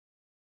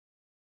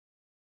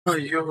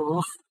അയ്യോ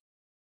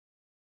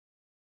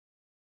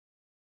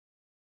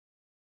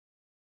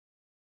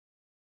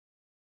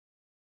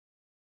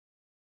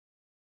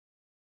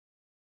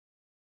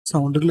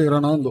sound clear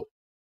ആണോ എന്തോ?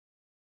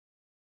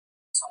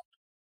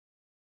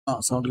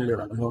 സൗണ്ട് ക്ലിയർ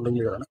ആണ്, സൗണ്ട്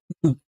ക്ലിയർ ആണ്.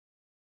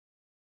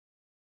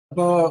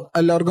 അപ്പോ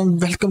എല്ലാവർക്കും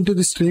വെൽക്കം ടു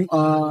ദി സ്ട്രീം.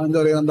 എന്താ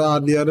പറയാ, എന്താ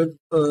ആദ്യം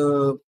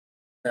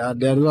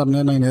പറഞ്ഞു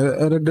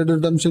റെഡ് ഡെഡ്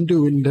റിഡംഷൻ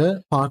 2-ന്റെ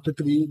പാർട്ട്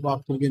 3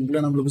 ബാക്കി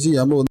ഗെയിമിലാണ് നമ്മളിപ്പോ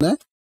ചെയ്യാൻ പോകുന്നത്.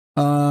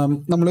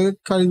 നമ്മള്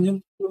കഴിഞ്ഞ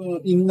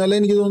ഇന്നലെ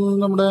എനിക്ക് തോന്നുന്നു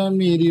നമ്മുടെ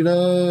മേരിയുടെ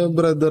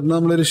ബ്രദറിനെ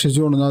നമ്മൾ രക്ഷിച്ചു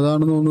കൊണ്ടുവന്നു.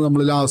 അതാണ് തോന്നുന്നു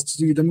നമ്മൾ ലാസ്റ്റ്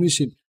ചെയ്ത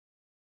മിഷൻ.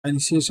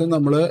 അതിനുശേഷം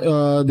നമ്മള്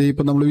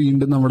ഇപ്പൊ നമ്മൾ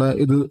വീണ്ടും നമ്മുടെ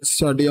ഇത്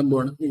സ്റ്റാർട്ട് ചെയ്യാൻ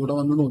പോവാണ്. ഇവിടെ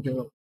വന്ന് നോക്കിയാൽ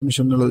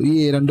മിഷനുള്ളത് ഈ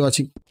 2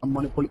 വാച്ചിങ്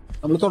അമ്മണിപ്പൊളി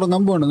നമ്മൾ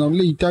തുടങ്ങാൻ പോവാണ്. നമ്മൾ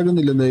ലേറ്റ്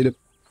ആകുന്നില്ല എന്തായാലും.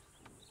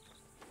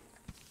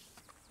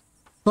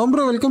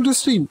 Bro welcome to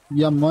stream. ഈ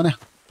അമ്മോനെ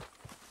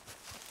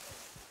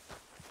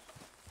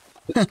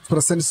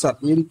പ്രസന്റ് സാർ,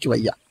 എനിക്ക്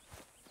വയ്യ.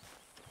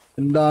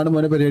 എന്താണ്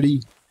മോനെ പരിപാടി?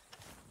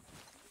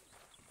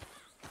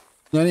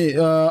 ഞാൻ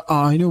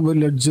അതിന് മുമ്പ്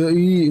ലെഡ്ജർ,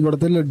 ഈ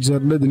ഇവിടുത്തെ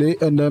ലെഡ്ജറിന്റെ ഇതില്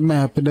എന്റെ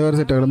മാപ്പിന്റെ കാര്യം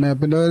സെറ്റാക്കണം.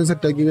 മാപ്പിന്റെ കാര്യം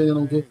സെറ്റാക്കി കഴിഞ്ഞാൽ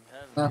നമുക്ക്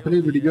മാപ്പിൽ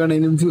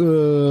പിടിക്കുകയാണെങ്കിലും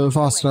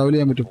ഫാസ്റ്റ് ട്രാവൽ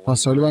ചെയ്യാൻ പറ്റും.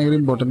 ഫാസ്റ്റ് ട്രാവൽ ഭയങ്കര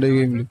ഇമ്പോർട്ടന്റ് ആയി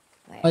ഗെയിമിൽ.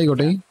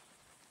 ആയിക്കോട്ടെ.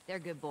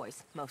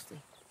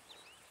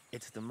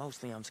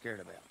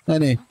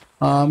 ഞാനേ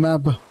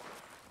മാപ്പ്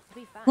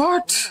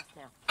വാട്ട്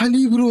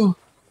അലി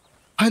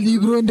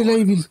ബ്രോ എന്റെ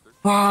ലൈവിൽ.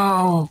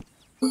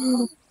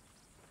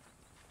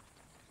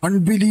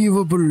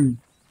 അൺബിലീവബിൾ.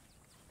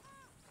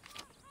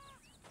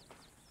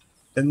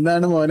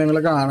 എന്താണ് മോനെ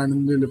നിങ്ങളെ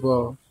കാണാനില്ല ഇപ്പോ?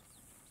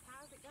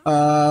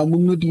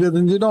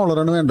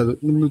 $325 വേണ്ടത്.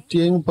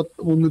 366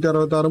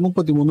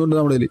 33 ഉണ്ട്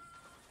നമ്മുടെ കയ്യില്.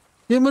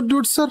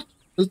 Sir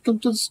welcome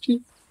to stream.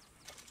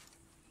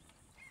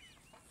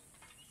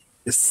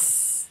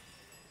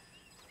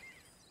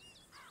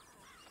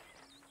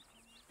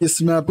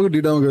 മാപ്പ്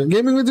കിട്ടിയിട്ട് നമുക്ക്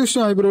gaming with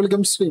Vishnu hyper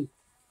welcome stream.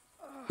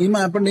 ഈ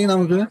മാപ്പ് ഉണ്ടെങ്കിൽ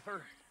നമുക്ക്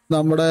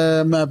നമ്മുടെ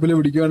മാപ്പിൽ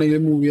പിടിക്കുകയാണെങ്കിൽ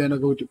മൂവ്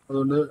ചെയ്യാനൊക്കെ പറ്റും.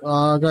 അതുകൊണ്ട് ആ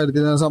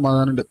കാര്യത്തിൽ ഞാൻ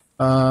സമാധാനമുണ്ട്.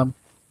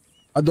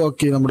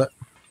 അതൊക്കെ നമ്മുടെ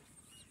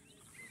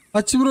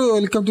ബ്രോ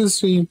വെൽക്കം ടു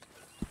സ്ട്രീം.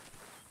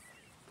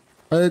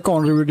 അത്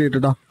കോൺട്രിബ്യൂട്ട്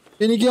ചെയ്തിട്ടാ.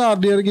 എനിക്ക്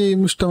RDR ഗെയിം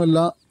ഇഷ്ടമല്ല.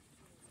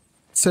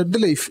 സെഡ്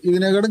ലൈഫ്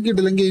ഇതിനെക്കാളും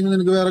കിട്ടില്ല ഗെയിം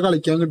നിനക്ക് വേറെ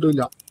കളിക്കാൻ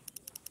കിട്ടൂല.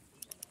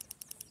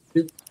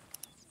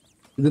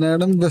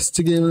 ഇതിനേക്കാളും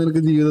ബെസ്റ്റ് ഗെയിം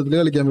നിനക്ക് ജീവിതത്തിൽ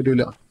കളിക്കാൻ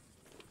പറ്റൂല.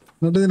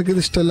 എന്നിട്ട് നിനക്ക്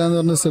ഇത് ഇഷ്ടമല്ല എന്ന്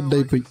പറഞ്ഞ സെഡ്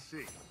ആയി പോയി.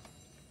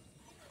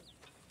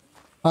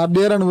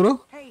 RDR ആണ് ബ്രോ,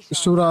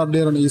 ഇഷ്ടം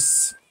RDR ആണ്. യെസ്.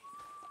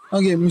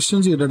 Okay, mission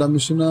ചെയ്യട്ടാ.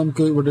 മിഷൻ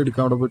നമുക്ക് ഇവിടെ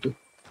എടുക്കാം. അവിടെ പോയിട്ട്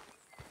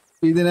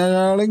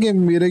ഇതിനേക്കാളും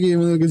ഗംഭീര ഗെയിം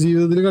നിനക്ക്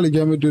ജീവിതത്തിൽ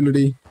കളിക്കാൻ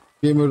പറ്റൂലടി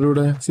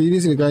ഗെയിമിലൂടെ.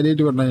 സീരിയസ്ലി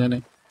കാര്യമായിട്ട് പറഞ്ഞ ഞാന്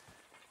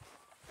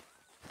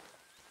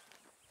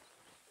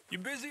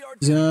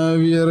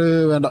ജാവിയർ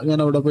വേണ്ട, ഞാൻ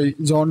അവിടെ പോയി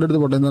ജോണിന്റെ അടുത്ത്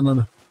പോട്ടെ.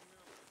 എന്താണ്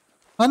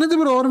അനന്ത്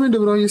ബ്രോ? ഓർമ്മയുണ്ട്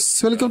bro. Yes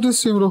welcome to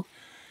stream bro.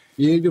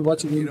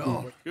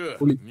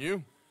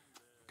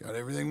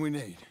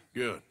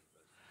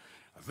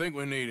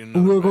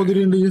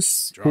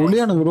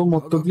 പൊളിയാണ് ബ്രോ.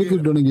 മൊത്തത്തിൽ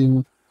കിട്ടണം ഗെയിം.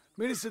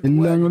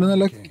 എല്ലാം കൂടെ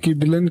നല്ല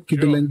കിടിലൻ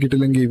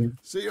ഗെയിം.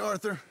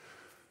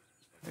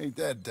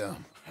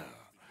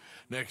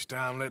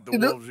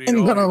 ഇത്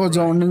എന്താണോ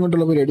ജോണിനെ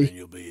കൊണ്ടുള്ള പരിപാടി?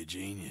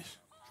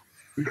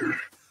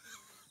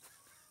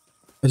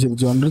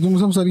 ജോണിന്റെ അടുത്ത്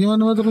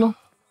സംസാരിക്കാൻ മാത്രമല്ലോ.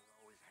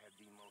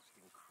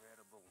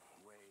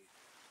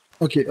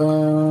 ഓക്കെ,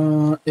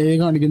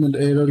 കാണിക്കുന്നുണ്ട്.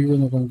 ഏഴോടിക്ക്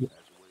നോക്കാം നമുക്ക്.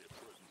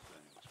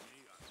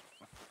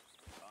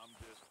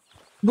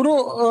 ബ്രോ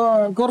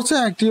കുറച്ച്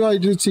ആക്റ്റീവ്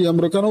ആയിട്ട് ചെയ്യാൻ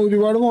ബ്രോ. കാരണം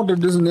ഒരുപാട്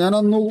മോഡറേറ്റേഴ്സ് ഉണ്ട്. ഞാൻ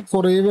അന്ന്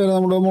കുറെ പേരെ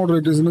നമ്മുടെ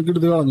മോഡറേറ്റേഴ്സിനൊക്കെ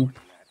എടുത്ത് കളഞ്ഞു.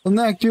 ഒന്ന്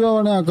ആക്റ്റീവ്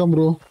ആവാനേ ആക്കാം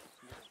ബ്രോ.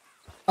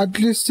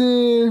 അറ്റ്ലീസ്റ്റ്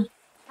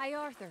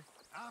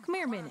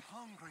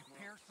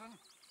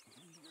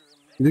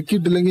ഇത്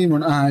കിട്ടില്ല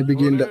ഗെയിമാണ്.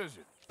 ആപ്പിക്കലിന്റെ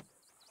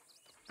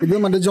ഇത്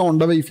മറ്റേ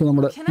ജോണിന്റെ വൈഫ്,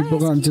 നമ്മുടെ ഇപ്പൊ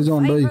കാണിച്ച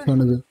ജോണിന്റെ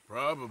വൈഫാണിത്.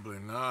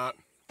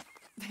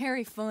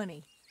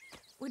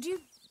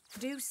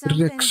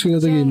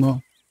 രക്ഷയുടെ ഗെയിമോ.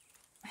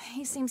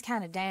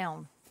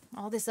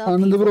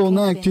 ആനന്ദ് ബ്രോ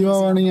ഒന്ന് ആക്റ്റീവ്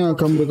ആവാണെങ്കിൽ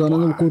ആക്കാം ബ്രോ. കാരണം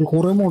നമുക്ക്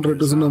കുറെ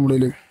മോഡറേറ്റേഴ്സ് ഉണ്ട് നമ്മുടെ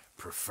കയ്യില്.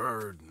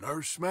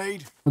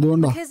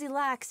 അതുകൊണ്ടാ.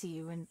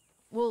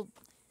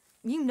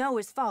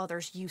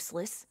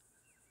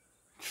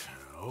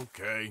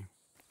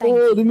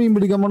 ഇത് മീൻ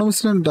പിടിക്കാൻ പോണ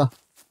മിഷനാണ് ട്ടാ.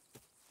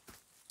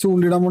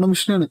 ചൂണ്ടിടാൻ പോണ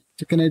മിഷനാണ്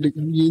ചിക്കനായിട്ട്.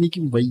 എനിക്ക്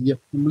വയ്യ.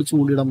 നമ്മള്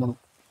ചൂണ്ടിടാൻ പോണം.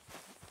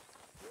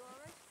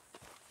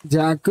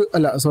 ജാക്ക്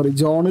അല്ല, സോറി,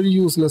 ജോൺ ഒരു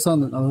യൂസ്ലെസ്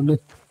ആണ്. അതുകൊണ്ട്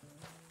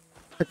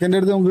ചെക്കൻ്റെ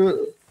അടുത്ത് നമുക്ക്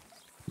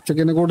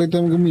ചെക്കനെ കൂട്ടിയിട്ട്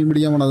നമുക്ക് മീൻ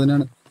പിടിക്കാൻ പോണം.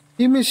 അതിനാണ്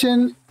ഈ മിഷൻ.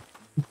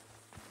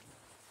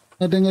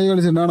 ഏറ്റവും കൈ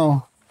കളിച്ചിട്ടുണ്ടാണോ?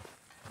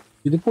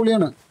 ഇത്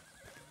പൊളിയാണ്.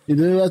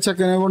 ഇത് ആ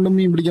ചെക്കനെ കൊണ്ട്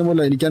മീൻ പിടിക്കാൻ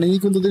പോലെ. എനിക്കാണെങ്കിൽ ഈ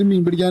കുന്തത്തിൽ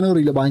മീൻ പിടിക്കാനും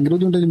അറിയില്ല. ഭയങ്കര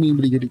ബുദ്ധിമുട്ടായി മീൻ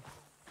പിടിക്കല്.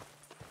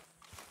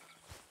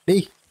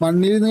 ഏയ്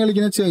മണ്ണിൽ നിന്ന്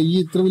കളിക്കുന്ന ഈ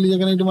ഇത്ര വലിയ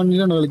ചെക്കനായിട്ട്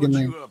മണ്ണിലാണോ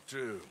കളിക്കുന്നത്?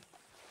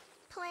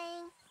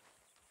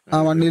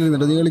 മണ്ണിൽ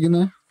ഇരുന്നിട്ട് നീ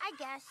കളിക്കുന്നത്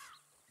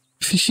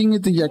ഫിഷിംഗ്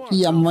വിത്ത് ഈ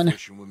അമ്മനെ.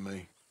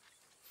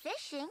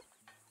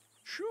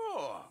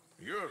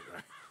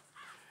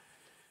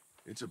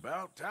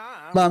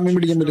 മീൻ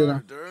പിടിക്കാൻ പറ്റില്ല.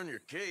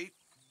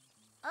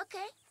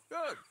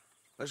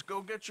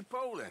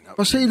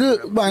 പക്ഷെ ഇത്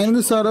ഭയങ്കര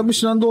നിസ്സാര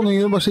മിഷനാന്ന്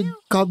തോന്നിയത്. പക്ഷെ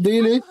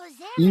കഥയില്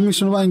ഈ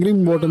മിഷൻ ഭയങ്കര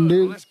ഇമ്പോർട്ടന്റ്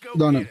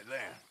ഇതാണ്.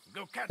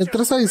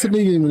 എത്ര സൈസ് ഉണ്ട്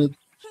ഈ ഗെയിമിന്?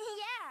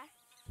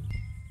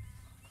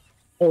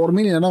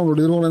 ഓർമ്മയില്ല, ഞാൻ ഡൗൺലോഡ്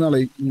ചെയ്ത് കുറെ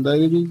നാളായി.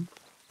 എന്തായാലും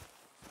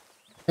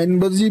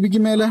 80 GB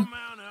മേലെ.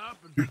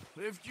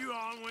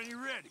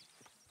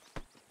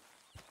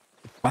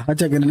 ആ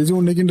ചെക്കനിൽ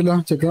ചൂണ്ടൊക്കെയുണ്ടല്ലോ.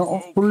 ചെക്കൻ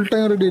full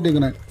time ready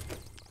ആയിട്ടേക്കണേ.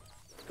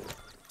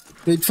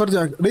 Wait for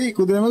Jack. Day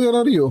കുതിരമ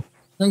കയറാൻ അറിയോ?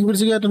 ഞങ്ങൾക്ക്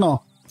പിടിച്ച് കയറ്റണോ?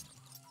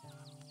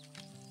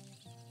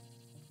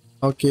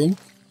 ഓക്കെ.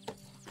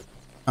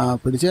 ആ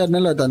പിടിച്ച്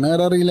കയറണല്ലേ, തന്നെ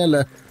കയറാൻ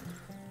അറിയില്ലല്ലേ.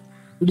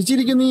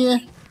 പിടിച്ചിരിക്കുന്നീയേ.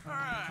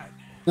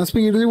 ഞാൻ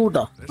സ്പീഡിൽ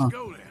കൂട്ടാ. ആ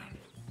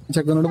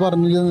ചെക്കനോട്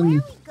പറഞ്ഞില്ല.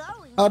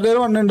 RDR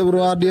 1 ഉണ്ട് ബ്രോ.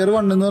 RDR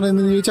 1 എന്ന്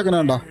പറയുന്നത് ഈ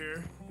ചെക്കനാണ്ടാ.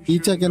 ഈ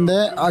ചെക്കന്റെ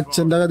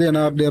അച്ഛന്റെ കഥയാണ്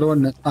RDR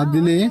 1.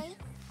 അതില്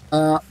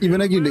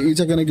ഇവനൊക്കെ ഉണ്ട്, ഈ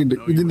ചെക്കനൊക്കെ ഉണ്ട്.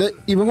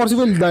 ഇവൻ കുറച്ച്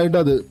വലുതായിട്ട്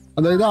അത്,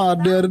 അതായത്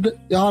RDR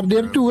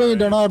 2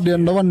 കഴിഞ്ഞിട്ടാണ് RDR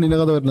 1ന്റെ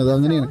കഥ വരുന്നത്.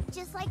 അങ്ങനെയാണ്.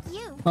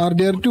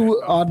 RDR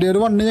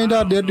 1 കഴിഞ്ഞിട്ട്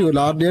RDR 2 അല്ല,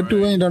 RDR 2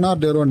 കഴിഞ്ഞിട്ടാണ്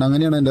RDR 1.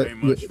 അങ്ങനെയാണ് എന്റെ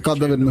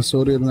കഥ വരുന്നത്,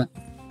 സ്റ്റോറി വരുന്നത്.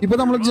 ഇപ്പൊ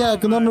നമ്മള്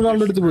ജാക്ക് എന്ന് പറഞ്ഞ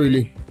ഒരാളുടെ അടുത്ത്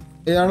പോയില്ലേ,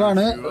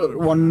 അയാളാണ്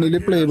 1ല്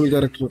പ്ലേബിൾ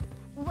ക്യാരക്ടർ.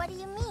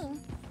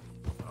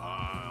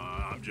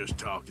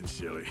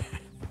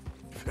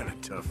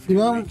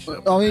 ഇവൻ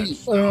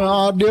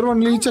RDR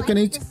 1ൽ ഈ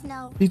ചെക്കന്,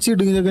 ഈ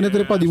ചിടുങ്ങി ചെക്കന്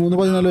എത്ര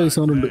 13-14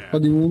 വയസ്സുകൊണ്ടുണ്ട്.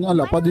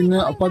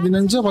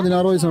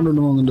 15-16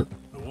 വയസ്സുകൊണ്ടുണ്ട് തോന്നുന്നുണ്ട്.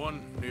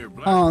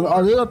 ആ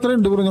അത് അത്ര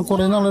ഉണ്ട് പറഞ്ഞു.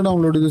 കുറെ നാളെ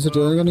ഡൗൺലോഡ് ചെയ്ത് വെച്ചിട്ട്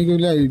അത് എനിക്ക്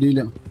വലിയ ഐഡിയ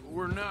ഇല്ല.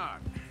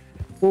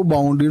 ഓ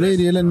ബൗണ്ടറിയുടെ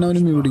ഏരിയയിൽ എന്നെ അവന്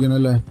മീൻ പിടിക്കണം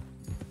അല്ലേ?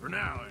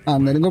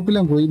 അന്നേരം കുഴപ്പമില്ല,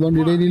 പോയി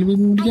ബൗണ്ടറിയുടെ ഏരിയയിൽ മീൻ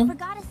പിടിക്കാം.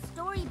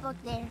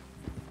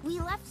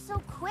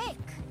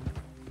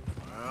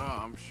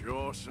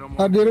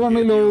 RDR 1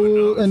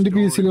 എന്റെ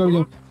PC-യിൽ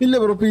കളിക്കാം. ഇല്ല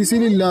ബ്രോ,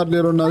 PC-യിൽ ഇല്ല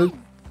RDR 1. അത്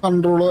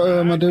കൺട്രോള്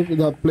മറ്റേ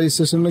ഇതാ പ്ലേ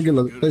സ്റ്റേഷനിലൊക്കെ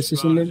ഉള്ളത്, പ്ലേ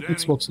സ്റ്റേഷനിലും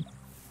എക്സ്ബോക്സ്.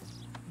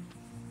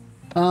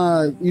 ആ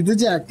ഇത്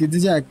ജാക്ക്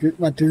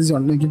മറ്റേത്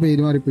ജോൺ, എനിക്ക്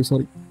പേര് മാറിപ്പോയി,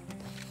 സോറി.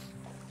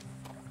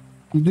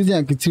 ഇത്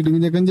ജാക്ക്, ചിടുങ്ങി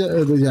ചെക്കൻ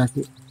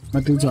ജാക്ക്,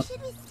 മറ്റേത് ജോൺ.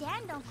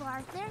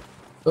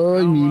 ഓ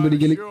മീൻ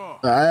പിടിക്കല്.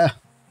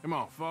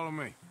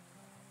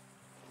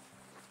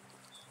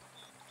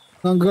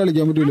 നമുക്ക്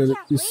കളിക്കാൻ പറ്റൂല.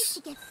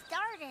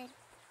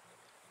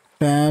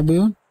 ടാബ്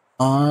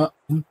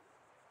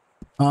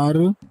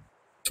 6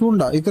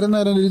 ചൂണ്ട. ഇത്ര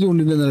നേരം ഒരു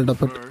ചൂണ്ടില്ല കേട്ടോ.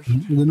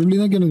 ഇതിനുള്ളിൽ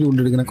നിന്നൊക്കെയാണ്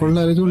ചൂണ്ടെടുക്കണേ.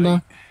 കൊള്ളാരെ ചൂണ്ട.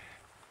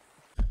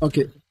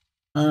 ഓക്കെ,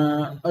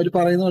 അവര്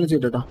പറയുന്ന കളിച്ചു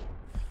കേട്ടോ.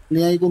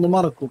 ഞാൻ ഈ കൊന്ന്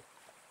മറക്കും.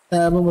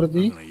 ടാബ്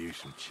മറത്തി.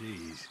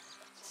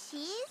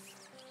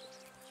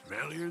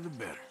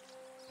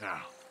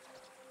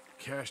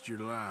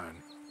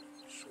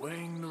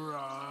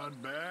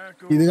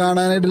 ഇത്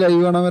കാണാനായിട്ട് ലൈവ്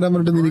കാണാൻ വരാൻ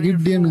പറഞ്ഞിട്ട് നിനക്ക്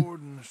കിട്ടിയാണ്.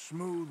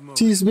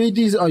 Cheese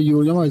byte. അയ്യോ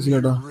ഞാൻ വായിച്ചില്ല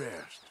കേട്ടോ.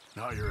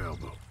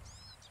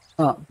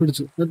 ആ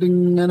പിടിച്ചു. എന്നിട്ട്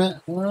ഇങ്ങനെ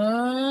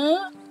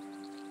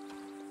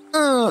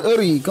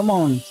എറി.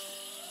 Come on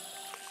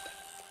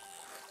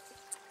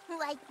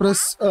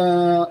press.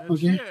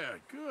 Okay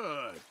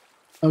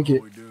okay.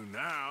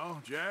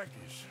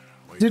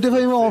 GTA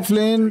 5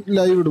 offline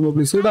live ഇടുമ്പോ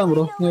പ്ലീസ് ഇടാം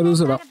ബ്രോ. ഞാൻ ഒരു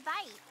ദിവസം ഇടാം.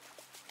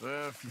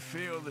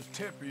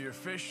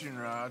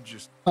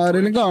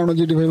 ആരെങ്കിലും കാണോ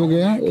GTA 5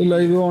 ഒക്കെ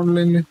ലൈവ്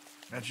ഓൺലൈനില്?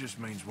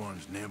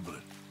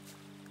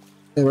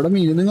 എവിടെ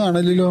മീനൊന്നും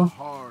കാണലില്ലോ.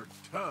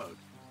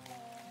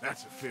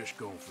 That's a fish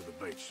going for the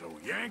bait, so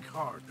yank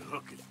hard to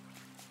hook it.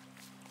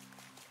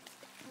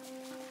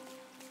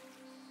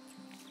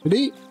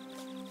 Ready?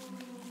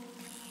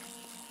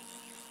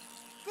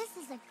 This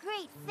is a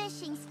great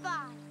fishing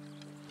spot.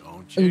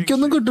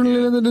 എനിക്കൊന്നും കിട്ടണില്ല.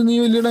 എന്നിട്ട് നീ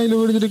വലിയ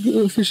ഡയലോഗ് എടുത്തിട്ട്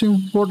ഫിഷിംഗ്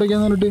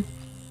ഫോട്ടോയ്ക്കാന്ന് പറഞ്ഞിട്ട്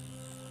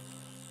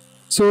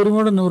സോറി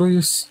മോഡ് തന്നെ ബ്രോ.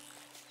 യെസ്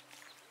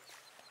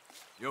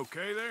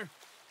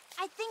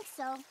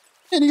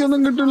എനിക്കൊന്നും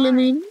കിട്ടണില്ല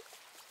മീൻ.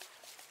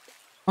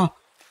 ആ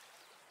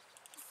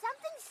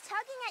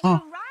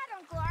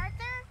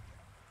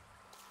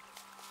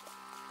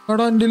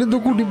എടാ എൻ്റെ എന്തോ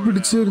കൂട്ടി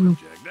പിടിച്ചായിരുന്നു.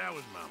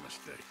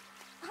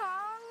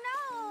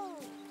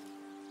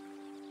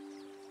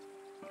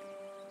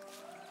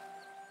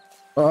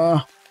 ആ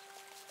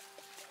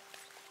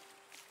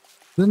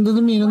ഇതെന്തത്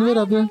മീനൊന്നും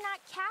വരാത്ത?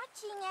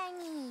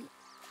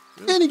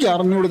 എനിക്ക്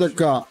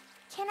അറിഞ്ഞുകൊടുത്തേക്കാ.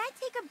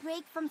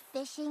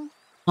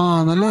 ആ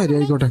നല്ല കാര്യം,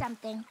 ആയിക്കോട്ടെ,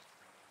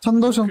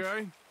 സന്തോഷം.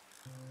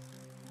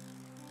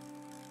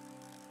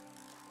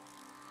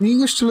 നീ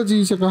ഇഷ്ടമുള്ള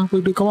ജീവിച്ചേക്കാ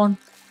പോയിട്ട്. കമാൺ.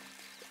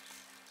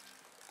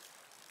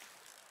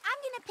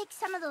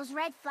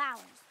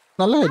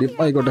 നല്ല കാര്യം,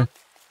 ആയിക്കോട്ടെ.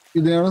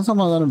 ഇതിനാണ്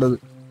സമാധാനം ഉണ്ടത്.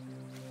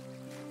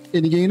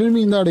 എനിക്കെങ്ങനെ ഒരു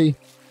മീൻ താടേ.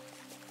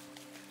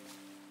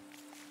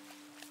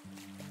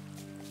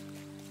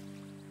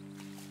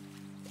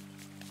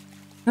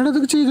 എടാ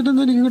ഇതൊക്കെ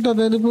ചെയ്തിട്ടെന്താ എനിക്ക്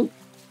കിട്ടാത്ത? ഇതിപ്പോ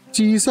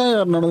ചീസായ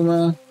കാരണമാണ്.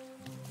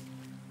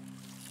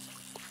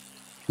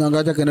 നമുക്ക്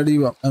ആ ചക്കൻ്റെ അടി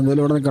പോവാം.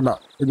 എന്തായാലും ഇവിടെ നിൽക്കണ്ട.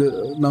 ഇത്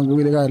നമുക്ക്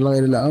വലിയ കാര്യമുള്ള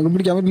കാര്യമില്ല. നമുക്ക്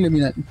പിടിക്കാൻ പറ്റില്ല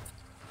മീനെ.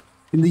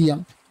 എന്ത് ചെയ്യാം?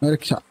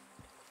 രക്ഷ.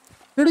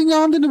 എടാ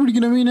ഞാൻ തന്നെ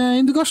പിടിക്കണ മീനെ.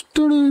 എന്ത്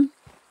കഷ്ടമാണ്.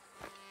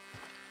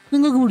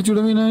 നിങ്ങൾക്ക്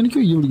പിടിച്ചൂടെ മീനെ? എനിക്ക്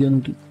വയ്യ പിടിക്കാൻ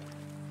പറ്റും.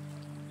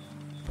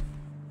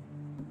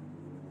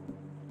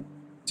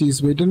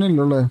 ചീസ് ബൈറ്റ് തന്നെ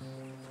ഉള്ളേ.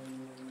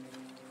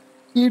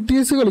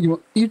 ETS കളിക്കുമ്പോ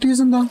ETS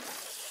എന്താ?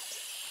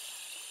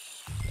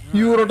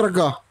 യൂറോ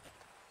ട്രക്കാ?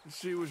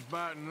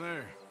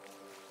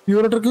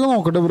 യൂറോ ട്രക്ക്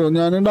നോക്കട്ടെ ബ്രോ.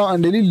 ഞാൻ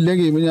എൻ്റെ ഇല്ല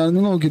ഗെയിം.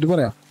 ഞാനൊന്ന് നോക്കിയിട്ട്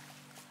പറയാം.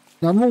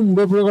 ഞാൻ മുമ്പ്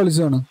എപ്പോഴും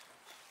കളിച്ചതാണ്.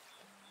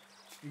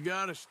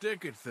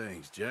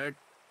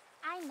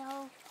 know.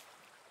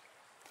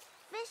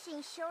 Fishing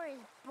sure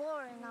is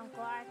boring,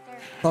 Uncle Arthur.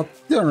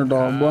 സത്യമാണ് കേട്ടോ,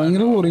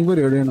 ഭയങ്കര ബോറിംഗ്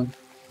പരിപാടിയാണ്.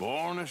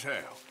 Boring as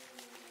hell.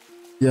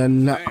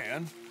 എല്ലാ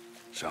And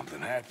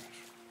something happens.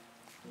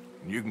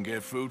 You can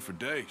get food for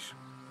days.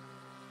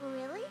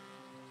 Really?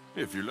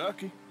 If you're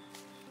lucky.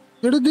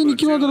 എടുത്ത്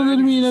എനിക്ക് മാത്രം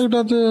ഒരു മീനെ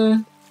കിട്ടാത്ത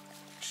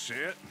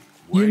Sit,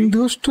 എന്ത്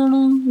wait. കഷ്ടമാണ്.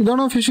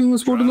 ഇതാണോ ഫിഷിംഗ്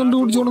സ്പോട്ടിൽ നിന്ന്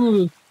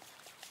ഓടിച്ചോടുന്നത്?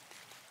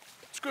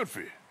 It's good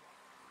for you.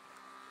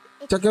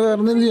 ചക്ക വേറെ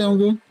എന്തെങ്കിലും ചെയ്യാം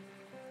നമുക്ക്.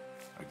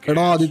 I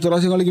എടാ guess. ആദ്യത്തെ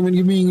പ്രാവശ്യം കളിക്കുമ്പോ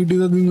എനിക്ക് മീൻ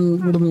കിട്ടിയത് അതിൽ നിന്ന്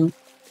ഇവിടുന്ന്.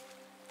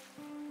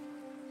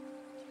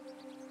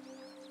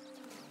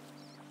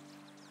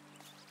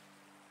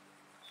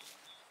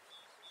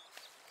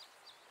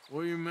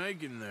 What are you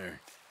making there?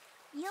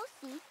 You'll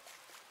see.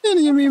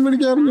 എനിക്ക് മീൻ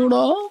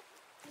പിടിക്കാറില്ലൂടാ.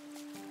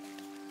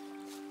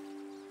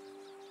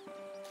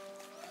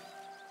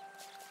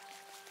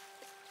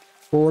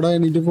 പോടാ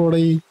എനിക്ക് പോടേ.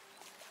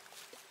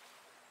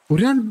 ഒരു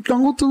രണ്ടാം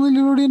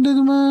കൊത്തുന്നില്ലോടി എന്റെ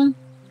ഇതുമേ.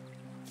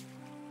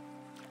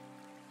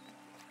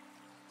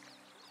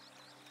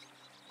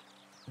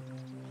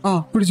 ആ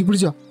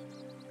പിടിച്ച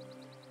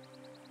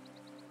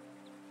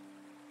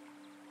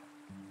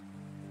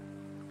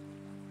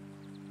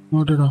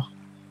നോട്ടേടാ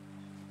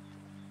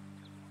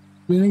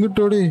മീൻ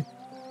കിട്ടോടെ.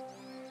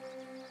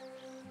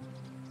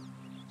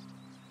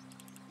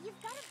 You've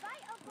got a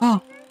bite, Uncle ആ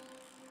Arthur.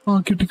 ആ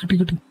കിട്ടി.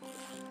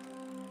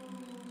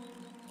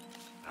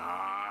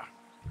 Ah,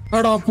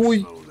 എടാ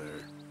പോയി. slow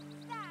there.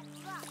 That's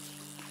rough.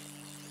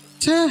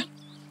 ഛേ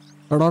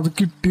എടാ അത്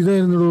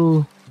കിട്ടിയതായിരുന്നോ.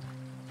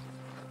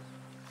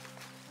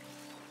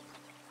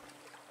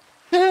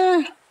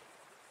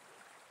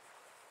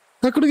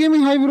 തക്കട്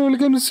gaming hi bro,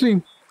 welcome to stream.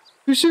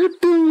 Wish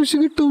കിട്ടും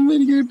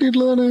എനിക്ക്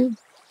കിട്ടിയിട്ടുള്ളതാണ്.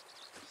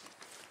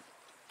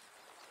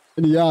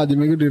 എനിക്ക്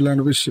ആദ്യമേ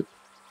കിട്ടിയിട്ടുള്ളതാണ് വിഷ്.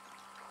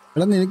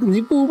 എടാ നീ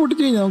പൂ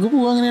പൊട്ടിച്ച് കഴിഞ്ഞാ നമുക്ക് പൂ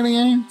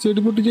അങ്ങനെയാണെങ്കിൽ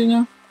ചെടി പൊട്ടിച്ച് കഴിഞ്ഞാ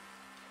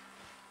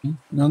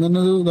ഞാൻ തന്നെ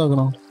അത്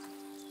ഇതാക്കണോ?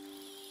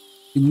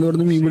 ഇന്ന്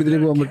ഇവിടുന്ന് മീൻ പിടിച്ചിട്ടേ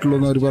പോകാൻ പറ്റുള്ളൂ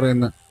എന്ന് അവർ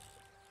പറയുന്നത്.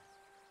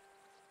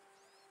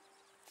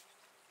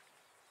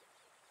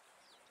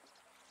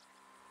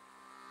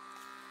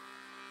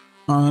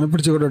 അങ്ങനെ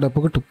പിടിച്ചോട്ടെ,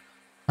 അപ്പൊ കിട്ടും.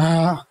 ആ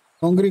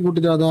കോൺക്രീറ്റ്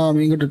കൂട്ടിട്ട് അതാ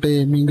മീൻ കിട്ടട്ടെ.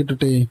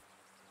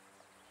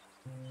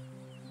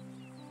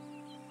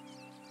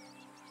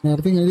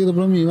 നേരത്തെ ഇങ്ങനെ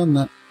ചെയ്തപ്പോഴും മീൻ വന്ന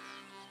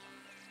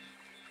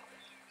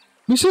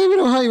വിഷയം.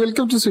 Hi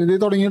welcome to Shri.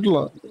 തുടങ്ങിയിട്ടുള്ള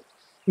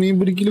മീൻ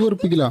പിടിക്കല്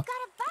വെറുപ്പിക്കില്ല.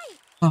 Got a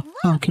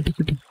bite.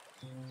 കിട്ടി.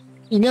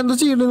 ഇനി എന്താ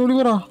ചെയ്യണ്ടെന്ന് കൂടി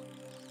പറ.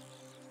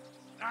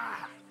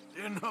 Ah,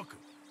 didn't hook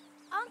him.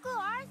 Uncle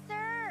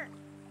Arthur.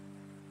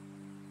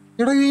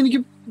 എടാ എനിക്ക്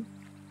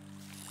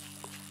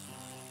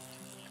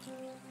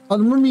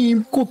അതൊന്നും മീൻ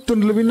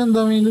കൊത്തുണ്ടല്ലോ. പിന്നെ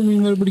എന്താ മീൻ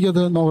പിടിക്കാത്ത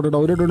നോക്കട്ടെ.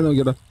 അവരോട്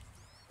നോക്കിയടാ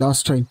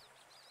ലാസ്റ്റ് ടൈം.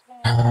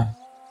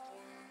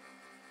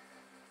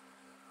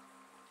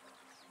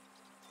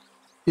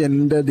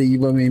 എന്റെ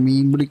ദൈവമേ,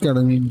 മീൻ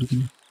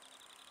പിടിക്കുന്നു.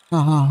 ആ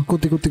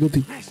കൊത്തി.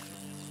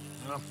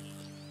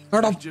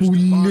 എടാ Just a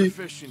പുല്ല്. part of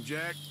fishing,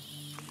 Jack.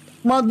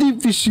 മതി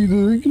ഫിഷ് ചെയ്ത്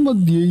എനിക്ക്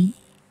മതിയായി.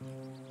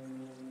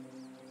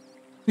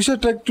 ഫിഷ്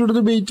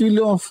അട്രാക്ട് ബൈറ്റ് ഇല്ല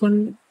ഓഫൺ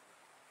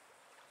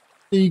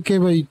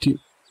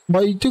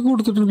ബൈറ്റ് ഒക്കെ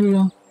കൊടുത്തിട്ടില്ല.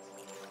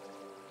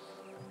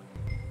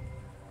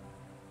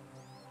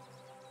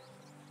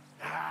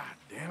 Ah,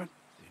 damn it.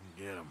 Didn't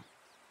get him.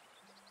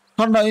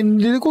 കണ്ട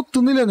എന്റെ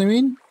കൊത്തുന്നില്ല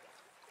മീൻ.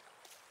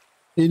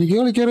 എനിക്ക്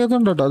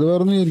കളിക്കറിയാത്തോണ്ട് കേട്ടോ, അത്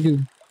വേറെ വിചാരിക്കും.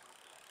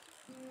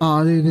 ആ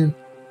അതെ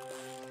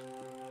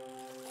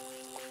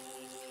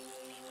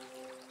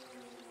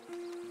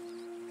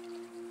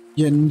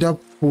എന്റെ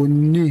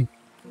പൊന്ന്.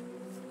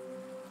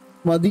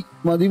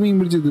 മതി മീൻ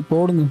പിടിച്ചത്.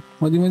 പോടുന്നു.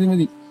 മതിന്ന്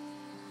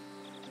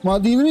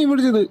മീൻ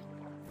പിടിച്ചത്.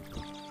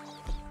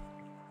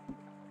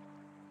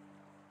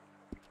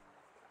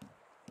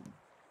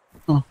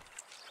 ആ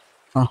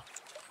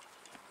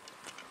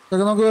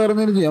ഇതൊക്കെ നമുക്ക് വേറെ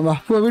എന്തെങ്കിലും ചെയ്യാം. വാ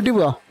വീട്ടിൽ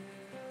പോവാ.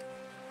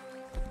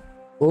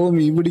 ഓ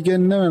മീൻ പിടിക്കാൻ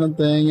തന്നെ വേണം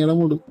തേങ്ങയുടെ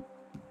മൂട്.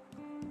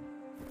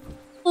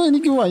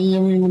 എനിക്ക് വയ്യ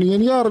മീൻ പിടിക്കാൻ.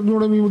 എനിക്ക്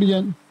അറിഞ്ഞൂടെ മീൻ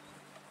പിടിക്കാൻ.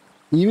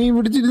 ഈ മീൻ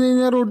പിടിച്ചിരുന്ന്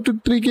കഴിഞ്ഞാൽ റോഡ് ടു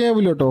 3K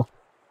ആവില്ല കേട്ടോ.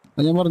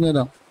 അത് ഞാൻ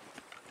പറഞ്ഞുതരാം.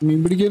 മീൻ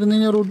പിടിക്കാതിരുന്ന്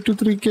കഴിഞ്ഞാൽ റോഡ് ടു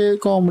 3K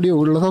കോമഡിയോ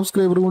ഉള്ള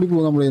സബ്സ്ക്രൈബറും കൂടി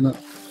പോകും നമ്മുടെ കയ്യിൽ നിന്ന്.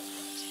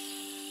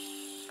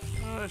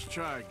 Let's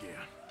try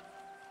again.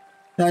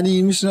 ഞാൻ ഈ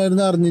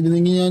മിഷനായിരുന്നു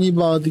അറിഞ്ഞിരുന്നെങ്കിൽ ഞാൻ ഈ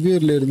ഭാഗത്തേക്ക്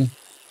വരില്ലായിരുന്നു.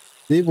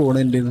 ഇതേ പോണ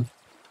എൻ്റെ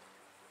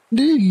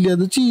ഇല്ല.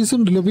 അത് ചീസ്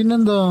ഉണ്ടല്ലോ,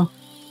 പിന്നെന്താ.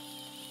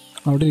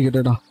 അവിടെ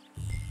ഇരിക്കട്ടെടാ.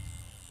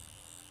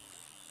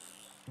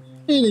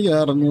 എനിക്ക്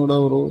അറിഞ്ഞൂടാ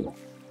ബ്രോ.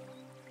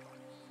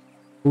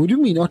 ഒരു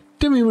മീൻ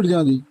ഒറ്റ മീൻ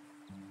പിടിച്ചാൽ മതി.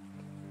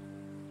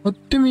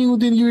 ഒറ്റ മീൻ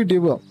കുത്തി എനിക്ക് വീട്ടിൽ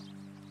പോവാം.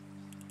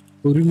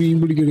 ഒരു മീൻ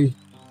പിടിക്കടേ.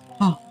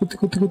 ആ കുത്തി.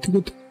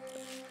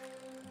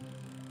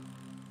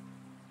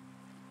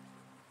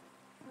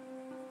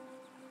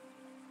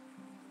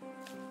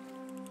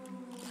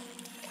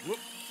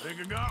 Whoop, think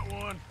I got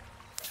one.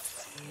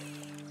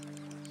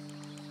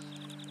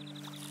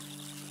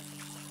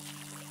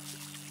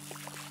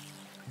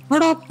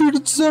 എടാ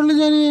പിടിച്ചാണ്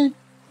ഞാന്.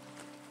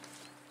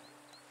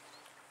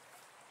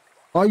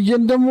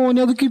 അയ്യന്റെ മോനെ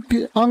അത് കിട്ടി.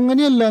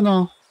 അങ്ങനെയല്ലെന്നാ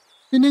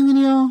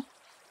പിന്നെങ്ങനെയാ?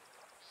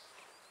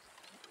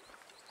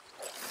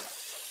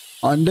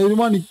 അന്റെ ഒരു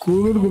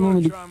മണിക്കൂർ എടുക്കുന്നു.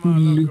 Try my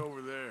luck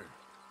over there.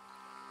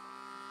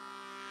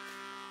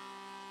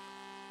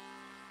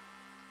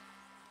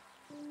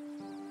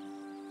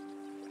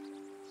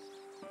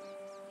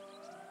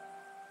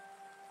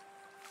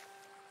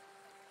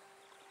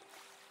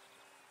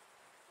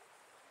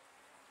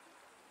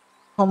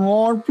 Come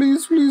on,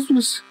 please, please,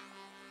 please.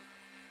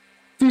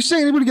 Fish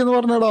എങ്ങനെ പിടിക്കാന്ന്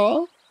പറഞ്ഞടാ.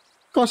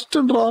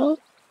 കഷ്ടണ്ടാ.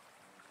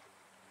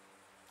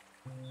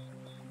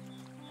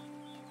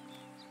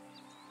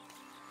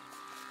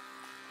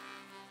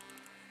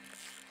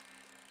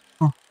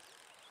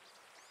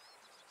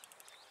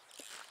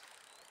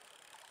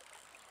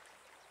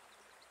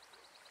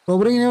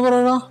 റോബറി ഇങ്ങനെ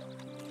പറയടാ.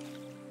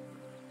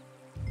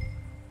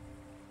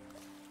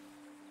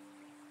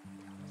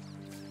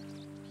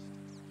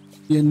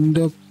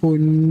 എന്റെ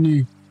പൊന്ന്.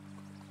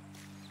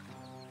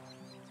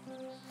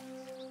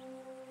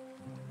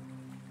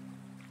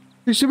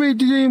 ഫിഷ്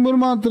വെയിറ്റ് ചെയ്യുമ്പോൾ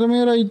മാത്രമേ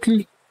റൈറ്റിൽ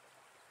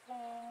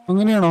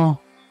അങ്ങനെയാണോ?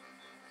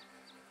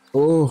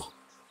 ഓ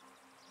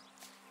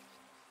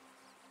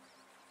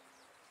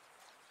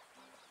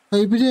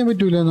ടൈപ്പ് ചെയ്യാൻ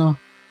പറ്റൂല എന്നാ.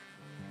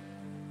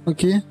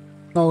 Okay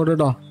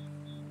നോക്കട്ടെട്ടോ.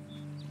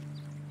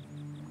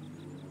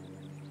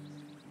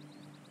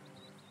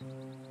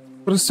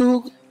 Press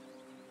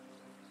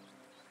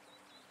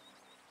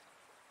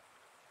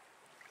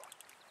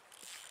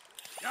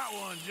Got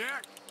one,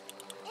 Jack.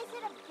 Is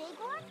it a big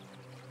one?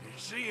 You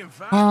see him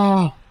ആ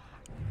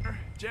fire,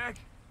 Jack?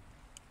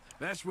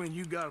 That's when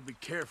you gotta be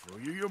careful.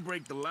 You'll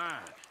break the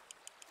line.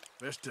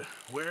 Best to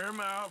wear him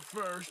out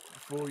first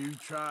before you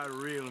try to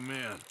reel him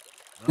in.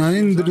 ഞാൻ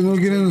എന്തിട്ട്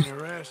നോക്കിയിരുന്നു.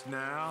 Taking a rest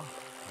now.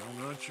 I'm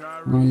gonna try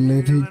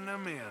നല്ലത്. reeling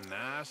them in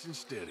nice and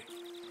steady.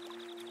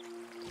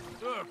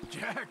 Look,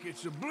 Jack,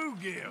 it's a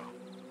bluegill.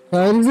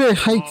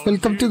 High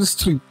welcome to the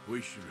stream.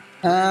 We should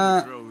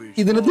throw these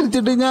ഇതിനെ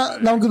തിരിച്ചിട്ട് കഴിഞ്ഞാൽ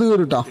നമുക്കിത്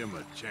കയറിട്ടോ. him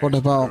a chance പോട്ടെ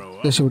to പാവം grow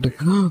up. രക്ഷപ്പെട്ട്.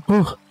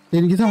 ഓ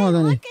എനിക്ക്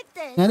സമാധാനായി. Look at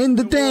this. ഞാൻ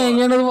എന്ത്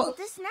തേങ്ങയാണ്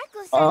This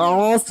necklace. ആ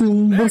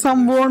സിമ്പിൾ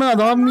സംഭവമാണ്.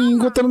 അതാ മീൻ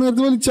കൊത്തറ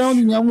നേരത്തെ വലിച്ചാൽ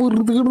മതി. ഞാൻ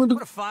വെറുതെ കിടന്നിട്ട്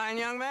What a fine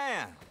young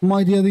man.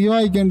 മര്യാദക്ക്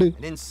വായിക്കാണ്ട്.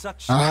 And in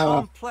such Ah.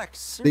 complex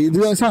ഇത്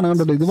സാധനം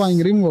കണ്ടോ. ഇത്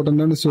ഭയങ്കര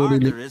ഇമ്പോർട്ടന്റ് ആണ്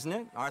സ്റ്റോറിയിൽ. Arthur, isn't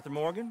it? Arthur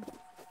Morgan?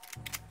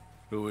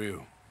 Who are you?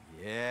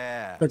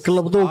 Yeah.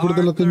 തെക്കുള്ളപ്പോ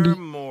തോക്കെടുത്തല്ലത്തിന്റെ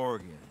Arthur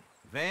Morgan,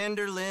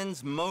 Vanderlin's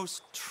most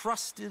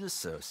trusted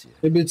associate.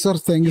 Sir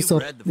thank you You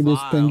sir. read the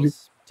thank you.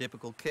 files.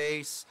 Typical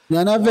case.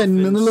 ഞാൻ ആ Orphan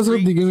വെന്നുള്ള street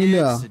ശ്രദ്ധിക്കുന്നില്ല.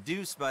 kid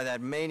seduced by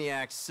that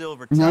maniac's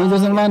silver ഞാൻ tongue,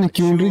 ദിവസം നമ്മൾ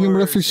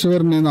അനക്കിക്കൊണ്ടിരിക്കുമ്പോഴേ matures fish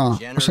വരണേന്നാ.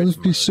 പക്ഷെ generous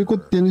fish murderer.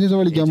 കൊത്തിയതിനു ശേഷം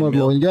വലിക്കാൻ Agent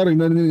പാടുള്ളൂ. Milton. എനിക്ക്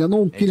അറിയണ്ടായിരുന്നു. ഞാൻ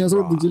നോക്കി, ഞാൻ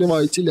ശ്രദ്ധിച്ചില്ല,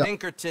 വായിച്ചില്ല.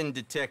 Pinkerton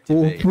Detective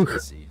Oh.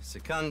 Agency,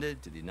 seconded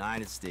to the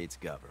United States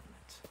government.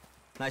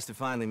 Nice to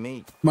finally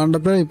meet.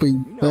 മണ്ടത്തെ പോയി.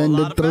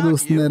 എന്റെ എത്ര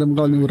ദിവസം നേരം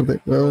കളഞ്ഞു വെറുതെ.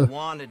 You're a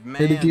wanted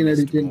man, Editing, Mr.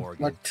 editing.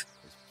 Morgan. What? There's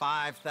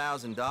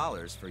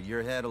 $5,000 for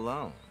your head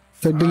alone.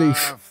 Fed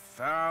life.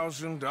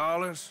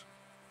 $5,000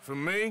 for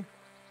me?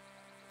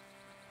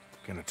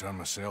 Can I turn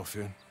myself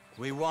in?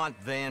 We want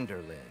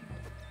Vanderlin.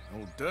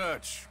 Old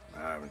Dutch.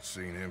 I haven't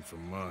seen him for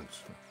months.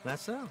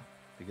 That's so.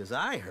 Because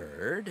I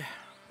heard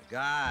a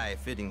guy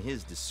fitting his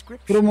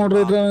description Pro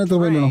moderator of ആണ് a എത്ര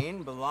വേണോ? train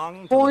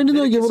belonging to point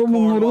Leviticus നോക്കിയപ്പോ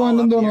 300 Cornwall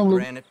point up എന്താണ് near നമ്മള്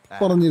Granite Pass.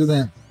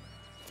 പറഞ്ഞിരുന്നേ.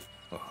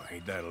 Oh,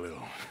 ain't that a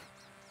little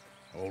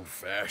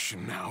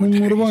old-fashioned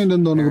 300 nowadays? Point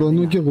എന്താണ് bro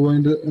നോക്കിയപ്പോ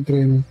point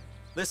എത്രയാണ്?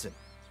 Listen.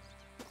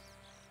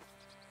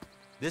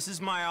 This is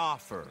my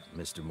offer,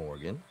 Mr.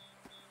 Morgan.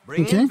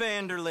 Bring Okay. in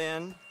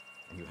Vanderlin,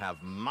 and you have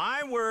my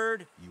word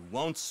you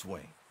won't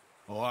swing.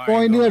 Oh, I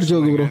Point ain't gonna here,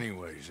 Joe, swing bro.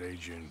 anyways,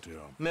 Agent.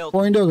 Milton,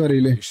 point ഒക്കെ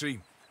അറിയില്ലേ? You see,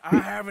 I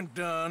haven't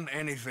done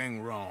anything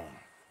wrong,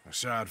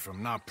 aside from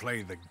not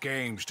playing the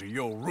games to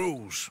your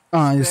rules.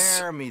 ആ yes.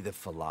 spare me the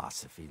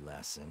philosophy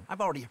lesson.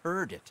 I've already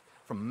heard it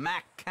from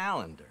Mac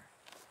Callender.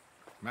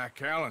 My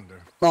calendar.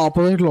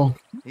 40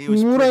 He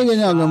was 100 pretty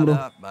കഴിഞ്ഞാൽ ആകാം shot bro.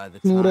 up by the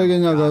 100 time I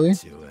കഴിഞ്ഞാൽ got ആകാവേ.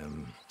 to him.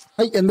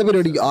 എന്താ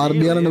പരിപാടി?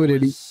 RDR ആണ്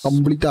പരിപാടി.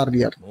 Complete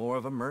RDR. More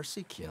of a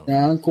mercy kill.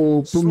 ഞാൻ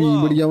കോപ്പ് മീൻ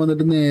പിടിക്കാൻ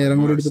വന്നിട്ട് നേരം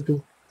കൂടെ എടുത്തിട്ടു.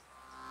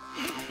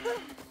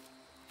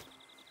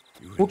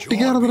 You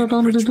ഒട്ടിക്കാറ് enjoy being കേട്ടോ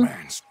a rich എന്നിട്ട്.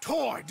 man's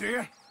toy,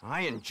 dear.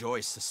 I enjoy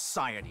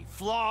society,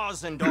 flaws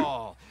and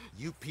all.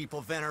 You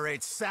people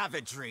venerate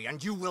savagery, and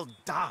you will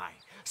die.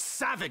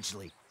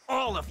 Savagely.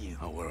 All of you.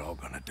 Oh, we're all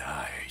gonna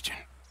die,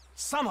 Agent.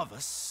 Some of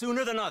us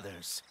sooner than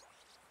others.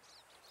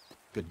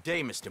 Good day,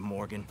 Mr.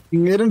 Morgan.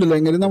 ഇങ്ങേരുണ്ടല്ലോ,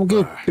 ഇങ്ങനെ നമുക്ക്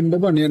എട്ടിന്റെ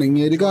പണിയാണ്.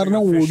 ഇങ്ങേര് കാരണം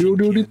ഓടി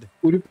ഓടി ഓടി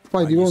ഒരു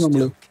പരിവോ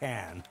നമ്മള്.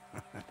 Can.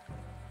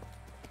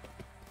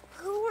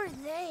 Who are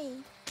they?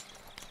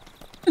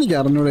 എനിക്ക്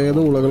അറിഞ്ഞൂടെ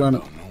ഏതോ ഉളകളാണ്.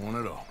 No one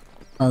at all.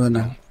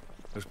 അതന്നെ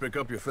Let's pick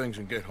up your things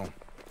and get home.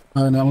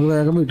 അതന്നെ നമുക്ക്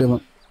വേഗം വീട്ടിൽ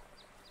പോകാം.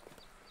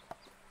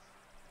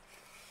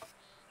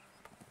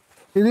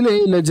 ഇതില്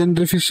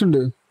ലെജൻഡറി ഫിഷ്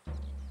ഉണ്ട്.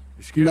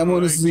 It's എല്ലാ getting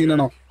മോനും late,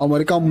 സീനാണോ? Jack.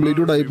 അവന്മാര്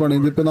കംപ്ലീറ്റ് ടൈപ്പാണ്.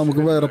 ഇതിപ്പോ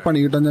നമുക്ക് വേറെ പണി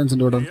കിട്ടാൻ ചാൻസ്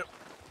ഉണ്ട് ഇവിടെ. Yep.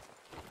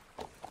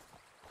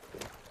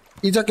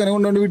 ഈ ചക്കനെ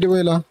കൊണ്ടുകൊണ്ട് വീട്ടിൽ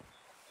പോയല്ല.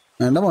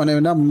 വേണ്ട മോനെ,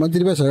 എന്റെ അമ്മ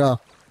ഇച്ചിരി പെശകാ.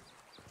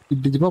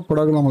 ഇട്ടിച്ച്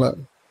പപ്പടാക്കും നമ്മളെ.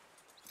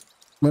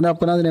 ഇവന്റെ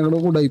അപ്പന അതിനെക്കൂടെ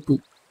കൂടായിപ്പ്.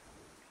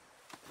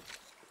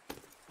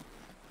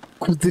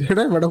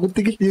 കുത്തിയുടെ എവിടെ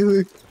കുത്തി കിട്ടിയത്?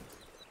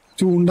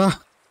 ചൂണ്ട.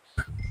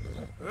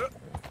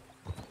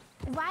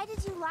 Why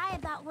did you lie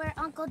about where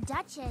Uncle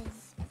Dutch is?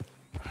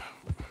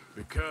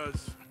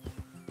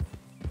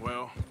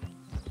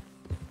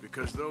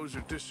 Because those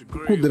are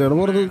disagreeable. കുതിരയുടെ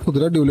പുറത്ത്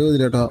കുതിര അടിപൊളി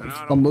കുതിരേട്ടാ.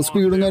 സംഭവം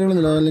സ്പീഡും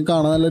കാര്യങ്ങളൊന്നുമില്ല. അല്ലെങ്കിൽ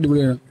കാണാൻ നല്ല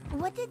അടിപൊളിയാണ്.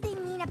 What did they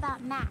mean about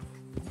Mac?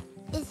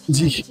 Is he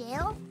Gee. in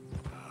jail?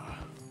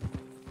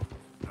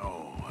 No,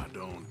 I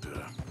don't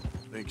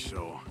think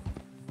so.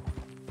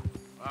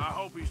 I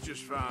hope he's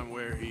just fine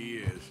where he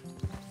is.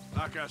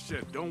 Like I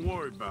said, don't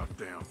worry about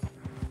them.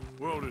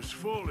 World is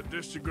full of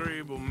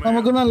disagreeable men.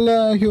 നമുക്ക് നല്ല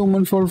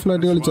human fall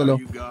flat That's കളിച്ചാലോ?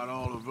 why you got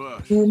all of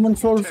us. Human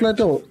fall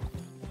ഫ്ലാറ്റോ?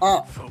 ആ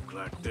Folk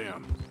like them.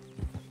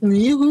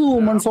 നീ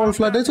human fall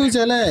flat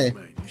ചോദിച്ചാലേ?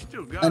 Man, you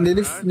still got എൻ്റെ it,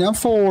 right? ഞാൻ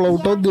fall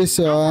out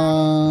ഉദ്ദേശിച്ച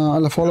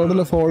അല്ല fall out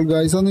അല്ല fall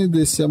guys ആണ്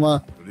ഉദ്ദേശിച്ച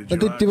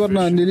തെറ്റി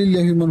പറഞ്ഞ എൻ്റെ ഇല്ല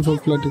human fall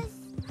flat.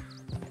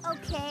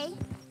 Okay,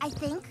 I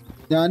think.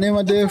 ഞാന്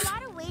മറ്റേ A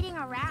lot of waiting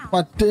around.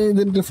 മറ്റേ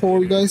ഇതിന്റെ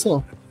ഫോൾ ഗൈസോ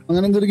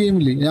അങ്ങനെ എന്തൊരു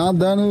ഗെയിമില്ലേ ഞാൻ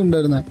അതാണ്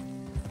ഉണ്ടായിരുന്നെ.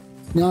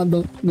 ഞാൻ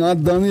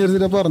അതാന്ന്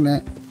വിചാരിച്ചിട്ടാ പറഞ്ഞേ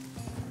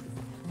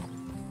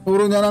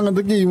ബ്രോ. ഞാൻ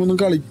അങ്ങനത്തെ ഗെയിമൊന്നും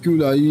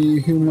കളിക്കൂല, ഈ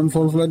ഹ്യൂമൻ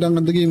ഫോൾ ഫ്ലാറ്റ്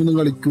അങ്ങനത്തെ ഗെയിമൊന്നും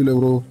കളിക്കൂല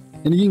ബ്രോ.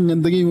 എനിക്ക്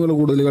ഇങ്ങനത്തെ ഗെയിമുകൾ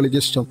കൂടുതൽ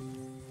കളിക്കാൻ ഇഷ്ടം.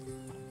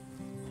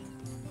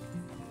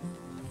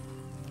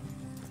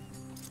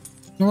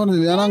 ഞാൻ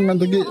പറഞ്ഞില്ല ഞാൻ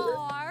അങ്ങനത്തെ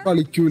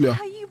കളിക്കൂല.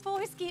 How you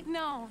boys getting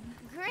on?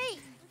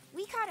 Great.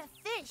 We caught a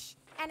fish,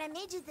 and I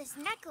made you this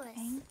necklace.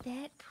 Ain't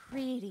that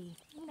pretty?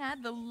 Ain't I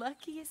the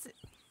luckiest?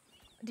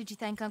 Did you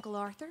thank Uncle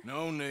Arthur?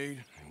 No need.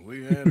 We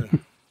had a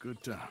good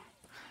time.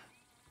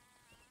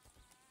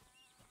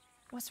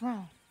 What's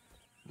wrong?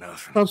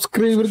 Nothing.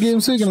 Subscriber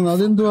games വെക്കണം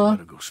അതെന്തുവാ?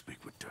 Gotta go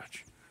speak with Dutch.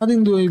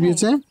 അതെന്തുവാ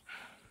ഇബിയച്ചേ?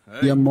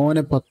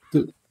 മോനെ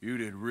 10 You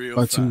did real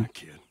Watching. fine,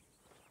 kid.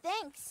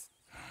 Thanks.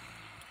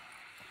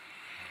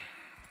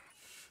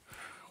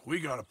 We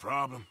got a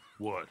problem.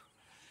 What?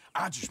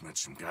 I just met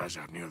some guys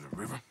out near the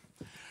river.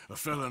 A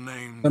fella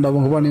named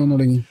നമുക്ക് പണി വന്നു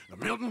തുടങ്ങി.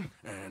 Milton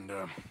and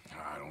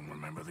I don't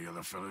remember the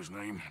other fella's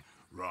name.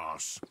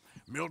 Ross.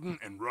 Milton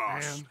and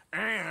Ross.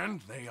 And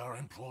they are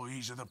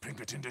employees of the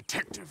Pinkerton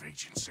Detective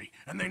Agency.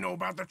 And they know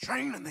about the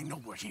train and they know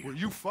we're here. Were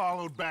you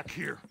followed back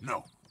here? No,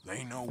 they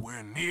know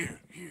we're near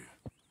here.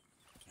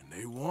 And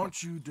they want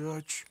you,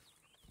 Dutch.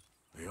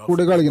 They offer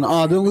കൂടെ കളിക്കണം.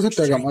 അത് നമുക്ക്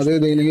set ആക്കാം. അത്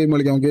ഏതെങ്കിലും game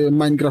കളിക്കാം. നമുക്ക്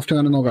Minecraft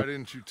അങ്ങനെ Why നോക്കാം.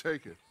 didn't you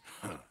take it?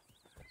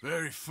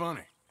 Very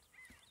funny.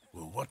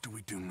 Well, what do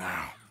we do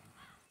now?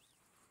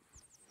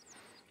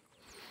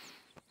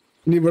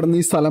 ഇനി ഇവിടെ നിന്ന്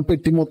ഈ സ്ഥലം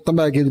പെട്ടി മൊത്തം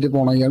പാക്ക് ചെയ്തിട്ട്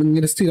പോണം. ഇയാൾ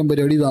ഇങ്ങനെ സ്ഥിരം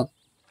പരിപാടി ഇതാ.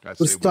 I ഒരു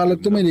say we do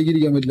സ്ഥലത്തും nothing എനിക്ക്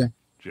ഇരിക്കാൻ പറ്റില്ല.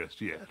 just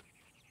yet.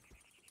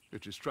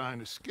 You're just trying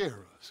to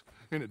scare us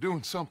into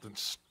doing something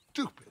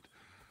stupid.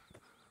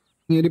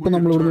 ഇനിയിപ്പോ We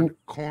നമ്മളിവിടുന്ന് turned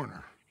a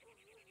corner.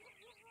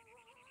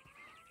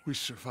 We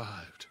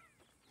survived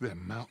them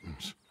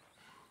mountains.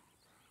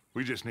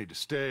 We just need to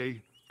stay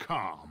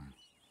calm.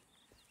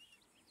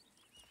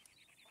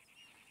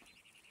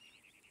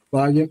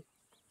 ഭാഗ്യം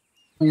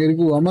അങ്ങനെ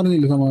പോവാൻ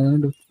പറഞ്ഞില്ല.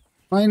 സമാധാനമുണ്ട്.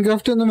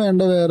 മൈൻക്രാഫ്റ്റ് ഒന്നും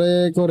വേണ്ട, വേറെ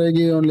കുറെ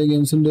ഓൺലൈൻ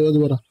ഗെയിംസ് ഉണ്ട്. അത്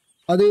പറ,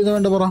 അത് ഇത്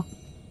വേണ്ട പറ.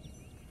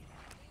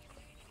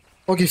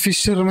 ഓക്കെ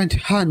ഫിഷർമെൻ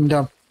എൻ്റെ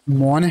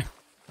മോനെ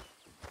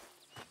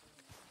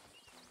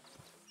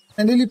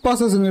എൻ്റെ ഇപ്പം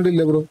അസസിനേഡ്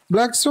ഇല്ല bro.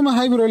 Black Storm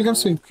hi bro, welcome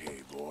stream.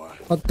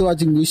 10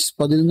 watch English,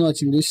 11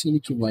 watch English.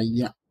 എനിക്ക്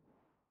വയ്യ.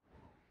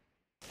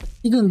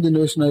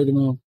 ഇതെന്തിൻ്റെ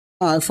മിഷനായിരുന്നു?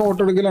 ഫോട്ടോ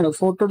എടുക്കലാണ്.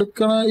 ഫോട്ടോ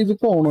എടുക്കണ ഇത്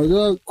പോണോ? ഇത്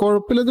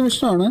കുഴപ്പമില്ലാത്ത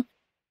മിഷനാണ്,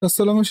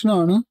 രസമുള്ള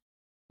മിഷനാണ്.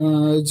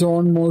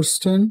 ജോൺ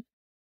മോർസ്റ്റൺ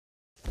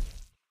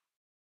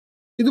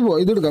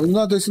ഇതെടുക്കാം. ഇന്ന്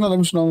അത്യാവശ്യം നല്ല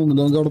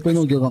മിഷനാവുന്നുണ്ട്. നമുക്ക് അവിടെ പോയി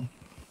നോക്കി നോക്കാം.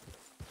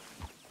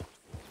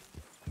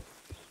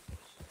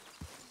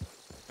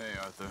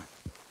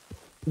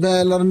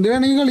 വേലറിന്റെ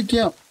വേണമെങ്കിൽ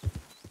കളിക്കാം.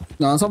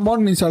 ഞാൻ സംഭവം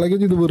അൺഇൻസ്റ്റാൾ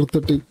ചെയ്ത്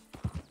വെറുത്തിട്ട്,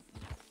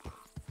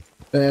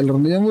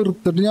 വേലറിന്റെ ഞാൻ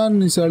വെറുത്തിട്ട് ഞാൻ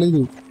അൺഇൻസ്റ്റാൾ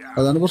ചെയ്തു.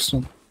 അതാണ്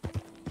പ്രശ്നം.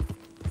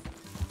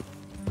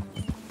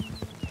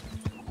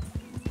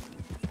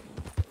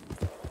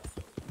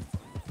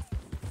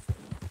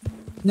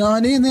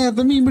 ഞാൻ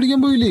നേരത്തെ മീൻ പിടിക്കാൻ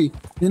പോയില്ലേ,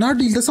 ഞാൻ ആ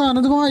ഡീലത്തെ സാധനം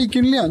ഇത്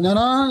വായിക്കണില്ല. ഞാൻ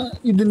ആ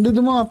ഇതിന്റെ ഇത്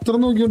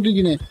മാത്രം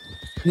നോക്കിക്കൊണ്ടിരിക്കണേ.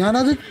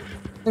 ഞാനത്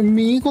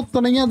മീൻ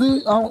കൊത്തണമെങ്കിൽ അത്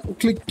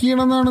ക്ലിക്ക്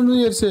ചെയ്യണമെന്നാണെന്ന്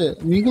വിചാരിച്ചേ.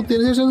 മീൻ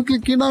കൊത്തിയതിനു ശേഷം അത്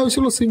ക്ലിക്ക് ചെയ്യേണ്ട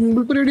ആവശ്യമുള്ളൂ.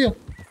 സിമ്പിൾ പരിപാടിയാ.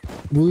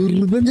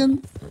 വെറുതെ ഞാൻ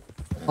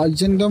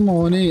അജന്റെ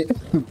മോനെ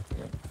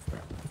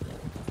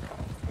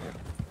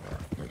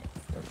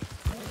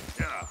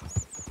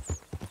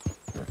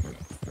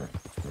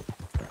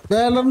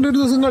വേലറിന്റെ ഒരു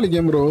ദിവസം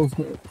കളിക്കാം ബ്രോ.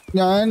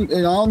 ഞാൻ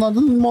ഒന്നത്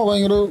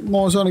ഭയങ്കര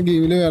മോശമാണ്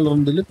ഗെയിമില്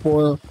വേലറിന്റെ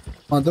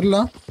മാത്രല്ല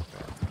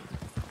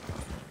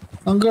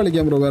നമുക്ക്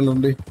കളിക്കാം ബ്രോ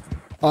വേലറിന്റെ.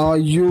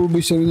 അയ്യോ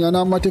ബിഷപ്പ്, ഞാൻ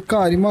ആ മറ്റേ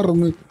കാര്യം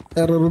മറന്ന്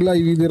എറർ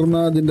ലൈവ് ചെയ്തിരുന്ന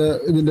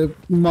ഇതിന്റെ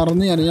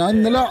മറന്ന് ഞാൻ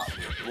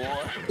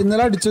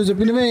ഇന്നലെ അടിച്ചു വെച്ച.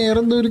 പിന്നെ വേറെ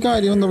എന്തോ ഒരു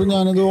കാര്യം വന്നപ്പോൾ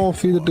ഞാനത്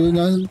ഓഫ് ചെയ്തിട്ട്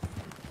ഞാൻ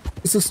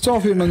സിസ്റ്റം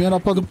ഓഫ് ചെയ്യണം. ഞാൻ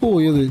അപ്പം അത്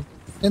പോയത്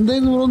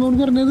എന്തായിരുന്നു ബ്രോ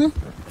ഒന്നുകൂടി പറഞ്ഞത്?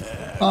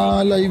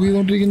 ലൈവ്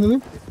ചെയ്തോണ്ടിരിക്കുന്നത്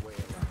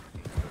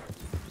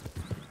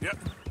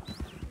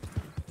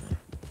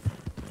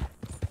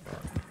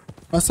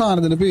ആ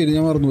സാധനത്തിന്റെ പേര്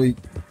ഞാൻ മറന്നുപോയി.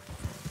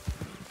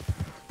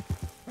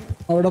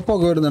 അവിടെ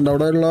പുക വരുന്നുണ്ട്.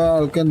 അവിടെ ഉള്ള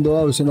ആൾക്ക് എന്തോ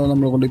ആവശ്യമുണ്ടാവും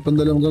നമ്മളെ കൊണ്ട്. ഇപ്പൊ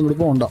എന്തായാലും നമുക്ക് അങ്ങോട്ട്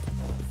പോകണ്ട.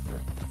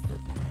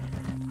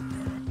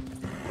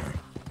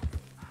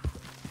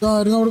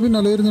 ആരും നമ്മുടെ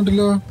പിന്നാലെ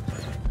വരുന്നുണ്ടല്ലോ.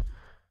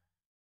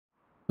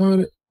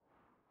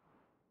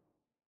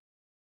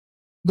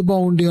 ഇത്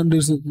ബൗണ്ടി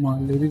ഹണ്ടേഴ്സ്,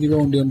 നല്ല രീതി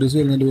ബൗണ്ടി ഹണ്ടേഴ്സ്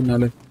വരുന്നുണ്ട്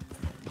പിന്നാലെ.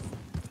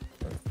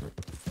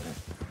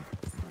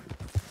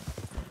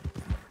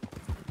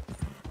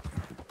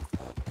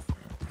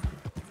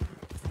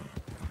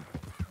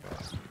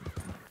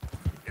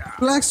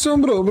 ബ്ലാക്ക്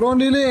സ്റ്റോൺ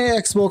ബ്രോന്റെ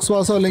എക്സ്ബോക്സ്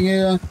പാസോ അല്ലെങ്കിൽ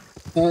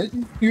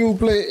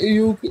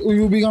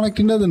UB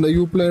കണക്കിന്റെ ഇതുണ്ടോ?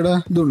 യൂപ്ലേയുടെ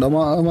ഇതുണ്ടോ?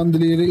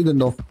 മന്ത്ലി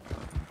ഇതുണ്ടോ?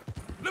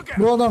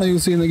 ബ്രോ അതാണോ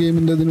യൂസ് ചെയ്യുന്ന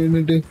ഗെയിമിന്റെ ഇതിന്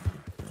വേണ്ടിട്ട്?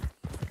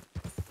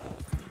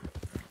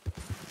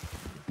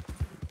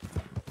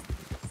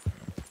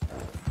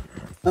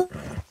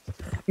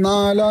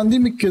 4-ാം തീയതി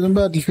മിക്കതും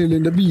ബാറ്റിൽ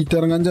ഫീൽഡിന്റെ ബീറ്റ്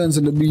ഇറങ്ങാൻ ചാൻസ്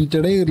ഉണ്ട്.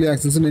 ബീറ്റയുടെ ഏർലി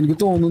ആക്സസ് ഉണ്ട്. എനിക്ക്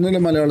തോന്നുന്നില്ല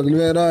മലയാളത്തിൽ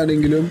വേറെ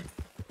ആരെങ്കിലും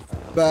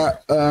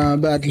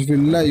ബാറ്റിൽ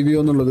ഫീൽഡ് ലൈവ്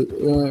ചെയ്യുമെന്നുള്ളത്.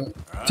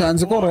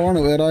 ചാൻസ് കുറവാണ്.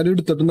 വേറെ ആരും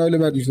എടുത്തിട്ടുണ്ടാവില്ല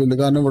ബാറ്റിൽ ഫീൽഡ്.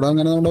 കാരണം ഇവിടെ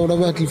അങ്ങനെ നമ്മുടെ ഇവിടെ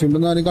ബാറ്റിൽ ഫീൽഡ്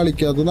ഒന്നും ആരും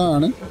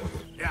കളിക്കാത്തതാണ്.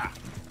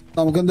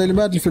 നമുക്ക് എന്തായാലും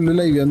ബാറ്റിൽ ഫീൽഡ്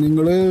ലൈവ് ചെയ്യാം.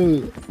 നിങ്ങള്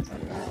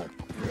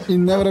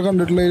ഇന്നവരെ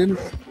കണ്ടിട്ടുള്ളതിലും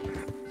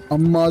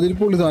അമ്മാതിരി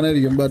പൊളി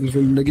സാധനമായിരിക്കും ബാറ്റിൽ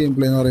ഫീൽഡിന്റെ ഗെയിം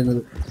പ്ലേ എന്ന്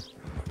പറയുന്നത്.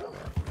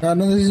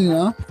 കാരണം എന്താ വെച്ച്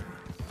കഴിഞ്ഞാൽ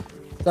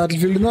ബാറ്റിൽ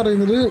ഫീൽഡ് എന്ന്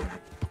പറയുന്നത്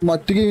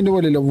മറ്റു ഗെയിമിന്റെ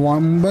പോലെയല്ല.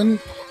 വമ്പൻ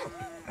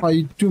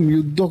ഫൈറ്റും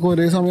യുദ്ധമൊക്കെ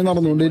ഒരേ സമയം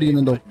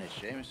നടന്നുകൊണ്ടേയിരിക്കുന്നുണ്ടോ?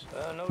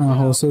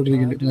 ഹൗസ്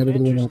ഇട്ടിരിക്കുന്നുണ്ട്. നേരെ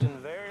എടുത്ത് പോകുന്നത്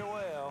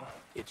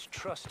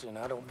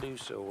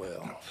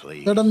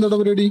എന്താ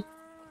പരിപാടി?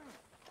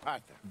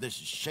 Arthur, this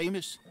is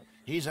Seamus.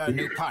 He's our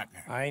new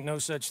partner. I ain't no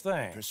such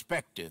thing.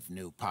 Prospective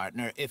new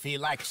partner, if he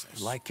likes us.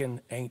 Liking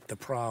ain't the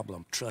problem.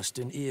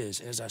 Trusting is.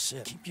 As I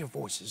said, keep your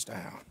voices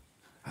down.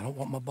 I don't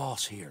want my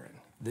boss hearing.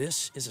 This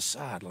is a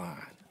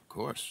sideline. Of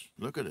course.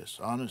 Look at us.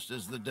 Honest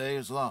as the day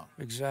is long.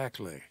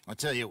 Exactly.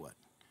 I'll tell you what.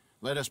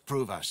 Let us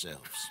prove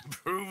ourselves.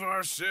 Prove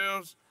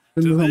ourselves?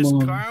 To this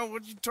clown?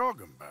 What you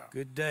talking about?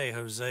 Good day,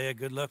 Hosea.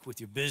 Good luck with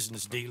your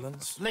business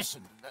dealings.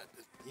 Listen,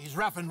 he's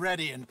rough and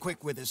ready and quick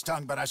with his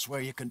tongue, but I swear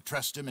you can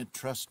trust him and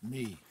trust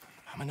me.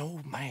 I'm an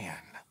old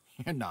man.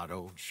 You're not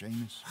old,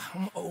 Seamus.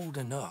 I'm old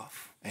enough.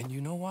 And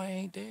you know why I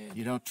ain't dead?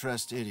 You don't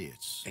trust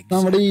idiots.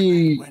 നമ്മുടെ ഈ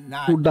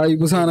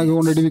ഫുഡായിപ്പ് സാധനമൊക്കെ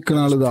കൊണ്ടിട്ട്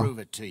വിൽക്കുന്ന ആളിതാ.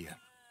 Prove it to you.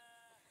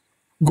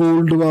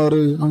 Gold bar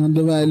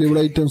അങ്ങനത്തെ valuable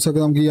items ഒക്കെ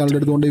നമുക്ക് ഇയാളുടെ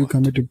അടുത്ത് കൊണ്ടേ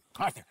വിൽക്കാൻ പറ്റും.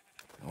 Arthur.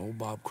 Old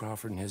Bob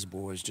Crawford and his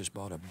boys just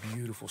bought a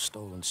beautiful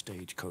stolen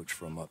stagecoach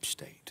from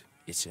upstate.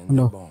 It's in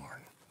the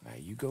barn. Now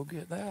you go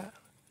get that,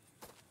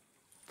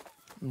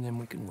 and then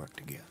we can work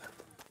together.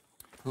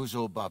 Who's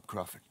old Bob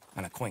Crawford?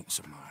 An acquaintance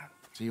of mine.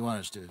 So you want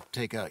us to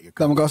take out your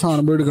നമുക്ക് ആ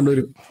സാധനം പോയി എടുക്കേണ്ടി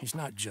വരും. He's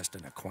not just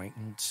an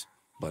acquaintance,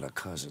 but a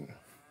cousin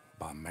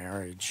by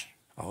marriage.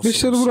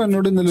 Bishar bro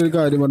എന്നോട് ഇന്നലെ ഒരു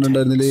കാര്യം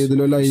പറഞ്ഞിട്ടുണ്ടായിരുന്നില്ലേ?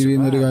 ഏതിലോ ലൈവ്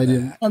ചെയ്യുന്ന ഒരു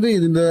കാര്യം. അത്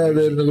ഇതിന്റെ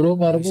ബ്രോ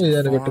മറന്നു പോയി.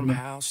 ഞാൻ പെട്ടെന്ന്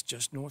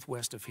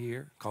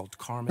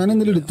ഞാൻ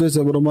ഇന്നലെ എടുത്തു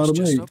വെച്ചാ ബ്രോ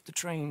മറന്നു പോയി.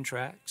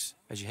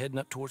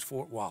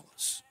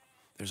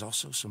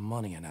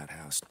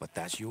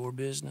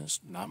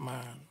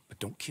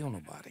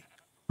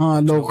 ആ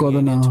ലോക്കോ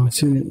തന്നെ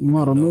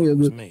മറന്നു പോയി.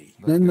 അത്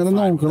ഞാൻ ഇന്നലെ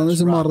നോക്കണമെന്ന്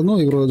വെച്ചാൽ മറന്നു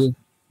പോയി ബ്രോ. അത്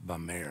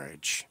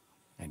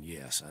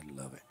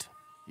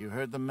You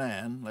heard the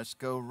man. Let's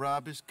go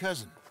rob his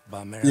cousin.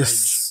 By marriage. Yes.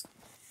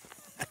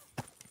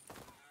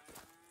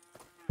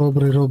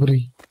 Robbery.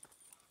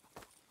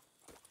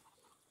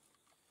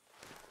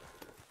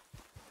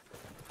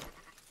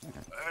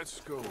 Let's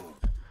go.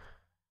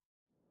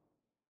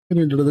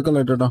 ഇത്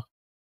കളയട്ടാ.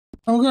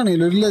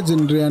 നമുക്കാണെങ്കിലും ഒരു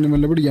ലെജൻഡറി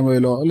ആനിമലിനെ പിടിക്കാൻ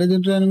പോയല്ലോ.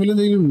 ലെജൻഡറി ആനിമൽ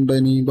എന്തെങ്കിലും ഉണ്ടോ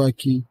ഇനി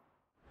ബാക്കി?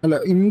 അല്ല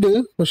ഉണ്ട്.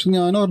 പക്ഷെ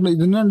ഞാൻ പറഞ്ഞു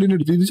ഇതിന് രണ്ടിനും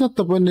എടുത്തു. ഇത്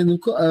ചത്തപ്പോ എന്റെ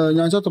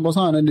ഞാൻ ചത്തപ്പോ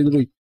സാധനം എന്റെ ഇത്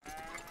പോയി.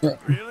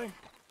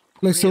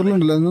 പ്ലേ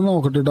സ്റ്റോറിലുണ്ടല്ലോ. എന്ന്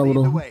നോക്കട്ടെ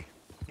bro.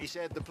 He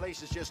said the place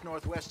is just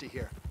northwest of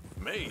here.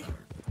 Me?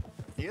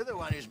 You're the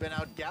one who's been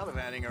out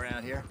gallivanting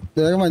around here.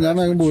 ഞാൻ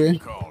വേഗം പോയേ.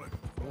 Call it.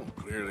 Oh,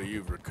 clearly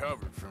you've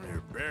recovered from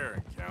your bear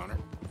encounter.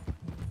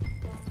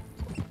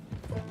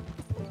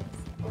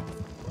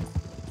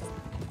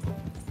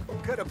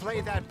 Could have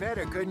played that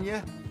better, couldn't you?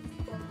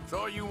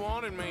 Thought you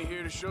wanted me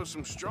here to show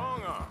some strong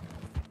arm.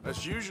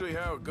 That's usually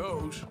how it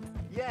goes.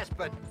 Yes,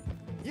 but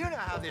you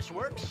know how this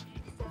works.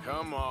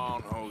 Come on,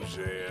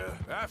 Hosea.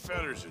 That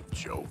feller's a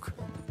joke.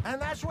 And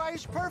that's why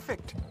he's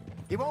perfect.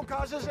 He won't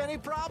cause us any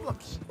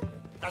problems.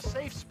 A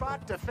safe spot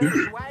to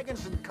fence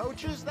wagons and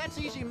coaches, that's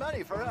easy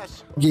money for us.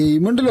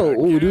 Game ഉണ്ടല്ലോ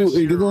ഒരു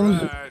എനിക്ക്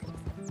തോന്നുന്നു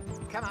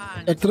Come on.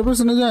 എത്ര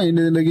percentage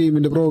ആയിട്ടുണ്ട് ഇതിന്റെ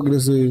ഗെയിമിന്റെ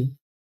progress?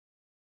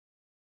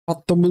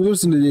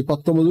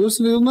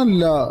 19%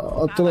 ഒന്നല്ല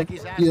അത്ര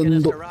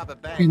എന്തോ.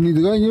 പിന്നെ ഇത്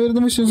കഴിഞ്ഞ് വരുന്ന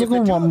മിഷൻസ് ഒക്കെ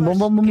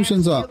വമ്പം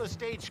മിഷൻസാ.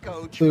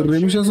 ചെറിയ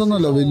മിഷൻസ്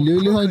ഒന്നല്ല,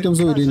 വലിയ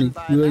ഐറ്റംസ് വരും ഇനി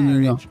ഇത് കഴിഞ്ഞ്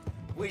കഴിഞ്ഞാ.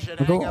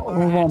 അപ്പൊ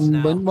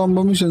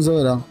വമ്പൻ മിഷൻസ്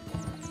വരാം.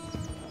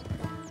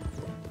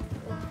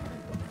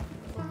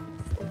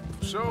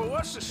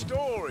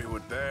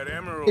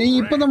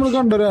 ഇപ്പൊ നമ്മൾ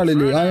കണ്ട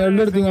ഒരാളില്ലേ,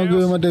 അയാളുടെ അടുത്ത് നമുക്ക്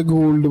മറ്റേ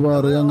ഗോൾഡ്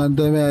ബാർ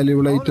അങ്ങനത്തെ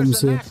വാല്യൂബിൾ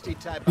ഐറ്റംസ്,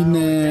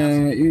 പിന്നെ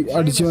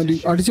അടിച്ചു മാറ്റി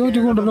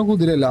കൊണ്ടുവരുന്ന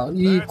കുതിരല്ല,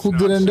 ഈ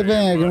കുതിരന്റെ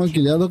ബാഗ്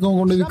നോക്കില്ലേ, അതൊക്കെ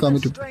കൊണ്ട് വിൽക്കാൻ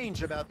പറ്റും.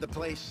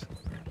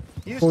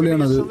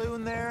 പൊളിയാണത്.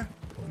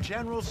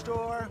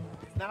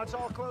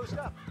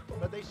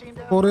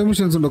 കൊറേ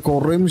മിഷൻസ് ഉണ്ട്.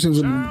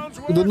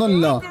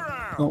 ഇതൊന്നല്ല,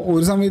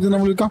 ഒരു സമയത്ത്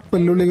നമ്മൾ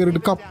കപ്പലിനുള്ളിൽ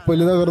കയറിയിട്ട്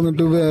കപ്പല്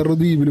തകർന്നിട്ട് വേറൊരു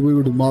ദ്വീപിൽ പോയി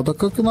വിടും.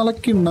 അതൊക്കെ നല്ല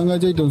കിണ്ണം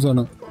കാച്ച ഐറ്റംസ്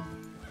ആണ്.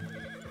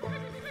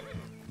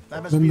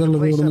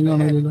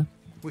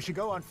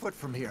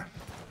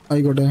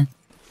 ആയിക്കോട്ടെ.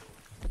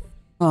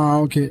 ആ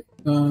ഓക്കെ,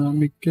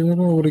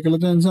 മിക്കവാറും ഓറിക്കുള്ള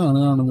ചാൻസ് ആണ്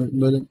കാണുന്നത്.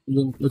 എന്തായാലും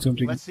ഇത്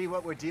വെച്ചോണ്ടിരിക്കും.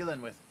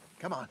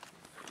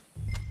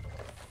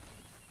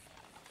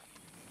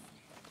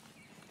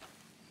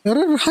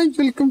 Hi,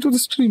 welcome to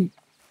the stream.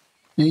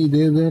 Hey,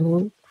 there.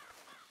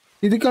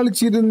 ഇത്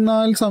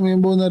കളിച്ചിരുന്നാൽ സമയം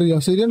പോകുന്ന അറിയാം.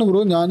 ശരിയാണ്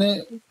ബ്രോ. ഞാൻ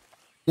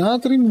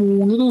അത്രയും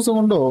 3 ദിവസം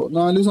കൊണ്ടോ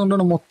 4 ദിവസം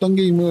കൊണ്ടാണ് മൊത്തം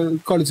ഗെയിം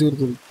കളിച്ചു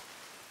തീർത്തത്.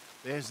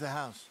 There's the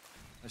house.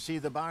 I see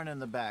the barn in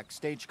the back.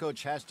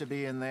 Stagecoach has to be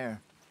in there.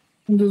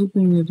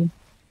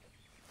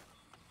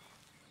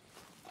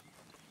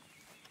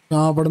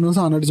 അവിടെ നിന്ന്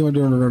സാധനം അടിച്ചു മാറ്റി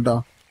കേട്ടോ.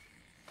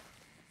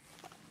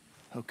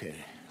 Okay,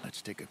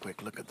 let's take a quick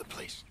look at the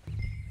place.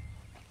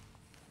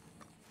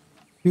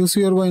 Use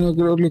your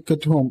binocular look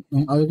at home.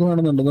 അതൊക്കെ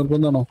വേണമെന്നുണ്ടോ?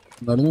 നിർബന്ധമാണോ?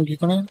 എന്തായാലും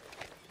നോക്കിക്കണേ.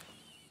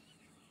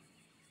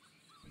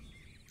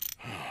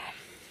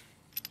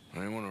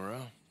 Anyone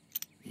around?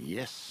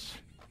 Yes.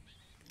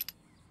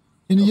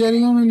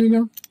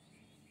 എനിക്കാരിക്കാണില്ലല്ലോ.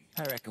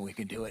 I reckon we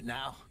can do it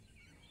now.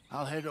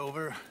 I'll head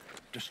over,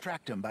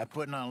 distract him by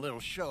putting on a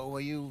little show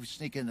while you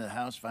sneak into the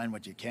house, find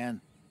what you can,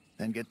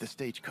 then get the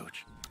stagecoach.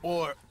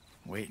 Or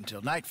wait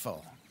until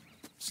nightfall.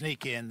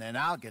 Sneak in, then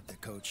I'll get the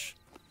coach.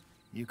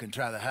 You can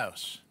try the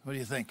house. What do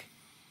you think?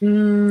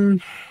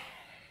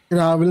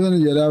 രാവിലെ തന്നെ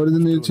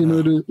ചെയ്യുന്ന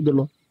ഒരു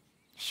ഇതുള്ളൂ.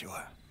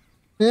 Sure.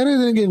 വേറെ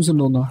ഏതെങ്കിലും games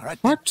ഉണ്ടോന്നാ?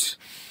 What?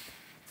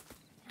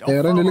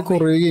 വേറെ എന്തെങ്കിലും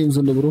കുറെ games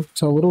ഉണ്ട് ബ്രോ.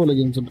 ചവറ് പോലെ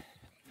ഗെയിംസ് ഉണ്ട്.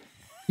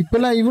 ഇപ്പൊ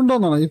ലൈവ്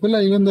ഉണ്ടോന്നാണ്? ഇപ്പൊ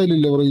ലൈവ് എന്തായാലും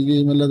ഇല്ല ബ്രോ. ഈ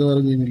ഗെയിം അല്ലാതെ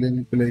വേറെ ഗെയിം ഇല്ല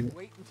ഇപ്പൊ live.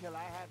 Wait until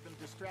I have them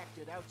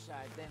distracted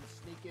outside, then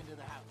sneak into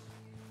the house.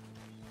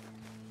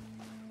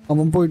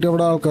 അവൻ പോയിട്ട്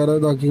അവിടെ ആൾക്കാരെ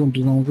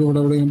ഇതാക്കിക്കൊണ്ടിരിക്കും. നമുക്ക് ഇവിടെ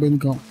എവിടെയെങ്കിലും പോയി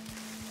നിൽക്കാം.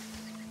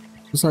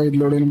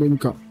 സൈഡിലെവിടെയെങ്കിലും പോയി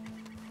നിൽക്കാം.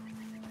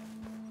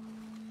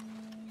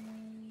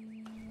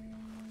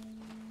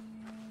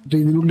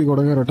 ഇതിനുള്ളിൽ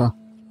കൂടെ കയറട്ടാ.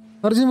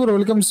 Arjun bro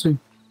welcome stream.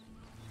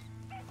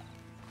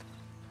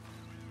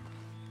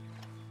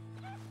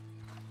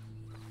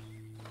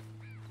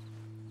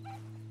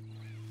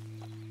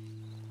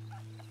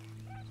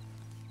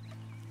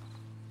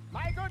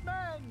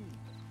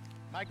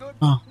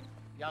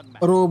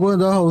 Robo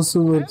എന്താ ഹൗസ്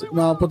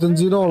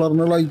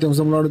 $45 ഐറ്റംസ്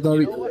നമ്മൾ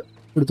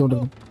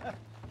എടുത്തോണ്ടിരുന്നു.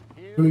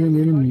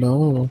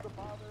 ഉണ്ടാവോ?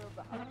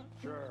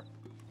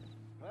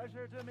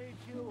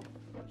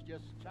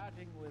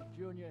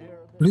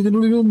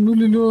 ഇതിനുള്ളിൽ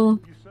ഒന്നുമില്ലല്ലോ.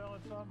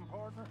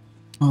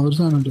 ഒരു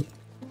സാധനം ഉണ്ട്.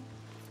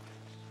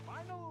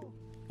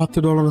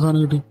 $10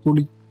 സാധനം കിട്ടി.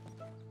 പൊളി.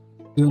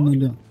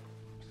 ഇതൊന്നുമില്ല.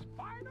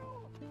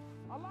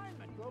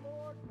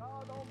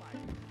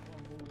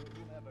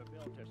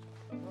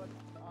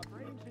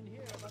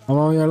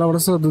 അപ്പൊ അയാൾ അവിടെ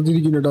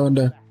ശ്രദ്ധിച്ചിരിക്കുന്നു കേട്ടോ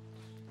അവന്റെ.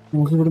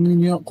 നമുക്ക് ഇവിടെ നിന്ന്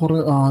ഇനി കൊറേ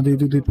അതെ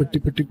പെട്ടി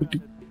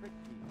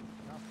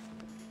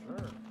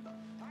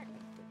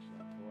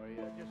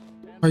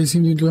പൈസ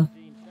കിട്ടില്ല.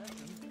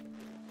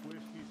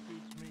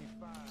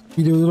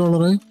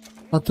 $20,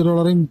 $10,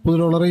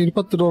 $30,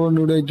 $10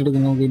 കൂടെ ആയിട്ട്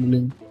എടുക്കണം നമുക്ക്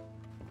ഇതില്ലേ.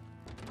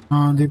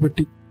 അതെ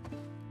പെട്ടി.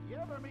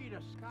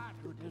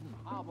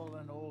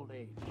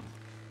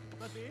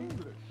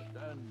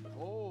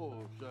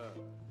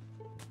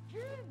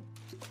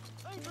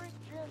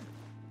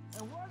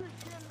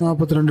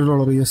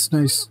 $42. Yes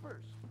nice.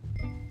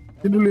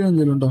 ഇതിൻ്റെ ഉള്ളിൽ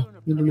എന്തെങ്കിലും ഉണ്ടോ?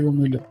 ഇതിൻ്റെ ഉള്ളിൽ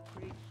ഒന്നുമില്ല.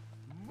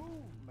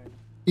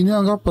 ഇനി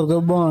നമുക്ക് അപ്പുറത്തെ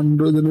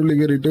ബാണ്ട് ഇതിൻ്റെ ഉള്ളിൽ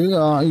കയറിയിട്ട്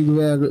ഇത്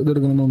വേഗം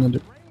ഇതെടുക്കണം തോന്നുന്നുണ്ട്.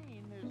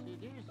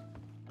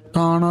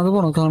 കാണാതെ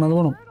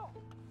പോണം.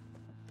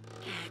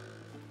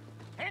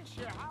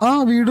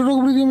 വീട്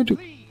റോബറി ചെയ്യാൻ പറ്റും.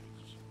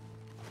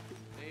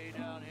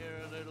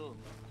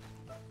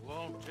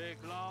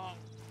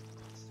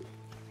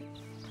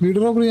 വീട്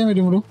റോബറി ചെയ്യാൻ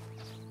പറ്റും ബ്രോ.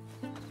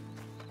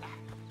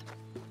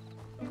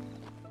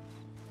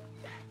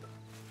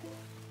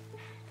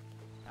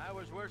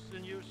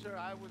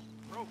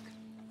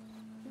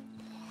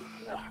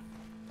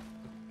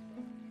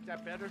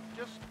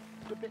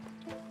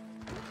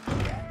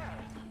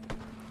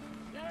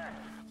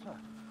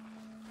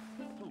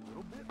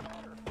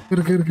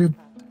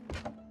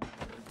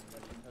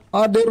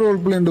 അതേ റോൾ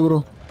പ്ലേ ഉണ്ട് ബ്രോ.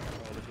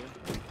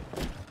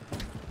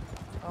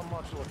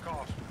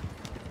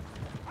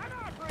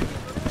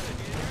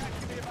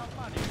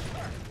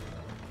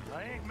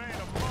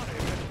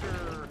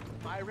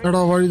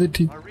 എടാ വഴി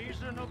തെറ്റി.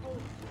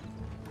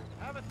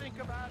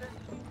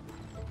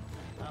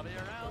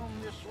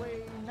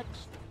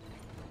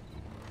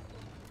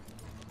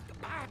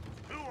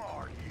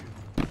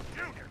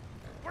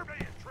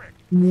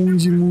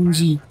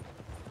 മൂഞ്ചി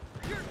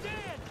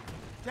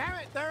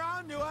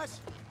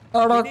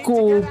അടാ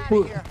കോപ്പ്.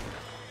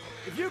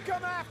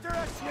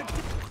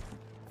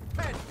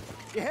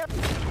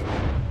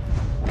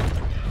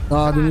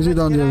 ആദ്യമേ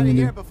ചെയ്താൽ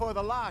മതി.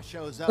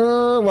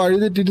 വഴി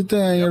തെറ്റിട്ട്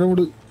തേങ്ങയുടെ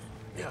കൂട്.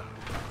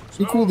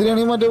 ഈ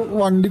കുതിരയാണെങ്കിൽ മറ്റേ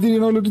വണ്ടി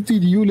തിരിയണ പോലെ ഒരു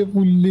തിരിയൂല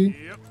പുല്ല്.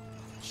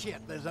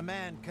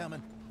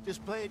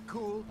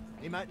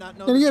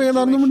 എനിക്കറിയാം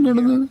അന്ന്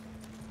മുന്നോട്ട്.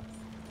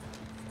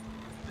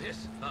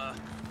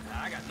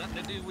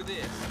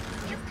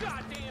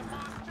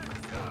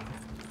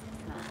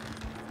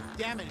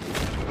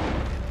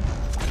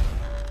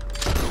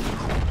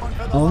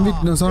 അവൻ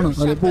വിറ്റ്നസ് ആണ്.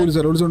 അല്ലെ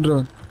പോലീസുകാരെ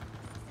വിളിച്ചോണ്ടിരാൻ.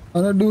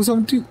 അതാ ഡു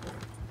സംതിങ്.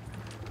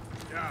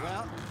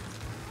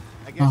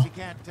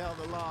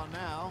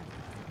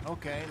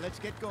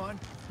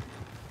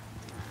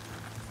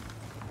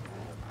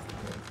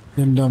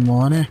 എന്റെ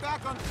മോനെ.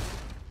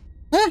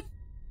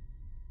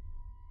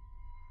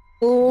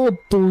 ഓ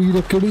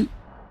തൊഴിലക്കടി.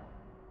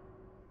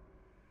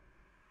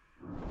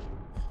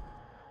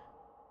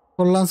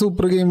 കൊള്ളാൻ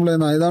സൂപ്പർ ഗെയിം പ്ലേ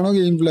എന്നാ ഇതാണോ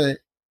ഗെയിം പ്ലേ?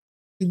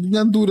 ഇത്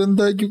ഞാൻ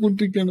ദുരന്താക്കി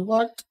കൊണ്ടിരിക്കുകയാണ്.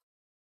 വാട്ട്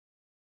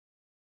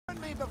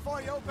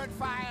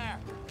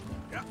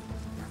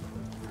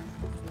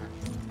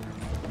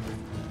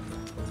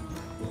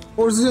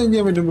കോഴ്സ് ചേഞ്ച്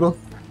ചെയ്യാൻ പറ്റും ബ്രോ.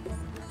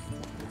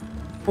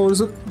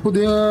 കോഴ്സ്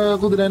പുതിയ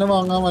കുതിരേനെ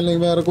വാങ്ങാം,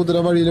 അല്ലെങ്കിൽ വേറെ കുതിര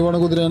വഴിയിൽ പോണ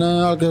കുതിരേനെ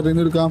ആൾക്കാരിൽ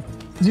നിന്ന് എടുക്കാം.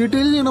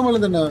 GTA ചെയ്യണ പോലെ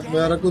തന്നെ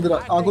വേറെ കുതിര,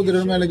 ആ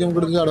കുതിരയുടെ മേലേക്ക്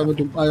നമുക്ക് എടുത്ത് ചാടാൻ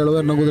പറ്റും. അയാൾ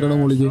വരണ കുതിരയുടെ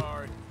മുകളിലേക്ക്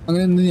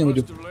അങ്ങനെ എന്ത് ചെയ്യാൻ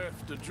പറ്റും.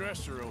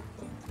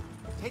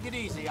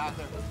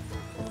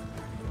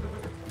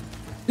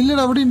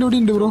 ഇല്ലടാ അവിടെ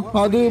ഉണ്ട് ബ്രോ.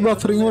 അത്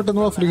ബഫറിങ്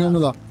പെട്ടെന്ന് ബഫറിങ്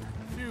വന്നതാ.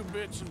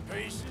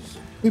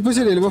 ഇപ്പൊ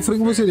ശരിയല്ലേ?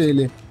 ബഫറിങ് ഇപ്പൊ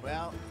ശരിയായില്ലേ?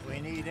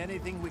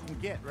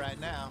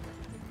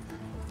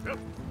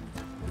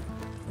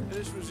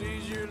 This was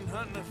easier than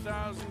hunting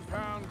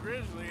 1,000-pound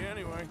grizzly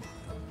anyway.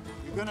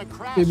 You're gonna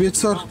crash if you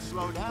don't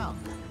slow down.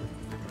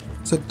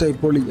 സെറ്റായി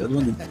പൊളി. അത്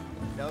മതി.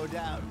 No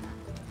doubt.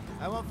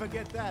 I won't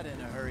forget that in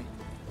a hurry.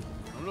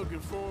 I'm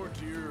looking forward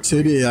to your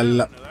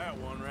ശരിയല്ല. that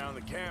one around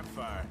the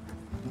campfire.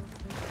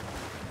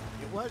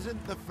 It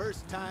wasn't the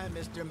first time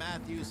Mr.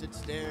 Matthews had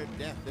stared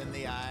death in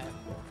the eye.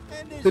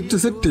 And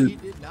as set he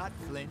did not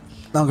flinch.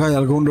 നമുക്ക്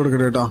അയാൾക്ക് കൊണ്ടു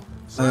കൊടുക്കട്ടെ കേട്ടോ.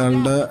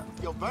 അയാളുടെ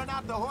You'll burn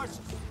out the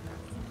horses.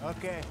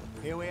 Okay,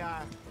 here we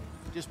are.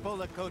 Just pull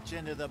the coach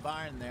into the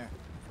barn there.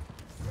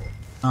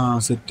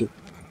 Set.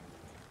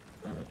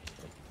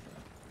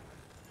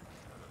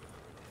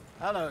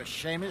 Hello,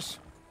 Seamus.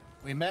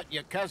 We met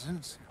your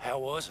cousins. How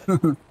was it?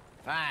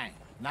 Fine.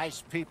 Nice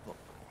people.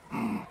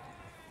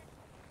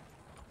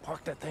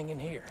 Park that thing in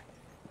here.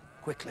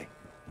 Quickly.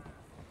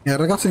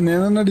 ഇറക്ക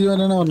cinema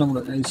അടിവാനാണ് പറഞ്ഞത്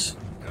നമ്മുടെ.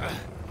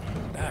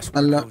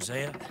 അല്ല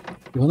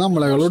ഇപ്പൊ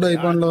നമ്മളെക്കാളും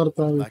ടൈപ്പാണല്ലോ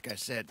ഭർത്താവ്. Like I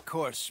said,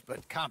 coarse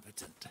but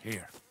competent.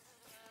 Here.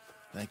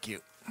 Thank you.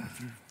 If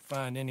you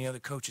find any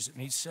other coaches that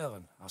need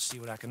selling, I'll see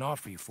what I can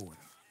offer you for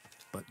them.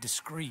 But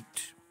discreet,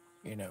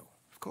 you know.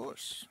 Of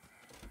course.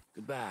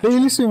 Goodbye.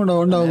 Daily stream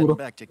ഉണ്ടാവും bro.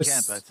 Back to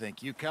camp, I think.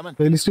 You coming?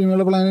 Daily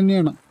സ്ട്രീമുള്ള plan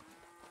തന്നെയാണ്.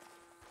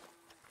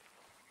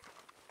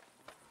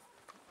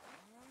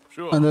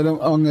 എന്തായാലും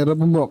അങ്ങേരെ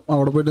പോവാം.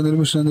 അവിടെ പോയിട്ട്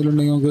എന്തെങ്കിലും mission എന്തെങ്കിലും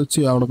ഉണ്ടെങ്കിൽ നമുക്ക്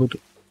ചെയ്യാം. അവിടെ പോയിട്ട്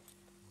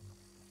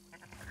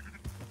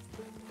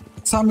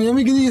സമയം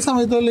മിക്കത് ഈ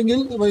സമയത്ത് അല്ലെങ്കിൽ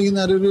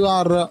വൈകുന്നേരം ഒരു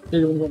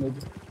 6:30-7 മണി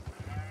സമയത്ത്.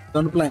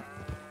 അതാണ് പ്ലാൻ.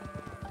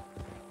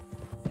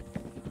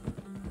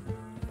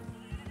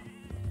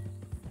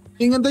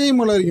 ഇങ്ങനത്തെ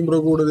ഗെയിമുകളായിരിക്കും ബ്രോ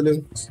കൂടുതൽ.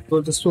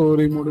 ഇപ്പോഴത്തെ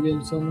സ്റ്റോറി മോഡ്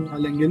ഗെയിംസ്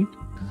അല്ലെങ്കിൽ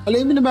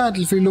പിന്നെ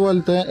ബാറ്റിൽ ഫീൽഡ്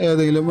പോലത്തെ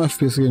ഏതെങ്കിലും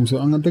FPS ഗെയിംസ്,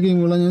 അങ്ങനത്തെ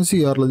ഗെയിമുകളാണ് ഞാൻ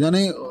ചെയ്യാറുള്ളത്. ഞാൻ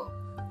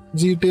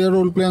GTA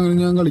റോൾ പ്ലേ അങ്ങനെ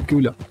ഞാൻ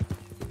കളിക്കൂല.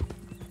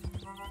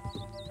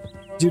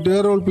 GTA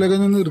റോൾ പ്ലേ ഒക്കെ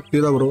ഞാൻ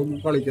നിർത്തിയതാ ബ്രോ,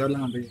 കളിക്കാറില്ല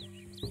അങ്ങനത്തെ.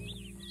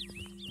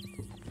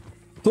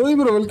 തോന്നി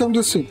ബ്രോ, വെൽക്കം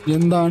ടു സ്ട്രീം.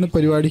 എന്താണ്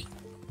പരിപാടി?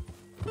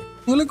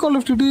 നിങ്ങൾ കോൾ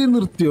ഓഫ് ഡ്യൂട്ടി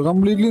നിർത്തിയോ?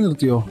 കംപ്ലീറ്റ്ലി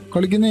നിർത്തിയോ?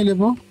 കളിക്കുന്നില്ലേ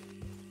ഇപ്പോൾ?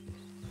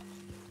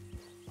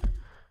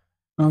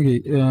 ഓക്കെ.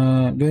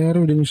 വേറെ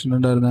എവിടെ മിഷൻ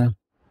ഉണ്ടായിരുന്നേ?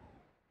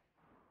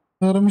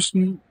 വേറെ മിഷൻ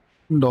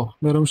ഉണ്ടോ?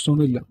 വേറെ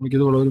മിഷനൊന്നും ഇല്ല.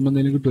 മിക്കത് ഇവിടെ വരുമ്പോൾ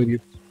എന്തെങ്കിലും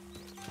കിട്ടുമായിരിക്കും.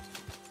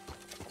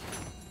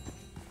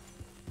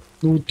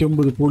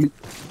 150 പൊളി.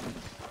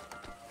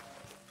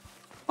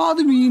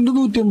 അത് വീണ്ടും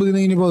 150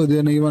 ഇനി പകുതി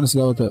തന്നെ എനിക്ക്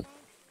മനസ്സിലാവാത്ത.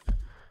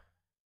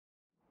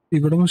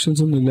 ഇവിടെ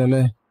മിഷൻസ് ഒന്നും ഇല്ല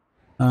അല്ലേ?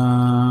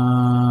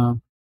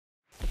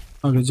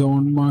 ഓക്കെ,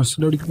 ജോൺ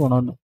മാസ്റ്ററുടെ അടിക്ക്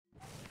പോണോ?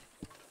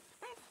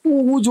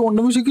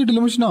 ജോണിന്റെ മിഷൻ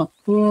കിട്ടില്ല മിഷനാ.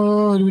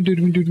 ഒരു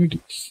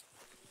മിനിറ്റ്.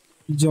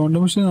 ജോണിന്റെ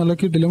മിഷൻ നല്ല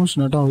കിട്ടില്ല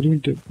മിഷനാ കേട്ടോ. ഒരു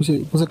മിനിറ്റ്.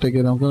 ഇപ്പൊ സെറ്റാക്കി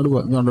തരാം. നമുക്ക് അങ്ങോട്ട്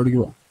പോവാം. ജോണിന്റെ അടിക്ക്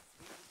പോവാം.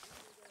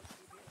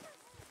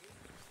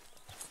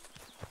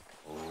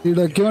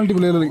 ഇടയ്ക്ക്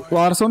മൾട്ടിപ്ലെയർ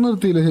വാർസോൺ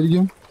നിർത്തിയില്ല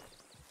ശരിക്കും.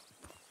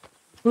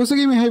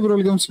 Game hi bro,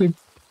 welcome stream.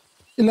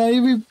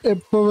 Live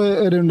എപ്പോ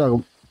വരെ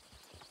ഉണ്ടാകും?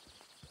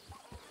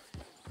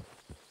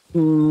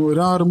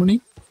 ഒരു 6 മണി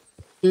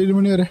 7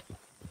 മണി വരെ.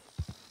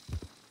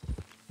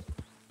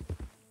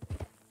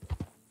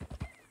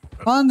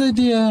 എന്താ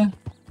ചെയ്യാ?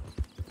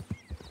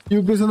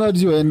 UPS എന്താ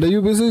അടിച്ചു പോയ? എന്റെ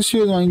UPS ഇഷ്യൂ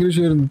ആയിരുന്നു, ഭയങ്കര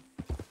ഇഷ്യൂ ആയിരുന്നു.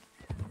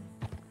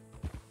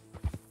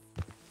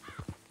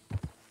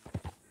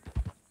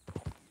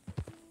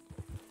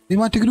 ഈ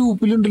മറ്റേ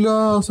ഗ്രൂപ്പിലുണ്ടല്ലോ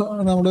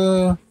നമ്മുടെ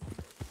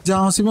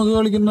ജാസിമൊക്കെ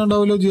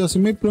കളിക്കുന്നുണ്ടാവല്ലോ.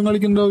 ജാസിമ ഇപ്പോഴും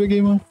കളിക്കുന്നുണ്ടാവില്ല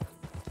ഗെയിം.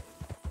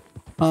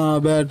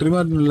 ബാറ്ററി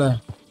മാറ്റുന്നില്ലേ?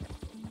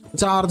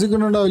 ചാർജ്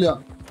കിട്ടുന്നുണ്ടാവില്ല.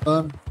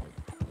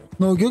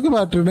 നോക്കി നോക്കി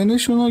ബാറ്ററിയുടെ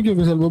ഇഷ്യൂ നോക്കി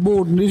നോക്കി. ചിലപ്പോൾ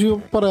ബോർഡിന്റെ ഇഷ്യൂ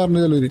പറയാറുണ്ട്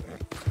ചിലവര്.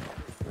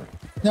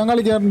 ഞാൻ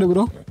കളിക്കാറുണ്ട്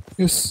ബ്രോ.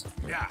 യെസ്.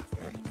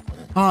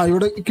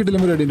 ഇവിടെ കിട്ടില്ല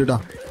പരിപാടി ഉണ്ട് കേട്ടോ.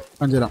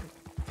 കാണിച്ചു തരാം.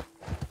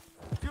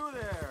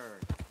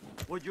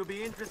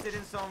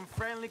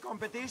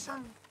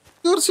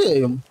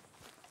 തീർച്ചയായും.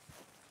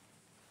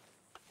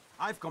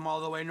 I've come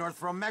all the way north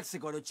from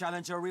Mexico to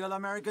challenge a real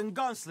American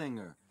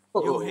gunslinger.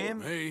 You him?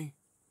 Me?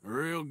 A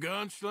real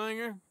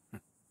gunslinger?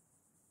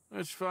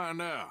 Let's find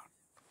out.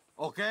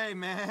 Okay,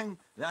 man.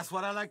 That's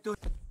what I like to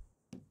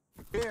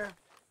hear.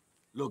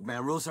 Look,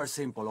 man, rules are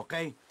simple,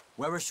 okay?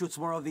 Whoever shoots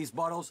more of these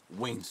bottles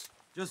wins.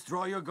 Just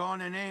draw your gun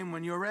and aim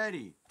when you're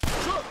ready.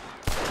 Shoot!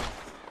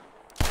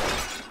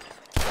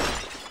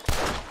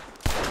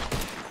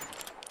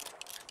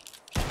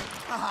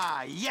 Haha,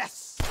 yes!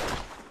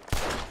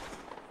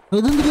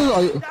 ഇതെന്ത്?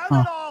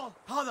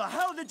 How the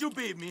hell did you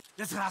beat me?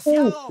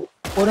 Desgraciado!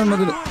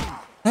 ഒരെണ്ണത്തിന്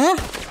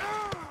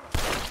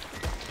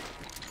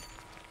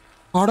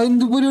അവിടെ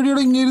എന്ത്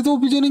പരിപാടിയോടെ ഇങ്ങനെ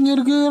തോപ്പിച്ചാൽ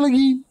ഇങ്ങേർക്ക്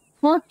ഇളകി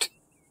what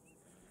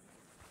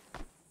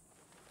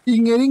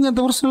ഇങ്ങനെ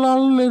ഇങ്ങനത്തെ പ്രശ്നമുള്ള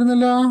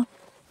ആളല്ലായിരുന്നല്ല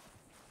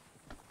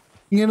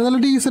ഇങ്ങനെ നല്ല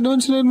ഡീസന്റ്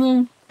മനസ്സിലായിരുന്നു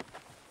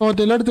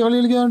ഹോട്ടലിൽ അടുത്ത കളി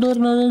കളിക്കാണ്ട്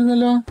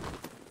പറഞ്ഞായിരുന്നല്ല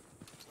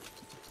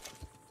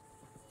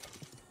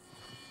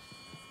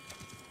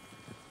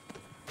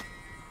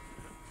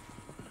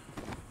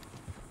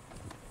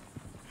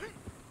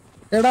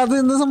എടാ അത്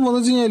എന്താ സംഭവം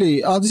വെച്ച് കഴിഞ്ഞാല്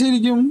അത്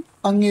ശരിക്കും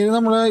അങ്ങേര്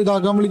നമ്മളെ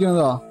ഇതാക്കാൻ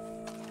വിളിക്കുന്നതാ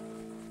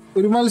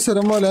ഒരു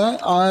മത്സരം പോലെ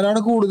ആരാണ്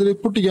കൂടുതൽ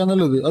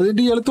പൊട്ടിക്കാന്നുള്ളത്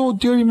അതിന്റെ ഇയാൾ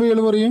തോറ്റു കഴിയുമ്പോൾ ഇയാൾ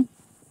പറയും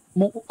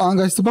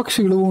ആകാശത്ത്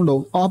പക്ഷികൾ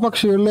പോകുന്നുണ്ടാവും ആ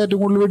പക്ഷികളിൽ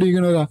ഏറ്റവും കൂടുതൽ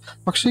വെടിവെക്കണവരാ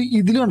പക്ഷെ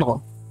ഇതിൽ കണ്ടോ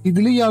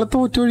ഇതിൽ ഇയാളെ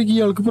തോറ്റ വഴിക്ക്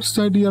ഇയാൾക്ക്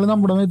പ്രശ്നമായിട്ട് ഇയാൾ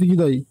നമ്മുടെ മേത്തേക്ക്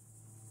ഇതായി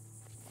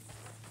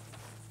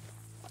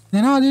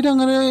ഞാൻ ആദ്യമായിട്ട്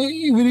അങ്ങനെ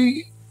ഇവര്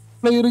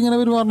പ്ലെയർ ഇങ്ങനെ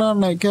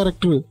പെരുമാറുന്ന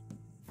ക്യാരക്ടർ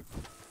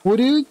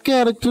ഒരു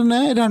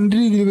ക്യാരക്ടറിനെ രണ്ട്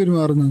രീതിയിൽ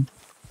പെരുമാറുന്നു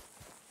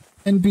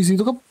NPC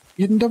ഇതൊക്കെ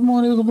എന്റെ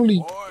മോനെ ഇതൊക്കെ പൊളി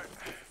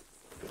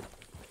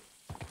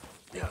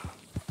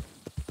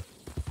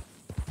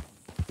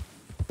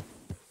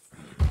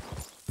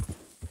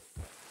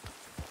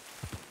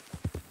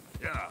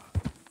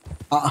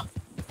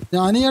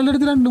ഞാൻ ഇയാളുടെ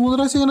അടുത്ത് 2-3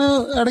 പ്രാവശ്യം ഇങ്ങനെ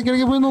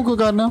ഇടയ്ക്കിടയ്ക്ക് പോയി നോക്കുക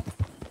കാരണം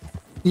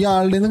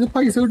ഇയാളുടെ നിന്ന്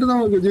പൈസ കിട്ടും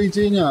നമുക്ക് ജയിച്ചു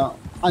കഴിഞ്ഞാൽ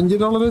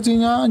 $5 വെച്ച്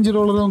കഴിഞ്ഞാൽ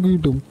 $5 നമുക്ക്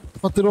കിട്ടും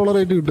 $10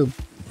 ആയിട്ട് കിട്ടും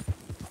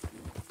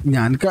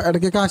ഞാൻ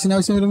ഇടയ്ക്ക് കാശിന്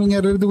ആവശ്യം വരുമ്പോൾ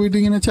ഇങ്ങനെ അടുത്ത് പോയിട്ട്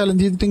ഇങ്ങനെ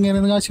ചലഞ്ച് ചെയ്തിട്ട്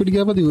ഇങ്ങനെ കാശ്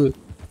പിടിക്കാൻ പതിവ്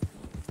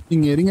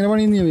ഇങ്ങനെ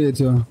പണി നീ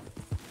വിചാരിച്ചോ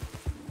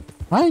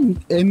ആ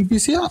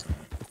NPC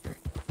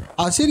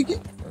ആ ശരിക്കും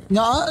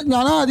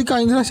ഞാൻ ആദ്യം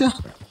കഴിഞ്ഞ പ്രാവശ്യം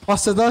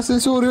ഫസ്റ്റത്തെ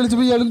സ്റ്റോറി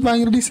കളിച്ചപ്പോൾ ഇയാൾ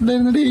ഭയങ്കര ഡീസൻ്റ്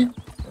ആയിരുന്നേ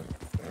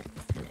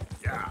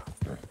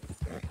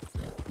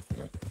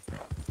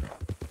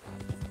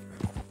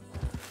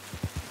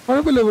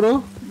കുഴപ്പമില്ല ബ്രോ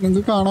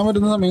നിങ്ങൾക്ക് കാണാൻ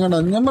പറ്റുന്ന സമയം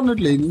കണ്ടാൽ ഞാൻ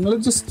പറഞ്ഞിട്ടില്ലേ നിങ്ങൾ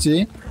ജസ്റ്റ്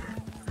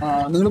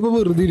നിങ്ങളിപ്പോൾ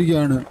വെറുതെ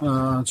ഇരിക്കുകയാണ്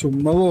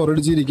ചുമ്മാ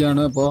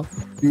ബോറടിച്ചിരിക്കുകയാണ് അപ്പോൾ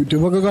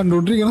യൂട്യൂബൊക്കെ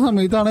കണ്ടുകൊണ്ടിരിക്കുന്ന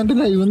സമയത്താണ് എൻ്റെ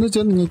ലൈവ് എന്ന്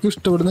വെച്ചാൽ നിങ്ങൾക്ക്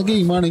ഇഷ്ടപ്പെടുന്ന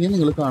ഗെയിമാണെങ്കിൽ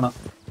നിങ്ങൾ കാണാം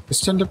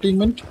ജസ്റ്റ്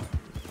എൻ്റർടൈൻമെൻറ്റ്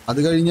അത്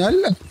കഴിഞ്ഞാൽ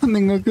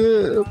നിങ്ങൾക്ക്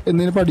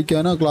എന്തെങ്കിലും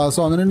പഠിക്കാനോ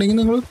ക്ലാസ്സോ അങ്ങനെ ഉണ്ടെങ്കിൽ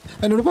നിങ്ങൾ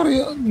എന്നോട്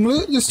പറയുക നിങ്ങൾ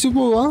ജസ്റ്റ്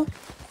പോവാ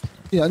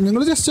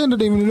നിങ്ങൾ ജസ്റ്റ്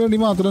എൻ്റർടൈൻമെൻറ്റിന് വേണ്ടി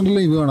മാത്രം എൻ്റെ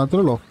ലൈവ് കാണാം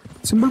അത്രേ ഉള്ളൂ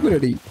സിമ്പിൾ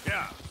പരിപാടി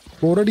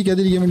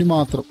ബോറടിക്കാതിരിക്കാൻ വേണ്ടി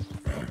മാത്രം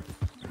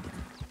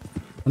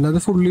അല്ലാതെ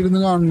ഫുള്ളിരുന്ന്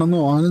കാണണമെന്നോ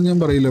അങ്ങനെ ഞാൻ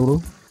പറയില്ല ബ്രോ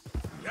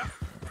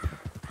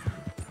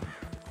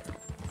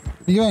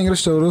എനിക്ക് ഭയങ്കര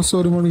ഇഷ്ടമാണ്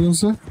സ്റ്റോറി മോഡ്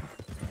ഗെയിംസ്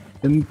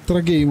എത്ര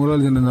ഗെയിമുകൾ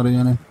കളിച്ചിട്ടുണ്ടെന്ന് അറിയാം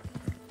ഞാൻ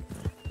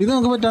ഇത്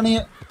നമുക്ക്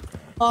പറ്റുകയാണെങ്കിൽ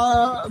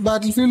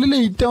ബാറ്റിൽ ഫീൽഡ്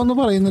ലേറ്റ് ആവുമെന്ന്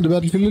പറയുന്നുണ്ട്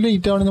ബാറ്റിൽ ഫീൽഡ്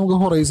ലേറ്റ് ആവണമെങ്കിൽ നമുക്ക്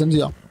ഹൊറൈസൺ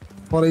ചെയ്യാം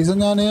ഹൊറൈസൺ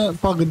ഞാൻ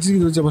പകുതി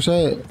ചെയ്ത് വെച്ചാൽ പക്ഷേ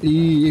ഈ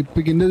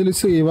എപ്പിക്കിൻ്റെ ഇതിൽ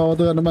സേവ്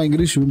ആവാത്ത കാരണം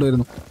ഭയങ്കര ഇഷ്യൂ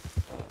ഉണ്ടായിരുന്നു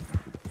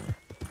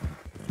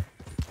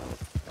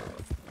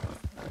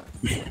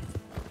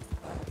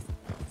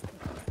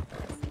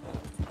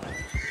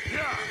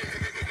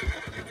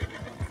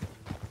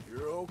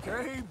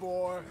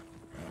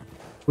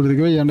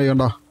കുതിരക്ക് വയ്യാണ്ടായി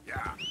കണ്ടോ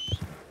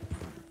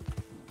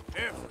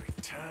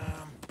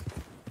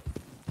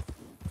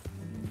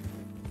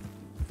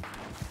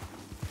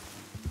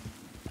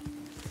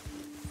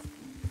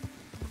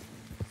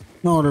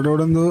നോടെ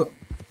ഇവിടെ എന്തോ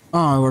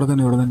ഇവിടെ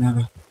തന്നെ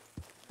അതെ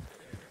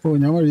ഓ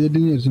ഞാൻ വഴി തെറ്റി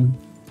വിചാരിച്ചു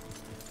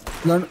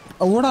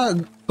അവിടെ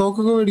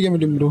തോക്കൊക്കെ മേടിക്കാൻ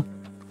പറ്റും ബ്രോ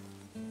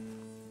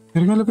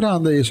നല്ല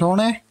പ്രാന്തായി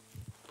ഷോണേ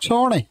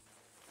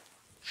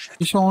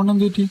ഈ ഷോൺ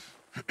എന്ത് പറ്റി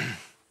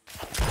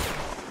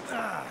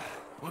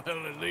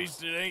Well, at least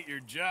it ain't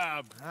your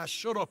job.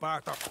 Shut up,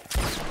 Arthur.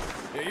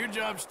 Yeah, your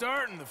job's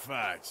starting the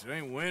fights. It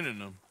ain't winning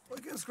them. I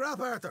can scrap,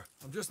 Arthur.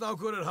 I'm just not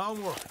good at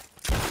homework.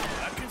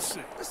 I can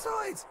see.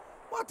 Besides,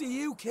 what do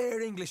you care,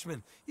 Englishman?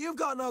 You've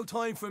got no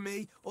time for me.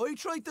 I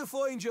tried to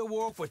find you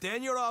work, but then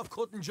you're off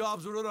cutting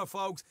jobs with other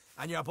folks,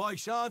 and your boy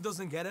Sean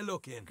doesn't get a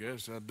look in.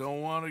 Guess I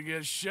don't want to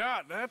get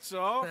shot, that's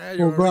all.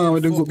 You're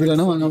really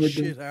fucking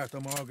shit,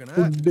 Arthur Morgan,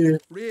 huh?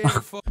 Really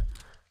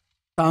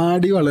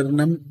താടി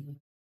വളരണം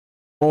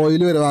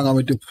oil വരെ വാങ്ങാൻ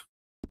പറ്റും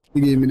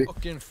ഈ ഗെയിമില്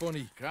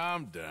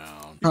Calm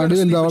down. താടി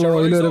വലുതാവുള്ള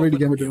oil വരെ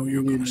മേടിക്കാൻ പറ്റും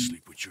You're gonna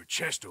sleep with your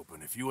chest open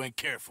if you ain't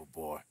careful,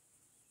 boy.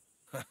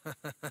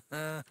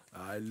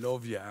 I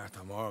love you,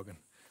 Arthur Morgan.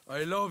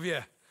 I love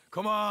you.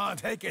 Come on,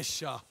 take a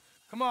shot.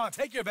 Come on,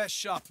 take your best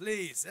shot,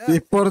 please.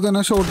 ഇപ്പോൾ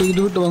തന്നെ shot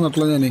ചെയ്തിട്ട് വിട്ട്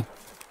വന്നിട്ടുള്ള ഞാനേ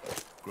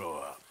Grow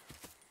up.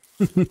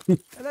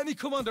 And let me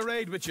come on the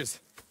raid with you.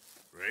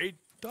 Raid?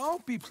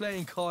 Don't be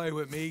playing coy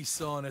with me,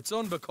 son. It's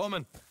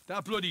unbecoming.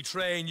 That bloody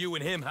train you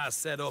and him has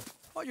set up.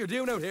 What you're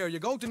doing out here,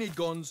 you're going to need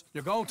guns,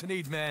 you're going to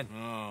need men.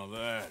 Oh,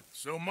 that.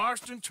 So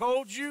Marston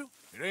told you?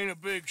 It ain't a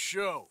big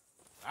show.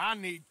 I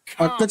need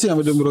ഒക്കെ ചെയ്യാൻ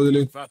പറ്റും bro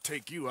ഇതില് If I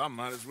take you, I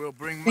might as well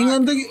bring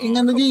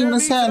ഇങ്ങനത്തെ ഗെയിമിന്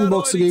sand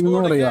box game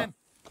എന്ന് പറയാം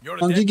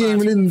നമുക്ക് ഈ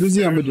ഗെയിമിൽ എന്ത്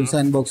ചെയ്യാൻ പറ്റും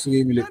sand box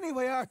ഗെയിമില്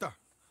Anyway, Arthur,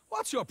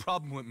 what's your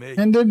problem with me?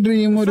 എന്റെ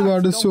ഡ്രീം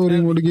ഒരുപാട് സ്റ്റോറി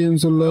മോഡ്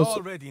ഗെയിംസ് ഉള്ള I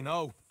already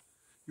know.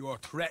 You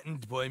are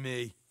threatened by me.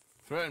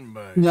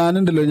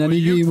 ഞാനുണ്ടല്ലോ ഞാൻ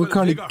ഈ ഗെയിം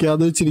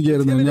കളിക്കാതെ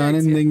വെച്ചിരിക്കായിരുന്നു ഞാൻ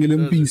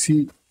എന്തെങ്കിലും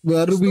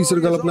വേറൊരു PC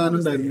എടുക്കാനുള്ള പ്ലാൻ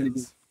ഉണ്ടായിരുന്നു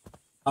എനിക്ക്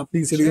ആ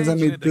PC എടുക്കുന്ന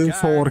സമയത്ത്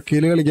 4K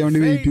കളിക്കാൻ വേണ്ടി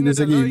വെയിറ്റ് ചെയ്ത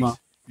വെച്ച ഗെയിമാ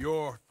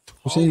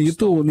പക്ഷെ എനിക്ക്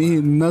തോന്നി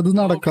ഇന്നത്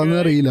നടക്കാന്ന്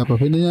അറിയില്ല അപ്പൊ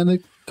പിന്നെ ഞാൻ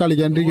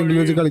കളിക്കാണ്ടിരിക്കേണ്ടി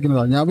വെച്ച്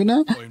കളിക്കുന്നതാ ഞാൻ പിന്നെ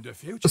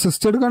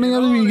സിസ്റ്റം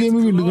എടുക്കുകയാണെങ്കിൽ ഈ ഗെയിം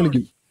വീണ്ടും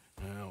കളിക്കും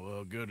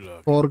good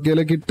luck. 4K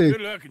ഇട്ട്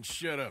Good luck and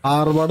shut up.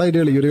 ആർഭാടായിട്ട്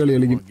കളിക്കും ഒരു കളി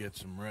കളിക്കും. I'll get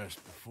some rest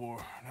before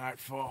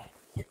nightfall.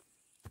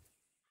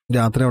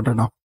 രാത്രി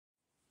ആവട്ടെ.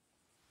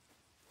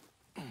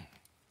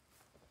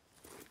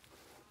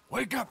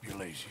 Wake up, you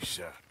lazy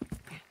son.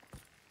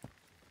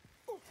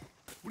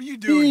 What are you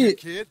doing here,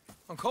 kid?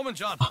 I'm coming,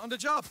 John. On the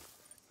job.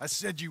 I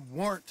said you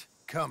weren't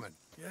coming.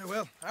 Yeah,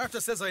 well,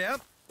 Arthur says I am.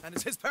 And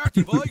it's his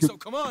party, boy, so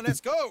come on,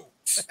 let's go.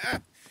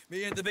 Me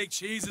and the big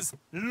cheeses.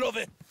 Love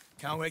it.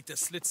 Can't wait to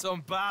slit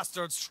some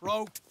bastard's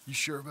throat. You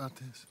sure about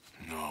this?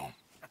 No.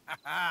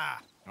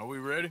 Are we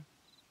ready?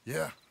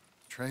 Yeah.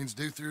 Train's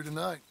due through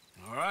tonight.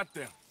 All right,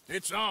 then.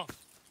 It's on.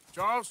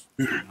 Charles?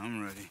 I'm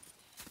ready.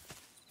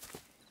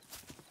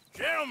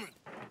 Gentlemen,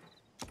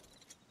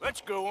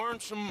 let's go earn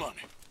some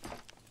money.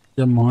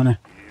 മോനെ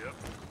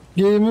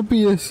game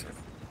PS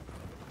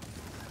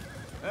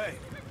Hey,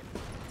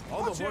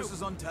 all the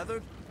horses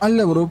untethered? അല്ല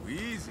bro,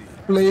 Easy.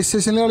 Play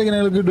സ്റ്റേഷനിൽ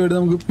കളിക്കാനായിട്ട് കിട്ടുമായിട്ട്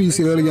നമുക്ക് PC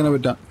കളിക്കാനേ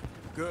പറ്റാം.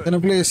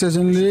 കാരണം play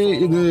സ്റ്റേഷനിൽ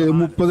ഇത്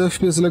 30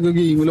 FPS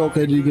game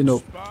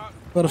ലോക്കായിട്ടിരിക്കുന്നുണ്ടാവും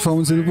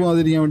പെർഫോമൻസിൽ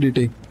പോകാതിരിക്കാൻ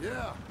വേണ്ടിയിട്ടേ.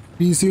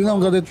 PC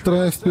നമുക്കത് എത്ര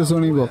FPS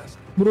വേണമെങ്കിൽ പോകാം.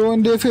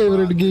 ബ്രോന്റെ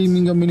ഫേവറേറ്റ്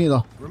ഗെയിമിംഗ് കമ്പനി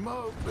ഏതാ?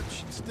 Remote, but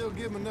she'd still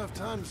give him enough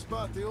time to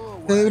spot the oil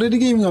well. Favourite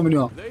gaming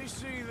കമ്പനിയോ? They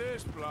see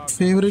this block.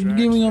 Favourite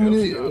gaming company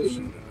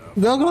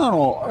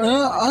ഇതാക്കണാണോ?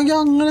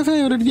 അങ്ങനെ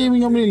ഫേവറേറ്റ്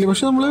ഗെയിമിംഗ് കമ്പനി ഇല്ല.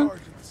 പക്ഷെ നമ്മള്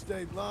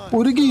State line.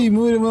 ഒരു game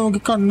വരുമ്പോ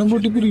നമുക്ക് കണ്ണും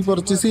പൊട്ടി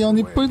റീപർച്ചേസ് ചെയ്യാൻ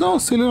ഇപ്പോഴത്തെ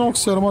അവസ്ഥയിൽ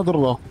rockstar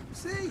മാത്രമല്ലോ.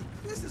 See,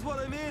 this is what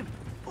I mean.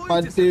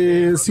 മറ്റേ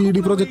CD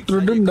പ്രൊജക്ട്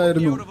റെഡ്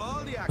ഉണ്ടായിരുന്നു,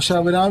 പക്ഷെ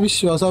അവരാ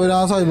വിശ്വാസം അവരാ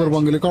സൈബർ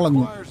പങ്കിൽ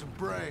കളഞ്ഞു. Requires a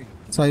brain.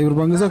 സൈബർ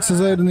പങ്ക്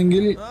സക്സസ്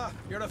ആയിരുന്നെങ്കിൽ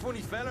You're a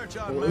funny fella,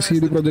 John.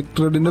 CD project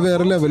റെഡിന്റെ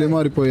വേറെ ലെവലിൽ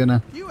മാറിപ്പോയേനെ.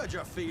 You had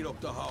your feet up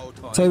the whole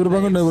time. Cyber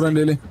പങ്ക് ഉണ്ട്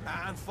ബ്രാൻഡില്.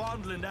 And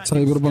fondling that.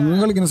 സൈബർ പങ്ക്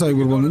കളിക്കുന്ന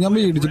സൈബർ പങ്ക് ഞാൻ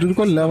മേടിച്ചിട്ട് ഒരു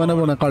കൊല്ലാവനെ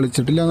പോണെ,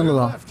 കളിച്ചിട്ടില്ല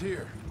എന്നുള്ളതാ. Left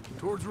here,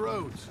 towards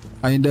Rhodes.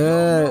 അതിന്റെ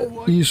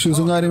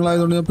ഇഷ്യൂസും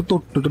കാര്യങ്ങളായതുകൊണ്ട് ഞാൻ ഇപ്പൊ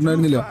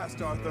തൊട്ടിട്ടുണ്ടായിരുന്നില്ല.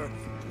 Fast, Arthur.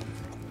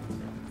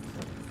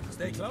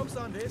 Stay close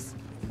on this.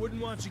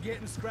 Wouldn't want you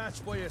getting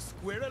scratched by a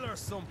squirrel or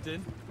something.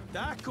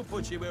 That could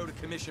put you out of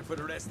commission for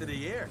the rest of the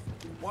year.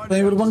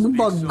 Cyber പങ്ക്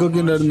bug ഒക്കെ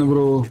ഉണ്ടായിരുന്നു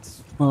bro,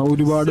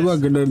 ഒരുപാട്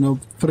bug ഉണ്ടായിരുന്നു.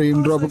 Frame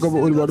drop ഒക്കെ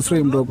ഒരുപാട്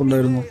frame drop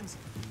ഉണ്ടായിരുന്നു.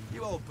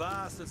 You old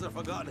bastards have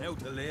forgotten how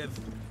to live.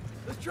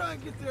 Let's try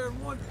and get there in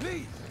one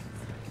piece.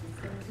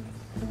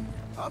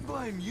 I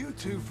blame you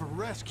two for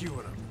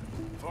rescuing him.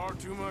 Far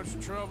too much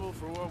trouble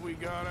for what we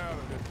got out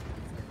of it.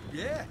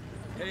 Yeah,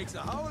 takes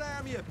a whole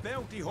army of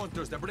bounty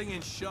hunters to bring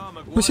in Sean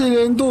ഇപ്പൊ McGuire.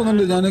 ശരിയായി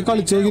തോന്നുന്നുണ്ട്. ഞാൻ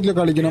കളിച്ചേക്കില്ല,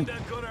 കളിക്കണം. In the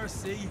gutter,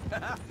 see?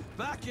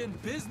 Back in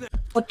business.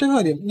 ഒറ്റ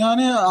കാര്യം ഞാൻ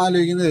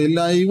ആലോചിക്കുന്നത്,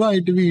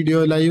 ലൈവായിട്ട്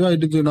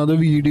ചെയ്യണം അതോ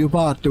വീഡിയോ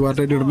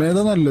പാർട്ടായിട്ട് ഇടണം,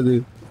 ഏതാ നല്ലത്?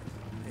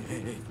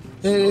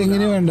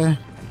 എങ്ങനെയാ വേണ്ടേ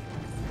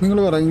നിങ്ങൾ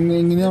പറ.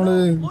 എങ്ങനെയാ നമ്മള്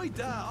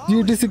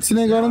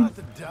GT6-നേക്കാളും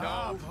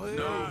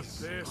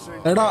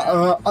എടാ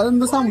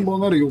അതെന്താ സംഭവം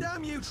എന്ന് അറിയൂ?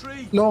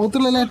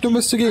 ലോകത്തിലുള്ള ഏറ്റവും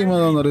ബെസ്റ്റ് ഗെയിം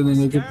ഏതാന്ന് അറിയുന്നത്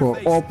നിങ്ങൾക്ക് ഇപ്പോ?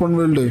 Open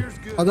world.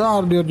 അത്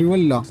RDR2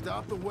 അല്ല,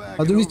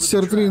 അത്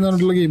വിച്ചർ 3 എന്ന്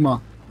പറഞ്ഞിട്ടുള്ള ഗെയിമാ.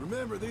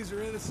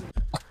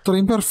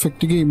 അത്രയും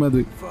പെർഫെക്റ്റ് ഗെയിം അത്.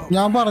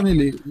 ഞാൻ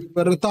പറഞ്ഞില്ലേ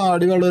ഇവരുടെ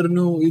താടി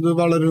വളരുന്നു ഇത്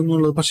വളരുന്നു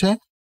എന്നുള്ളത്, പക്ഷെ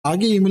ആ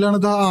ഗെയിമിലാണ്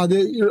ഇത്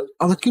ആദ്യം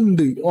അതൊക്കെ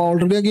ഉണ്ട്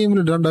ഓൾറെഡി. ആ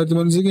ഗെയിമിലുണ്ട്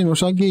 2015 ഗെയിം.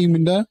 പക്ഷെ ആ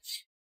ഗെയിമിന്റെ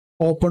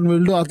ഓപ്പൺ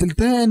വേൾഡ്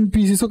അതിലത്തെ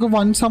NPCs ഒക്കെ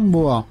വൻ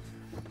സംഭവമാ.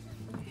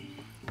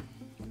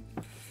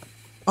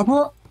 അപ്പൊ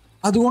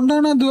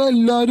അതുകൊണ്ടാണ് അത്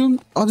എല്ലാരും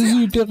അത്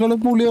GTA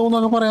പൊളിയാവും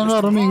എന്നൊക്കെ പറയാൻ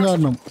കാരണം മെയിൻ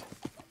കാരണം.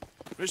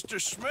 Mr.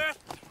 Smith,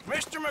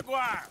 Mr.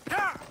 McGuire,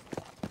 come!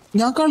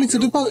 ഞാൻ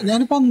കളിച്ചിട്ട്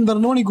ഞാൻ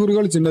 12 മണിക്കൂർ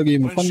കളിച്ചിട്ടുണ്ട്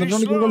ഗെയിം. 12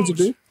 മണിക്കൂർ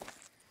കളിച്ചിട്ട്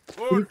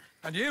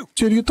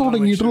ശരിക്കും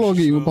തുടങ്ങിയിട്ടുള്ള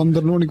ഗെയിം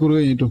 12 മണിക്കൂർ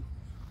കഴിഞ്ഞിട്ടു.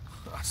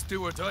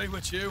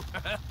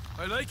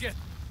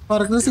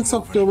 പറഞ്ഞത് 6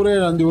 ഒക്ടോബർ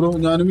 7 ബ്രോ.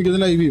 ഞാനും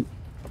മിക്കത് ലൈവ് ചെയ്യും.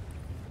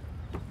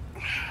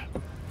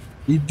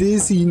 ഇതേ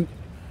സീൻ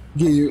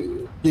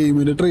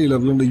ഗെയിമിന്റെ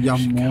ട്രെയിലറിലുണ്ട്.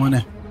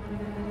 യമ്മോനെ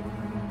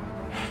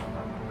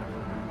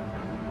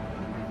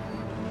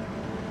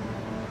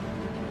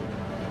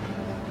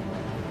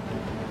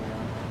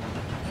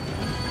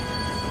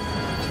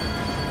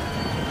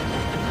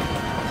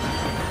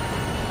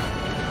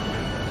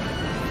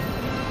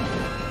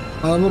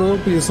ആ ബ്രോ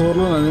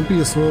PS4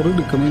 PS4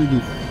 എടുക്കണം എനിക്ക്.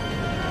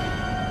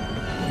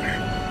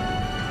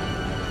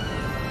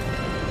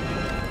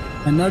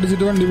 എന്നെ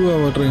അടിച്ചിട്ട് വണ്ടി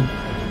പോവാ ട്രെയിൻ.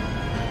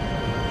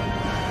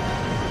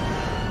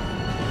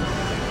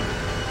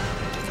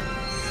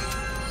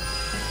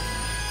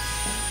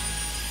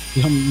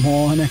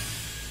 മോനെ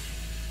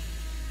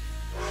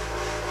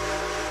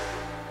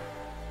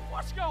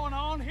What's going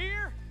on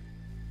here?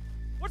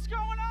 What's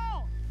going on?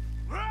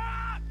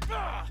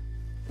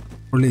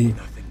 പുള്ളി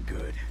Nothing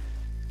good.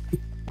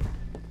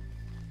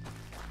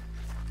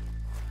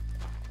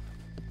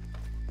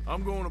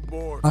 I'm going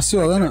aboard. അസു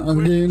അതാണ്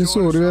ഗെയിമിന്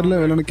സ്റ്റോറി വേറെ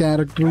ലെവലാണ്.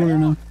 ക്യാരക്ടർ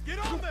പൊളിയാണ്.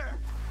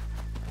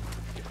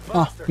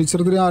 ആ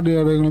പിക്ചർ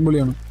ആദ്യങ്ങളും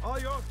പൊളിയാണ്. All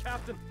yours,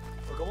 Captain.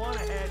 Well, go on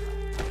ahead.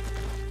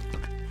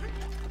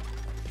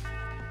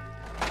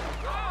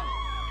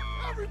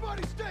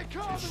 Everybody stay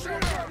calm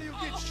and nobody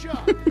will get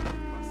shot.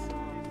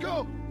 Go.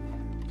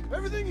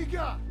 Everything you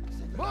got.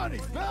 Money,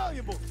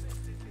 valuable.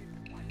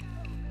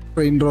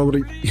 Train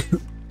robbery.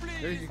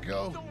 There you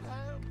go.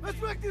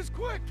 Let's make this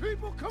quick,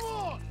 people. Come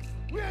on.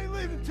 We ain't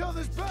leaving till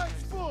this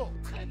bag's full.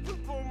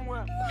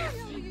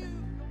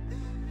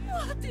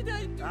 What did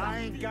I do? I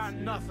ain't got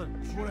nothing.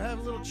 You wanna have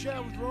a little chat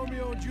with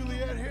Romeo and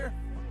Juliet here?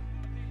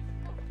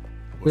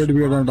 Ready,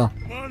 Danta.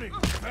 Money,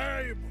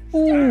 valuable.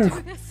 Ooh.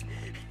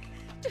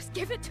 Just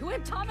give it to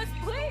him, Thomas,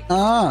 please.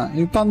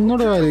 You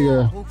tannode varige.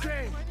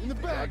 Okay, in the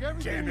bag,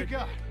 everything you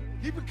got.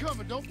 Keep it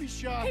coming, don't be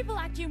shy. People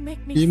like you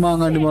make me Ee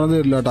maangandi mana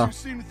therilla ta. You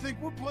seem to think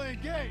we're playing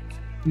games.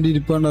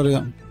 Irippan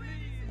ariyam.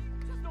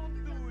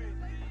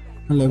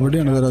 Alla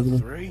evideyana tharathu.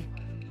 3?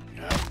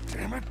 God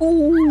damn it.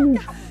 Ooh.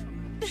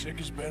 Sick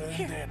is better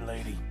than dead,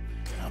 lady.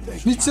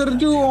 Witcher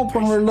 2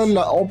 open world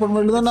alla. Open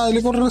world thanne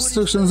adile kore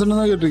restrictions unnu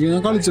kettikku.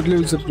 Njan kalichittilla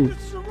Witcher 2.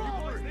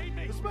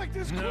 Let's make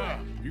this No, quick.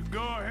 you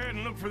go ahead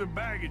and look for the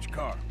baggage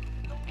car.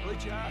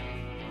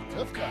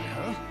 Tough guy,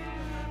 huh?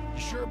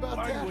 You sure about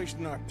Why are you that?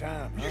 wasting our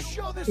time, You huh?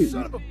 show this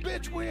son of a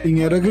bitch we ain't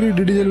Ingere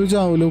credit chelu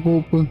chaavlo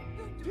cope.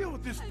 deal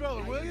with this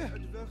fella, will you?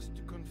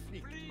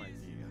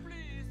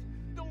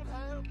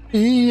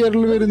 ഈ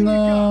ഇയറിൽ വരുന്ന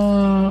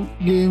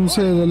games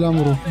ഏതെല്ലാം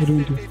bro ഒരു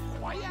minute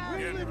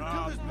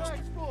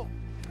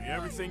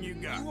Everything you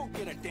got. You won't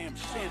get a damn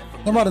cent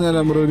from ഞാൻ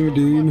പറഞ്ഞുതരാം bro ഒരു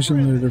minute ഈ mission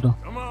കേട്ടോ.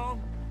 Come on.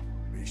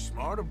 Be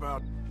smart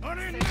about it.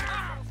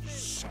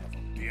 Son of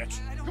a bitch.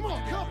 Come on,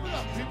 cup it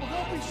up, people.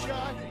 Don't be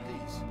shy.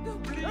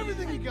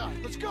 Everything you got.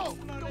 Let's go.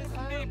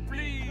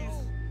 Please.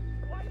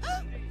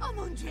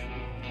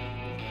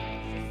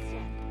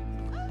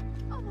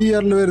 ഈ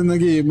ഇയറിൽ വരുന്ന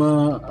game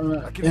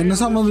എന്നെ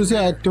സംബന്ധിച്ച്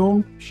ഏറ്റവും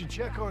Should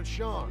check on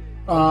Sean.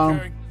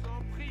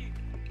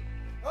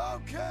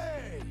 Okay.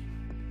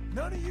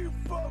 None of you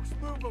folks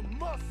move a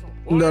muscle.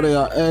 എന്താ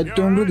പറയാ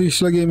ഏറ്റവും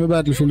പ്രതീക്ഷയുള്ള game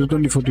battlefield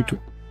 2042.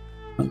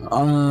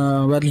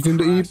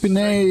 Battlefield ഈ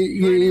പിന്നെ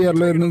ഈ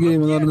ഇയറിൽ വരുന്ന ഗെയിം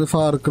എന്ന് പറയുന്നത്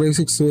ഫാർ ക്രൈ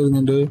 6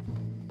 വരുന്നുണ്ട്,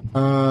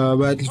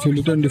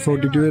 ബാറ്റിൽഫീൽഡ്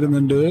 2042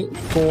 വരുന്നുണ്ട്,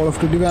 call of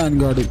duty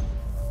vanguard.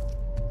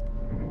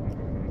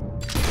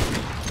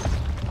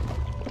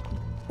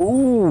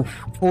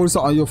 Force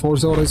അയ്യോ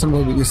ഫോഴ്സ് ഹൊറൈസൺ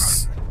യെസ്.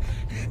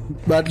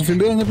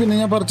 ബാറ്റിൽഫീൽഡ് കഴിഞ്ഞ പിന്നെ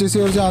ഞാൻ പർച്ചേസ്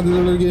ചെയ്ത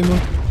ആദ്യമുള്ള ഗെയിം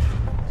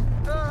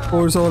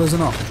ഫോഴ്സ്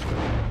ഹൊറൈസണോ.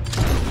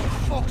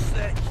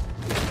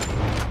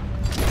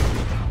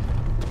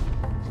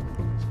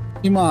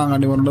 ഈ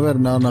മാങ്ങാണ്ടി പറഞ്ഞ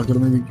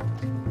വരണ്ടാക്കുന്ന എനിക്ക്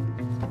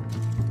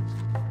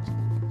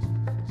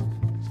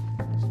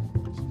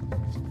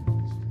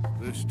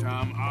This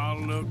time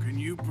I'll look and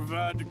you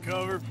provide the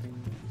cover.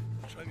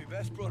 Try my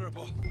best, brother,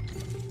 but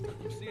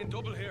I'm seeing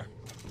double here.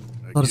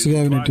 That First gives you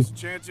cabinet. twice the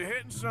chance of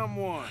hitting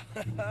someone.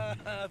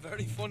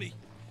 Very funny.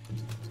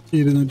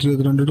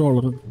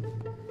 $222.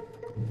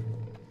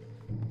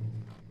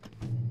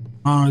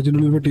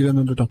 ഇതിനുള്ളിൽ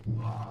പെട്ടിയില്ലെന്നുണ്ട് കേട്ടോ.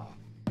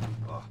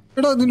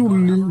 എടാ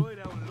അതിനുള്ളിൽ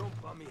Right out and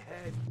lump on me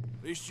head.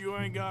 At least you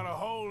ain't got a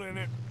hole in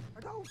it.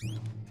 Are those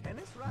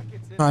tennis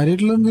rackets in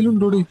കാര്യമായിട്ടുള്ള എന്തെങ്കിലും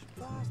ഉണ്ടോടി?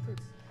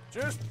 bastards?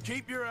 Just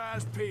keep your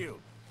eyes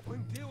peeled.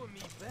 I'm doing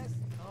me best,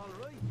 all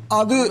right.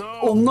 അത്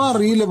ഒന്നും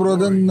അറിയില്ല bro,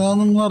 അത്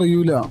എന്താണെന്നൊന്നും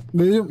അറിയൂല.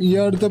 വരും ഈ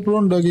അടുത്തെപ്പോഴും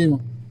ഉണ്ടോ game?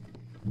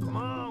 Come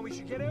on, we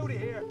should get out of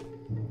here.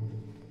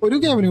 ഒരു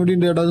ഗെയിമിന് കൂടി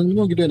ഉണ്ട് ചേട്ടാ, അതൊന്നും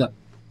നോക്കിട്ട് വരാം.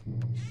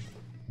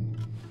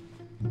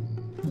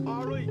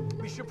 All right,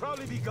 we should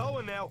probably be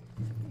going now.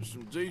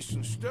 Some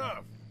decent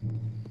stuff.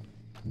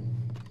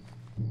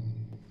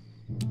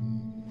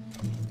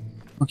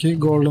 Okay,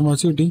 golden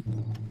watch കിട്ടി.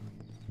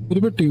 ഒരു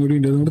പെട്ടിയും കൂടി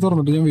ഉണ്ട്, അതുകൊണ്ട്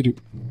തുറന്നിട്ട് ഞാൻ വരും.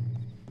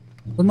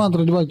 അത്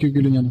മാത്രമായിട്ട് ബാക്കി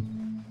വെക്കില്ല ഞാൻ.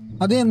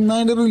 അത് എന്നാ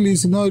അതിന്റെ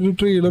റിലീസിന് ഒരു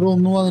ട്രെയിലർ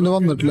ഒന്നും അതിന്റെ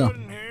വന്നിട്ടില്ല.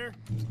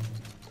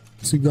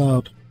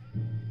 സിഗാർ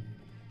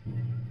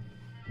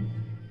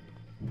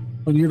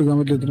എനിക്ക് എടുക്കാൻ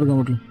പറ്റില്ല, എത്ര എടുക്കാൻ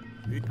പറ്റില്ല.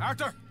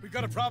 Arthur, we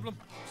got a problem.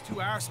 There's two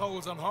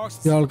arseholes on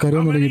horses. ഈ ആൾക്കാരെ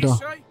How ഒന്നും many തുടങ്ങിട്ടാ.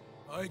 you say?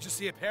 I just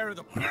see a pair of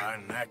them.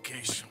 In that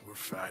case,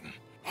 we're fighting.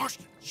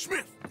 Austin,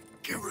 Smith,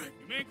 get ready.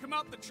 You men come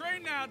out the train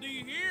now, do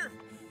you hear?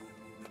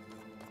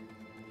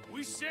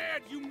 We said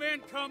you men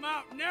come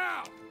out now.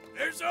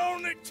 There's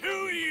only 2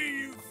 of you,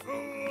 you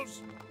fools.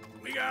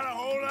 We got a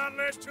whole lot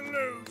less to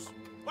lose.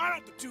 Why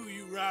don't the 2 of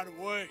you ride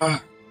away?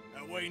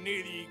 That way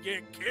neither you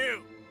get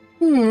killed.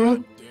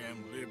 Damn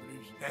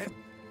liberties.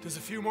 There's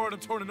a few more of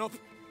them turning up.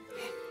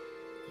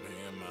 Me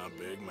and my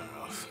big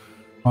mouth.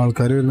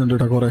 ആൾക്കാർ വരുന്നുണ്ട്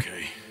കേട്ടോ കുറെ.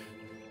 Okay,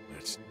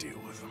 let's deal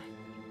with them.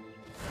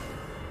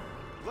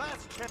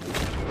 Let's check.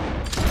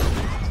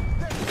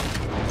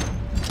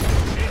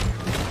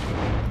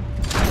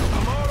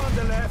 I'm all on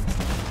the left.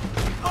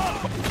 Oh!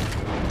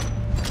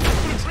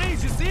 The trees,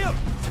 you see them?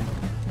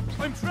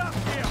 I'm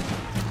trapped here.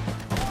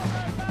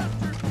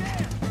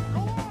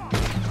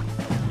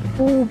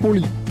 ഓ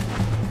പൊളി.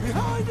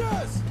 Behind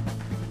us!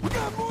 We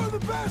got more of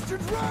the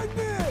bastards riding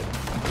in!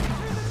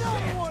 Send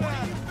another one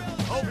out!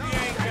 Hope he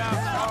ain't got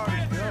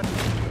started.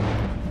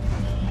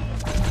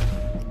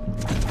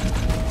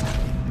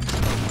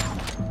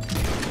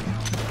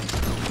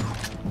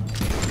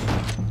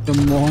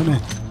 മോനെ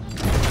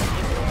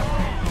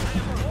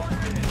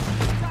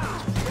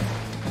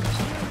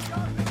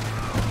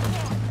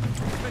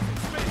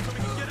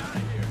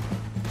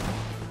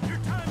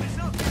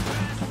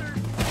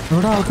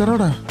എവിടെ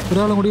ആൾക്കാരോടെ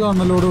ഒരാളും കൂടി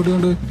കാണണല്ലോ ഇവിടെ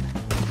ഓടിയോണ്ട്.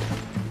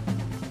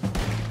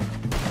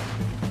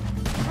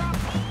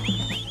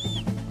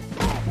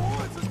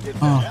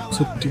 ആ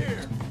set.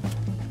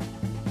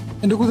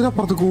 എന്റെ കുതിര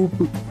അപ്പുറത്ത്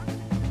കൂപ്പ്.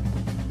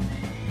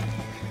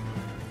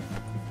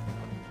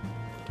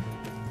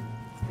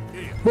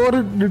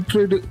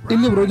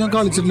 ഇല്ല ബ്രോ, ഞാൻ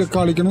കളിച്ചിട്ടില്ല.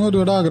 കളിക്കണം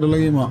ഒരുപാട് ആഗ്രഹമുള്ള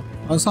ഗെയിമാണ്.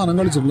 ആ സാധനം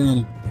കളിച്ചിട്ടില്ല ഞാൻ.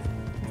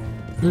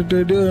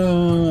 റിട്രേറ്റ്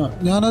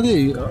ഞാനതേ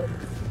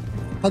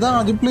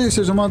ആദ്യം പ്ലേ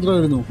സ്റ്റേഷൻ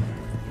മാത്രമായിരുന്നു.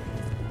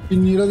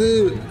 പിന്നീട് അത്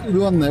ഇത്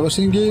വന്നേ. പക്ഷെ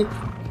എനിക്ക്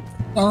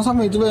ആ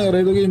സമയത്ത് വേറെ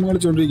ഏതോ ഗെയിം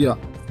കളിച്ചോണ്ടിരിക്കുക.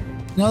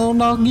 ഞാൻ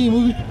അതുകൊണ്ട് ആ ഗെയിം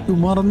വിട്ടു,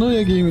 മറന്നു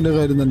പോയി. ഗെയിമിന്റെ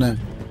കാര്യം തന്നെ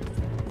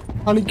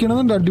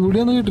കളിക്കണമെന്നുണ്ട്.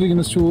 അടിപൊളിയാന്ന്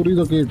കേട്ടിരിക്കുന്നത്, സ്റ്റോറി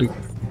ഇതൊക്കെ കേട്ട്.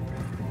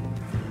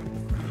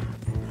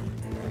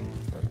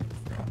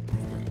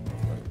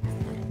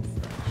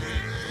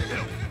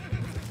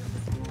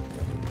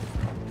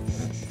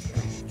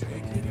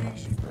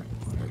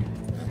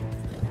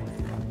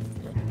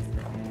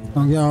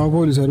 നമുക്ക് ആ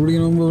പോലീസുകാർ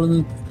പിടിക്കുന്ന മുമ്പ് ഇവിടെ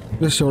നിന്ന്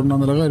രക്ഷപ്പെടണം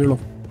എന്നുള്ള കാര്യമുള്ളൂ.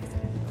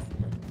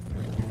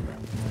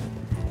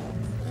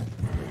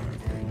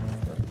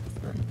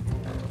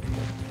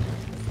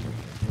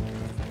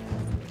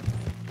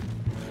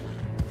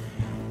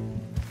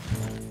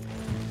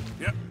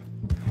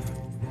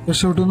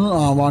 രക്ഷപ്പെട്ടു.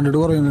 വാണ്ടിട്ട്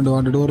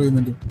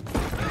പറയുന്നുണ്ട്.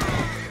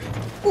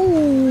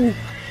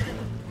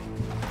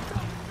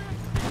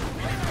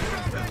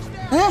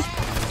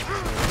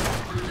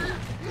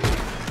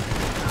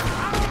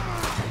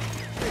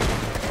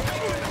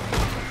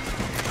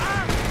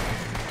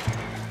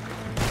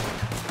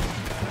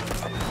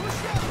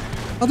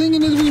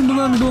 അതെങ്ങനെ വീണ്ടും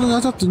കണ്ടിട്ട് വന്നു?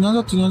 ഞാൻ ചത്തു.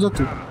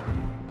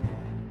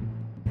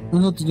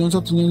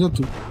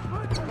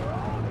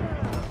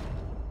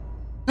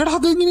 എടാ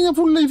അതെങ്ങനെ ഞാൻ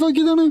ഫുൾ ലൈഫ്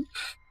ആക്കിയതാണ്?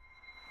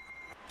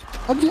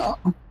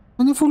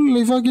 ഞാൻ ഫുൾ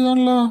ലൈഫ്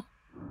ആക്കിയതാണല്ലോ.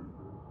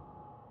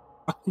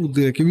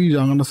 കുതിരക്ക്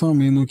വീഴാൻ കണ്ട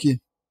സമയം നോക്കിയേ.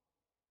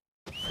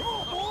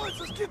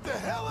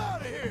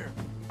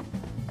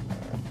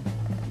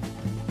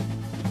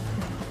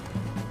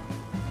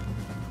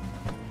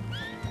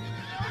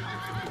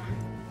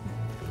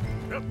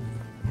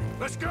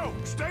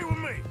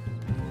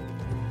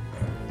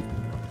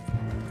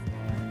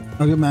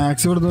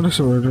 മാക്സ് ഇവിടുന്ന്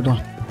രക്ഷപ്പെട്ടു കേട്ടോ.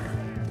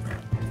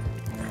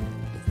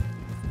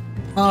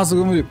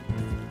 അസുഖം വരും.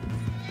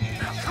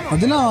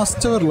 അത്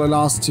ലാസ്റ്റ് വരില്ല.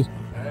 ലാസ്റ്റ്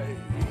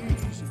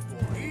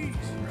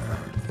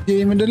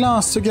ഗെയിമിന്റെ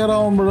ലാസ്റ്റ്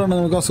കയറാവുമ്പോഴാണ്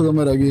നമുക്ക് അസുഖം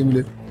വരാം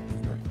ഗെയിമില്.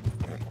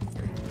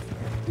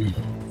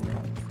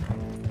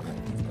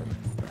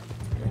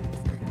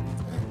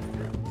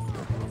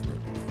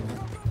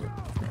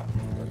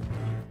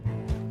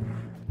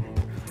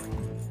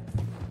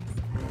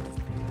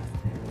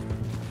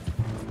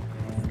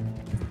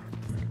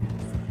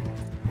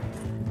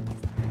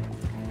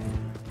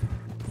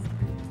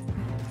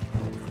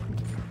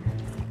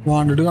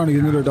 വാണ്ടിട്ട്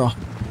കാണിക്കുന്നില്ല കേട്ടോ.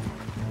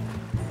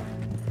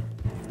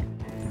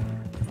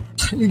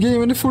 ഈ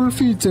ഗെയിമിന്റെ ഫുൾ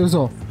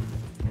ഫീച്ചേഴ്സോ?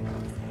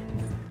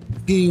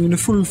 ഗെയിമിന്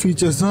ഫുൾ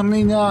ഫീച്ചേഴ്സ് എന്ന് പറഞ്ഞു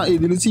കഴിഞ്ഞാൽ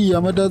ഇതിൽ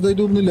ചെയ്യാൻ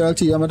പറ്റാത്തതൊന്നുമില്ല.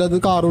 ചെയ്യാൻ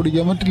പറ്റാത്തത് കാർ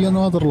ഓടിക്കാൻ പറ്റില്ല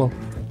എന്ന് മാത്രമല്ലോ.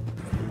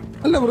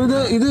 അല്ല ബ്രോ,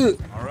 ഇത്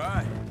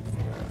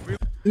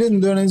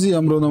എന്ത് വേണമെങ്കിൽ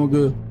ചെയ്യാം ബ്രോ.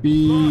 നമുക്ക് ഈ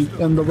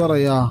എന്താ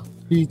പറയാ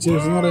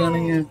ഫീച്ചേഴ്സ് എന്ന്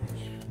പറയുകയാണെങ്കിൽ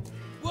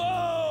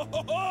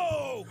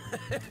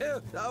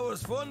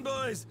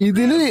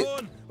ഇതില്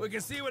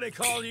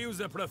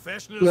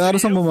വേറെ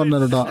സംഭവം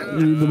പറഞ്ഞാ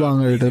ഇത്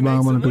ഭാഗമായിട്ട്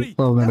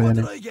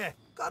പറഞ്ഞിട്ട്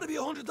Gotta be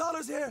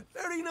 $100 here.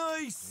 Very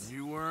nice.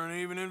 You weren't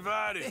even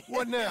invited.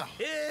 What now?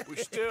 We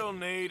still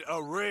need a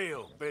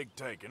real big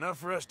take, enough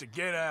for us to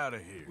get out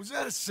of here. Was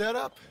that a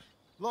setup?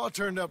 Law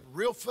turned up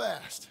real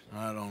fast.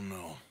 I don't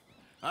know.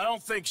 I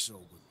don't think so,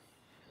 but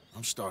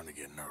I'm starting to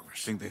get nervous.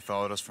 Think they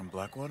followed us from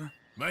Blackwater?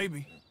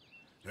 Maybe.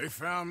 They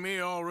found me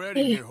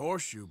already near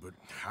Horseshoe, but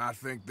I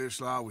think this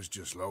lot was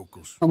just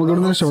locals. I'm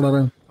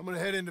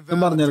gonna head into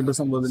Valley,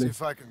 see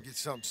if I can get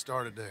something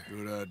started there.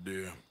 Good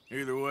idea.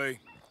 Either way,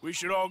 we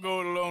should all go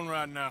it alone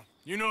right now.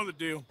 You know the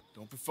deal.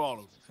 Don't be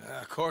followed.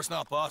 Of course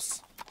not, boss.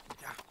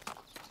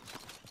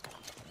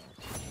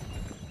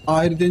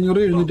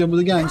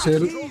 1500 gang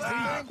share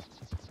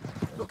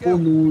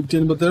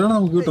 187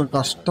 നമുക്ക് കിട്ടും.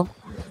 കഷ്ടം.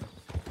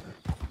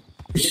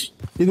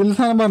 ഇതിൽ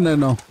സാധനം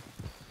പറഞ്ഞോ,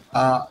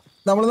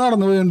 നമ്മൾ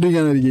നടന്നു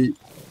പോയിക്കൊണ്ടിരിക്കാനായിരിക്കും.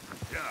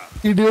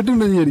 ഇടിവെട്ട്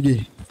ഉണ്ടെന്ന് വിചാരിക്കേ.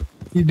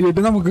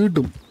 ഇടിവെട്ട് നമുക്ക്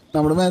കിട്ടും.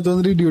 നമ്മുടെ മേത്ത്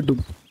വന്നിട്ട് ഇടി വെട്ടും.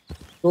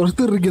 കുറച്ച്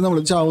തെറിക്കും നമ്മൾ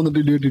ചാവുന്നിട്ട്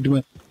ഇടി വെട്ടിട്ട്.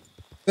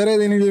 വേറെ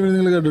ഏതെങ്കിലും ഗെയിമിൽ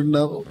നിങ്ങൾ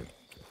കേട്ടിട്ടുണ്ടാവും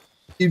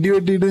ഇടി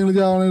വെട്ടിയിട്ട് നിങ്ങൾ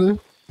ചാവണത്?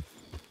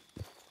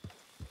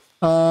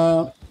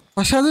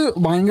 പക്ഷെ അത്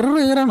ഭയങ്കര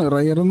റെയറാണ്.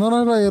 റെയർ എന്ന്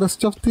പറഞ്ഞാൽ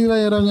റെയറസ്റ്റ് ഓഫ് ദി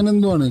റെയർ അങ്ങനെ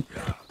എന്തോ ആണ്.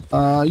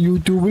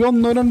 യൂട്യൂബിൽ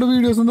 1-2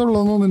 വീഡിയോസ് എന്താ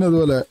ഉള്ളതെന്ന് തോന്നുന്നു.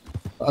 അതുപോലെ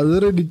അത്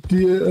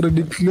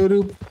റെഡിറ്റിലൊരു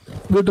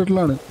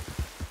ഇട്ടിട്ടുള്ളതാണ്.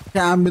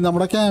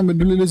 നമ്മുടെ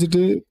ക്യാമ്പിൻ്റെ ഉള്ളിൽ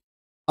വെച്ചിട്ട്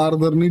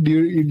ആർദറിന്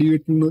ഇടി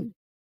വെട്ടുന്നത്,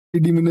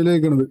 ഇടിമിന്നൽ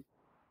വെക്കണത്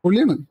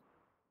പൊള്ളിയാണ്.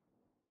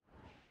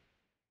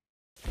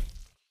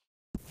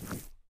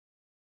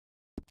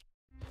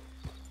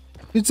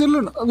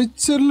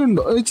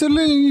 വിച്ചറിലുണ്ടോ? വിച്ചറിൽ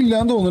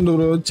ഇല്ലാന്ന് തോന്നുന്നുണ്ട്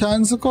ബ്രോ.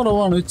 ചാൻസ്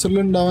കുറവാണ് വിച്ചറിൽ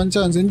ഉണ്ടാവാൻ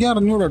ചാൻസ്. എനിക്ക്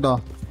അറിഞ്ഞൂടാ.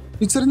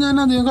 വിച്ചർ ഞാൻ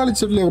അധികം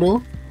കളിച്ചിട്ടില്ലേ ബ്രോ.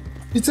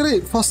 വിച്ചർ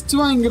ഫസ്റ്റ്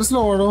ഭയങ്കര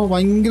സ്ലോ ആണോ?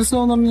 ഭയങ്കര സ്ലോ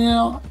എന്ന്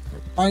പറഞ്ഞാൽ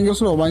ഭയങ്കര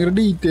സ്ലോ, ഭയങ്കര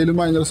ഡീറ്റെയിലും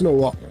ഭയങ്കര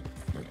സ്ലോവാ.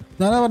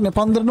 ഞാനാ പറഞ്ഞത്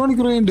 12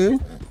 മണിക്കൂർ കഴിഞ്ഞിട്ട്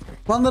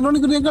 12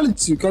 മണിക്കൂർ ഞാൻ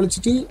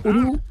കളിച്ചിട്ട്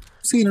ഒരു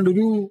സീനുണ്ട്.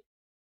 ഒരു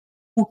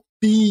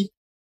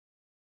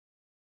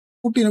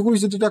കുട്ടീനെ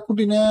കുഴിച്ചിട്ടിട്ട് ആ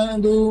കുട്ടീനെ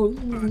എന്തോ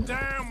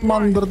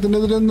മന്ത്രത്തിന്റെ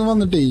ഇതിലൊന്ന്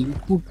വന്നിട്ടേ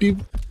കുട്ടി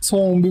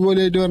സോംബി പോലെ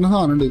ആയിട്ട് പറഞ്ഞ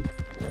സാധനം ഉണ്ട്.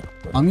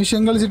 ആ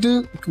മിഷൻ കളിച്ചിട്ട്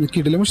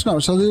കിട്ടില്ല മിഷനാ.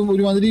 പക്ഷെ അത്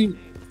ഒരുമാതിരി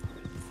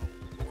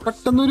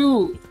പെട്ടെന്നൊരു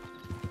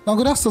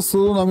നമുക്കൊരു അസ്വസ്ഥ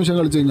തോന്നാം മിഷൻ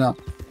കളിച്ചു കഴിഞ്ഞാൽ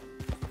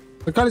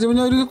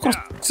ഒരു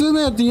കുറച്ച്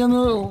നേരത്തേക്ക്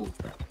ഒന്ന്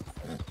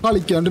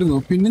കളിക്കാണ്ടിരുന്നു.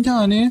 പിന്നെ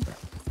ഞാന്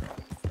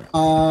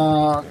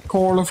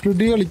കോൾ ഓഫ്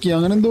ഡ്യൂട്ടി കളിക്കുക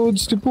അങ്ങനെ എന്തോ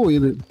വെച്ചിട്ട്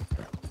പോയത്.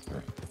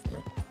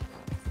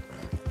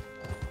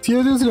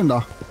 സിയോസിലുണ്ടോ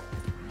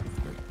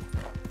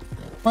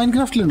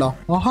മൈൻക്രാഫ്റ്റിലുണ്ടോ?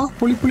 ആഹാ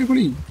പൊളി പൊളി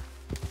പൊളി.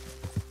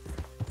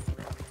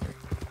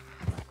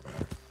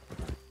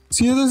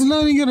 സിയോസിൽ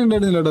എനിക്ക്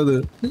അറിയണ്ടായിരുന്നില്ല കേട്ടോ അത്.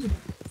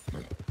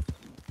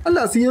 അല്ല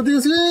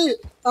സിയോസില്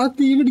ആ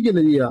തീ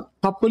പിടിക്കല്ലേ ചെയ്യാ,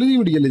 കപ്പല് തീ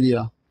പിടിക്കല്ലേ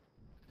ചെയ്യാ.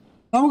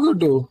 നമുക്ക്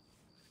കിട്ടുമോ?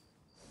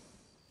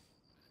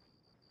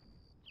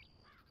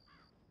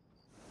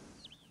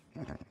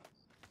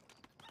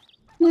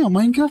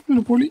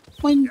 മൈൻക്രാഫ്റ്റ് പൊളി.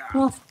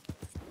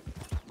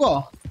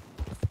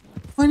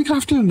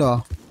 മൈൻക്രാഫ്റ്റ് ഉണ്ടോ?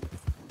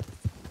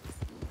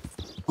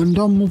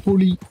 എൻ്റെ അമ്മ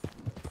പൊളി.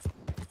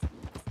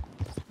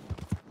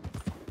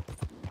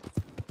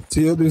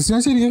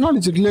 ഞാൻ ശരിക്കും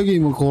കളിച്ചിട്ടില്ല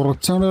ഗെയിം,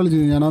 കുറച്ചാണ്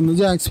കളിച്ചത്. ഞാൻ അന്ന്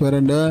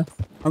ജാക്സ്പെയറിന്റെ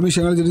ആ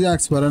മിഷൻ കളിച്ചിട്ട്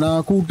ജാക്സ്പെയറിനെ ആ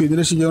കൂട്ടിന്ന്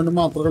രക്ഷിക്കാൻ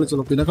മാത്രം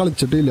കളിച്ചുള്ളൂ, പിന്നെ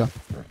കളിച്ചിട്ടില്ല.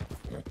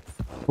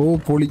 ഓ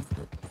പൊളി.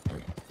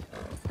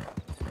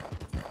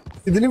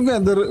 ഇതിന്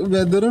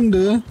വെതർ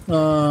ഉണ്ട്,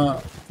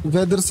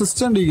 വെതർ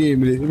സിസ്റ്റം ഉണ്ട് ഈ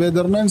ഗെയിമില്.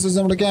 വെതറിനനുസരിച്ച്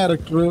നമ്മുടെ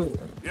ക്യാരക്ടർ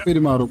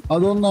പെരുമാറും.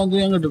 അതൊന്നാമത്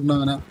ഞാൻ കേട്ടിട്ടുണ്ട്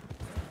അങ്ങനെ.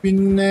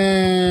 പിന്നെ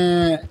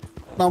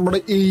നമ്മുടെ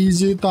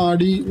ഏജ്,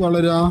 താടി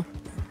വളരാ,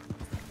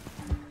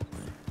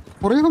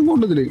 കുറെ സംഭവം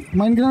ഉണ്ട് ഇതില്.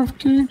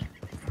 മൈൻക്രാഫ്റ്റ്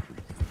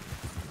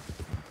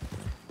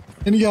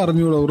എനിക്ക്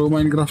അറിഞ്ഞൂടാ ബ്രോ.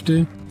 മൈൻക്രാഫ്റ്റ്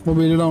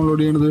മൊബൈലിൽ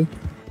ഡൗൺലോഡ് ചെയ്യണത്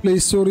പ്ലേ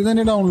സ്റ്റോറിൽ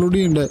തന്നെ ഡൗൺലോഡ്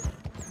ചെയ്യണ്ടേ.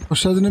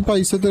 പക്ഷെ അതിന്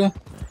പൈസ എത്ര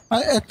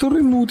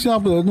രൂപ?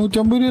 140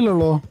 150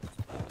 രൂപയല്ലോ.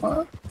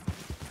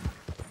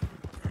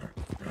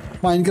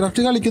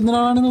 മൈൻക്രാഫ്റ്റ് കളിക്കുന്ന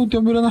ഒരാളാണ്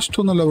 150 രൂപ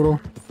നഷ്ടമൊന്നുമല്ല ബ്രോ.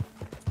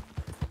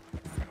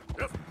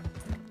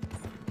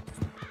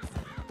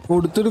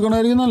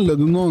 കൊടുത്തെടുക്കണമായിരിക്കും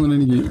നല്ലതെന്ന് തോന്നുന്നു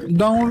എനിക്ക്.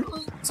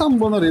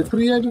 സംഭവം എന്നറിയാം,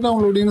 ഫ്രീ ആയിട്ട്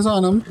ഡൗൺലോഡ് ചെയ്യുന്ന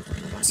സാധനം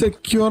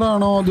സെക്യൂർ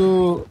ആണോ അതോ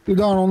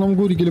ഇതാണോ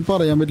നമുക്ക് ഒരിക്കലും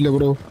പറയാൻ പറ്റില്ല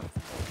ബ്രോ.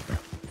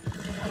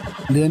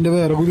 എന്റെ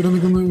വേറെ കുതിര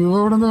നിൽക്കുന്നു.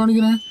 എവിടെ എന്താ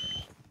കാണിക്കണേ?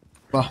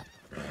 വാ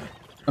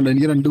കണ്ട,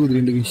 എനിക്ക് 2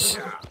 കുതിരയുണ്ട്.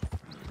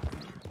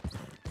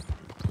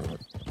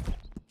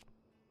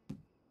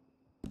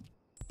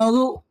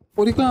 അത്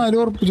ഒരു കാര്യം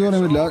ഉറപ്പിച്ച്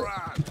പറയാൻ പറ്റില്ല.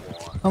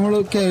 നമ്മൾ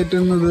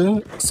കയറ്റുന്നത്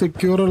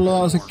സെക്യൂർ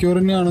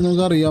തന്നെയാണെന്ന്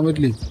നമുക്ക് അറിയാൻ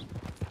പറ്റില്ലേ.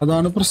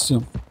 അതാണ്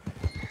പ്രശ്നം.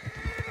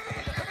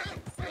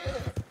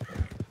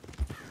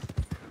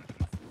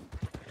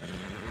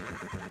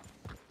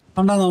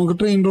 കണ്ടാ നമുക്ക്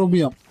ട്രെയിൻ ഡ്രോപ്പ്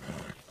ചെയ്യാം.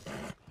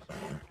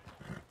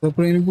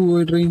 ട്രെയിനിൽ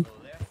പോയി ട്രെയിൻ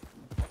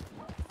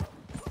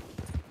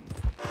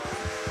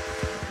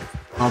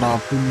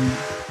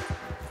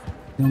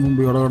ഞാൻ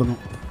മുമ്പ് ഇവിടെ കിടന്നു.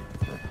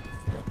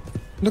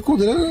 എന്റെ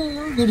കുതിര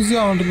തിരിച്ച്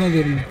ആവണ്ടിരുന്നു.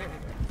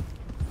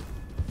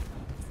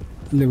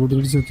 ഇല്ല കുതിര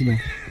തിരിച്ചെത്തില്ല.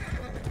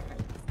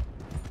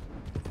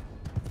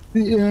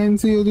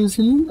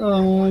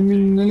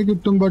 മിന്നൽ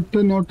കിട്ടും but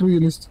not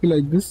realistic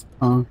like this.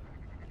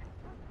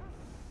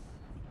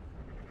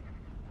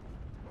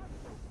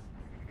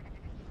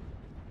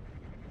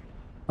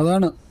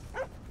 അതാണ്.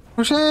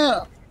 പക്ഷേ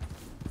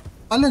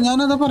അല്ല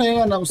ഞാനതാ പറയാൻ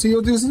കാരണം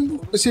സിയോസിൽ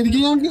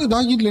ശരിക്കും ഞാൻ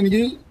ഇതാക്കിയിട്ടില്ല.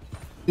 എനിക്ക്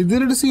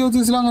ഇതിനായിട്ട്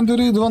സിയോസിൽ അങ്ങനത്തെ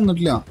ഒരു ഇത്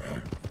വന്നിട്ടില്ല.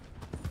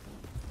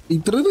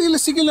 ഇത്ര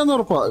റിയലിസ്റ്റിക് ഇല്ലെന്ന്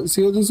ഉറപ്പാ.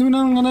 സിയോസിൽ പിന്നെ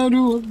അങ്ങനെ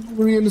ഒരു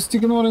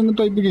റിയലിസ്റ്റിക് എന്ന് പറയുന്ന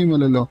ടൈപ്പ് ഗെയിം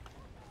അല്ലല്ലോ.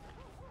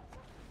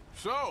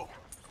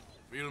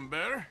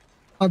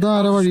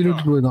 അതാരാ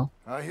വഴിയിലിട്ട് പോയതാ?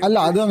 അല്ല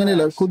അത്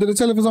അങ്ങനെയല്ല. കുതിര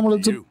ചിലപ്പോ നമ്മള്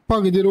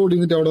പകുതി റോഡിൽ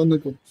നിന്നിട്ട് അവിടെ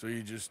നിൽക്കും.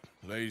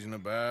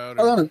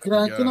 അതാണ്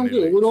ക്രാക്ക്.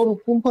 നമുക്ക് ഒരു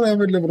ഉറപ്പും പറയാൻ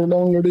പറ്റില്ല ബ്രോ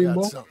ഡൗൺലോഡ്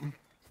ചെയ്യുമ്പോ.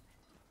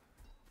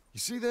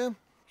 You see them?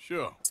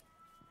 Sure.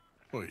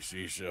 Well, you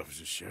see yourself as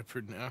a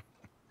shepherd now?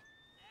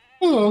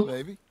 Oh,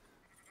 baby.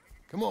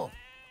 Come on.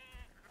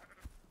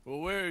 Well,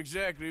 where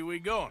exactly are we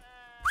going?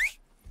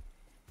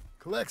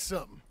 Collect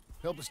something.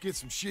 Help us get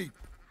some sheep.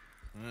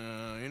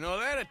 You know,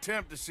 that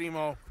attempt to seem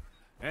all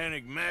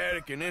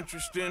enigmatic and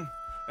interesting,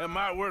 that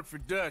might work for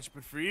Dutch,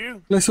 but for you?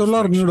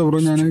 അറിഞ്ഞൂടാ bro,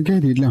 ഞാൻ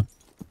കയറിയില്ല.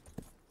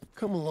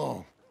 Come along.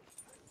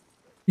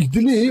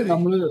 ഇതില്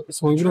നമ്മള്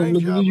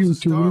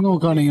യൂട്യൂബിൽ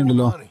നോക്കുകയാണെങ്കിൽ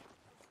ഉണ്ടല്ലോ,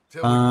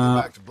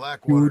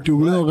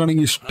 യൂട്യൂബിൽ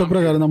നോക്കുകയാണെങ്കിൽ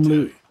ഇഷ്ടപ്രകാരം നമ്മള്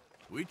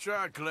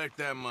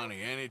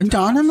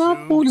ഞാനെന്നാ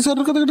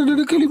പോലീസുകാരുടെ കഥ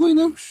കേട്ടിട്ട് കളി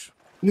പോയിന്ന്.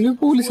 ഇതില്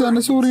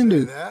പോലീസുകാരന്റെ സ്റ്റോറി ഉണ്ട്.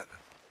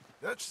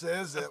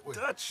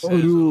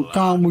 ഒരു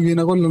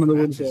കാമുകീനെ കൊല്ലണത്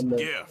പോലീസുകാരന്റെ.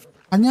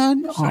 ഞാൻ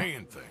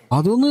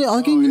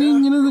അതൊക്കെ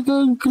ഇങ്ങനെ ഇതൊക്കെ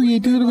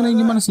ക്രിയേറ്റ് ചെയ്തെടുക്കണ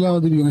എനിക്ക്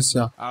മനസ്സിലാവാതിരിക്കുന്ന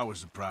വെച്ചാ.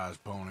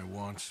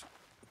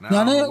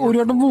 ഞാന് ഒരു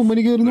വട്ടം പോകുമ്പോ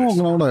എനിക്ക് കയറി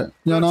നോക്കണം അവിടെ.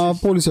 ഞാൻ ആ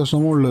പോലീസ് സ്റ്റേഷൻ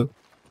മുകളില്.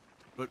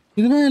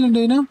 ഇത്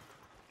വാലന്റൈനാ?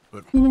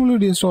 ഇത് നമ്മൾ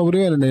സ്ട്രോബെറി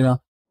വാലന്റൈനാ?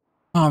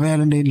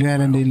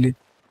 വാലന്റൈനില്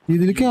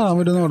ഇതിൽ കയറാൻ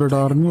പറ്റുന്ന നോട്ടെ,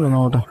 അറിഞ്ഞൂടാ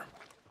നോട്ടെ.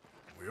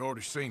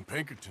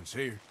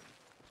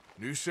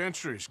 New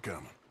century's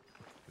coming.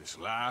 This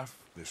life,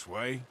 this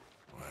way,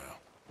 well,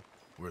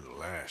 we're the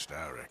last,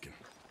 I reckon.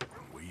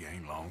 And we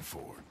ain't long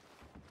for it.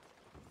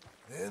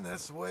 Then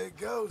that's the way it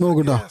goes, No,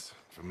 I guess.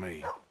 For me,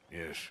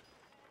 yes.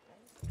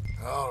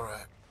 All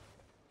right.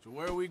 So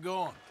where are we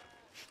going?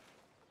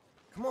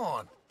 Come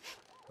on.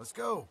 Let's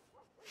go.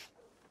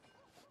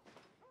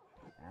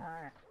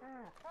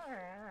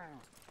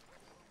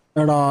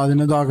 എടാ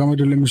അതിനെ ഇതാക്കാൻ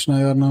പറ്റില്ല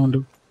മിഷനായ കാരണം കൊണ്ട്.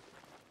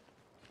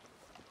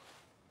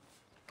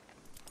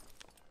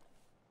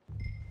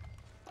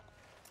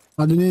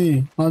 അതിനെ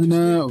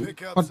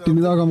പട്ടിന്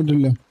ഇതാക്കാൻ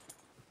പറ്റില്ല.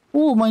 ഓ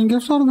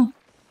Minecraft ആയിരുന്നു.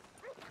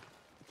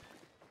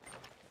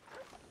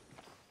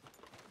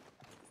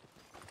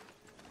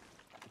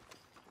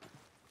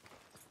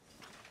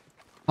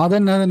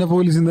 അതന്നെ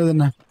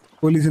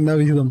പോലീസിന്റെ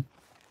വിഹിതം.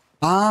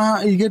 ആ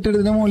ഈ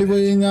കെട്ടിടത്തിന്റെ മുകളിൽ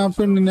പോയി കഴിഞ്ഞാൽ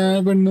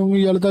പെണ്ണും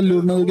ഇയാൾ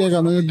തല്ലൂടുന്നത്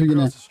കേൾക്കാന്ന്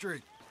കേട്ടിരിക്കണേ.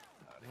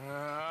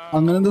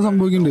 അങ്ങനെ എന്താ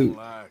സംഭവിക്കുന്നുണ്ട്?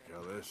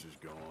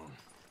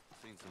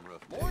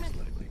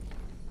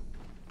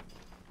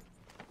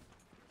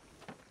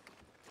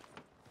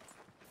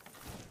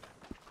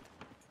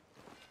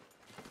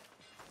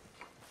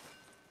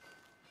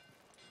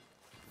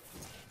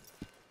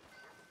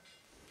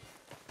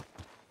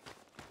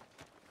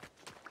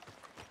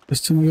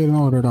 ജസ്റ്റ് ഒന്ന് കയറുന്ന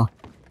ഓരോടാ.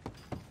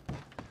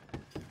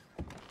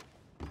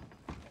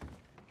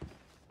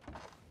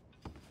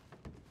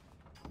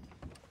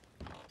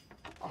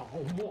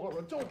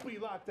 Don't be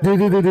like that.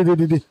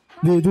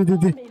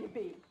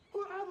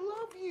 I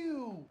love you.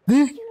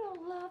 You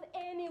don't love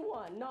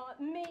anyone. Not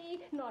me,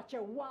 not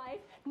your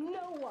wife,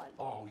 no one.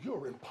 Oh,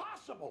 you're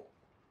impossible.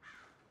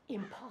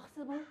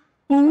 Impossible?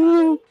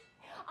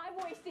 I've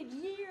wasted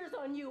years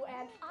on you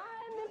and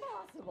I'm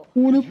impossible.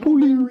 You're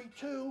married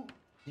too.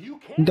 You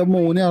can't.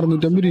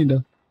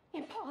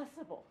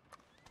 Impossible.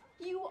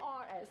 You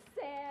are a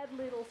sad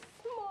little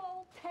small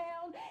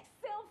town,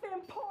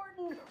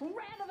 self-important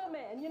rat of a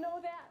man. You know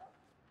that?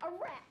 A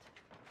rat.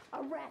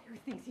 A rat who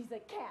thinks he's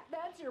a cat.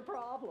 That's your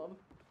problem.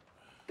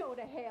 Go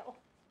to hell.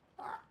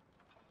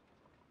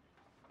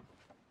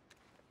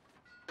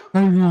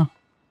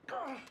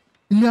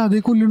 ഇല്ല അതേ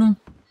കൊല്ലണ.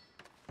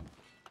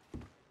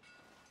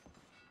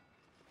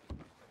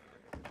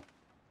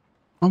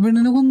 ആ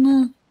പെണ്ണിനെ കൊന്ന്.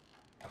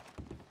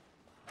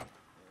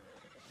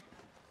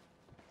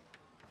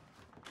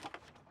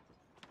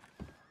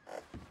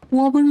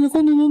 ആ പെണ്ണിനെ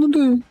കൊന്നു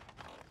തോന്നുന്നുണ്ട്.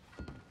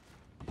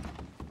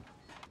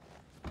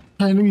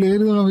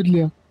 അതിനുള്ളിൽ കാണാൻ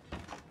പറ്റില്ല.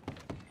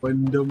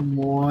 എന്റെ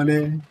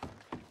മോനെ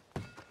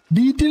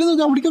ഡീറ്റെയിൽ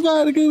നോക്കാം. അവിടേക്ക്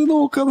ആരൊക്കെ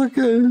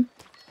നോക്കാതൊക്കെ.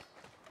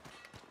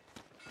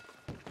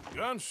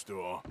 Gun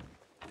store.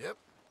 Yep.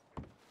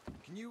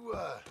 Can you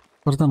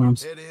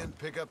head in,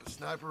 pick up a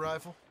sniper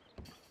rifle?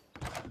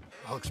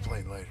 I'll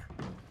explain later.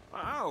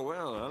 Oh,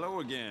 well, hello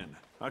again.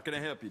 How can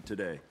I help you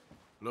today?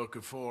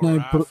 Looking for a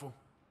rifle?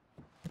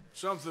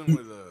 Something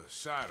with a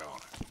sight on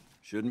it.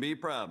 Shouldn't be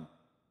a problem.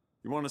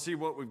 You want to see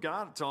what we've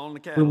got? It's all in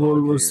the catalog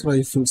here.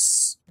 Rifles.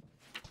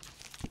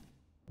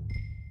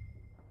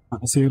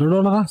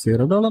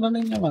 $0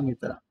 ആണെങ്കിൽ ഞാൻ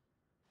വാങ്ങിത്തരാം.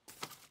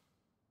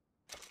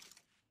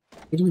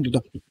 ഒരു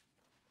minute.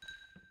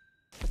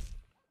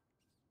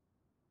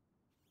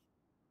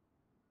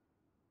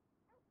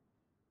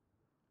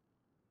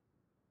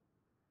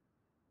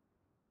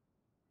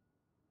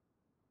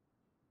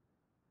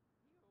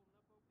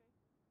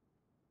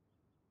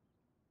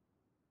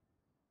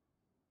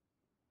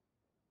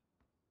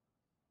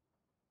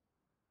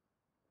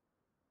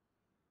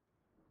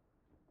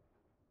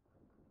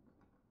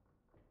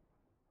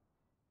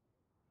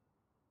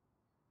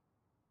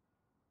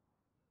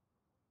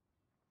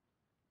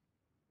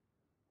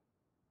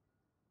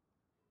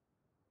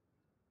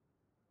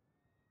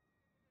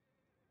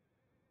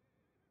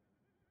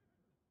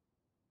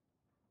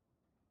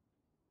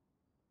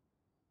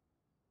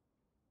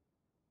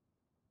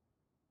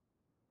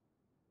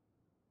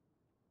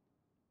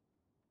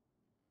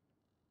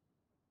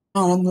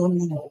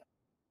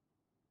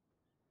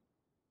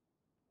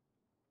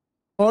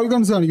 All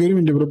guns കാണിക്കാം. ഒരു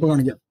minute ഇപ്പൊ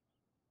കാണിക്കാം.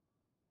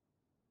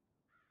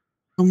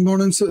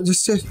 Components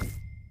just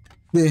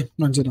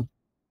കാണിച്ചു.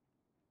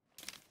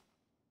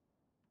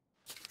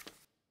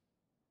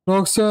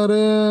 Rock star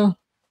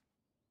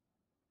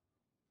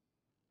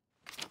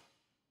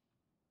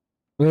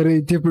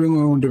variety എപ്പോഴും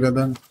കൊണ്ടിരിക്കുക.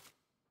 അതാണ്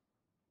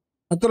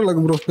അത്ര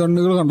ഉള്ളു ബ്രോ.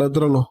 ഗണ്ണുകൾ കണ്ട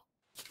അത്ര ഉള്ളു.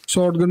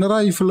 ഷോർട്ട് ഗണ്ണ്,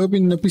 റൈഫിള്,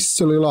 പിന്നെ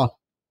പിസ്റ്റളുകളാ.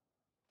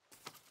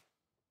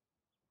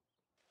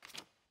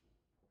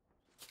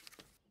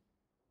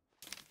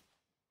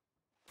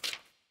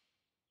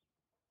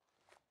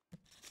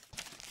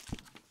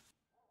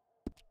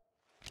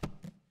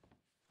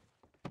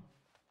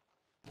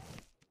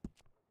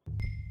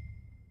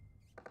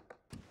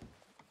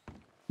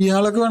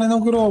 ഇയാളൊക്കെ വേണമെങ്കിൽ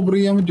നമുക്ക് റോബറി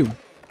ചെയ്യാൻ പറ്റും.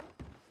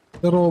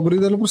 റോബറി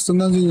ചെയ്താൽ പ്രശ്നം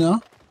എന്താണെന്ന് വെച്ച് കഴിഞ്ഞാൽ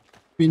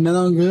പിന്നെ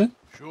നമുക്ക്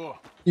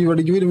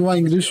ഇവിടേക്ക് വരുമ്പോൾ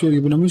ഭയങ്കര ഇഷ്യൂ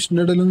ആയിരിക്കും. പിന്നെ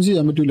മിഷൻ്റെ ഇടയിലൊന്നും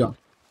ചെയ്യാൻ പറ്റൂല.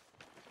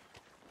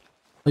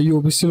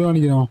 അയ്യോ പിസ്റ്റൽ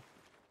കാണിക്കണോ?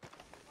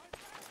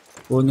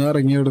 ഓ ഞാൻ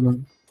ഇറങ്ങി ഇടുന്നു.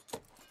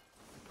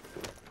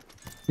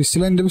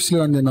 പിസ്റ്റൽ എൻ്റെ പിസ്റ്റൽ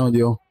കാണിച്ചു തന്നാൽ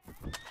മതിയോ?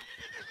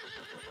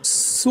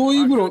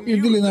 സോയി ബ്രോ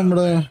ഇതില്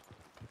നമ്മുടെ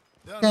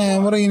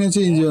ക്യാമറ ഇങ്ങനെ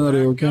ചേഞ്ച്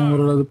ചെയ്യാന്നറിയോ?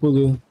 ക്യാമറയുടെ അത്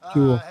പുതിയ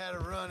ക്യൂവോ?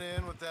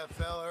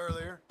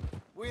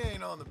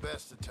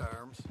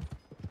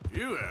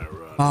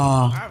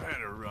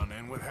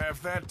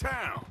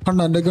 കണ്ട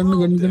എന്റെ കണ്ണ്.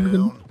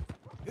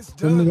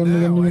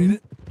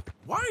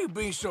 Why are you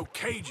being so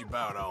cagey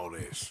about all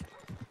this?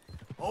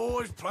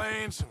 Always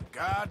playing some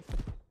god.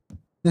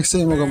 Next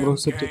time നോക്കാം ബ്രോ.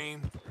 സെറ്റ്.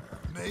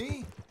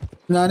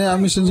 ഞാൻ ആ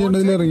മിഷൻ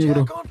ചെയ്യേണ്ടതിൽ ഇറങ്ങി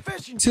bro.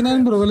 Sinan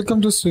bro welcome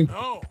to stream.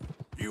 No,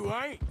 you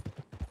ain't.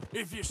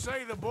 If you say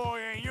the boy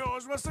ain't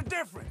yours, what's the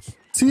difference?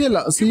 C അല്ല,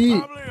 C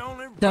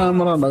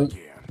camera ഉണ്ടാവും.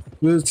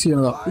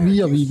 ചെയ്യണതാ.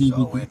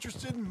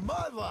 Interested in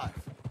my life.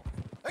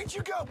 Ain't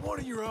you got one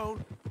of your own?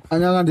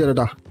 ഞാൻ കാണിച്ചു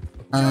തരാട്ടാ.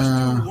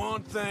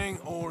 One thing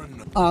or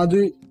another. അത്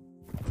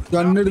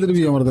ഗണ്ണെടുത്തിട്ട്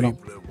ചെയ്യാൻ പറ്റണം.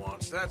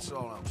 That's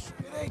all I'm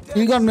saying.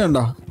 ഈ gun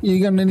കണ്ടാ, ഈ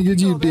ഗണ്ണ് എനിക്ക്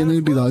GTA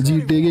കിട്ടിയതാ.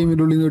 GTA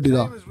ഗെയിമിന്റെ ഉള്ളിൽ നിന്ന്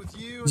കിട്ടിയതാ.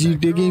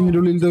 GTA ഗെയിമിന്റെ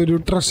ഉള്ളിലത്തെ ഒരു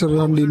ട്രഷർ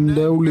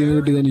ഹണ്ടിന്റെ ഉള്ളിൽ നിന്ന്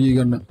കിട്ടിയതാ എനിക്ക് ഈ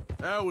ഗണ്ണ്.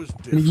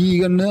 എനിക്ക് ഈ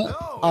ഗണ്ണ്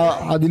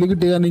അതിൽ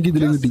കിട്ടിയ കാരണം എനിക്ക്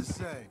ഇതിലും കിട്ടി.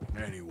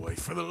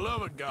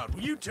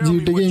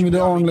 GTA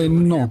ഗെയിമിന്റെ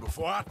ഓൺലൈനിന്നോ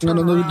അങ്ങനെ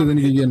ഒന്നും കിട്ടിയത്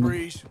എനിക്ക് ഈ ഗണ്ണ്.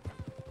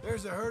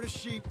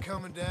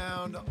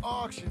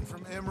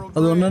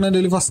 അതുകൊണ്ടാണ് എന്റെ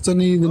കയ്യിൽ ഫസ്റ്റ്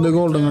തന്നെ ഇതിന്റെ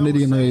ഗോൾഡൻ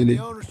കണ്ടിരിക്കുന്ന കയ്യില്.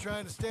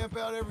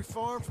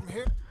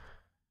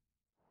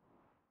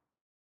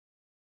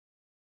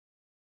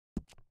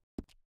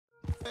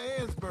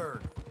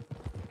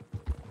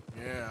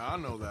 Yeah, I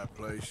know that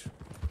place.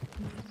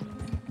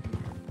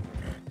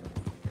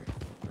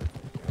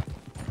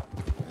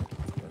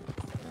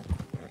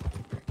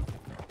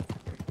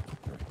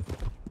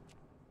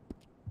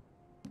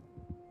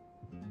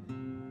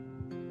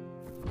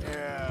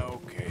 Yeah,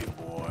 okay,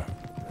 boy.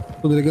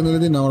 കുതിരക്ക്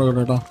എന്തെങ്കിലും തിന്നാൻ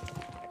കൊടുക്കട്ടെ കേട്ടോ.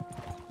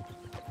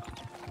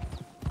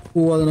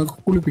 അതിനൊക്കെ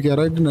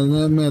കുളിപ്പിക്കാറായിട്ടുണ്ട്.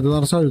 മേത്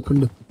നിറച്ച്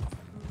അഴുക്കുണ്ട്.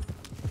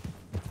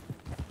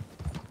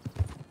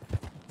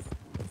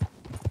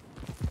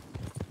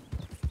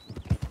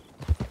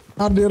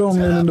 RDR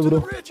ഓൺലൈൻ ഉണ്ട് ബ്രോ.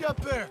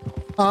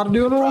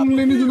 RDR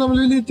ഓൺലൈൻ ഇത് തമ്മിൽ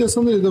വലിയ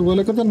വ്യത്യാസം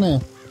ഇതുപോലൊക്കെ തന്നെ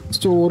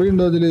സ്റ്റോറി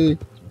ഉണ്ട്, അതില്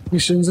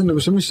മിഷൻസ് ഉണ്ട്.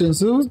 പക്ഷെ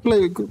മിഷൻസ്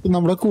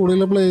നമ്മുടെ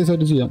കൂടുതലുള്ള പ്ലേയേഴ്സ്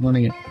ആയിട്ട് ചെയ്യാം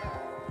വേണമെങ്കിൽ.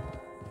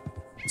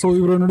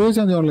 സോയിബ്രോനോട്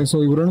ചോദിച്ചാൽ ഓൺലൈൻ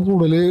സോയിബ്രോണ്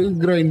കൂടുതൽ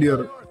ഗ്രൈൻഡ്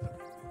ചെയ്യാറ്.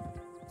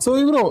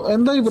 സോയിബ്രോ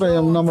എന്താ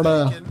അഭിപ്രായം നമ്മുടെ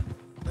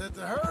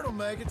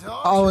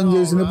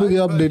അവഞ്ചേഴ്സിന്റെ പുതിയ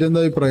അപ്ഡേറ്റ്?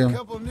 എന്താ അഭിപ്രായം?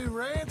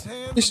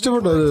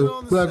 ഇഷ്ടപ്പെട്ടോ അത്?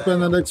 ബ്ലാക്ക്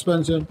പാന്തറിന്റെ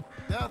എക്സ്പാൻഷൻ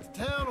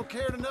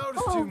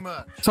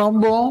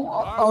സംഭവം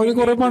അവര്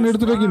കുറെ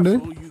പണിയെടുത്തിട്ടൊക്കെ ഉണ്ട്.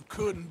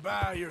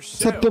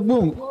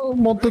 സെറ്റപ്പും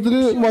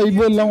മൊത്തത്തില്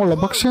വൈബും എല്ലാം കൊള്ളാം.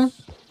 പക്ഷെ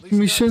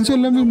മിഷൻസ്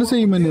എല്ലാം വീണ്ടും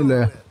സെയിം തന്നെയല്ലേ?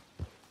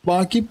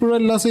 ബാക്കി ഇപ്പോഴും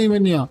എല്ലാം സെയിം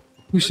തന്നെയാ.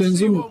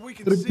 മിഷൻസും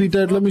റിപ്പീറ്റ്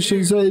ആയിട്ടുള്ള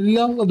മിഷൻസും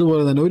എല്ലാം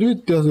അതുപോലെ തന്നെ. ഒരു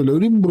വ്യത്യാസമില്ല,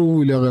 ഒരു ഇമ്പ്രൂവ്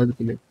ഇല്ല ആ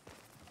കാര്യത്തില്.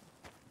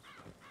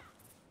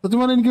 സത്യം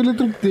പറഞ്ഞാൽ എനിക്ക് വലിയ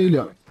തൃപ്തിയില്ല.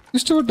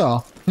 ഇഷ്ടപ്പെട്ടാ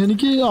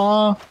എനിക്ക് ആ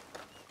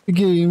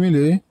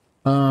ഗെയിമില്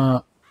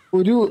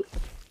ഒരു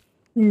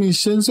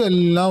മിഷൻസ്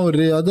എല്ലാം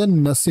ഒരേ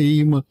അതന്നെ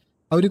സെയിം.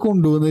 അവര്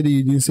കൊണ്ടുപോകുന്ന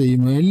രീതി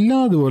സെയിം,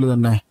 എല്ലാം അതുപോലെ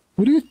തന്നെ.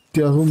 ഒരു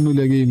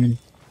വ്യത്യാസമൊന്നുമില്ല ഗെയിമിന്.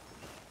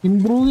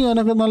 ഇമ്പ്രൂവ്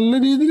ചെയ്യാനൊക്കെ നല്ല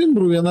രീതിയിൽ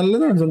ഇമ്പ്രൂവ് ചെയ്യാൻ നല്ല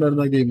ചാൻസ്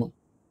ഉണ്ടായിരുന്നു ആ ഗെയിം.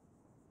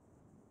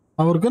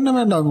 അവർക്ക് തന്നെ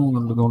വേണ്ടാന്ന്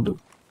തോന്നുന്നുണ്ട്. അതുകൊണ്ട്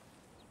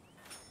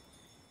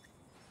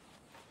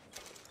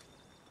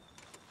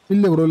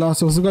ഇല്ല ബ്രോ,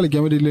 ലാസ്റ്റ് ഓഫ്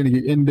കളിക്കാൻ പറ്റില്ല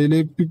എനിക്ക്.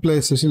 എൻ്റെ പ്ലേ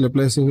സ്റ്റേഷൻ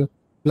ഇല്ല.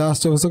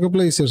 ലാസ്റ്റ് ഓഫ് ഒക്കെ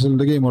പ്ലേ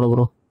സ്റ്റേഷനിലെ ഗെയിമാണോ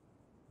bro?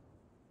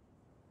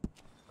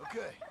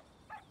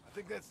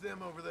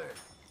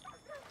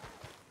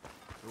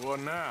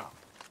 What now?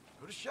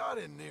 Put a shot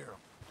in near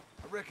them.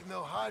 I reckon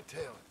they'll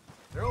hightail it.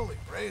 They're only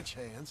ranch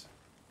hands.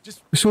 Just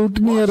shoot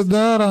near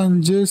there and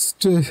just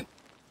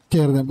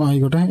scare them.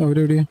 ആയിക്കോട്ടെ.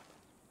 അവരെവിടെയാ?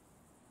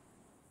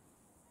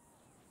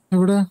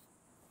 എവിടെ?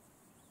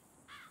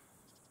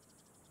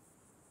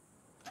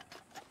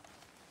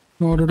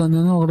 നോക്കട്ടെ,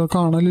 ഞാൻ അവിടെ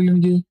കാണലില്ല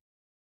എനിക്ക്.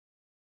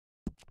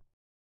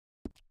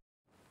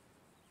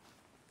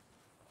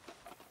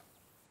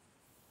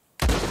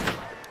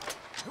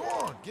 Go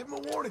on, give him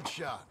a warning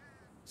shot.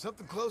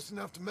 Something close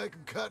enough to make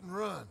him cut and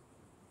run.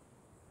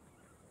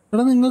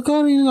 എടാ നിങ്ങൾക്ക്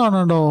ആരെങ്കിലും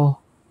കാണണ്ടോ?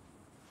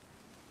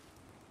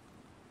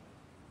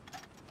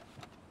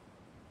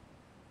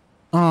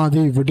 അത്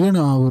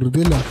ഇവിടെയാണ്.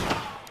 വെറുതെ അല്ല.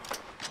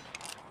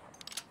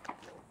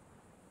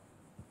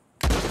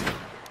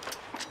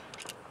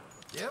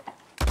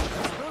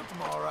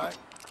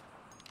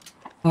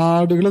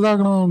 ആടുകൾ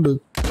ഇതാക്കണതുണ്ട്.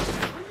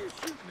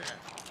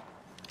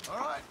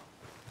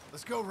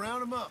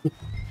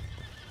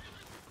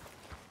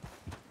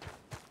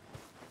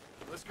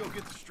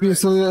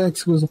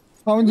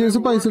 അവൻ ചെയ്ത്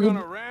പൈസ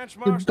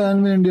കിട്ടാൻ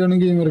വേണ്ടിയാണ്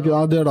ഗെയിം ഇറക്കിയത്.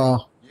 അതേടാ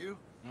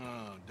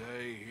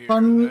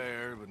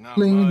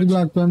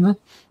ബ്ലാക്ക് പാന്തർ.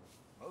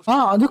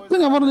 അതൊക്കെ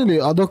ഞാൻ പറഞ്ഞില്ലേ,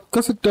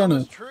 അതൊക്കെ സെറ്റാണ്.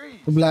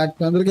 Black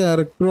Panther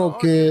character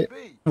okay,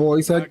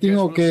 voice acting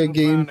okay,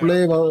 game play,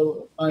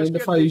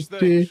 അതിന്റെ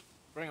ഫൈറ്റ്,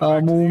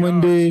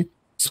 മൂവ്മെന്റ്,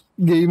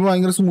 ഗെയിം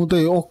ഭയങ്കര സ്മൂത്ത്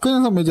ആയി ഒക്കെ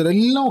ഞാൻ സമ്മതിച്ചത്.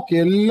 എല്ലാം ഓക്കെ,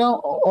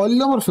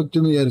 എല്ലാം പെർഫെക്റ്റ്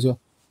എന്ന് വിചാരിച്ചോ.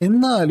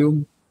 എന്നാലും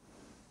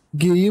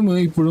ഗെയിം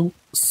ഇപ്പോഴും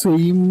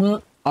സെയിം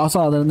ആ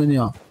സാധനം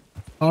തന്നെയാ.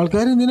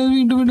 ആൾക്കാർ എന്തിനാ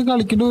വീണ്ടും വീണ്ടും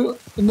കളിക്കേണ്ട?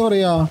 എന്താ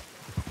പറയാ,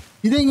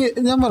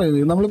 ഞാൻ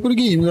പറയുന്നത് നമ്മളിപ്പോ ഒരു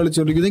ഗെയിം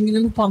കളിച്ചോണ്ടിരിക്കും,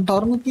 ഇതെങ്കിലും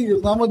പണ്ടാറിന്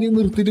തീർന്നാ മതി,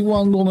 നിർത്തിയിട്ട്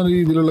പോകാൻ തോന്നുന്ന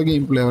രീതിയിലുള്ള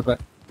ഗെയിം പ്ലേ അവരുടെ.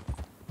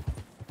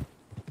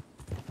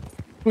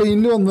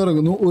 പ്ലെയിനിൽ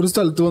വന്നിറങ്ങുന്നു, ഒരു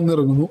സ്ഥലത്ത്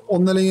വന്നിറങ്ങുന്നു,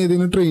 ഒന്നല്ലെങ്കിൽ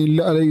ഏതെങ്കിലും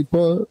ട്രെയിനിൽ അല്ലെങ്കിൽ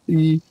ഇപ്പൊ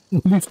ഈ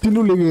ലിഫ്റ്റിന്റെ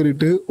ഉള്ളിൽ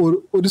കയറിയിട്ട്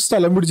ഒരു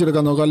സ്ഥലം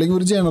പിടിച്ചെടുക്കാൻ നോക്കാം, അല്ലെങ്കിൽ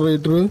ഒരു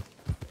ജനറേറ്റർ.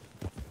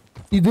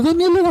 ഇത്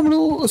തന്നെയല്ലേ നമ്മള്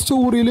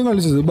സ്റ്റോറിയിലും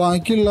കളിച്ചത്.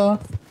 ബാക്കിയുള്ള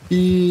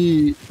ഈ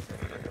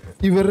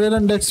ഇവരുടെ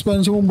 2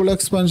 എക്സ്പാൻഷൻ മുമ്പുള്ള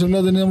എക്സ്പാൻഷനിൽ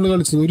അതിന് നമ്മൾ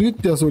കളിച്ചത് ഒരു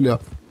വ്യത്യാസമില്ല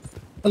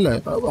അല്ലേ?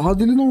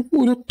 അതിൽ നമുക്ക്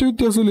ഒരൊറ്റ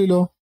വ്യത്യാസമില്ലല്ലോ.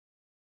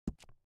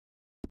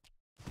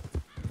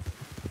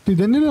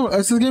 ഇതന്നെയല്ലോ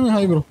SS ഗെയിമിംഗ്.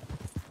 Hi bro.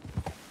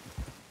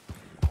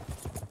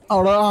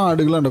 അവിടെ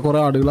ആടുകളുണ്ട്, കുറെ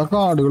ആടുകളൊക്കെ.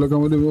 ആടുകളൊക്കെ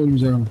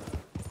ഒരുമിച്ചാണ്.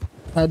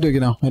 ഹാറ്റ്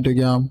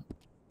വയ്ക്കാം.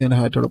 ഞാൻ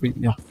ഹാറ്റ് അവിടെ പോയി.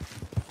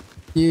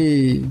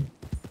 Yeah.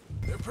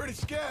 They're pretty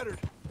scattered.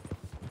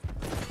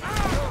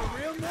 You're a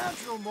real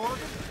natural,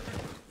 Morgan.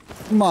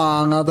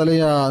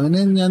 മാങ്ങാത്തലയാ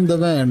അതിന് ഞാൻ എന്താ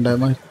വേണ്ടേ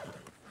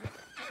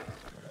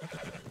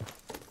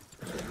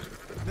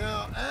Now,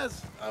 as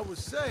I was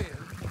saying,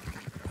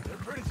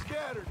 they're pretty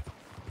scattered.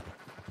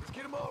 Let's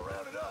get them all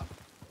rounded up.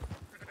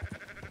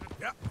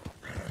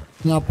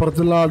 ഞാൻ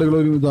അപ്പുറത്തുള്ള ആടുകൾ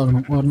ഒരു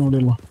ഇതാകണം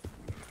പറഞ്ഞോടെയുള്ള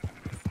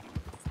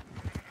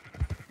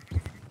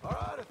All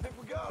right, I think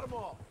we got them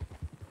all.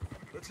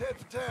 Let's head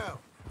for town.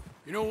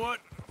 You know what?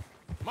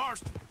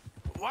 Marston,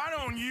 why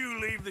don't you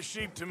leave the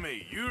sheep to me?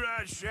 You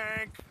ride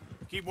Shank,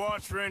 keep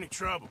watch for any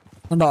trouble.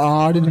 കണ്ടോ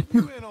ആടിന്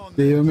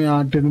ദൈവമേ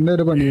ആട്ടിന്റെ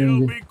ഒരു പണി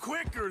It'll be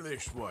quicker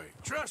this way,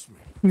 trust me.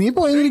 നീ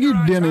പോയത് എനിക്ക്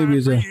ഇടിയാണ് ഈ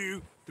beach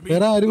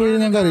വേറെ ആര് പോയി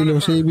ഞങ്ങൾക്ക് അറിയില്ല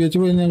പക്ഷെ ഈ ബീച്ച്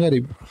പോയി ഞങ്ങൾക്ക്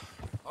അറിയും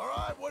All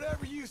right,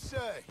 whatever you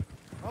say.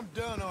 I'm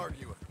done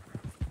arguing.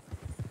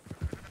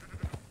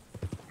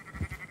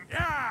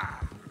 Yeah.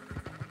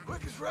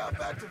 Quickest route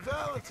back to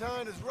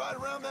Valentine is right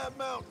around that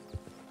mountain.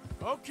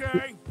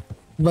 Okay.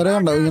 വരെ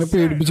കണ്ടോ ഇങ്ങനെ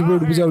പേടിപ്പിച്ച്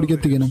അവിടേക്ക്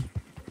എത്തിക്കണം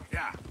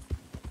Yeah.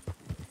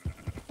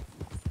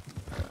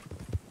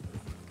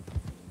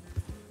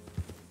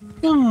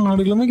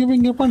 ആടുകളൊക്കെ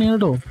ഭയങ്കര പണിയാണ്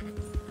കേട്ടോ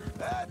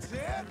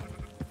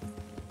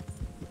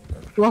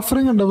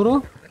ബഫറിംഗ് ഉണ്ടോ ബ്രോ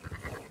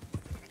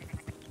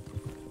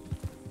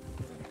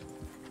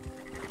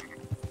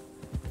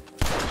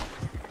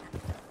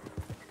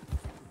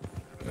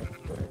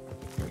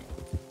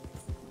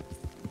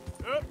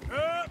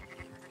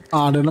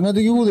ആടുകളെ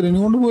മേത്തേക്ക് കുതിരനെ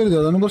കൊണ്ട് പോരുത്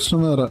അതാണ്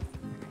പ്രശ്നം വേറെ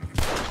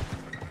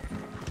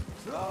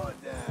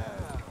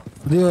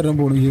അതേ വരാൻ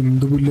പോണു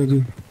എന്ത് പുല്ലത്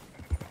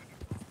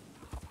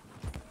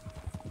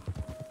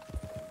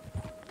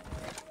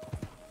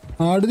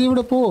ആട് നീ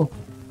ഇവിടെ പോ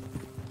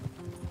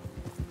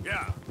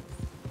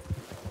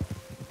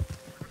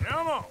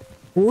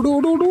ഓട്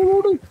ഓട് ഓട് ഓട്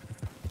ഓട്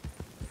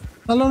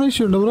നല്ലോണം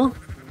ഇഷ്യൂ ഉണ്ടോ ബ്രോ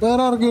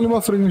വേറെ ആർക്കെങ്കിലും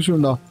ബഫറിംഗ് ഇഷ്യൂ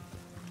ഉണ്ടോ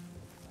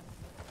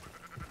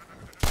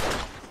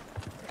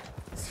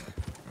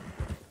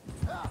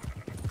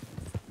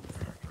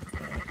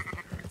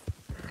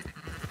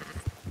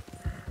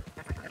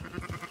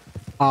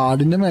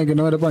ആടിന്റെ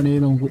മേഖല വരെ പണി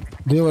ചെയ്ത് നമുക്ക്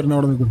ഇതേ പറഞ്ഞ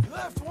അവിടെ നിൽക്കുന്നു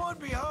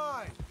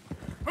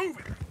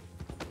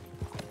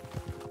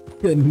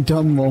എന്റെ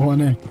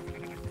മോനെ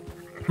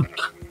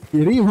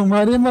ഇവര്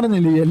ഇവന്മാരെയും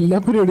പറഞ്ഞില്ലേ എല്ലാ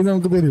പരിപാടിയും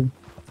നമുക്ക് തരും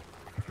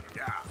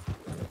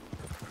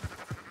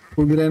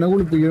കുതിരേനെ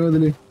കുളിപ്പിക്കണോ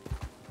ഇതില്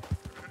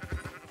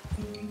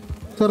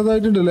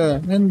ചെറുതായിട്ടുണ്ടല്ലേ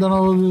എന്താണോ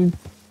അത്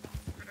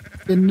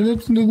എന്റെ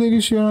നെറ്റിന്റെ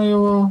വിഷയമായോ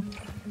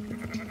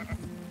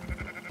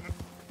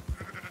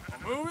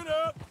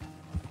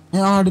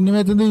ഞാൻ ആടിന്റെ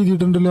മേത്ത്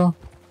എഴുതിയിട്ടുണ്ടല്ലോ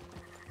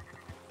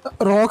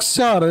റോക്ക്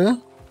സ്റ്റാർ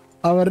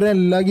അവരുടെ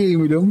എല്ലാ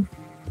ഗെയിമിലും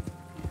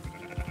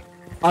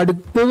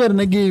അടുത്ത്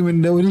വരുന്ന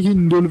ഗെയിമിന്റെ ഒരു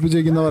ഹിന്റ്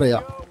ഒളിപ്പിച്ചേക്കുന്ന പറയാ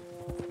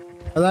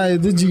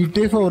അതായത്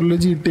GTA 4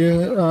 GTA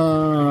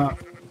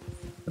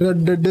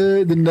റെഡ് ഡെഡ്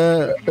ഇതിന്റെ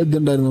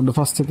ഇതുണ്ടായിരുന്നുണ്ട്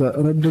ഫസ്റ്റത്തെ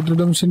റെഡ് ഡെഡ്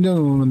റിഡംഷന്റെ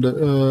തോന്നുന്നുണ്ട്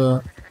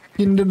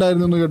ഹിന്റ്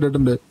ഉണ്ടായിരുന്നു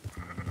കേട്ടിട്ടുണ്ട്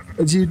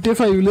GTA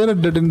 5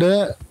 റെഡ് ഡെഡിന്റെ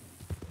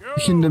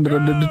ഹിന്റ് ഉണ്ട്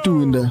റെഡ് ഡെഡ്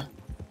 2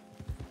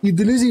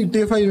 ഇതില്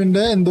GTA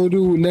 5 എന്തോ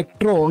ഒരു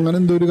ലെറ്ററോ അങ്ങനെ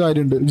എന്തോ ഒരു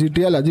കാര്യമുണ്ട്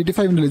GTA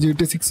 5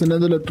 GTA 6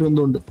 എന്തോ ലെറ്റർ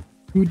എന്തോ ഉണ്ട്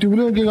യൂട്യൂബിൽ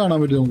നോക്കി കാണാൻ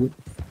പറ്റും നമുക്ക്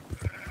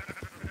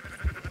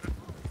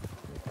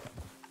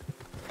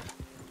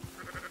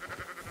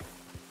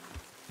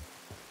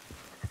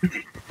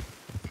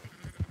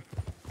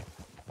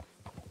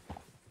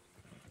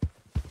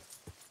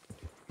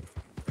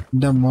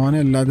എന്റെ മോനെ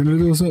എല്ലാത്തിനും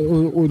ഒരു ദിവസം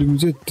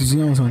ഒരുമിച്ച് എത്തിച്ച്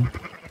ഞാൻ അവസാനം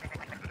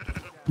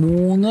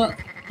 3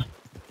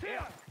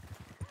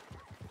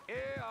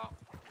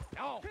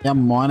 ഞാൻ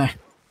മോനെ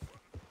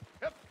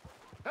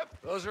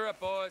Those are up,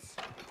 boys.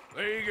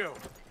 There you go.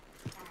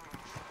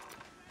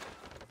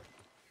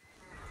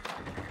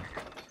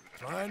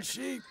 Fine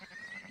sheep.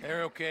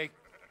 They're okay.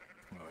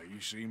 Well, you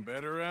seen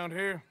better around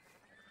here?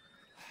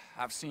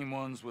 I've seen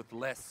ones with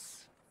less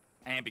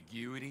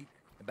ambiguity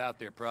about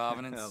their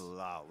provenance. A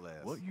lot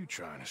less. What you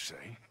trying to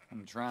say?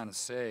 I'm trying to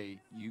say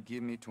you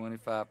give me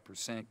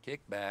 25%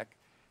 kickback,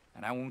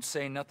 and I won't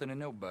say nothing to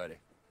nobody.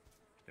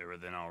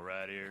 Everything all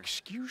right here?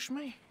 Excuse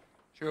me?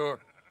 Sure,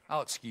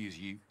 I'll excuse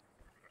you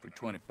for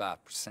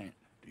 25%.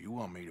 Do you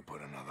want me to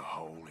put another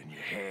hole in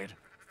your head?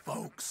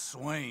 Folks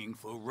swing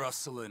for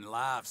rustling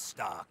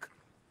livestock.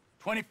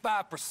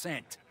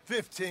 25%.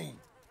 15.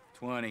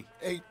 20.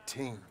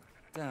 18.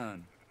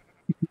 Done.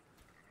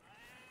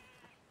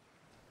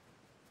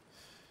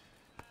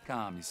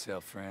 Calm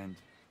yourself, friend.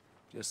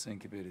 Just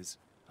think of it as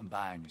I'm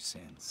buying your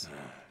sins.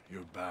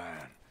 You're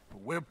buying,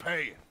 but we're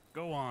paying.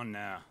 Go on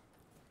now.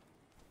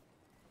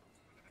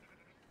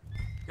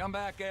 Come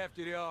back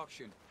after the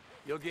auction.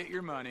 You'll get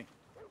your money.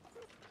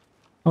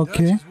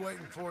 Okay. Dutch is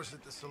waiting for us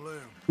at the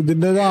saloon.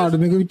 ഇതിന്റെ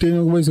ആടിനൊക്കെ വിറ്റ്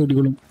നമുക്ക് പൈസ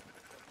കിട്ടിക്കോളും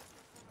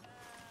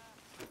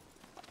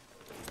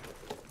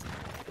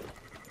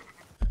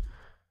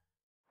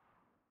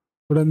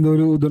ഇവിടെ എന്തോ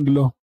ഒരു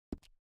ഇതുണ്ടല്ലോ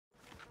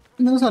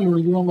ഇന്നലെ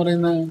സലൂണിക്ക് പോകാൻ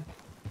പറയുന്നേ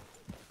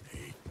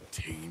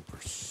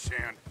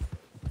 18%.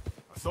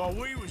 I thought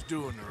we was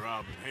doing the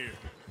robbing here.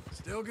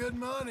 Still good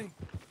money.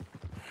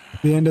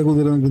 എന്റെ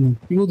കുതിര നിൽക്കുന്നു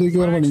ഈ കുതിരക്ക്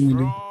വേറെ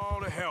പണിയുന്നില്ല All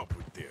the help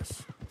with this.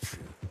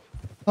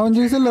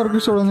 Avengers എല്ലാവർക്കും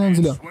ഇഷ്ടപ്പെടുന്ന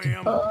മനസ്സിലാ.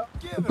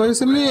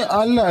 Personally,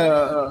 അല്ല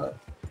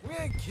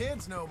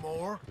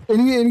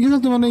എനിക്ക്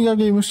സത്യം പറഞ്ഞാൽ ആ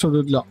ഗെയിം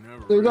ഇഷ്ടപ്പെട്ടില്ല.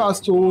 ആ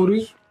സ്റ്റോറി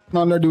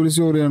നല്ല അടിപൊളി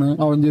സ്റ്റോറിയാണ്.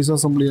 അവഞ്ചേഴ്സ്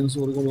അസംബ്ലി ചെയ്യുന്ന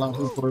സ്റ്റോറി കൊള്ളാം,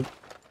 സൂപ്പർ.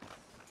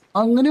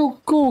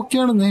 അങ്ങനെയൊക്കെ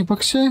ഓക്കെയാണെന്നേ,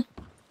 പക്ഷെ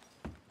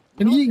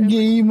എനിക്ക്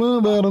ഗെയിം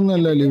വേറെ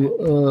ഒന്നല്ലേ.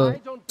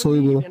 സോറി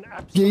ബ്രോ,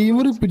 ഗെയിം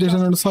റിപ്പീറ്റേഷൻ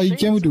ആണ്,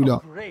 സഹിക്കാൻ പറ്റൂല.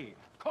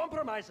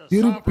 ഈ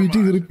റിപ്പീറ്റ്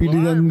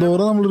ചെയ്ത്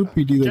എന്തോരം നമ്മൾ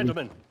റിപ്പീറ്റ്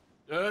ചെയ്തത്.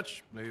 Dutch,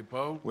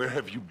 Leopold. Where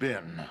have you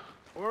been?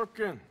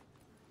 Working.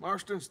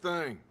 Marston's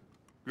thing.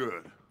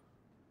 Good.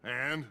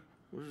 And?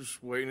 We're just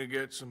waiting to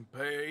get some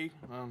pay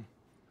on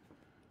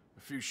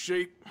a few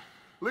sheep.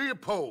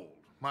 Leopold,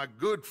 my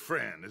good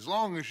friend, as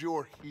long as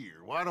you're here,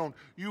 why don't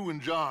you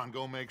and John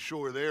go make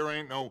sure there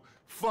ain't no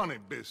funny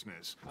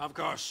business? Of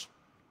course.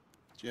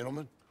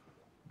 Gentlemen?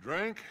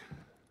 Drink?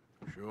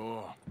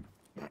 Sure.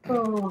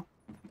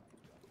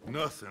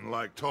 Nothing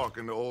like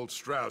talking to old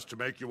Strauss to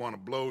make you want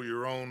to blow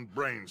your own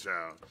brains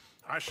out.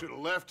 I should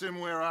have left him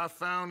where I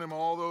found him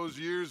all those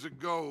years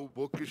ago.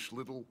 Bookish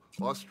little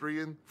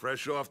Austrian,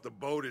 fresh off the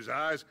boat, his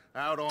eyes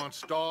out on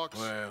stalks.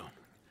 Well,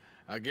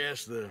 I guess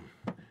the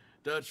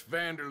Dutch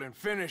Vanderlyn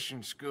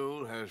Finishing School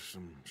has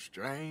some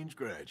strange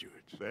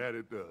graduates. That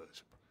it does.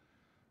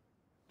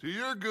 To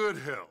your good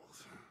health.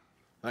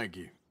 Thank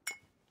you.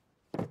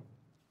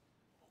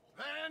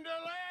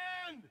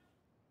 Vanderland!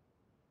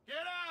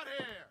 Get out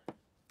here!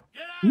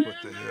 Get out What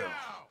here the now!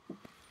 hell?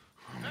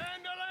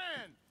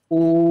 Vanderland!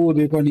 Oh,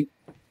 they funny.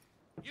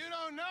 You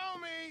don't know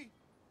me,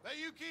 but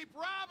you keep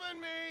robbing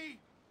me.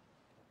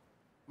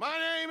 My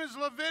name is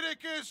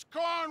Leviticus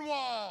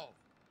Cornwall.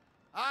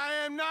 I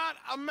am not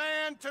a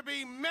man to be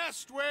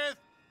messed with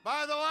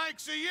by the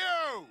likes of you.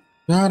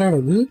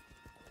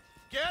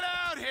 Get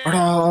out here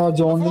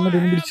John, before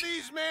I have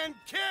these men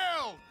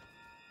killed.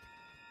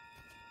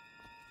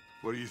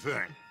 What do you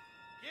think?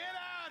 Get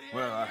out here,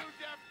 Well, you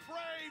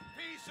depraved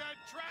piece of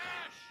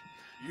trash.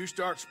 You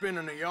start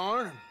spinning the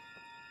yarn.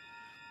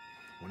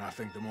 When I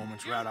think the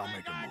moment's right, I'll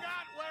make a move.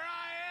 Got where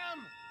I am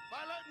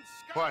by letting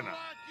Why scum not?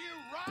 like you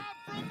rob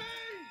from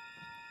me.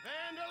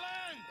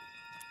 Vanderland,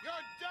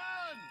 you're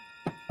done.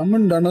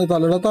 അമ്മണ്ടാണ്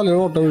തലയുടെ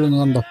ഓട്ട വീഴുന്നത്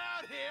കണ്ടോ.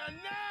 Out here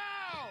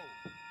now.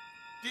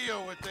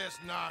 Deal with this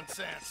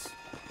nonsense.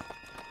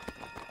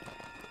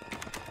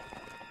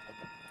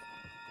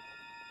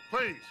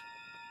 Please,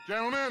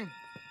 gentlemen,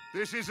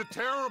 this is a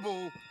terrible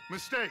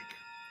mistake.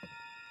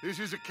 This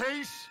is a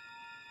case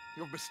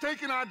of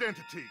mistaken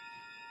identity.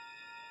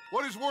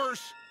 What is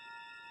worse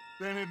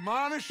than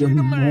admonishing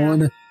a man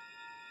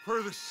for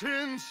the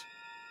sins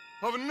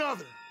of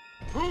another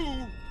who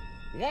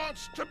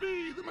wants to be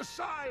the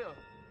Messiah?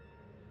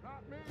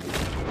 Not me.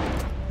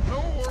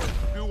 Nor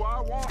do I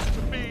want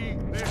to be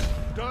this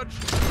Dutch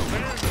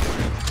man.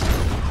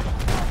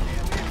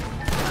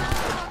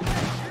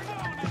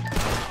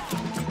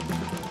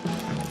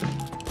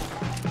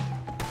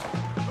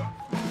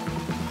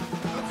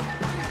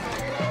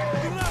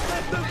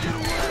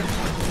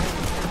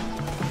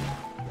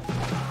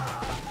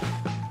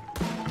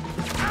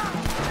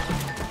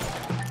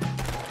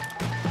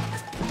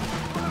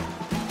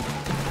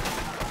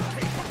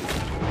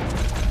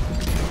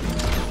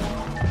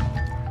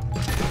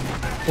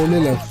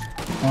 ഒന്നില്ലേ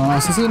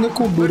ആസിന്റെ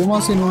കൊടൂര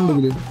മാസിനുണ്ട്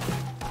ഇതില്.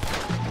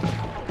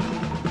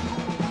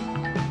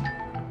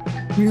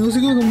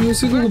 Music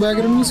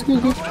background music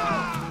നോക്കും.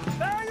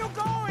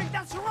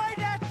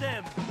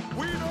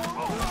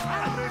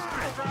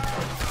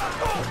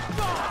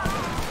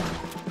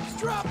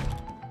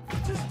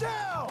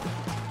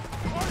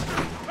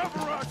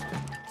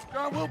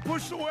 We'll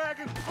push the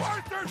wagon.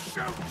 Arthur,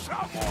 shoot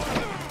someone!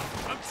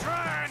 I'm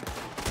trying!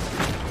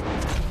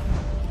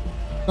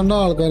 കണ്ട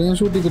ആൾക്കാരെ ഞാൻ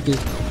ഷൂട്ടി കിട്ടി.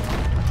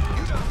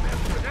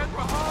 Get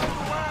behind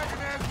the wagon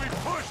as we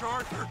push,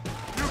 Arthur.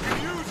 You can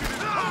use it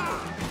as cover.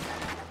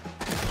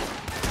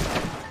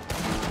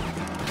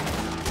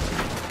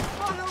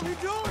 What are we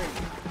doing?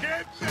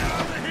 Get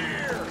out of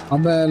here!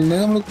 ആ ബാലിനെ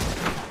നമ്മള്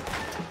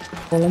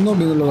കൊള്ളം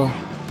തൊണ്ടിന്നുള്ളതാ.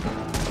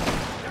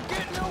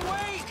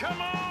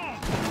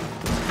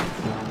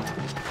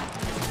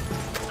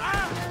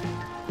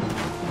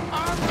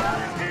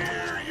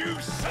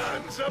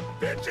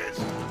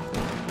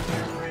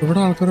 ഇവിടെ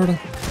ആൾക്കാരോടെ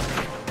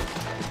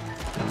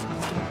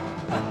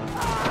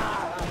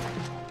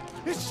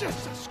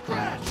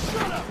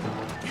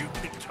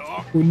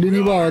പുല്ലിന്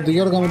ഈ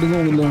ഭാഗത്തേക്ക് ഇറക്കാൻ പറ്റുന്ന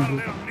തോന്നില്ല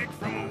നമുക്ക്.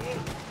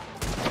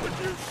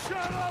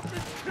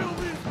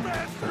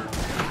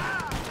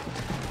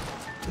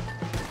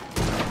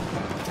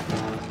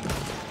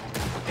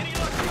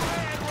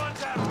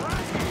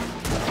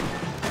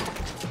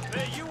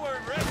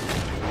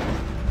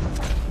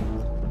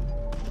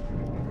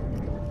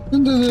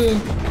 എന്തത്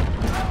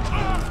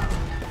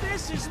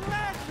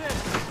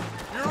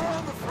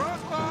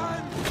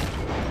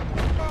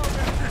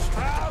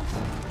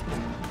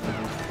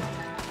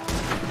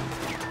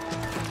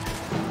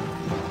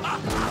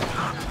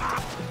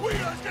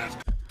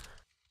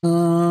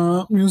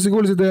music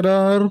also there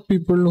are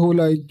people who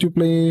like to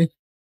play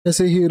as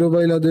a hero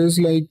while others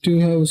like to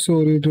have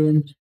story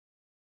turns.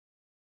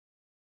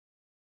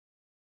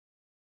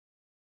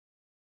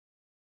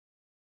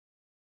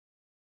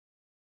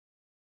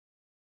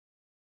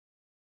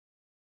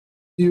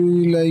 You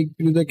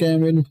like the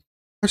camel.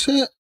 പക്ഷെ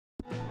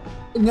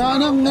ഞാൻ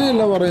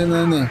അങ്ങനെയല്ല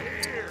പറയുന്നതെന്ന്.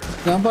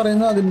 ഞാൻ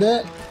പറയുന്നത് അതിന്റെ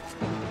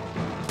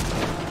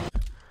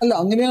അല്ല,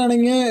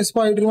 അങ്ങനെയാണെങ്കിൽ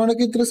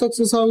സ്പൈഡർമാനൊക്കെ ഇത്ര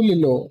സക്സസ്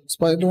ആവില്ലല്ലോ.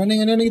 സ്പൈഡർമാൻ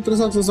എങ്ങനെയാണെങ്കിൽ ഇത്ര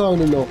സക്സസ്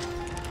ആവില്ലല്ലോ.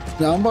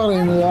 ഞാൻ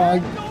പറയുന്നത് ആ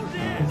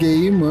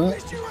ഗെയിം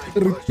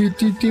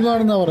റിപ്പീറ്റീവ്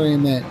ആണെന്നാ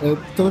പറയുന്നത്.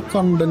 എത്ര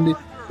കണ്ടന്റ്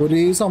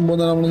ഒരേ സംഭവം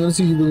നമ്മളിങ്ങനെ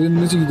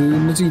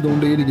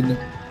ചെയ്തുകൊണ്ടേയിരിക്കുന്നു.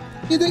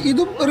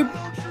 ഇതും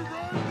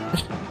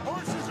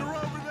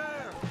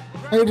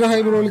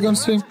ഹൈബ്രോളിക്കാൻ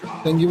സ്ട്രീം.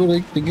 Thank you.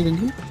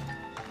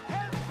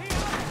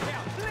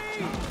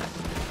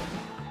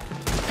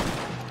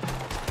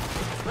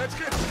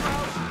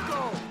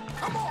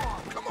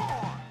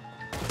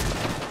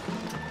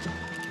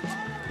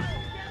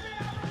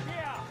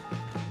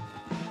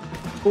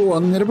 ഓ,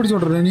 അങ്ങനെ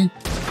പിടിച്ചോണ്ടേ നീ.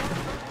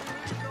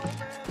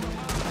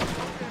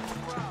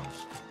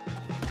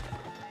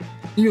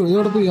 അയ്യോ,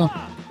 ഇതോടെ പോയാ.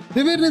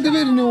 ഇത്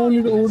വരുന്നു.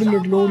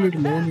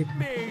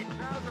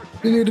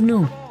 ഇത് വരുന്നു.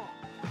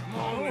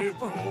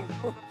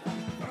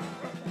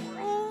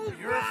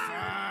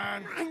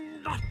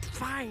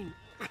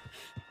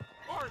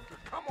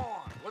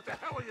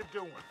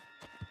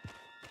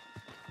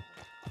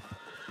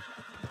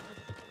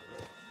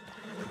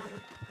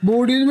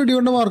 ബോഡിയിൽ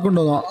വെടികൊണ്ട്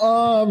മാർക്കുണ്ടോ? ആ,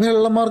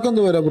 വെള്ള മാർക്ക്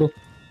എന്ത് വരാ ബ്രോ?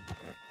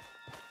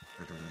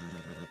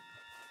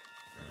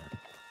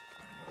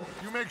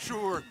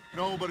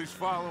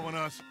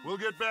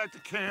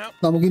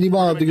 നമുക്ക് ഇനി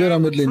ഭാഗത്തേക്ക്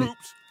വരാൻ പറ്റില്ല.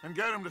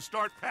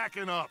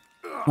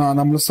 ആ,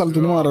 നമ്മുടെ സ്ഥലത്ത്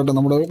നിന്ന് മാറട്ടെ.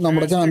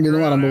 നമ്മുടെ ക്യാമ്പിൽ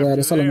നിന്ന് മാറുമ്പോ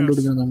വേറെ സ്ഥലം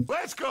കണ്ടുപിടിക്കണം.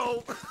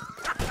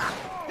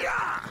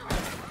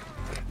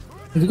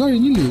 ഇത്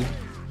കഴിഞ്ഞില്ലേ?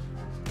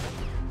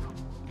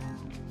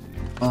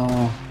 ആ,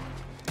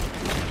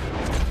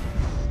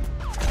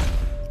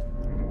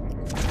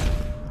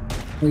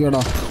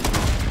 അയ്യോടാ.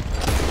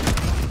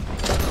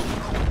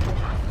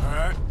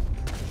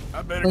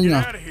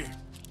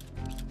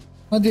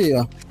 അതെയാ?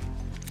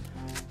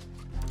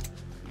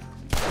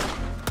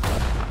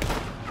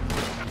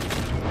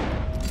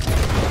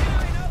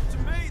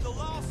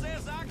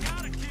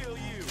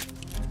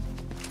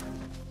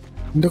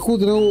 എന്റെ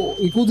കുതിര,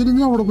 ഈ കുതിര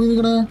അവിടെ പോയി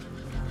നിൽക്കണേ.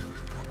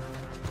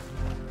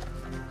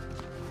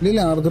 ഇല്ല,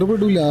 ആർദ്ര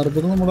പെടൂല.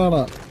 ആർദ്ര നമ്മുടെ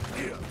ആടാ.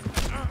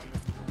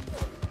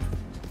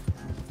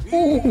 ഓ,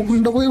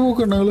 ഉണ്ട പോയി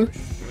പോക്കണ്ട ഞങ്ങള്.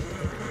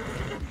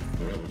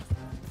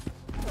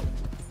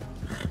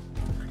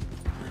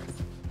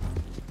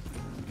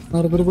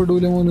 ആർദ്ര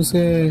പെടൂല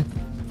മോനുസേ.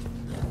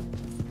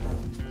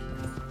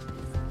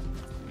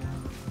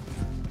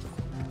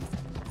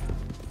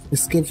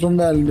 Escape from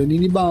valent.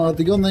 ഇനി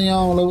ഭാഗത്തേക്ക് വന്നാൽ ഞാൻ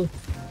അവളെ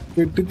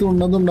വെട്ടി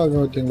തുണ്ടെന്നുണ്ടാക്കാൻ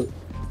പറ്റുന്നത്.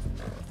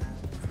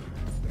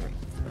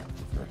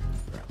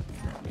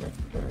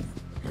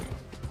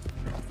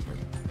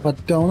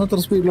 പറ്റാവുന്ന അത്ര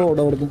സ്പീഡിൽ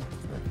ഓടാൻ കൊടുക്കും.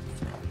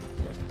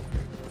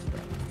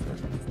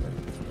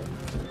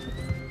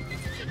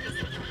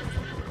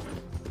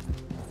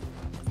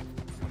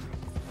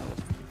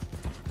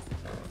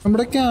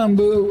 നമ്മുടെ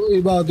ക്യാമ്പ് ഈ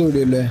ഭാഗത്ത്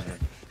എവിടെയല്ലേ?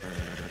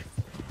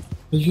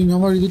 അയ്യോ, ഞാൻ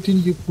വഴിതിട്ട്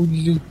എനിക്ക്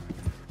പുല്ല്.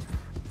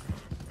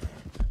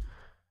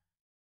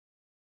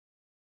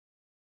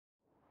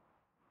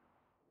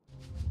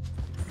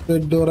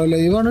 ഡോറ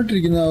ലൈവാണ്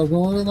ഇട്ടിരിക്കുന്നത്.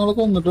 അവർക്ക് നാളെ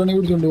കൊന്നിട്ടാണ്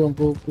പിടിച്ചോണ്ട് പോകാൻ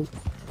പോക്ക്.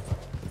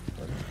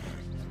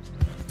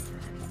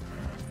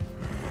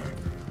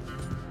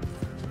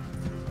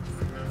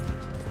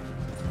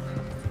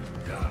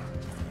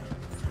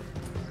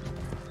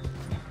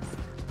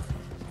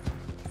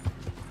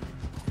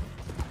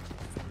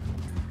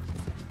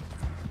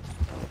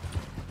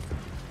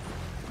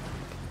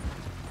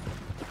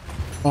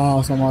 ആ,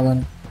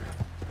 സമാധാനം.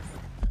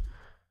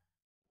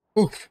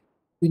 ഓ,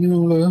 ഇനി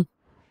നമ്മള്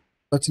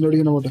ടച്ചിൽ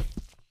അടിക്കണ പോട്ടെ.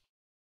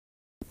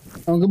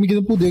 നമുക്ക്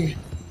മിക്കുന്ന പുതിയ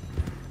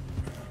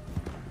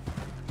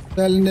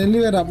ടാലന്റിൽ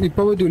വരാം.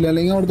 ഇപ്പൊ പറ്റൂല,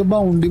 അല്ലെങ്കിൽ അവിടുത്തെ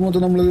ബൗണ്ടി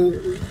മൊത്തം നമ്മള്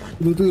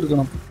ഇത്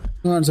തീർക്കണം.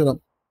 കാണിച്ചു തരാം.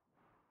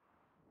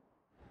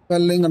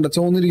 എല്ലാം കണ്ട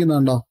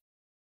ചോന്നിരിക്കുന്നുണ്ടോ?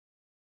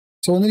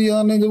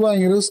 ചോന്നിരിക്കുന്ന ഇത്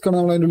ഭയങ്കര റിസ്ക് ആണ്.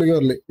 നമ്മൾ അതിൻ്റെ ഉള്ളിൽ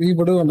കയറില്ലേ.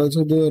 ഇവിടെ കണ്ട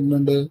ചുത്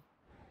വരുന്നുണ്ട്.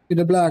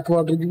 പിന്നെ ബ്ലാക്ക്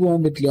വാട്ടറിലേക്ക്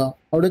പോകാൻ പറ്റില്ല.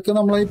 അവിടെയൊക്കെ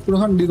നമ്മളെ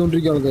ഇപ്പോഴും ഹണ്ട്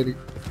ചെയ്തോണ്ടിരിക്കുക ആൾക്കാര്.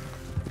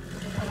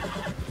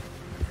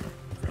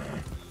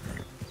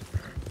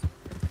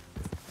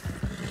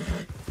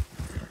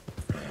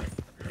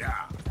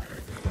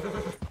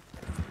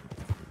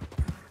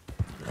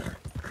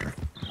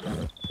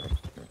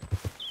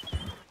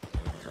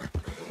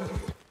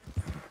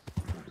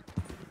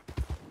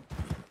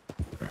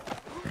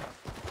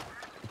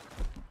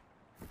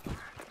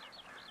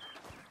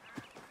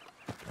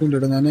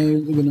 ഞാൻ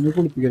ഇതിനൊന്ന്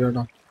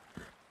കുളിപ്പിക്കട്ടോ.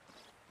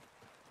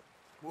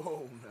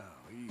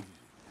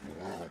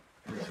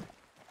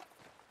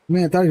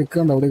 മേത്ത്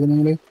അഴുക്കണ്ട അവിടെയൊക്കെ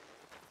നിങ്ങള്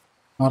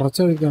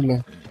അറച്ചഴുക്കണ്ടേ?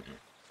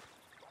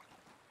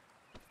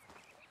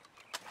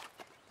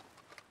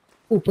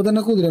 ഇപ്പൊ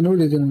തന്നെ കുതിരനെ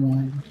വിളിച്ചിരുന്നു.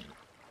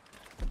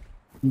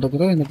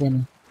 എന്തത്ര അതിനെപ്പോ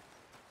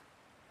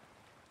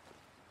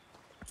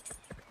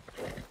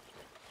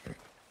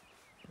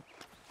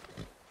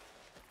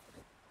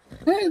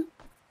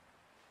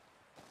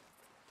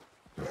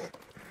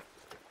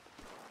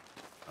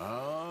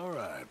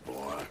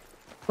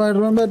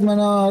Spider-Man, Batman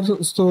are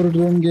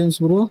story-driven games,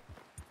 bro.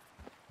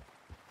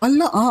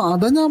 അല്ല,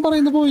 അതാ ഞാൻ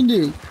പറയുന്ന പോയിന്റ്.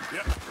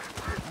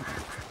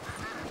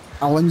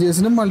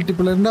 അവഞ്ചേഴ്സിന്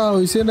മൾട്ടിപ്ലെയറിന്റെ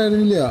ആവശ്യം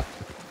ഉണ്ടായിരുന്നില്ല.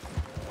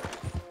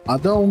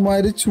 അത്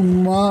അവന്മാര്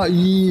ചുമ്മാ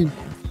ഈ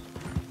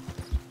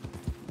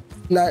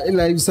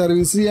ലൈവ്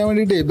സർവീസ് ചെയ്യാൻ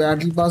വേണ്ടിട്ടേ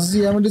ബാറ്റിൽ പാസ്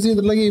ചെയ്യാൻ വേണ്ടി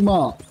ചെയ്തിട്ടുള്ള ഗെയിമാ.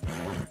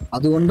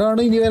 അതുകൊണ്ടാണ്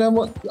ഇനി വരാൻ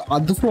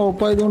അത്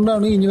ഫ്ലോപ്പ്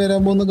ആയതുകൊണ്ടാണ് ഇനി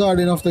വരാൻ പോകുന്ന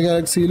ഗാർഡിയൻ ഓഫ് ദ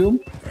ഗാലക്സിയിലും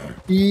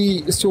ഈ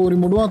സ്റ്റോറി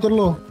മോഡ്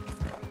മാത്രമല്ലോ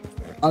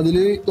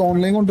അതില്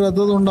ഓൺലൈൻ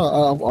കൊണ്ടുവരാത്തത് കൊണ്ടാ.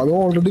 അത്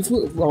ഓൾറെഡി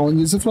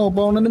അവഞ്ചേഴ്സ് ഫ്ലോപ്പ്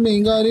ആവുന്നതിന്റെ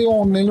മെയിൻ കാര്യം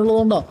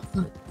ഓൺലൈനിലുള്ളതുകൊണ്ടാ.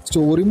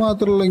 സ്റ്റോറി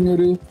മാത്രമല്ല ഇങ്ങനെ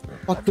ഒരു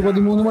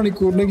 10-13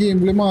 മണിക്കൂറിന്റെ ഗെയിം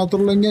പ്ലേ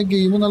മാത്രമുള്ളെങ്കിൽ ആ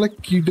ഗെയിം നല്ല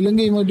കിടിലൻ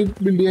ഗെയിമായിട്ട്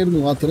ബിൽഡ്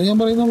ചെയ്യായിരുന്നു. അത്രേ ഞാൻ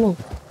പറയുന്നുള്ളൂ.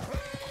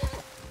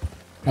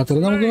 അത്ര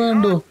നമുക്ക്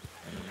വേണ്ടോ?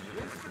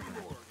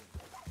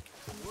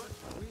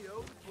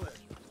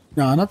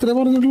 ഞാൻ അത്രേ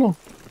പറഞ്ഞിട്ടുള്ളൂ.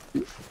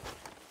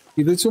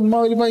 ഇത് ചുമ്മാ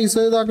ഒരു പൈസ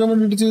ഇതാക്കാൻ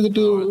വേണ്ടിട്ട്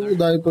ചെയ്തിട്ട്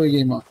ഇതായിപ്പോയി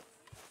ഗെയിമാ.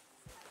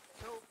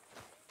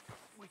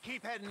 We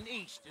keep heading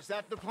east. Is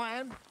that the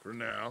plan? For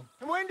now.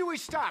 And when do we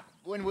stop?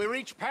 When we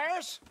reach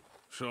Paris?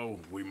 So,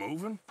 we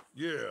moving?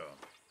 Yeah.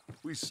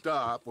 We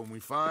stop when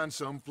we find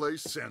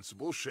someplace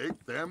sensible, shake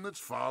them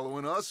that's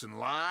following us, and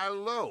lie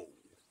low.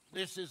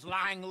 This is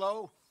lying low?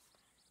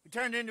 We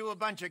turned into a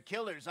bunch of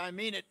killers. I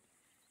mean it.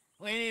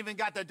 We ain't even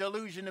got the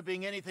delusion of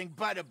being anything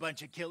but a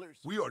bunch of killers.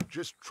 We are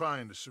just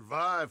trying to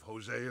survive,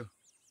 Hosea.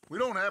 We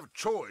don't have a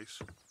choice.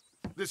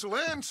 This'll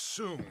end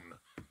soon.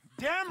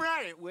 Damn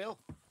right it will.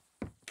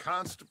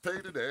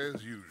 Constipated as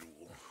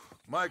usual.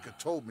 Micah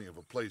told me of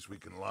a place we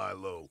can lie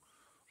low.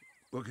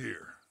 Look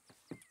here.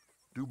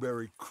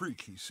 Dewberry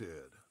Creek, he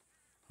said.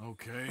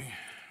 Okay.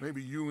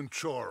 Maybe you and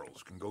Charles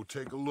can go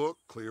take a look,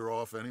 clear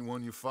off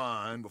anyone you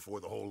find before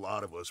the whole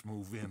lot of us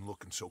move in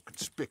looking so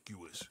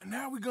conspicuous. And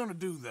how we gonna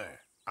do that?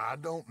 I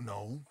don't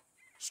know.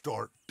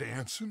 Start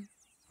dancing?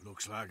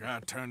 Looks like I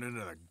turned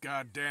into the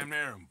goddamn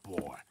errand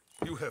boy.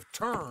 You have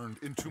turned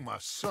into my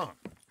son.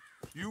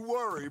 You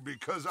worry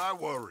because I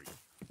worry.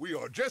 We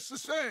are just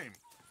the same.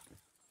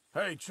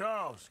 Hey,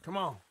 Charles, come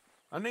on.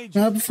 I need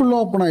you. Map full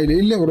open ആയില്ലേ?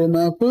 ഇല്ല bro,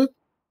 മാപ്പ്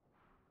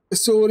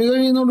story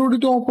കഴിയുന്നതോട്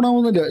കൂടിയിട്ട് open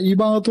ആവുന്നില്ല. ഈ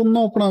ഭാഗത്തൊന്നും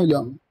open ആവില്ല.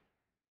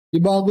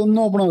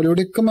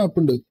 ഇവിടെയൊക്കെ മാപ്പ്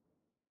ഉണ്ട്.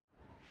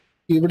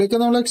 ഇവിടെയൊക്കെ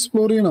നമ്മൾ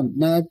എക്സ്പ്ലോർ ചെയ്യണം.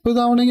 മാപ്പ്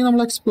ഇതാവണമെങ്കിൽ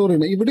നമ്മൾ എക്സ്പ്ലോർ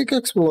ചെയ്യണം. ഇവിടെയൊക്കെ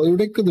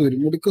ഇവിടെയൊക്കെ ഇത് വരും.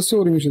 ഇവിടെയൊക്കെ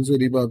സ്റ്റോറി മിഷൻസ്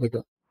വരും. ഈ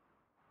ഭാഗത്തൊക്കെ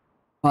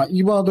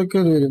ഈ ഭാഗത്തൊക്കെ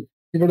ഇത് വരും.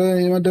 ഇവിടെ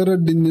മറ്റേ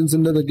റെഡ്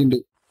ഇന്ത്യൻസിന്റെ ഇതൊക്കെ ഉണ്ട്.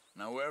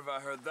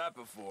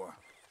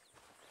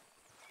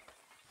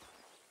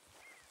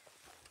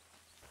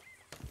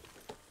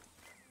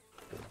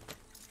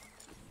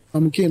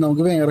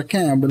 നമുക്ക് വേറെ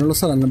ക്യാമ്പിനുള്ള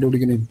സ്ഥലം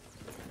കണ്ടുപിടിക്കണേ.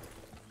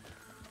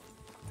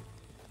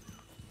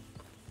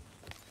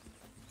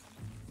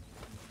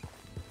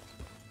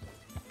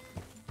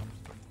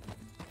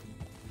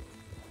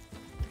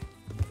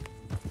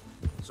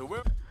 So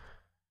where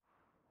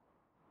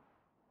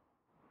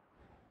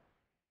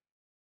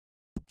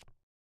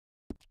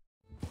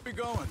we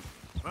going?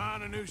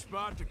 Find a new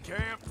spot to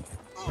camp.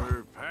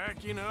 We're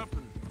packing up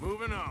and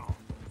moving on.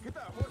 Get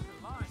that horse in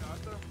line,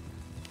 Arthur.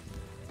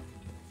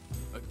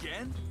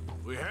 Again?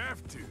 We have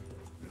to.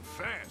 And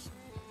fast.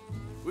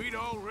 We'd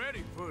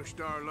already pushed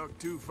our luck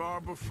too far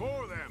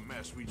before that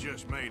mess we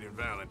just made in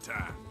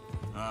Valentine.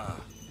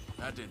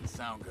 That didn't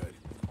sound good.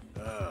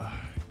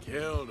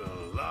 Killed a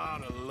lot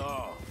of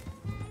law.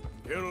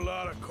 Killed a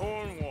lot of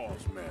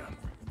Cornwall's men.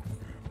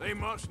 They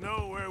must know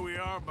where we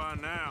are by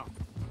now.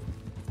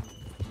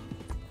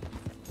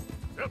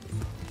 Yep.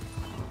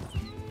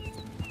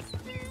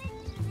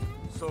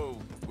 So,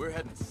 we're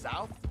heading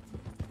south?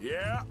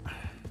 Yeah.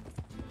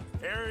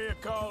 Area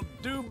called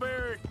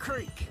Dewberry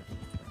Creek.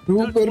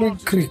 Dewberry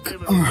Creek.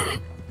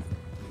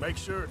 Make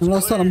sure it's നമ്മളാ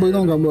സ്ഥലം പോയി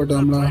നോക്കാൻ പോട്ടെ.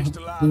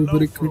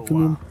 Dewberry Creek.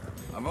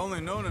 I've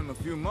only known him a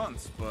few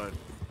months, but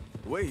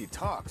the way he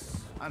talks,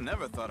 I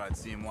never thought I'd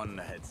see him wanting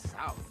to head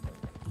south.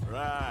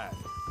 Right.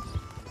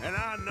 And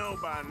I know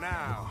by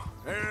now,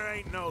 there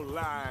ain't no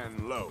lying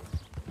low.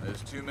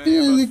 There's too many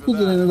of us for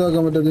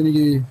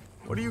that.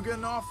 What are you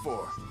getting off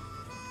for?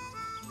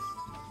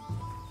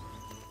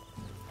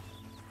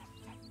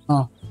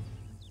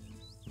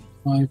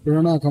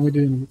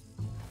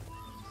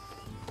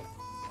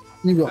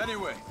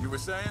 Anyway, you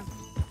were saying?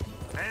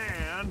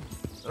 And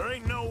there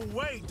ain't no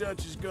way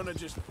Dutch is gonna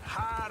just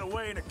hide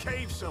away in a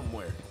cave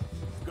somewhere.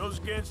 Goes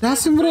against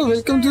Yasin bro,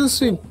 welcome to the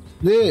stream.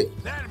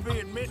 That'd be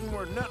admitting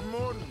we're nothing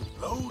more than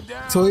low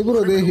down. Sorry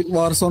bro,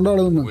 Warzone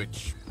ആളുന്നു.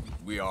 Which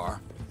we are.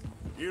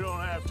 You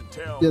don't have to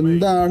tell me.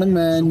 എന്താണ്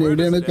man,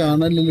 എവിടെയാണ്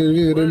കാണാനില്ലല്ലോ,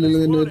 ഒരു വിവരമില്ലല്ലോ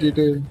ഇതിനെ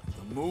പറ്റിയിട്ട്.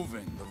 The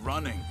moving, the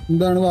running.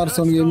 എന്താണ്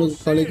Warzone game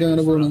കളിക്കാൻ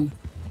അങ്ങനെ പോകുന്നത്?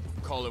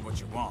 Call it what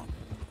you want.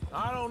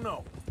 I don't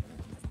know.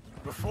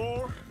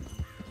 Before,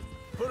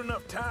 put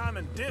enough time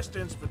and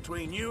distance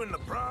between you and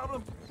the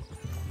problem.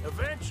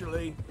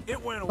 Eventually, it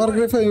went away. Far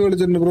Cry 5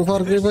 കളിച്ചിട്ടുണ്ട് bro.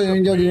 Far Cry 5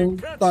 എനിക്ക് അധികം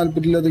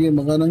താല്പര്യമില്ലാത്ത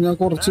ഗെയിമാണ്. കാരണം ഞാൻ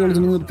കുറച്ച്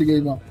കളിച്ചിട്ട് നിർത്തി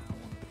ഗെയിമാണ്.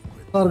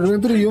 Far Cry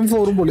 3ഉം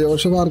 4ഉം പൊളിയാണ്.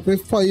 പക്ഷെ Far Cry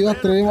 5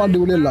 അത്രയും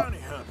അടിപൊളിയല്ല.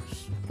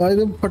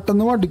 അതായത്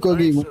പെട്ടെന്ന് മടുക്കുക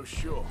ഗെയിം.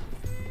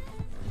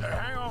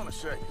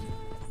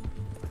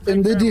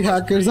 എന്ത്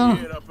ഹാക്കേഴ്സ് ആണോ?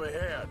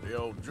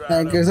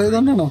 ഹാക്കേഴ്സ്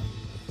ആയതുകൊണ്ടാണോ?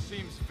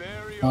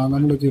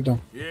 നമ്മൾ എത്തിയിട്ടോ.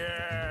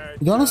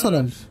 ഇതാണോ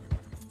സ്ഥലം?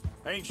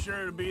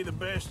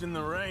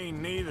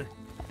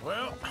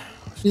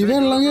 ഈ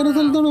വെള്ളം കയറുന്ന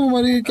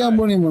സ്ഥലത്താണ് ക്യാമ്പ്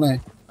പണിയാൻ പോണേ.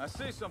 I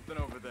see something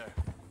over there.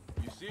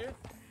 You see it?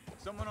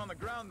 Someone on the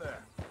ground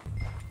there.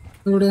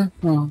 എവിടെ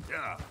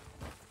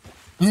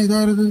ആ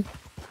ഇതാരത്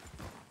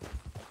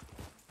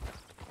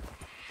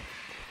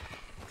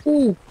ഓ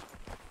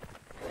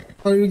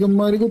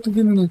കഴുകന്മാര്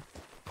കൊത്തിക്കുന്നു.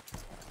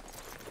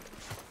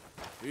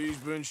 He's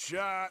been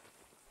shot.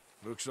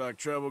 Looks like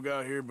trouble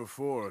got here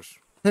before us.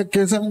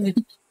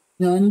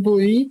 ഞാൻ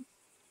പോയി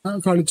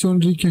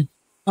കളിച്ചോണ്ടിരിക്കാൻ.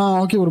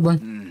 Okay bro bye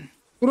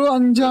bro.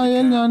 5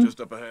 ആയാൽ ഞാൻ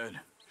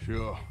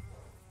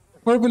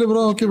കുഴപ്പമില്ല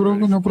bro. Okay bro,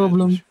 no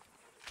problem.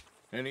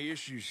 Any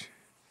issues?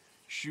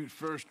 Shoot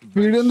first.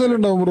 Video എന്തായാലും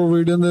ഉണ്ടാവും bro.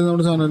 Video എന്തായാലും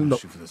നമ്മുടെ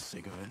ചാനലുണ്ടാവും.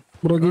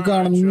 ബ്രോക്ക്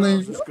കാണുന്ന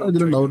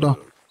ഇതിലുണ്ടാവും കേട്ടോ.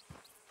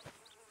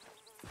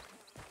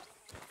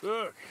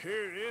 Look,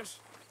 here it is.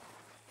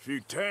 Few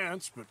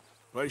tents, but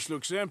place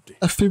looks empty.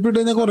 FPP ഇട്ട്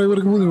കഴിഞ്ഞാൽ കുറെ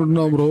പേർക്ക്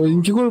ബുദ്ധിമുട്ടുണ്ടാവും ബ്രോ.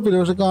 എനിക്ക്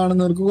കുഴപ്പമില്ല, പക്ഷെ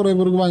കാണുന്നവർക്ക് കുറെ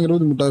പേർക്ക് ഭയങ്കര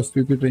ബുദ്ധിമുട്ടാണ്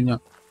FPP ഇട്ട്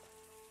കഴിഞ്ഞാൽ.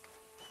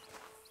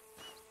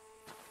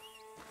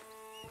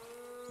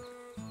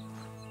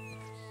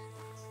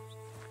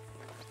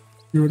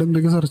 ഇവിടെ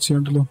എന്തൊക്കെ സെർച്ച്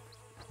ചെയ്യണ്ടല്ലോ.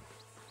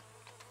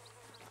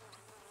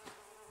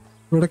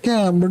 ഇവിടെ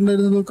ക്യാമ്പ്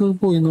ഉണ്ടായിരുന്നതൊക്കെ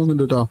പോയി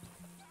തോന്നുന്നുണ്ട് കേട്ടോ.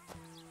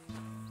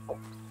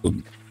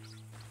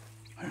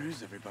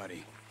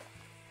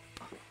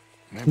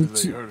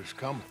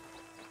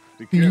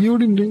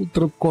 ഇവിടെ ഉണ്ട്.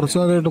 ഇത്ര കുറച്ചു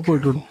നേരമായിട്ട്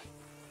പോയിട്ടുള്ളൂ.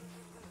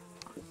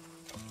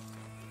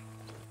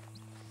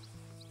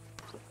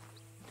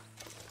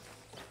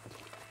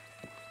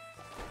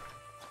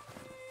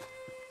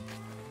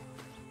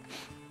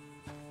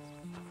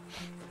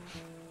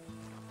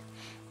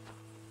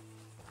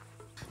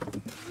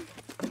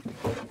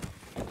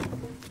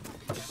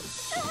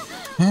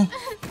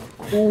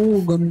 Oh,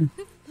 gun.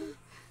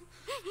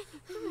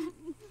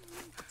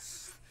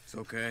 It's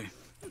okay.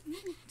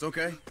 It's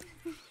okay.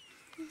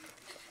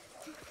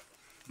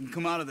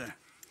 Come out of there.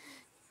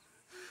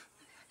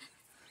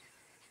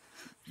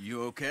 You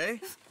okay?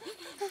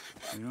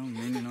 You don't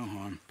mean you no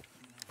harm.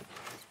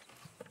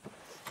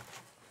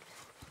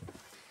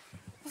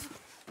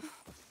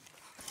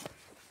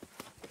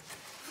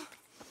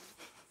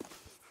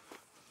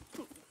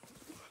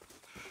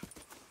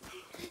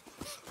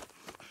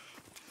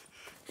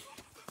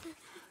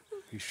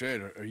 He said,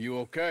 are you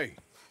okay?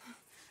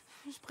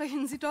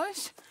 Sprechen Sie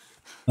Deutsch?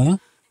 Huh?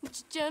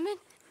 German?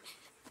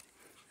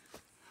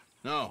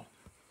 No.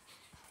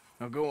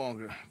 Now go on.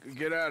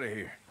 Get out of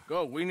here. Go.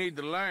 We need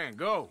the land.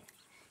 Go.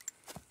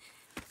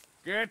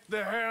 Get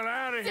the hell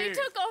out of They here.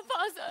 took our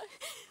father.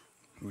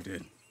 Who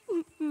did?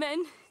 Men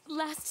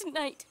last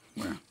night.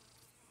 Where?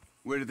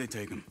 Where did they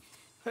take him?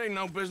 Ain't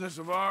no business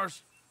of ours.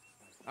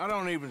 I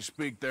don't even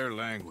speak their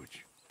language.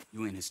 You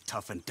ain't as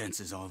tough and dense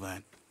as all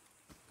that.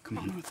 Come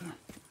on, Arthur.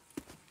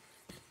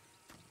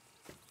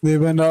 The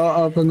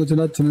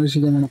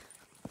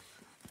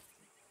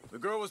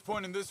girl was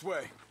pointing this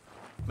way.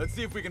 Let's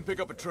see if we can pick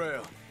up a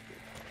trail.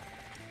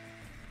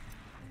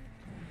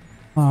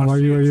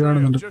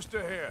 വഴിയാണെന്നുണ്ട്.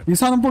 ഈ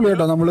സാധനം പൊളി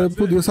കേട്ടോ. നമ്മള്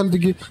പുതിയ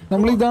സ്ഥലത്തേക്ക്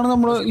നമ്മൾ ഇതാണ്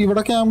നമ്മള്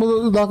ഇവിടെ ക്യാമ്പ്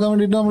ഇതാക്കാൻ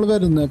വേണ്ടിട്ട് നമ്മൾ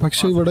വരുന്നത്.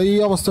 പക്ഷെ ഇവിടെ ഈ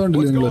അവസ്ഥ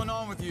കണ്ടില്ലേ നിങ്ങള്?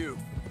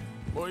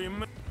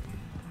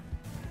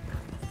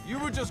 You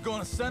were just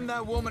going to send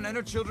that woman and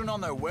her children on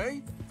their way?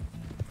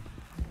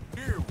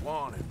 You're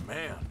wanted,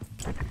 man.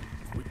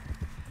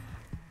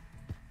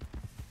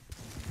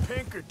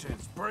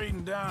 Pinkertons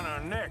breathing down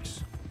our necks.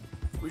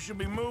 We should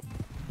be moving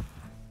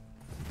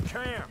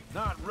camp,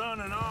 not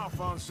running off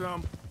on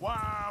some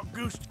wild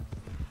goose.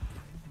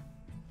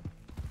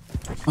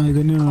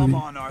 Come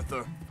on,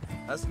 Arthur.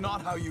 That's not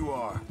how you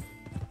are.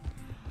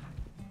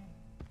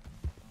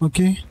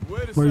 Okay.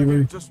 Wait a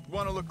second. Just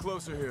want to look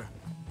closer here.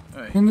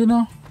 Hey. എന്തിനാ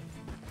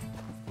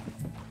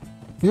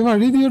ഈ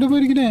വഴി തീയുടെ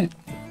പോയിരിക്കണേ?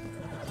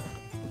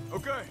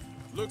 Okay.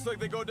 Looks like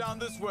they go down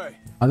this way.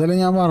 അതല്ലേ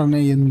ഞാൻ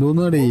പറഞ്ഞേ.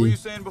 എന്തോന്നടേ? What were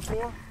you saying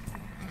before?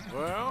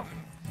 Well,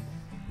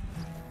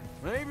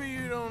 maybe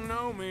you don't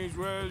know me as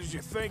well as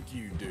you think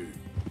you do.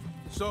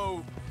 So,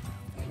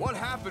 what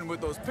happened with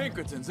those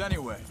Pinkertons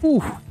anyway?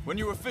 Oof. When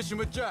you were fishing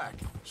with Jack?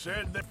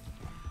 Said they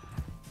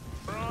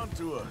were on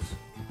to us.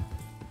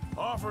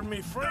 Offered me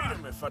freedom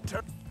if I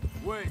took.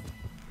 Wait.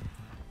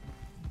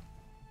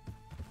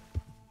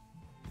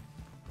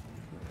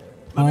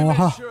 Let me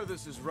make sure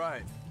this is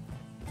right.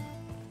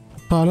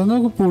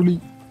 തലനൊക്കെ പൊളി.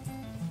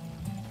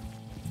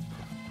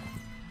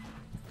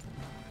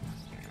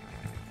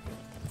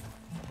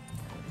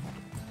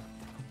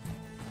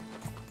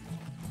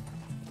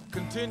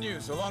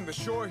 Continues along the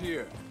shore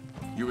here.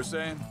 You were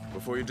saying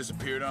before you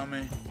disappeared on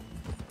me?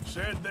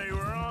 Said they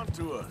were on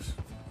to us.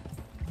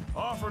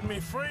 Offered me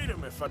freedom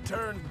if I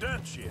turned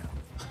Dutch here.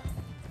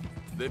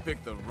 They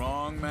picked the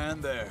wrong man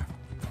there.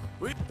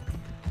 We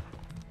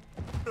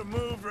would have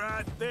moved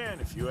right then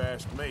if you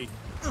asked me.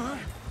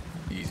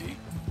 Easy.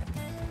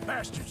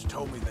 Bastards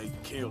told me they'd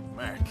killed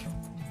Mac.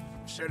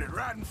 Said it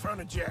right in front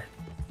of Jack.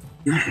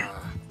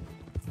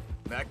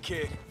 That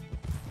kid.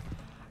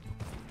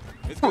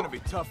 It's gonna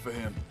be tough for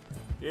him.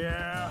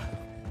 Yeah,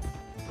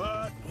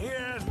 but he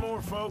has more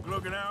folk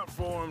looking out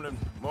for him than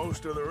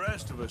most of the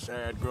rest of us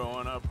had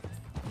growing up.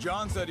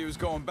 John said he was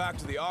going back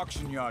to the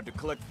auction yard to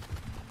collect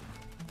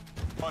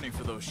money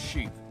for those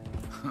sheep.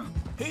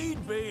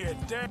 He'd be a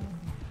damn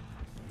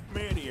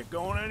many are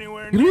going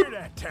anywhere near Groot,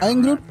 that town. I'm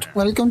Groot.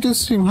 Welcome to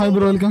stream. Hi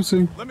bro, welcome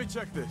stream. Let me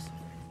check this.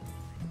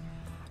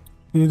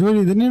 ഇത് വഴി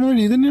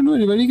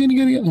ഇതന്നെയാണ് വഴിക്ക്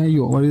എനിക്കറിയാം.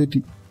 അയ്യോ വഴി തെറ്റി.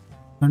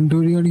 രണ്ടു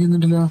വഴി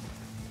കാണിക്കുന്നുണ്ടല്ല.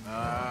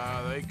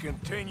 They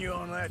continue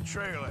on that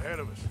trail ahead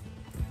of us.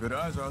 Good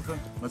eyes, Arthur.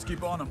 Let's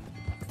keep on him.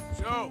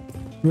 So,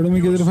 ഇവിടെ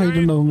മിക്കതൊരു ഫൈറ്റ്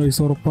ഉണ്ടാവും guys,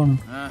 ഉറപ്പാണ്.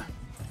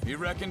 He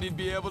reckoned he'd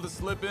be able to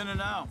slip in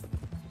and out.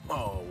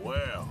 oh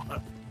well.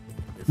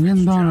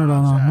 എന്താണെടാ?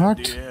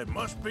 What? It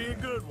must be a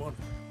good one.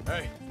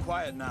 Hey,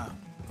 quiet now.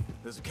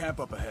 There's a camp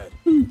up ahead.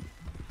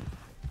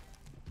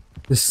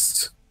 Yes.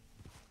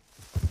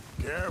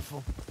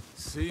 Careful.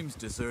 Seems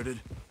deserted.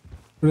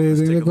 ഇവിടെ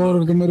ഏതെങ്കിലും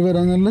ഓരോരുത്തന്മാർ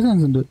വരാൻ നല്ല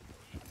chance ഉണ്ട്.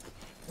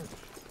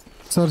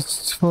 Search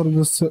for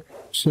the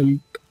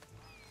shelter.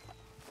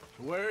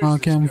 Where Ah,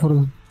 is camp for.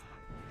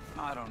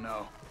 I don't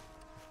know.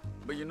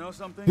 But you know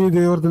something? ഈ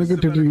ദേവർത്തനെ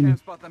കിട്ടിയിട്ടിരിക്കുന്നു.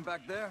 Can't spot them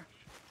back there.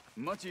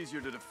 Much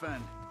easier to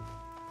defend.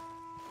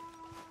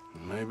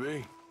 Maybe.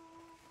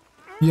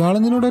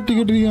 ഇയാളെന്തിനോട്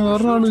ഒറ്റയ്ക്കിട്ടിരിക്കുക?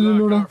 വേറെ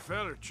ആളില്ലല്ലോ ഇവിടെ.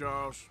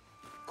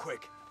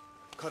 Quick.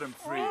 Cut him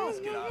free.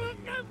 Let's get out of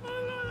here.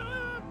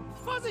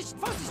 Vorsicht,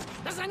 Vorsicht!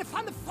 Das ist eine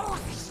Pfanne,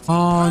 Vorsicht!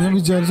 ഞാൻ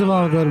വിചാരിച്ചുള്ള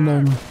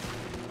ആൾക്കാരുണ്ടായിരുന്നു.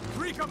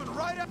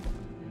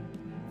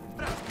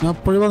 ഞാൻ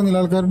അപ്പോഴും പറഞ്ഞില്ല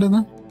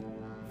ആൾക്കാരുണ്ടെന്ന്.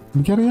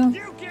 എനിക്കറിയാം.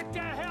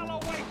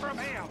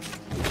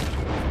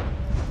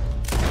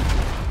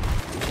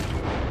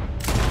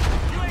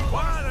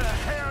 Why the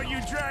hell you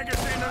drag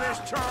us into this,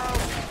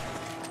 Charles?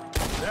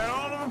 Is that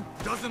all of them?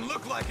 Doesn't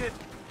look like it.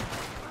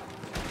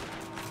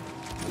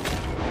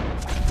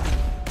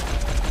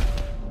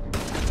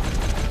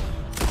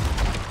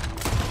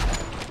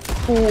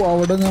 ഓ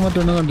അവിടെ ഞാൻ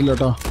മറ്റൊന്നും കണ്ടില്ല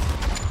കേട്ടോ.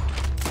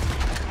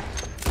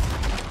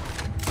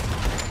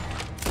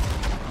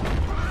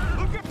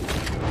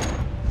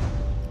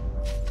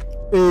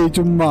 ഏയ്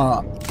ചുമ്മാ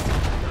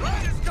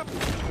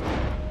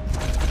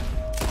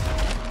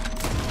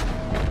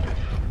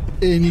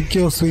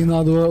എനിക്കോ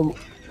ശ്രീനാഥ്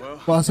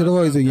വാസിയുടെ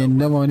വോയിസ്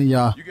എന്റെ മോന്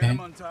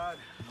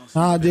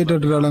ആദ്യമായിട്ട്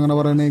ഒരാൾ അങ്ങനെ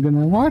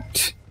പറയണേക്കുന്നത്.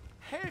 വാട്ട്?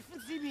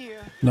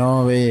 No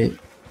way.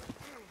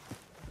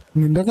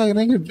 നിന്റെ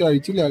കൈനെ കിട്ടി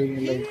അഴിച്ചില്ല.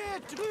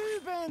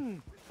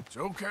 It's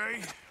okay.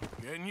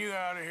 Getting you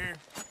out of here.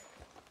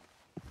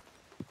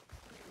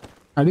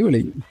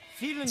 അടിപൊളി.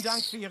 Vielen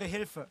Dank für Ihre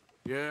Hilfe.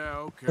 Yeah,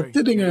 okay.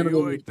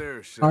 You wait there,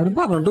 ആരും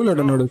പറഞ്ഞിട്ടില്ല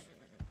എന്നോട്.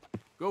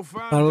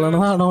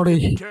 കള്ളണതാണോടെ.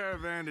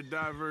 Caravan to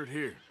divert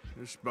here.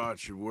 This spot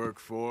should work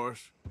for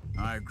us.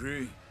 I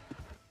agree.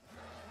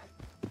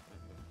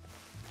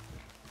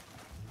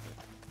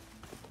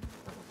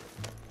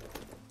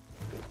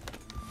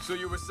 So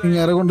you were saying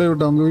നേരെ കൊണ്ടുപോയി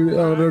വിട്ടോ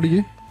അവരുടെ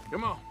അടിക്ക്.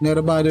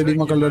 നേരെ ഭാര്യയുടെയും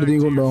മക്കളുടെ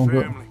അടുത്തേക്ക് കൊണ്ടുപോകാം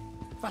നമുക്ക്.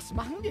 Was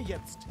machen wir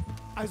jetzt?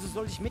 Also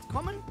soll ich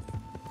mitkommen?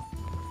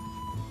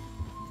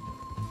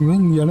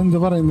 ഇയാളെന്താ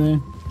പറയുന്നേ?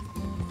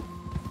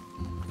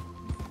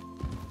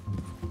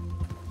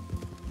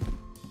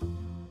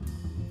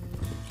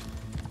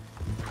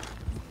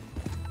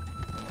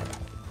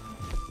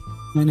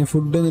 ഞാൻ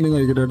ഫുഡ് എന്തെങ്കിലും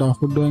കഴിക്കട്ടെ കേട്ടോ.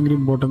 ഫുഡ് ഭയങ്കര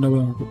ഇമ്പോർട്ടൻ്റ്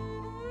ആണ് നമുക്ക്.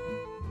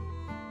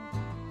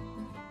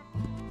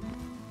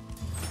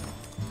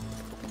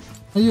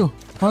 അയ്യോ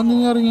അന്ന്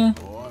നീ ഇറങ്ങിയ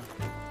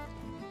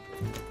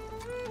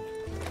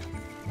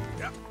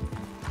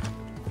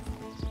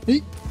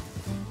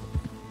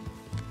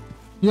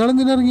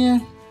ഇയാളെന്തിനാ ഇറങ്ങിയേ?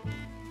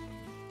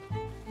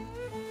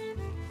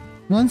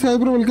 ഞാൻ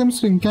cyber welcome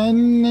stream. Can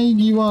I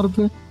give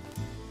ആർത്ത്?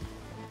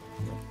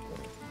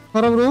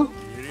 പറ ബ്രോ.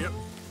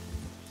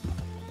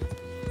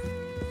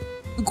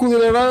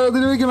 കുതിരയുടെ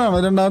ഇതിന് വെക്കണാണോ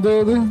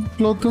രണ്ടാമത്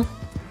cloth?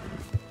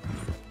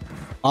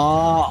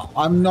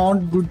 I'm not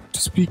good to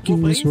speak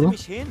English bro.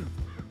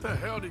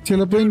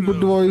 ചിലപ്പോ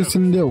ഇൻപുട്ട്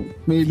വോയിസിന്റെ ആവും.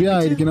 മേ ബി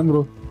ആയിരിക്കണം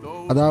bro.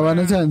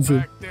 അതാവാനാ chance.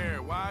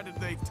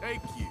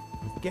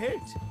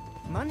 Geld,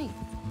 money.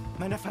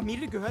 Meiner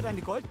Familie gehört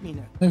eine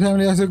Goldmine. My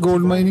family has a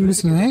gold mining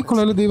business. Hey,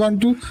 Kolala, they want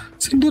to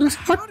send you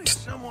respect.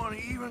 Someone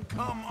even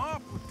come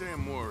up with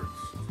them words.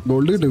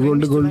 Gold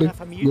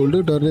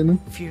കിട്ടാറില്ലെന്ന്.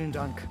 Vielen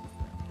Dank.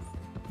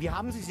 Wie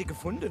haben Sie sie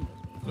gefunden?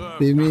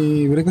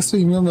 ഇവരൊക്കെ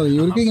stream ചെയ്യാൻ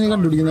ഇവർക്ക് എങ്ങനെ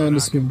കണ്ടുപിടിക്കുന്ന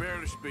അവന്റെ stream?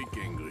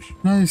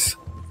 Nice.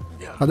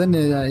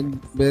 അതന്നെ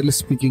barely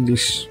speak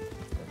English.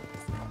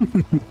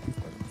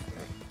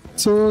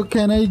 So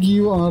can I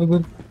give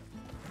Arthur?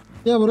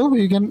 Yeah bro,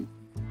 you can.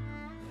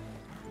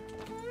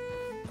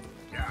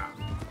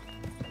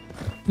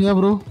 Yeah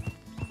bro.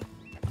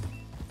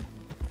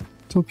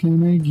 So can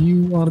I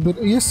give Arthur?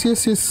 Yes.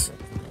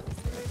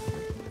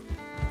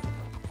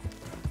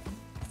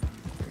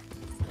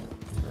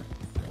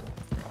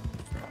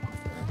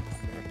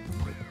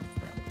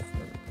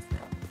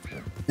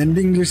 എന്റെ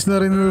English എന്ന്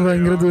പറയുന്നത്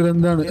ഭയങ്കര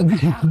ദുരന്താണ്.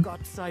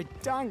 Gott sei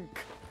Dank.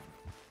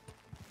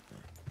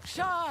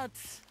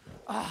 Schatz.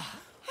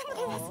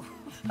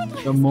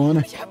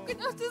 മോനെ Ich hab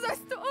gedacht, du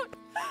seist tot.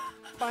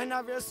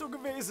 Beinahe wärst du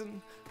gewesen.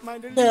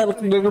 Meine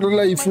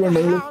Life mein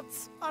Herz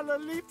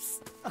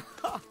allerliebst.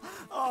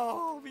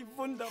 Oh, wie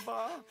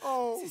wunderbar.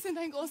 Oh. Sie sind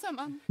ein großer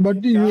Mann. But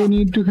you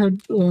need to head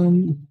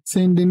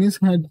St. Denis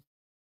had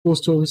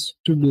post office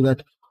to do that.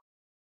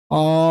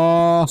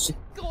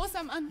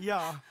 Großer Mann. Ja,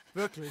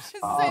 wirklich.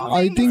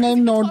 I think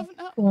I'm not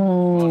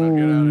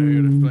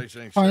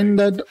find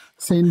that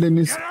Saint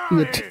Denis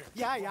yet.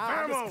 Ja, ja,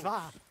 alles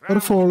klar. Or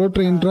follow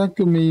train track,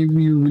 maybe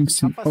you will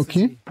see.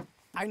 Okay.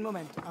 Einen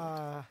Moment.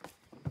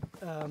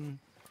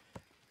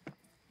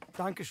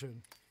 Dankeschön.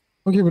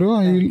 Okay, bro.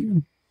 I will.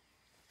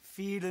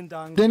 Vielen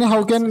Dank. Then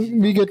how can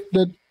we get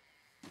that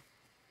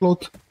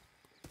cloth?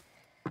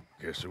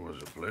 Guess it was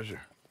a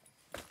pleasure.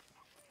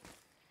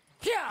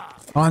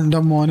 And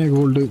the money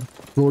gold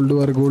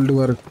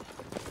work.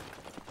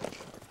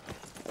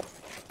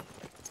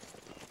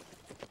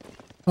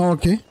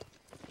 Okay.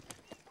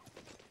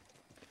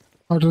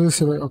 After this,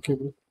 okay,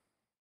 bro.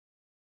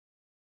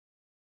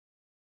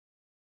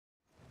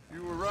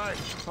 You were right.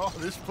 Oh,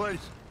 this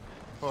place.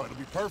 Oh,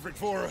 it'll be perfect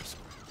for us.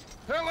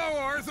 Hello,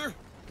 Arthur.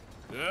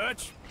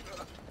 Dutch.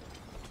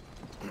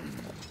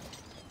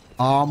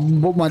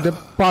 മറ്റേ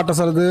പാട്ട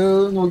സ്ഥലത്ത്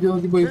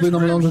നോക്കി പോയി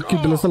നമ്മൾ നമുക്ക്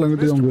കിട്ടില്ല സ്ഥലം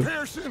കിട്ടി നമുക്ക്.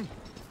 Pearson,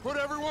 put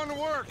everyone to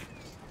work.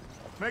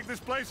 Make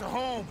this place a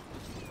home.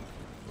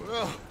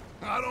 Well,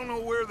 I don't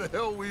know where the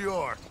hell we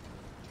are,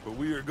 but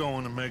we are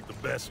going to make the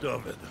best of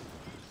it.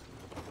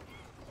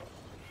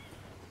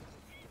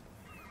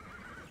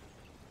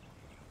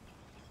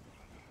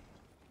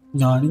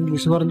 ഞാൻ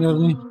ഇംഗ്ലീഷ്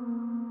പറഞ്ഞായിരുന്നു.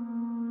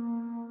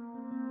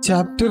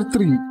 ചാപ്റ്റർ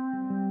 3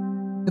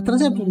 എത്ര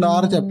chapter ഉണ്ട്?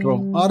 6 ചാപ്റ്ററോ?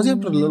 6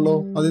 chapter അല്ലല്ലോ,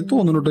 അതിൽ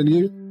തോന്നുന്നു കേട്ടോ,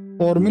 എനിക്ക്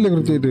ഓർമ്മയില്ല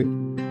കൃത്യമായിട്ട്.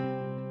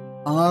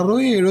 6ഓ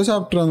 7ഓ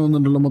ചാപ്റ്റർ ആണെന്ന്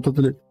തോന്നുന്നുണ്ടല്ലോ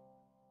മൊത്തത്തില്.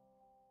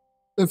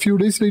 A few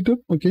days later,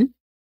 okay.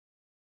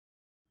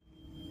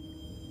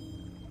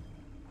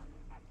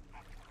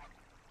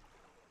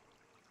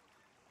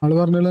 ആള്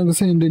പറഞ്ഞാൽ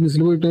സെയിന്റ്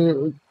ഡെന്നിസിൽ പോയിട്ട്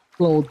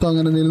ക്ലോത്ത്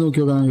അങ്ങനെ എന്തെങ്കിലും നോക്കി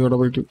നോക്കാൻ അവിടെ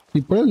പോയിട്ട്.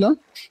 ഇപ്പോഴല്ല,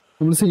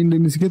 നമ്മൾ സെയിന്റ്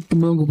ഡെന്നിസിക്ക്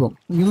എത്തുമ്പോൾ നമുക്ക് പോകാം.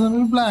 ഇങ്ങനെ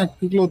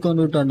ബ്ലാക്ക് ക്ലോത്ത് ആണ്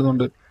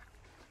കിട്ടാണ്ടുന്നുണ്ട്.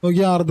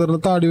 നോക്കി ആർദറിന്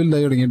താടി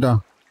വലുതായി തുടങ്ങിട്ടാ,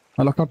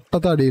 നല്ല കട്ട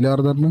താടിയില്ല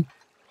ആർദറിന്.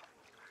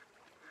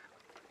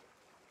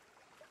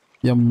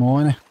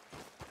 യമ്മോനെ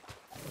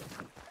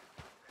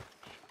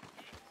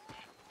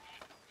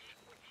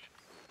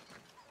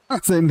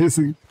സെയിന്റ്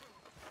ഡെന്നിസ്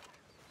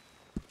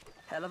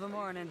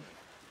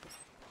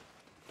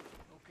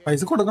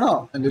പൈസ കൊടുക്കണോ?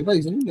 എൻ്റെ ഒരു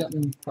പൈസ ഇല്ല,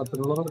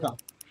 $10 കൊടുക്കാം.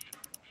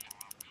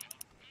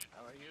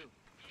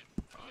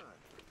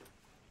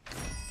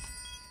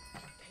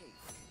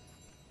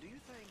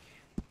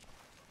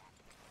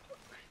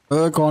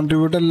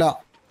 കോൺട്രിബ്യൂട്ട് അല്ല.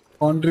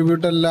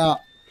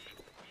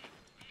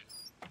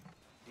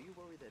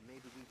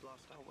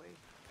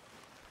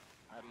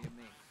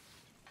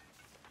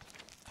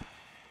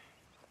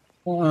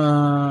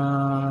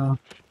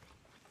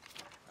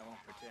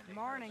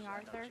 Morning,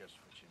 Arthur.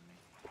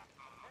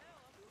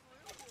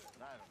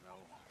 I don't know.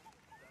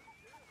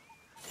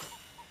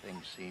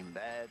 Things seem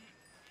bad.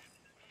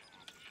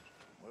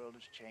 The world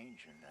is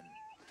changing, and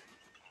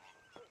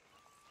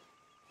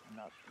I'm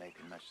not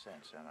making much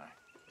sense, am I?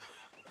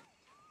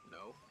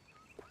 No.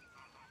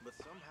 But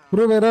somehow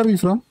Bro, where are you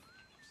from?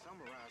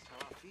 summarize how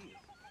I feel.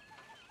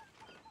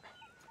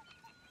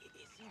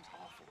 It seems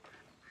awful.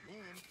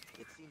 Then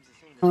it seems the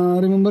same as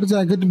Remember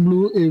jacket,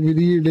 blue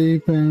everyday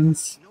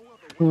pants,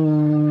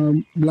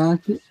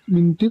 black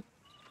minted,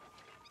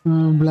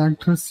 black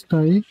dress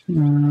tie,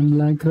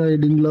 black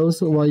riding gloves,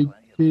 white.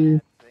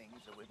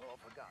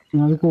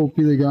 അത്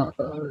copy ചെയ്തേക്കാം.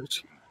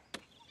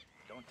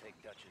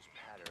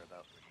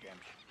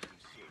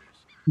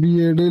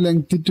 Beard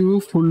length to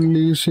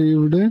fully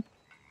shaved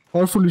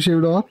or fully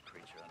shaved or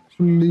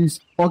fully.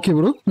 Okay,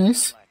 bro.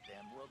 Nice.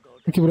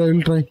 Okay, bro. I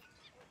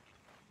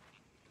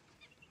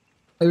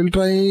will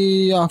try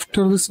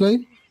after this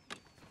live.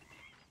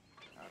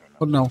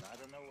 Or now.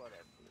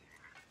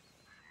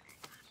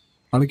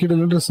 Alakidal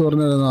dress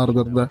പറഞ്ഞായിരുന്നു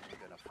ആർദറിന്റെ.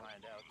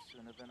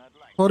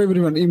 For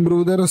everyone,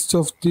 improve the rest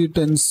of the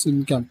tents in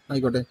camp.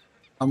 ആയിക്കോട്ടെ,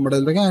 നമ്മുടെ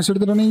cash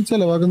എടുത്തിട്ടാണ് ഈ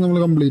ചെലവാക്കുന്നത് നമ്മൾ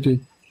complete.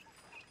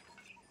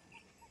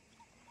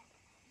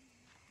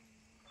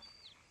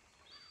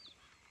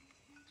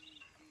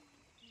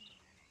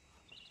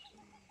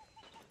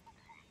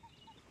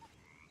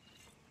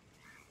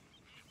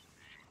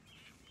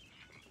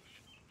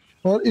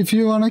 Or if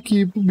you wanna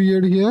keep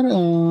beard here,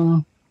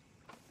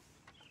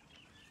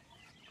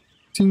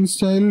 chin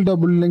style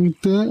double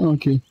length,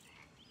 okay.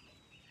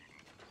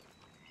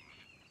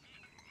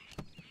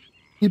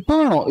 ഇപ്പൊ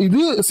വേണോ ഇത്?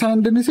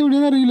 സാൻഡനിസ്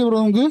എവിടെയാന്ന് അറിയില്ല ബ്രോ.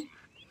 നമുക്ക്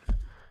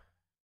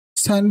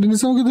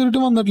സാൻഡനിസ് നമുക്ക്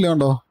ഇതുവരെയായിട്ട് വന്നിട്ടില്ല.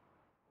 കണ്ടോ,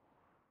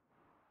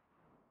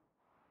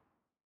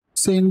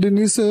 സെയിന്റ്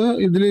ഡെനീസ്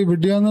ഇതിൽ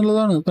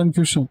എവിടെയാന്നുള്ളതാണ്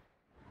കൺഫ്യൂഷൻ.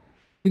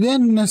 ഇത്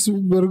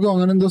ബെർഗോ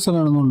അങ്ങനെ എന്തോ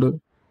സ്ഥലമാണെന്നുണ്ട്.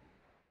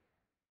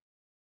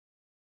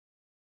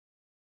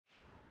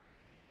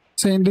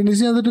 സെയിന്റ്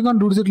ഡെനീസ് ഞാൻ എന്നിട്ട്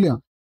കണ്ടുപിടിച്ചിട്ടില്ല.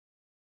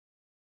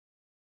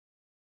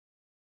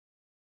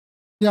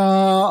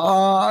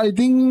 I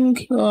think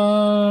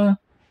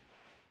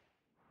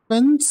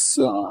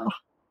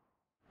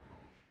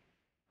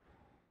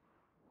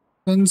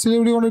പെൻസിൽ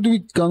എവിടെ കൊണ്ടിട്ട്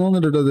വിൽക്കാൻ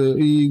തോന്നിട്ട് അത്.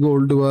 ഈ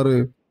gold bar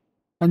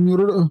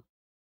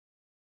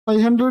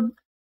 500.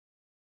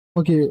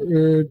 Okay,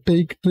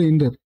 take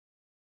ട്രെയിൻഡർ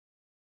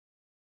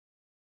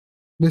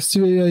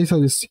best way I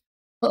suggest.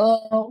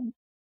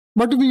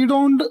 But we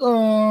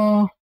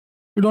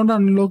don't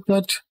unlock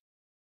that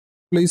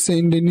place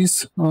Saint Denis.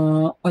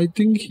 I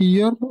think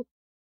here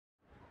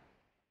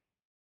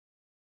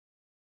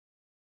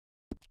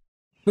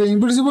train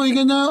പിടിച്ച് പോയി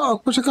കഴിഞ്ഞാൽ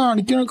പക്ഷെ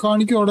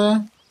കാണിക്കും അവിടെ.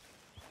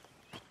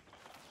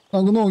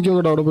 നമുക്ക് നോക്കി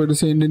നോക്കട്ടെ അവിടെ പോയിട്ട്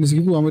സെയിന്റ്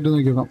ഡെനിസിക്ക് പോകാൻ പറ്റുമോ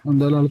നോക്കി നോക്കാം.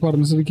 എന്തായാലും ആൾ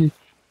പറഞ്ഞ സ്ഥിതിക്ക്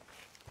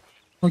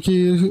okay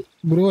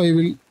bro I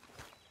will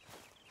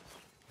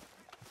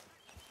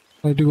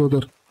try to go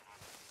there.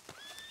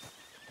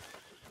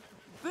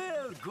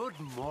 Well, good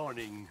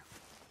morning.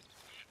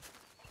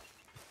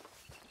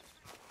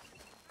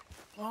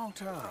 Long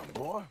time,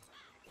 boy.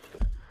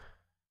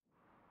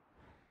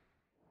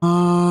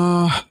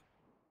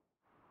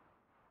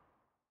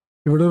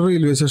 ഇവിടെ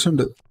റെയിൽവേ സ്റ്റേഷൻ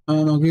ഉണ്ട്.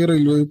 നമുക്ക് ഈ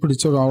റെയിൽവേ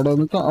പിടിച്ചോക്കാം. അവിടെ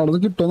നിന്ന്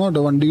കിട്ടുമെന്നോ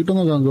കേട്ടോ, വണ്ടി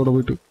കിട്ടുമെന്നോ നോക്കാം അവിടെ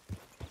പോയിട്ട്.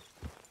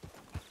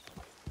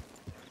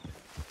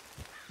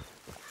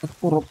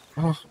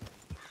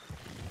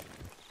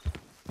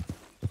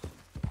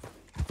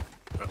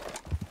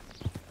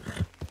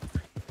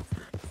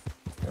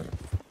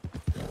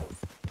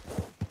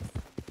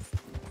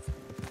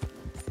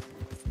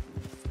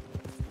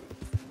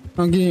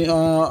 നമുക്ക്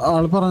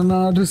ആള് പറഞ്ഞ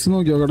ഡ്രസ്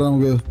നോക്കി നോക്കട്ടെ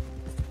നമുക്ക്.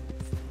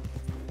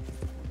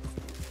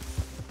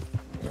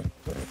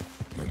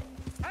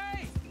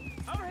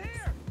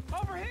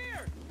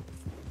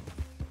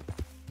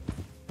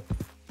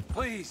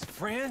 Please,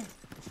 friend.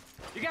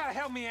 You gotta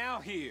help me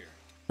out here.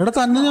 എടാ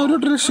തന്നെ ഞാൻ ഒരു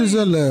ഡ്രസ്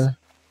അല്ലേ.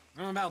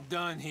 I'm about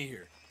done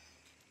here.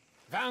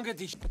 If I don't get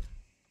these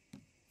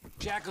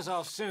shackles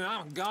off soon,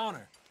 I'm a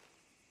goner.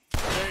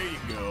 There you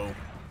go.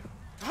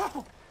 Oh!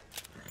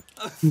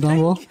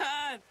 Thank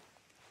God!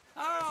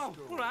 Oh,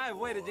 well, I've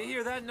waited to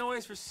hear that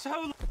noise for so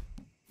long.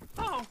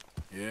 Oh.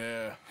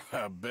 Yeah,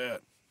 I bet.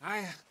 I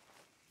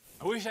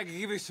wish I could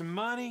give you some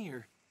money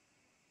or...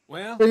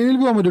 Well, ട്രെയിനിൽ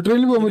പോകാൻ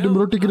പറ്റും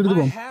bro. Ticket എടുത്ത്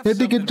പോകാം. A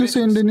ticket to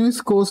St. Denis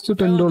cost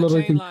 $10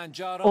 I think.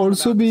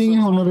 Also being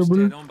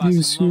honorable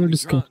gives you a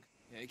discount.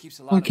 Yeah, it keeps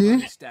a lot of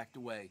money stacked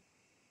away.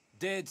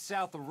 Dead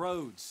south of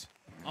Rhodes,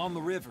 on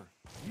the river.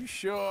 You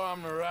sure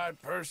I'm the right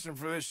person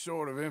for this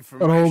sort of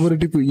information? Robbery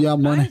tip. Yeah,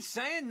 man. I ain't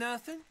saying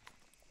nothing.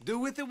 Do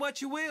with it what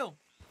you will.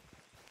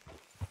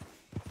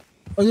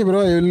 Okay, bro.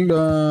 I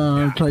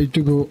will try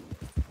to go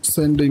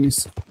St.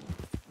 Denis.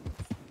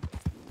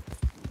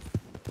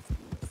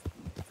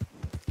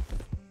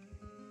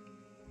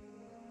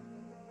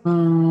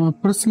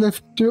 Press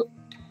left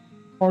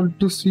all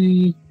to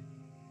see.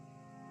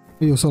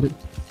 Oh, sorry.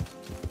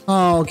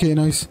 Okay,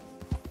 nice.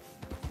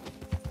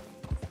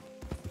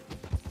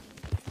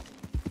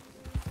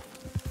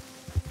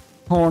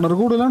 Honor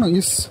കൂടുതലാണ്.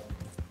 Yes.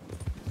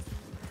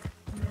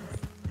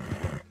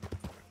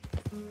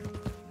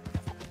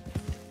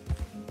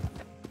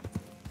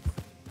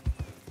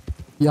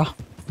 Yeah.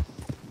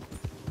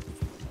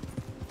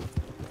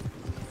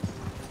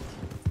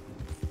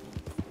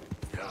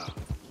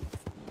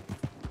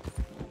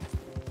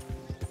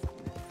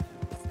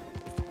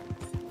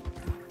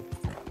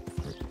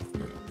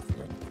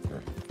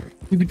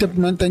 Keep it up,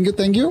 man.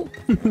 Thank you.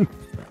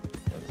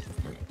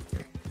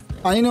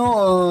 I know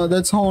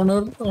that's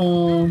honor.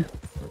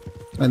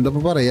 എന്താ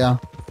പറയാ,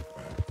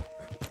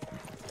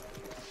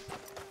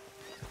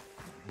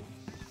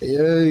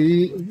 ഈ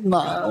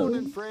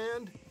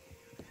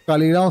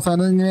കളിയുടെ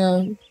അവസാനം ഇങ്ങനെ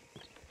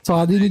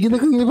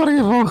സ്വാധീനിക്കുന്നൊക്കെ ഇങ്ങനെ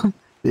പറയാമോ?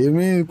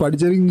 ദൈവമേ,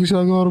 പഠിച്ചൊരു ഇംഗ്ലീഷ്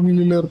ആകെ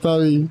ഓർമ്മയില്ല.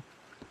 നിർത്താവേ.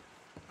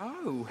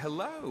 Oh,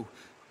 hello.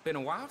 Been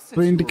a while since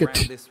Train you were ticket.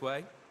 around this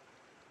way.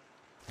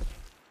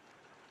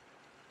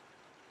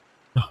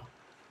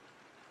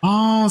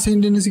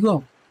 St. Denis go.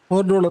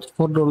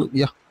 $4.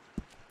 Yeah.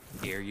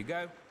 Here you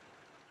go.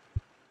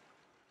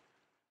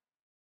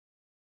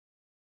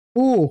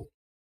 Oh,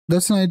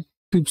 that's nice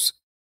tips.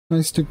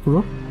 Nice tip,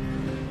 bro.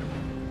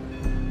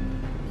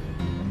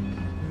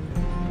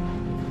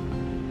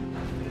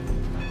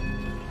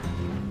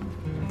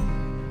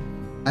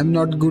 I'm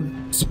not good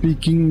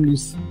speaking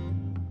English.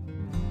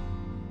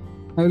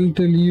 I will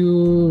tell you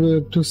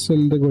where to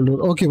sell the gold.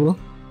 Okay, bro.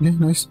 Yeah,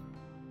 nice.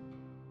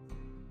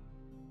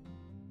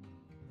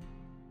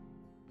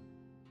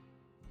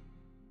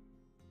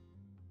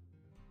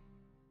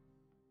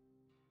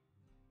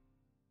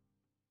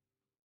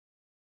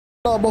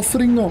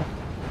 Buffering no.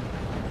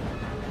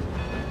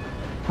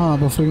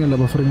 Buffering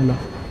അല്ല.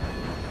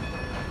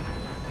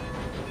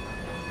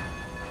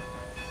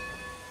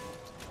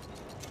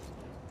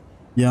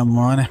 Yeah,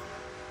 man.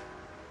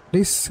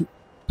 Please,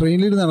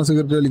 ട്രെയിനിലിരുന്നാണ്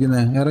cigarette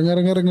വലിക്കുന്നത്.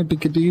 ഇറങ്ങി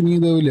ticket നീ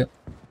ഇതാവില്ല.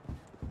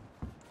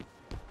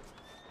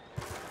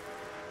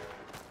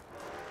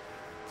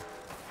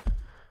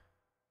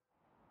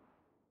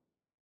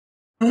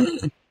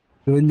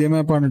 വലിയ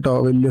മാപ്പാണ് കേട്ടോ,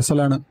 വലിയ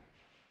സ്ഥലമാണ്.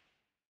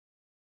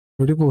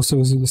 Post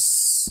office.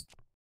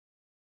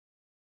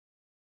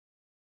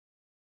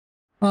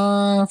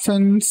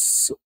 Fence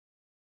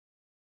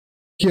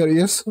here.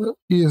 Yes,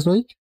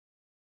 right.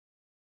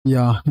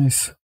 Yeah,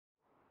 nice.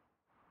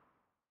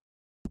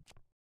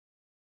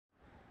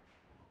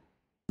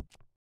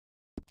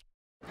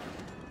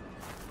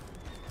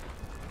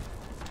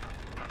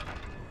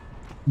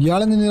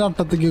 ഇയാളെ നിന്ന്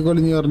അട്ടത്തേക്ക്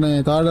കൊലിഞ്ഞ് പറഞ്ഞേ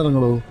താഴെ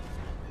ഇറങ്ങണോ?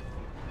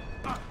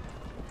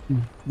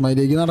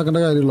 മര്യാദയ്ക്ക് നടക്കേണ്ട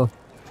കാര്യമുള്ളോ?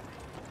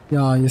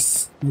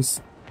 Yes.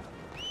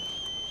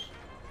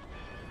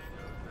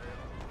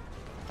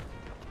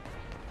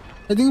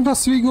 I think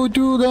first we go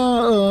to the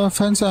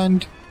fence and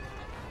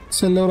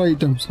sell our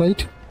items,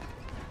 right?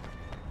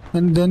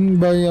 and then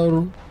buy our.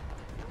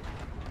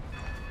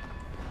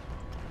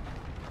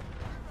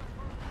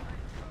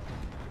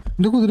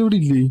 എന്റെ കുതിര ഇവിടെ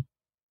ഇല്ലേ?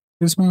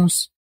 Where's my horse?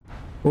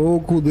 ഓ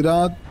കുതിര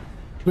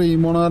ട്രെയിൻ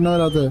പോണ കാരണം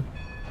വരാത്തെ.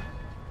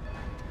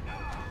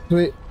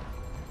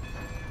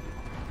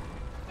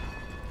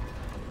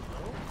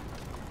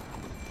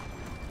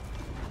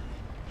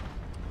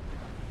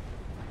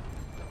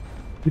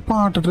 ഈ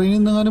പാട്ട ട്രെയിൻ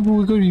എന്തെങ്കിലും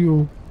പോയി കഴിയോ?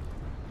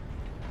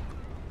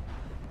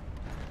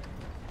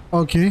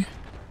 Okay.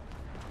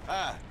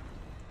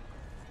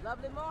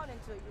 Lovely morning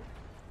to you.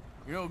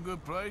 You know a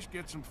good place,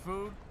 get some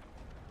food?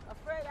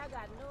 Afraid I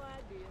got no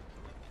idea.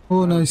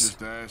 Oh, nice.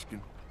 Just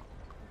asking.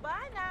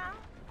 Bye now.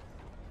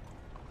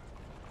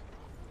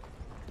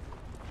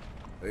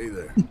 Hey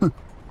there.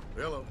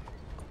 Hello.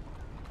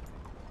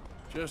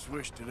 Just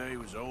wish today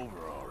was over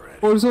already.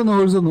 Horse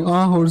വന്നു. ആ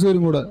horse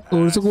വരും കൂടെ.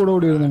 Horse കൂടെ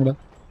ഓടി വരും നമ്മുടെ.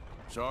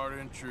 Sorry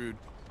to intrude.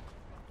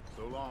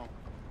 So long.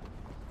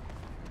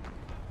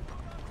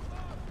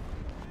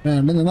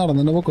 വേണ്ട ഞാൻ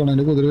നടന്നെ പൊക്കോണം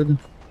എന്റെ കുതിര വരുന്നു.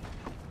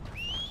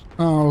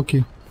 ആ ഓക്കെ.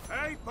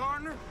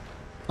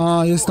 ആ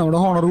യെസ് നമ്മുടെ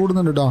ഹോണർ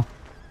കൂടുന്നുണ്ട് കേട്ടോ.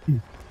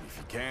 If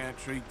you can't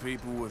treat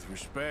people with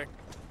respect,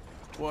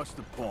 what's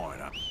the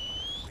point?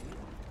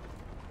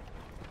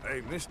 Hey,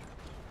 mister.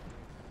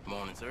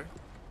 Morning, sir.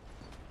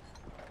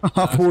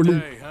 Holy.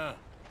 Hey, huh?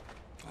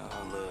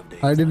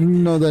 I didn't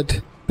know that.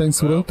 Thanks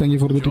bro. Thank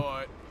you for the tip.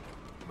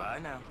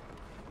 Bye now.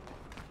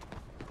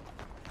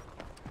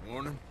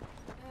 Morning.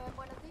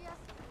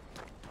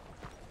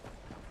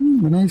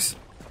 Nice.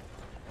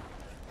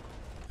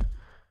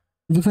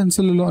 ഇത്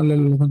ഫെൻസിലല്ലോ?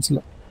 അല്ലല്ലോ ഫെൻസില.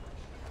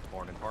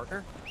 Morning, partner.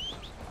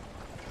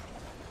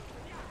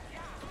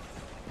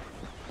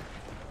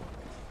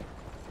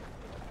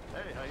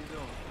 Hey, how you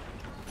doing?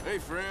 Hey,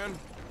 friend.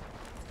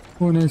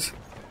 Oh, nice.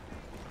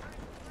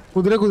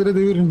 കുതിര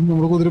വരും.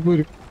 നമ്മുടെ കുതിര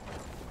പോരും.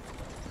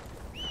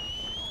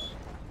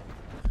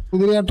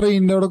 കുതിര ആ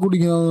ട്രെയിനിന്റെ അവിടെ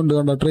കുടിക്കുന്നതുകൊണ്ട്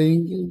കണ്ട ട്രെയിൻ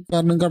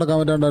കാരണം കടക്കാൻ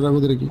പറ്റാണ്ടാ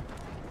കുതിരക്ക്.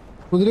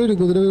 കുതിര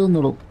വരും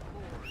ഒന്നോളൂ.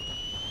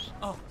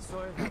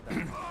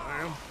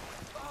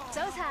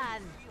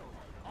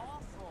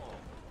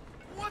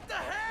 What the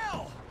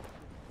hell?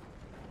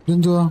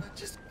 എന്തുവാ?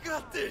 Just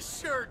got this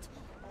shirt.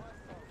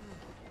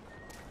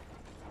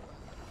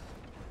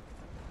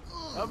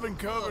 I've been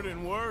covered in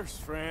worse,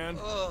 friend.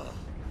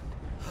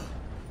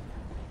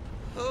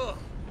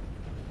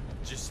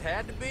 Just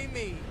had to be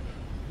me.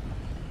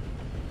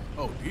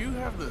 Oh, do you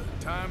have the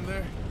time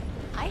there?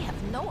 I have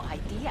no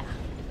idea.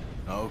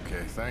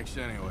 Okay, thanks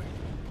anyway.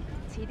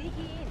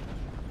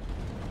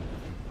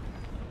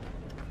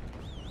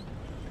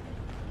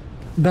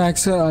 Dax,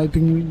 I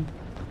think.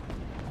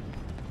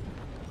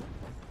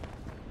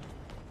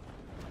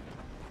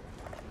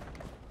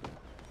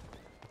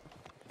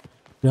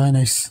 Yeah,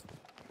 nice.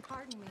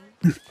 Pardon me.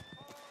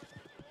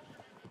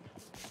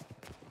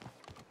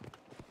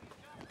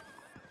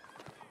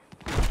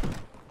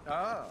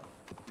 Ah,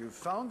 you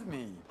found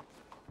me.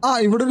 ആ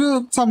ഇവിടെ ഒരു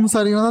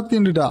സംസാരിക്കണ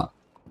സത്യണ്ടിട്ടാ.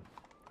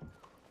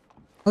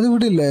 അത്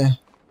ഇവിടെ ഇല്ലേ?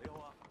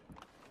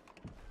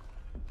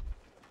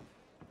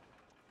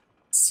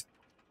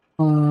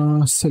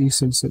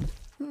 Sell.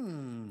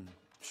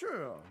 Sure,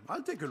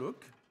 I'll take a look.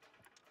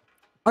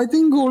 I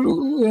think gold,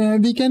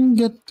 we can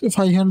get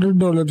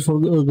 $500 for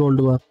the gold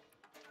bar,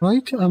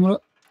 right? $25.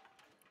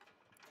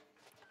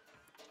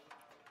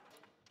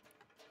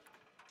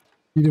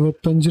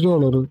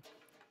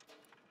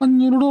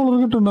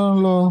 $500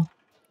 കിട്ടണല്ലോ.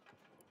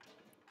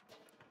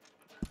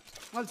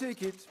 I'll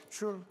take it,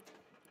 sure.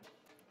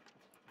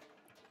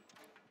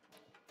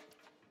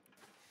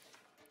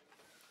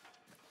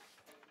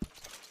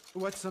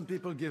 What some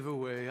people give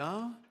away,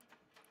 huh?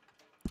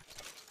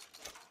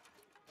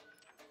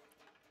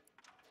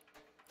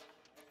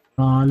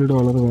 $4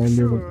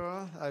 value.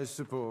 Sure, I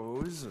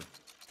suppose.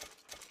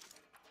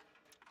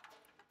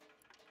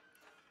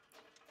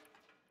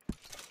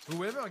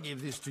 Whoever gave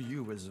this to you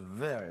was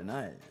very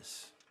nice.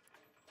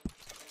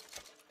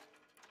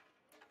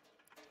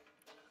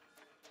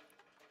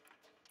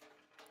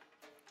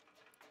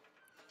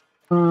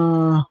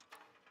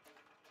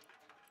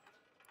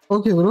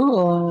 Okay, bro.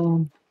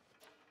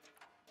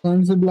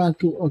 Fancy black.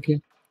 Okay,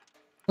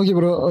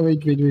 bro.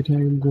 Wait. I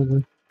will go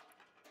there.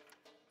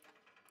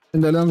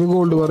 എന്തായാലും നമുക്ക്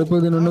gold bar ഇപ്പൊ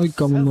ഇതിനൊന്ന്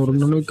വിൽക്കാം.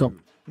 300 വിൽക്കാം.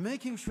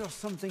 Making sure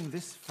something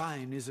this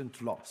fine isn't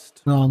lost.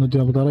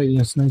 456.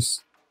 Yes, nice.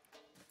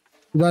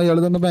 ഇതാ അയാൾ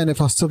തന്നെ Bane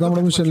first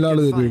നമ്മുടെ മിഷനിലെ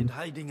ആള് തരും.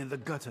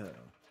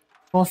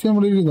 കോഫി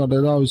നമ്മൾ ഇരുന്നോട്ടെ,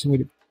 ഇത് ആവശ്യം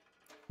വരും.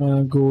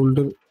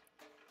 Gold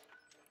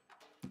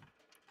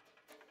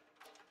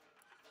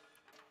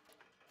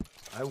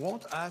I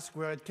won't ask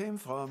where it came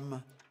from.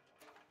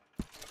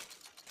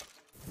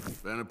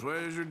 Been a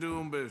pleasure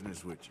doing business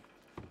with you.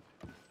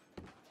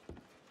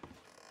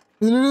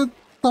 ഇതിലൊരു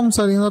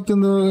സംസാരിക്കുന്ന സത്യം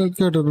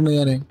കേട്ടിട്ടുണ്ട്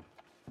ഞാനേ.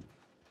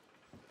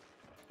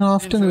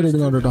 ആഫ്റ്റർ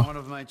വരുന്നുണ്ട് കേട്ടോ. One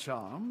of my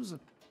charms.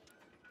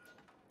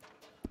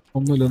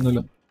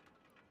 ഒന്നുമില്ല.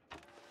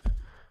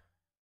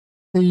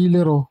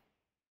 ടൈലറോ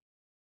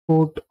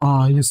coat.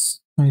 Yes,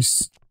 nice.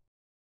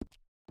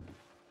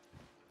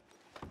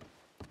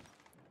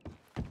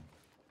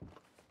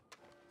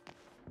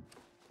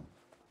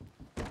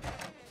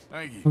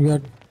 Thank you. We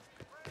got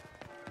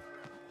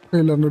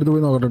എല്ലാവരുടെ അടുത്ത്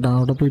പോയി നോക്കട്ടെ,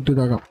 അവിടെ പോയിട്ട്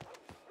ഇതാക്കാം.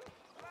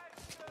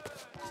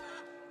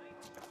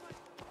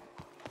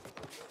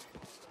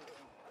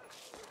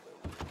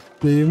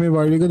 ദൈവമേ,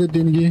 വഴിയൊക്കെ തെറ്റി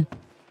എനിക്ക്.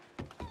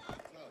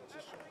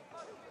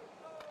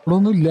 ഇവിടെ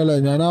ഒന്നും ഇല്ലല്ലേ,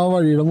 ഞാൻ ആ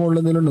വഴിയുടെ മുകളിൽ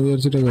എന്തെങ്കിലും ഉണ്ടോ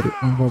വിചാരിച്ചിട്ടേ കയറി.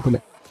 കുഴപ്പമില്ല.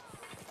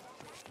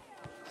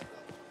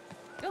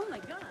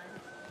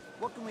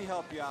 What can we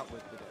help you out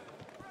with today?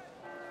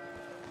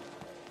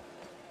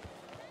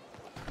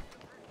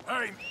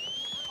 Hey!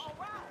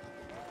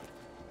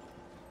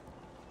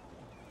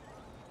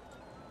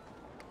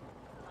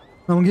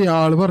 നമുക്ക് ഈ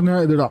ആള് പറഞ്ഞ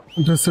ഇതിടാം,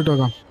 ഡ്രസ്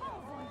ഇട്ടോക്കാം.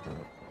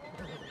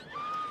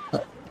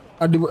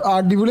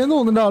 അടിപൊളിയെന്ന്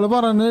തോന്നുന്നുണ്ട് ആള്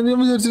പറഞ്ഞ. ഞാൻ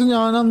വിചാരിച്ചിട്ട്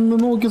ഞാൻ അന്ന്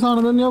നോക്കിയ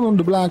സാധനം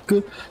തന്നെയാവുന്നുണ്ട്. ബ്ലാക്ക്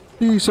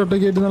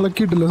ടീഷർട്ടൊക്കെ ആയിട്ട് നല്ല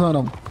കിട്ടില്ല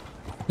സാധനം.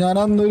 ഞാൻ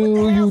അന്നൊരു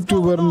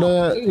യൂട്യൂബറിന്റെ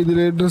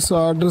ഇതില്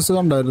ഡ്രസ്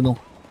കണ്ടായിരുന്നു.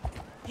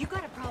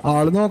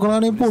 ആള്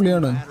നോക്കണാണെങ്കിൽ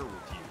പൊളിയാണ്.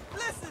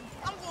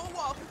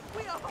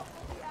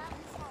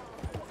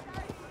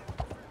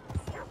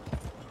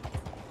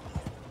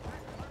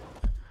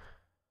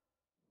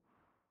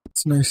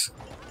 It's nice.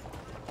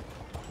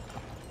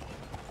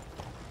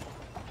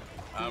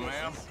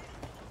 Ma'am?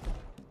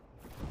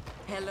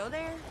 Hello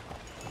there.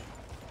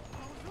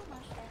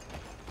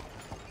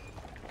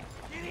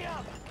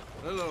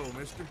 Hello,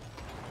 mister.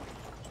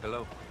 Hello.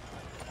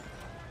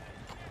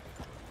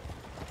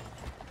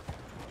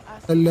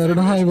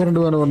 എല്ലാവരുടെ ഹായ്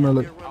പറഞ്ഞിട്ട്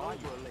പറഞ്ഞാള്.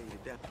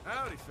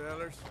 Howdy,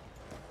 fellas.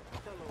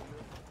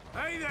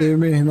 Hey there.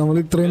 ദൈവമേ, നമ്മൾ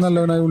ഇത്രയും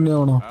നല്ലവനായി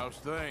ഉണ്ണിയാവണോ? How's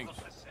things?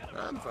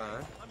 I'm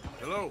fine.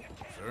 Hello,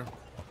 sir.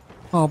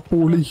 ആ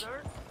പൊളി.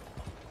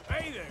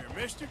 Hey there,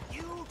 mister.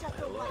 You just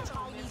don't watch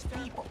all these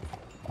people.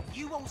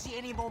 You won't see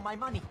any more of my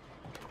money.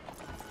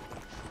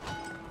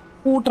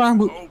 Oh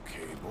tramp.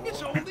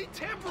 It's only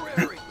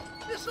temporary.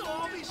 This will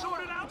all be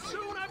sorted out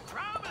soon, I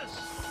promise.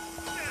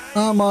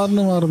 ആ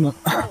മാറുന്നു.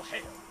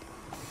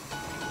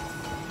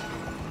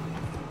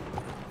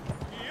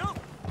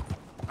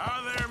 Hi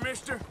there,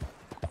 mister.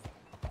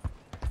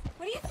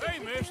 What do you think? Hey,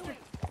 mister.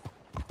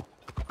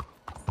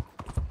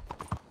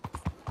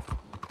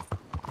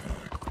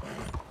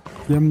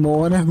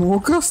 മോനെ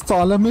നോക്ക,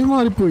 സ്ഥലമേ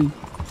മാറിപ്പോയി.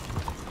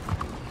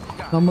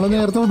 നമ്മള്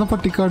നേരത്തെ വന്ന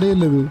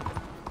പട്ടിക്കാടയല്ലേ ഇത്?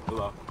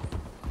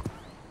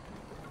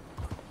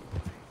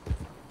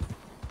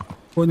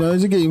 ഓ, ഞാൻ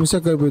വെച്ച് ഗെയിം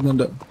സ്റ്റക്കായി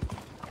പോയിരുന്നുണ്ട്.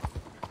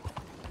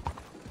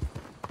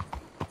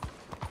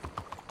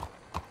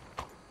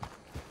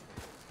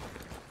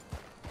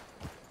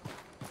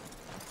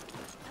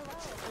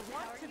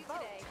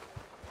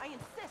 I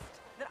insist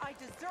that I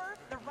deserve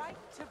the right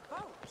to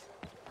vote.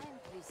 I'm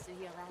pleased to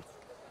hear that.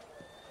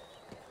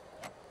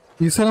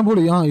 ഈ സ്ഥലം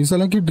പൊളി. ആ, ഈ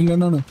സ്ഥലം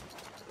കിട്ടില്ലെന്നാണ്.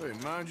 Hey,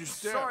 mind your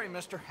step. Sorry,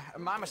 mister.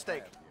 My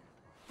mistake.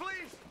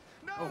 Please,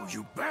 no. Oh,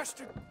 you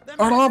bastard.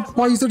 എടാ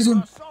പൈസ അടിച്ചു.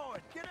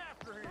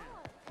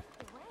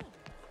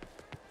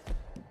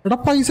 എടാ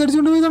പൈസ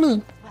അടിച്ചോണ്ട് പോയതാണ്.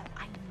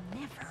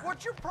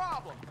 What's your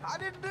problem? I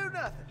didn't do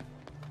nothing.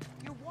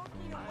 You're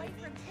walking away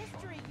from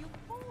history, you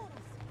fools.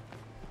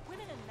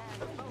 Women and men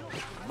both.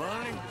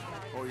 Money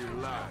or your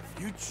life?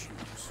 You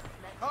choose.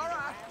 All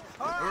right.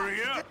 Hurry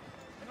up.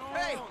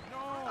 Hey,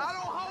 I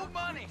don't hold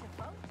money.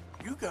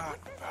 You got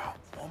about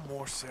one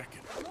more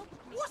second.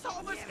 What's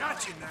all this? Got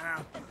you now.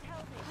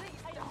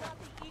 I am not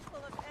the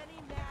equal of any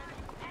man.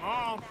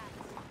 Mom,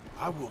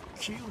 I will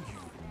kill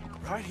you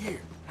right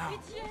here. Now.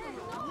 It's you.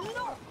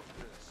 No.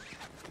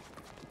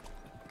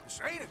 This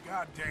ain't a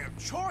goddamn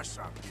choice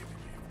I'm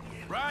giving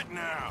you. Right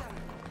now.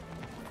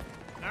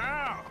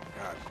 Now.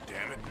 God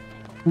damn it.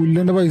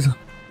 പുല്ലിന്റെ പൈസ. Am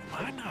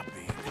I not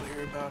being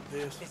clear about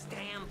this? This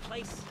damn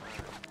place.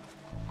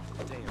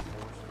 Damn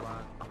horse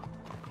ride.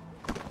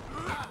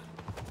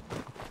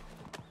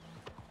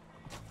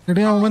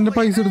 എടേ അവന്റെ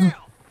പൈസ എടുത്തു.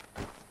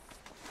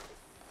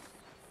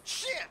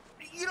 Shit!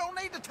 You don't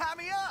need to tie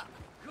me up.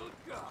 Good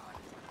God.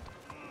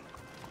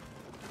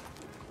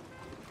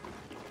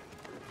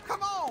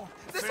 Come on.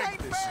 This Think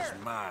ain't this fair.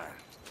 is mine.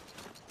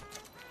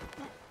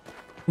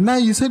 എന്നാ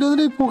ഈ side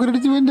വന്നിട്ട്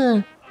പോക്കറ്റടിച്ച് പോയിന്റെ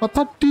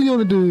തട്ടിയില്ല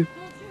വന്നിട്ട്.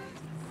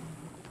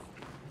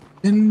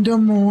 എന്റെ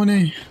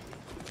മോനെ,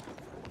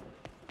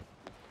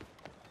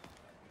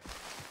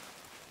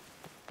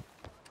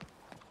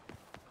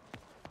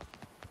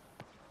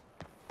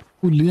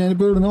 പുല്ല്.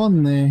 ഞാനിപ്പോ ഇവിടുന്ന്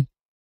വന്നേ.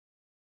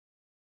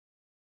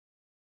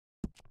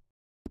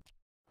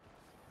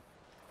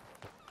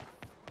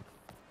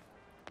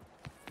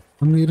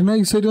 അന്നീരിന്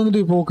ഈ സൈഡ്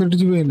വന്നിട്ട്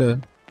പോക്കറ്റടിച്ച് പോയിന്റെ.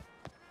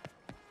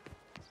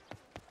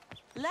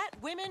 Let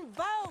women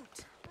vote.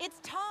 It's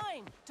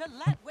time to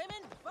let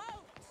women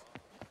vote.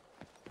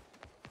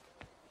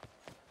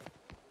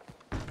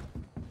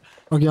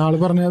 Okay, ആള്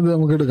പറഞ്ഞത്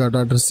നമുക്ക് എടുക്കാം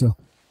address.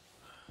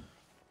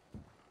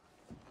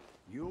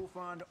 You'll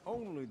find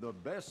only the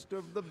best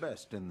of the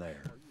best in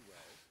there.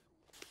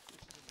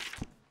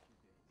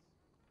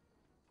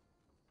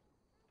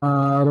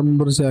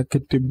 Rubber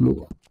jacket blue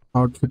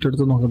outfit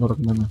എടുത്ത് നോക്കാൻ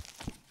തുറക്കുന്നതാണ്.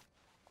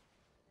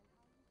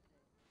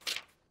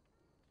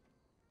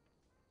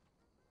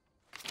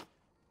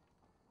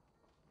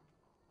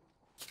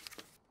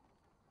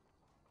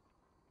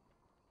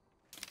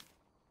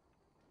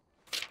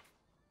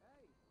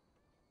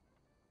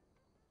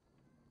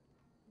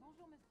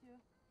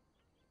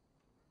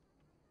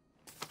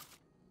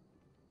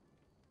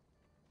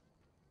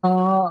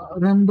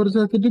 Rubber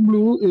jacket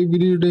blue,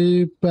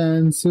 everyday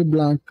pants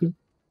black,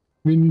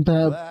 wind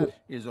tap. That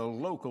is a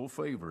local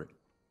favorite.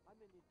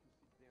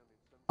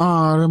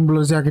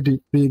 Rubber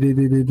jacket.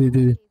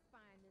 $16.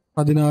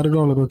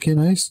 Okay,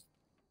 nice.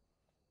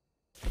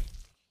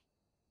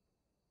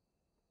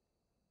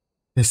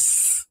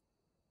 Yes.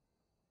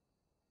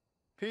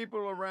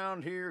 People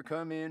around here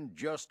come in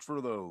just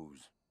for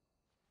those.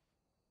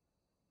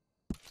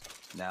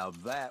 Now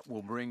that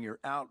will bring your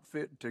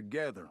outfit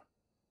together.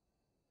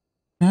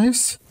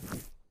 Nice.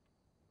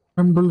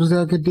 Rubber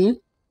jacket.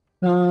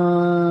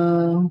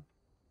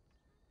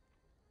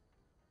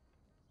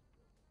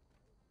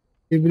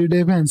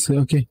 Everyday pants.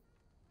 Okay.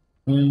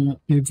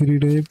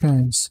 Everyday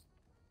pants.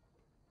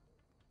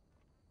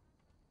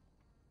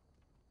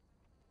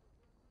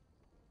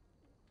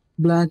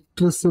 Black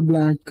dress,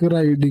 black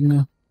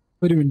riding.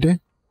 Wait a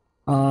minute.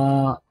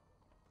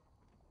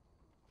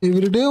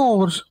 Everyday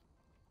over.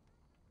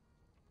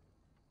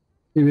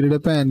 Everyday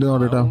pants. I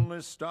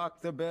only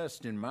stock the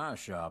best in my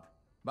shop.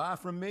 Buy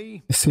from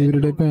me.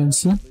 Everyday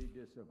pants.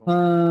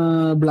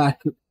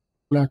 Black.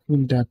 Black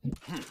wind tap.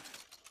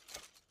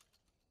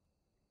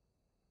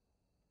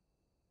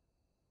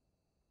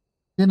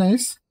 Okay,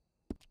 nice.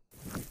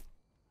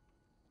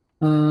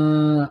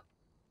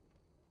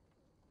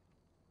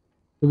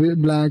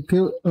 Black.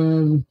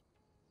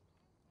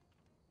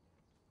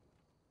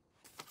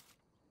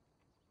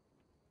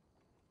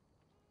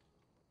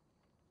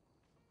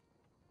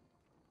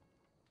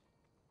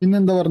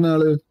 പിന്നെന്താ പറഞ്ഞ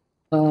ആള്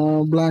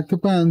black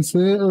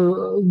pants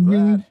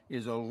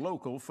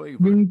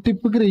wing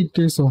tip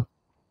ക്രിയേറ്റേഴ്സോ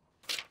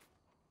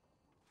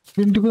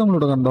wing tip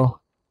നമ്മളിവിടെ കണ്ടോ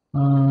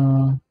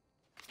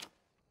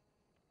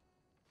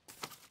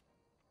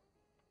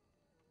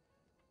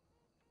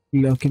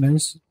ഇല്ല okay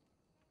nice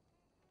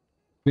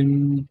wing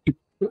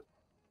tip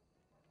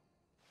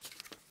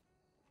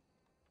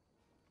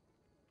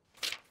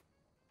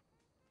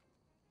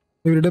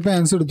ഇവരുടെ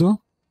pants എടുത്തു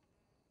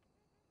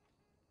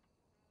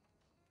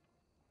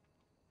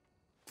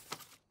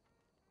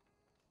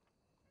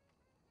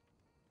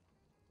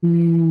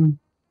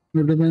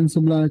Pants,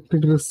 black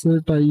dress,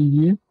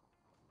 tie.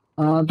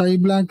 Tie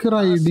black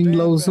riding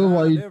gloves,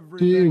 white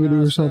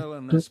shirt,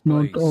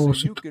 not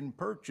oversight. You can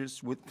purchase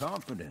with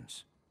confidence.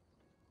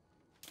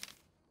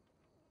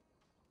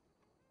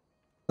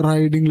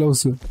 Riding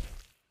gloves.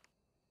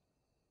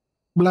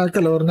 Black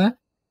color, ne?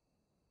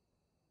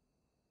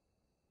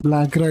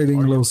 Black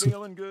riding gloves. Are you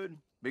feeling good?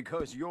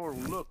 Because you're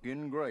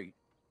looking great.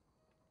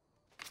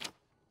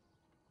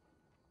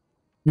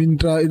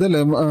 Winter,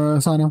 idale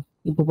sana.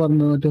 ഇപ്പൊ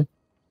പറഞ്ഞു മറ്റേ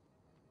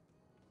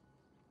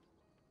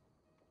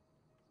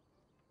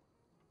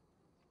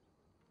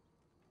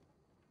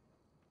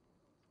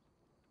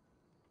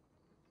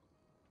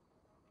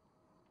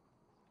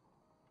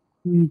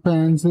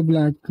pants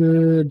black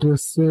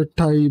dress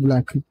tie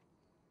black.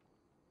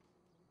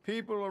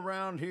 People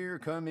around here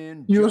come in.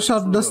 Your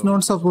shirt does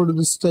not support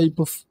this type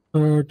of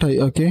tie.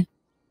 Okay.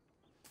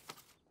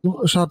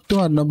 Shirt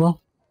വരണപ്പോ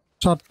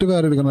shirt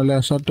കയറി എടുക്കണം അല്ലേ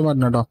shirt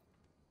വരണട്ടോ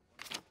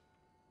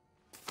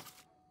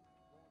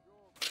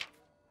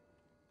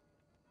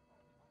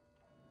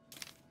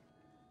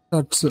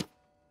shirts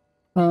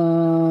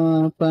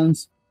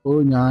pants ഓ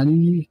ഞാൻ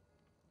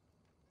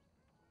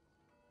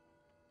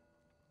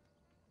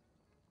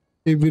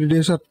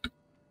everyday shirt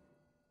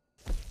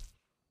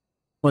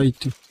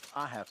white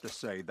I have to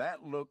say that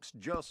looks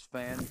just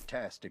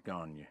fantastic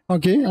on you.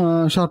 Okay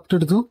shirt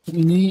എടുത്തു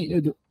ഇനി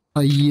ഇത്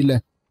tie അല്ലേ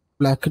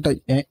black tie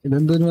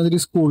ഇതെന്തൊരു മാതിരി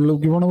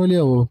സ്കൂളിലേക്ക് പോണ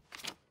പോലെയാവോ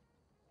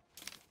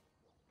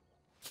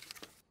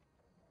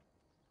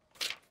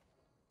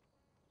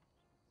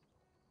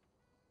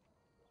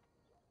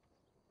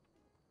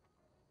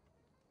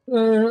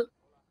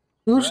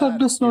Your shirt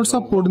does not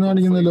support എന്ന്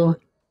കാണിക്കുന്നല്ലോ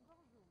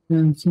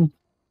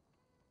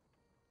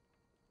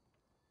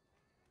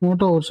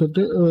not over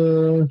shirt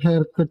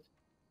hair cut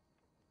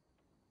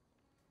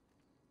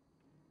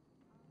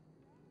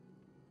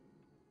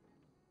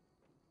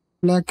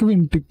black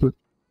win tip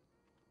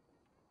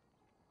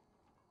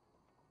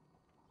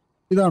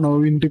ഇതാണോ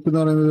വിൻ ടിപ്പ്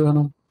എന്ന് പറയുന്നത്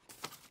ഇതാണോ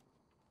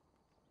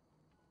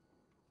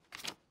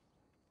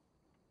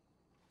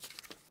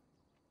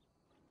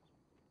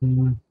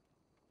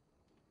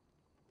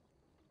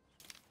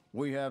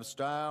We have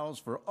styles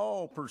for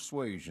all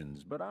persuasions,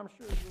 but I'm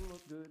sure you'll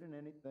look good in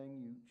anything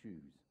you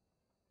choose.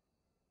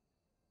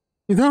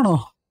 ഇതാണോ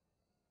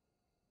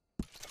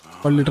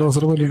പള്ളി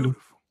trouser പോലെയുണ്ട്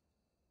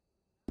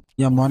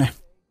മോനെ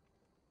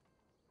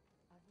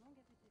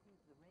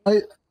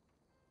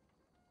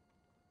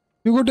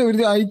You got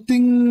everything. I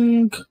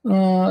think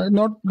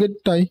not get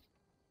tie.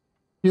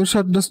 Your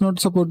shirt does not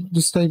support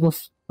this type of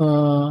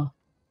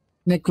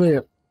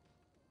neckwear.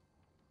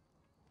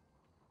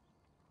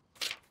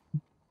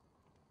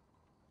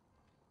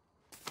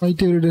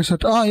 White everyday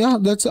shirt. Yeah,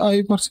 that's I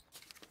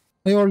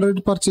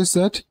already purchased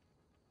that.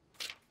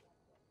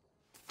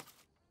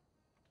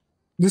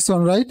 This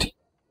one, right?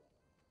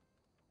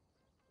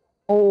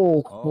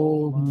 Oh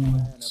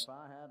man, if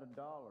I had $1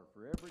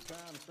 for every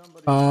time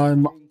somebody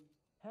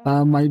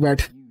my bad.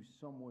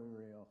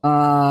 somewhere else.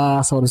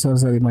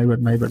 Sorry. My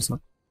bad,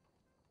 sorry.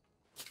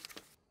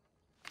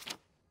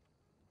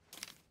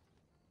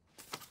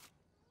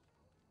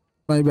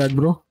 My bad,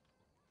 bro.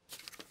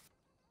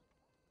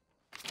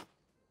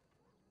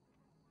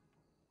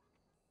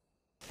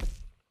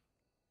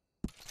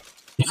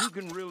 You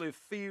can really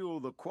feel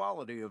the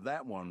quality of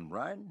that one,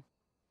 right?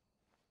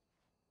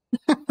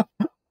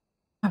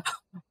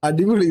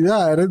 അടിപൊളി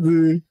ഇതാരത്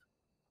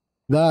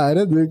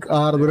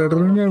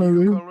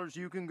ആർദ്രേട്ടനാണത്. Colors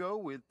you can go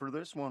with for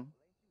this one.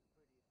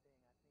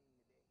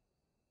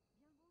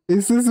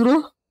 Is this bro?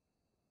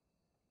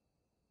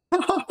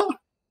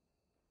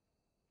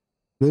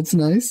 That's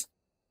nice.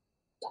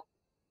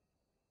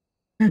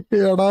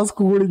 എടാ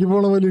സ്കൂളിലേക്ക്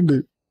പോണ പോലെ ഉണ്ട്.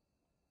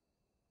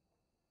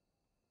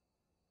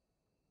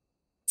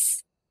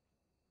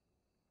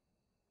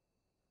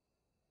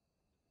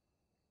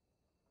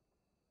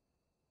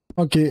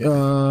 Okay,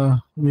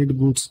 need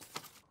boots.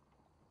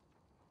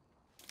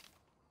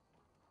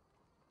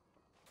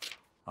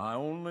 I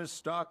only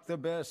stock the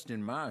best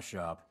in my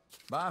shop.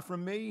 Buy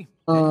from me,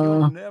 and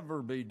you'll never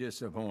be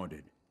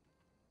disappointed.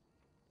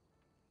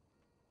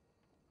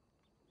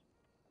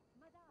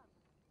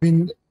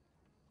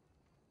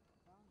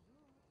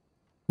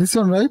 This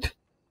one, right?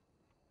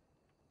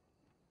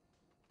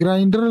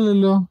 Grinder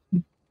അല്ലല്ലോ.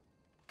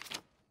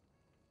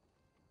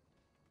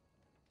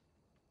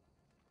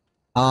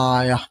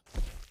 Yeah.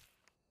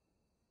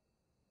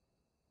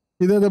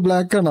 ഇതേത്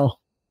black ആണോ?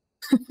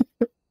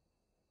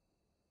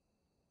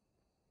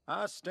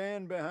 I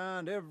stand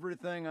behind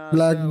everything I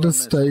Black sell in dust this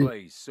style.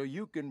 place, so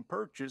you can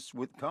purchase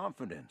with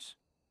confidence.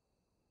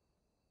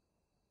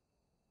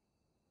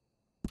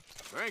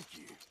 Thank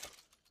you.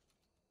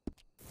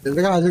 ഇത്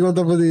കാശ്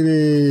കൊടുത്തപ്പോ തീരെ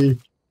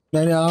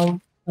ഞാൻ ആ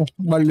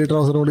വള്ളി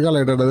ട്രൗസർ കൂടി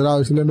കളയട്ടെ. അതിന്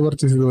ആവശ്യമില്ലാണ്ട്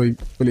പർച്ചേസ് ചെയ്ത് പോയി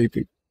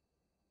പുലിക്ക്.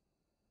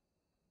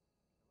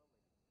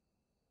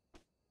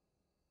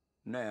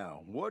 Now,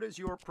 what is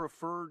your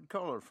preferred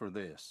color for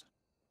this?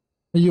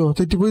 അയ്യോ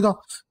തെറ്റിപ്പോയതാ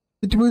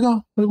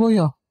അത്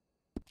പോയാ.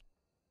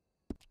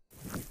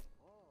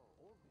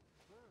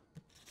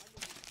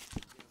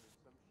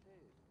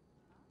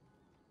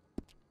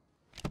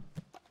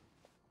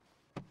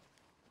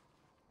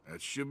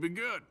 That should be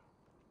good.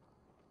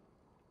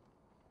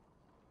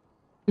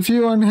 If you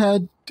want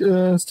hat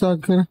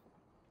stalker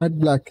hat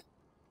black.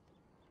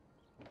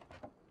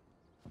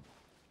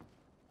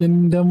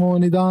 എന്റെ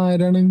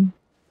മോനിതാരാണ്?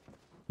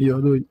 അയ്യോ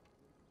അത് പോയി.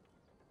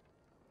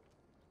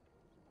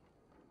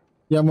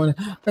 ഞാൻ മോനെ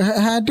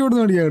ഹാറ്റ് കൂടി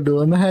നോക്കിയാ കേട്ടോ.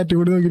 ഒന്ന് ഹാറ്റ്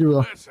കൂടി നോക്കിട്ട്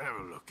പോവാ. Let's have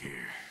a look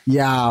here.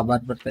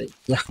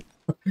 Yeah.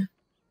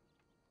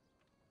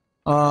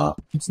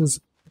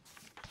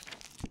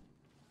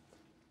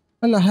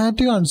 അല്ല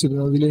ഹാറ്റ്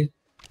കാണിച്ചിരുന്നു അതില്.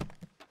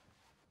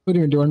 ഒരു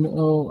minute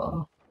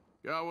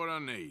Got what I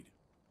need.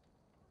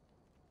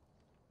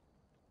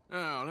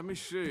 Now, let me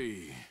see.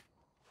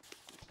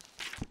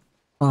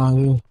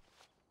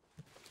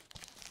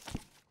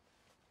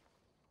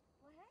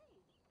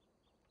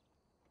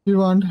 You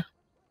want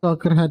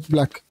soccer hat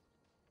black?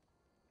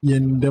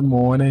 എന്റെ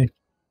മോനെ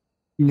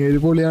ഇങ്ങനെ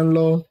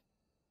പൊളിയാണല്ലോ.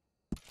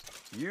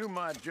 You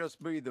might just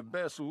be the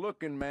best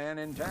looking man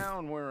in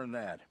town wearing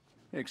that,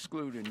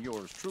 excluding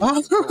yours truly.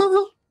 Of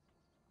course.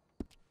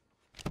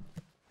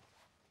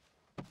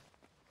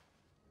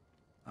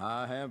 I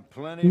have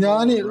plenty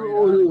ഞാൻ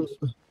ഒരു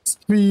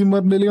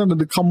സ്ട്രീമറിന്റെ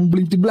കണ്ടത്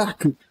complete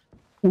black.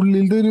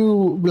 ഉള്ളിലത്തെ ഒരു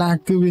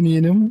black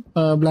വിനിയനും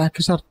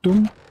black ഷർട്ടും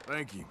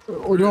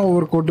ഒരു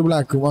ഓവർകോട്ട്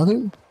ബ്ലാക്കും.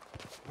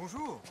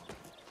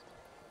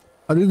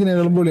 അത്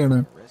ഇതിനേക്കാളും പൊളിയാണ്.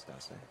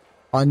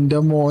 എന്റെ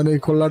മോനെ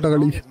കൊള്ളാട്ട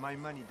കളി.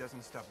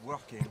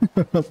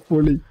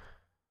 പൊളി.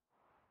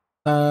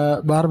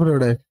 ബാർബർ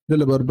എവിടെ?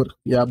 ഇതല്ലേ barber?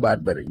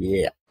 Barber.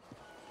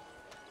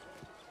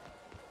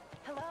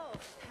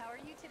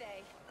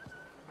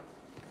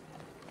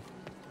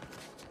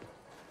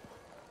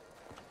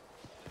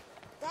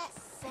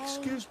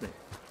 Excuse me.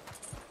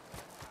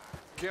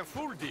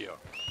 Careful, dear.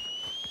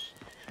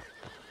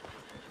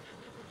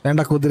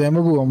 വേണ്ട കുതിരേമ്മ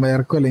പോവാം.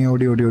 വേർക്കും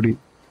അല്ലെങ്കിൽ ഓടി.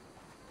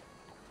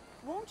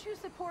 Won't you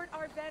support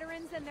our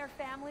veterans and their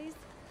families?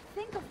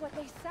 Think of what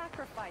they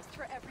sacrificed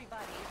for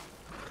everybody.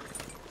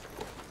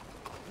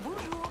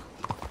 Bonjour.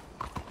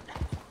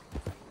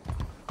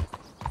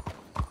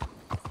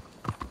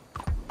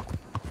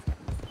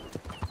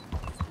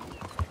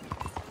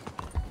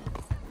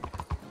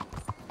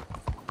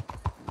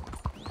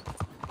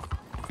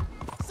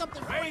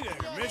 Hey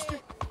there, mister.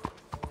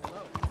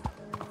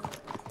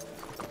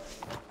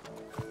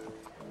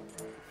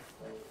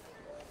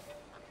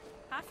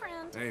 Hi,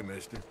 friend. Hey,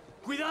 mister.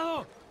 Cuidado!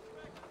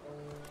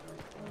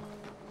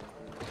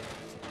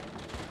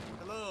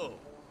 Hello.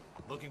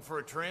 Looking for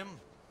a trim?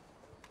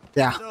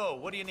 Yeah. So,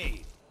 what do you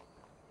need?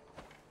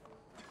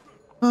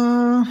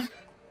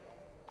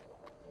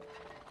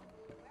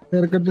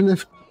 haircut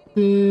left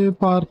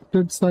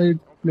parted side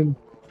limb.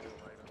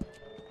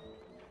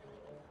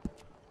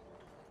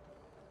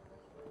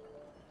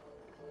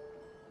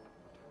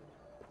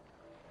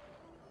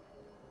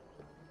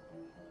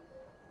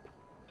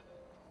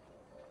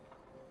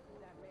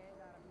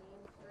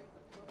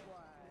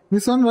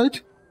 This one, right?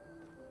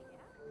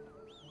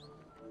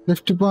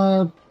 Left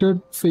parted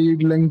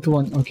fade length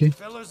 1. Okay.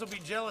 Fellas will be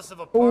jealous of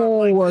a part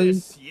Oh, like I.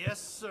 this. Yes,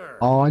 sir.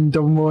 And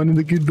the one in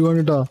the kid doing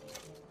it. Go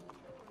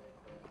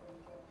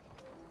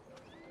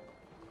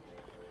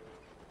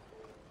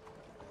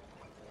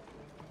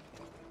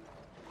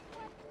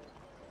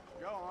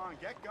on,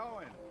 get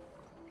going.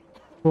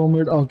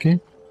 Pomade. Okay.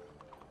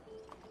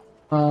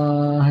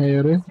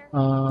 Hair.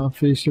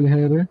 Facial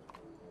hair.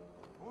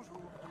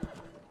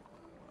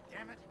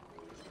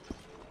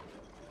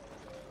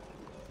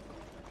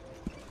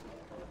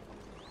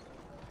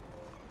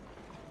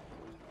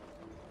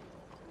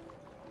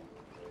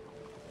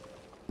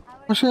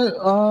 പക്ഷെ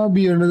ആ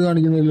beard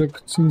കാണിക്കുന്നില്ല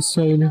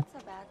style.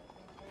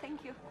 Thank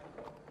you.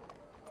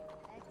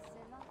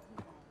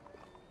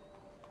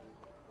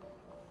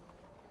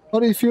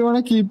 Or if you want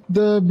to keep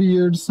the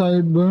beard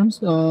sideburns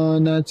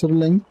natural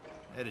length,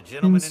 Had a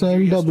gentleman in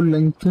inside here double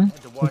length.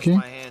 Had to wash Okay.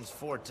 my hands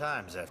 4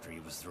 times after he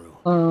was through.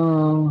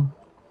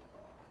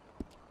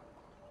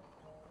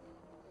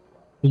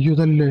 അയ്യോ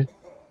ഇതല്ലേ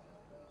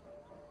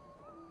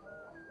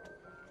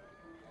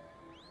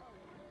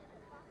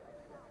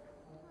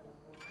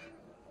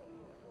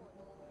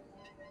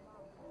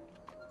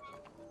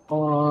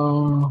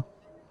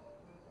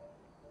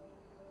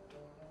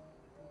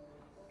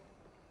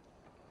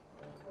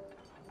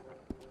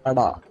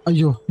എടാ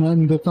അയ്യോ ഞാൻ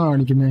എന്താ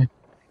കാണിക്കുന്നേ?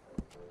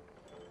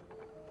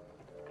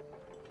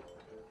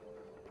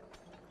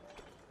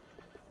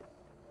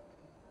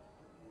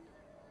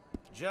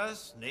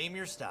 Just name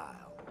your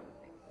style.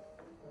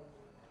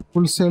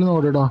 Full style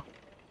നോക്കടാ.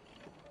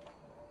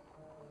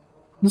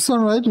 This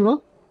one right, bro?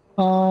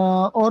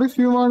 Or if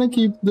you want to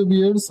keep the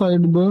beard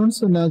sideburns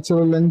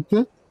natural length,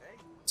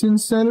 chin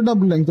style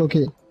double length.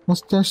 Okay.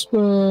 Mustache.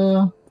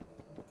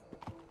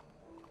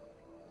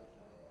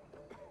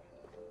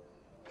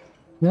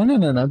 No.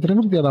 അത്രയും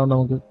വൃത്തിയാടാവും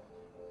നമുക്ക്.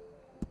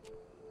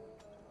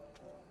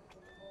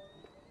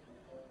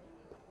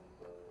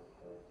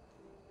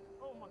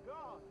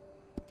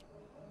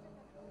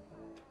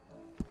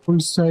 Full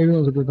style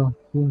നോക്കട്ടോ.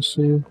 Full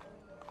style.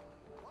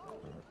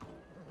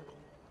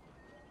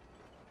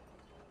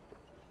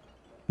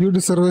 You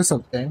deserve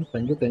something.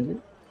 Thank you.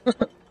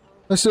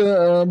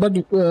 But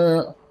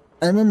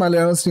I'm a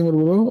Malayalam streamer,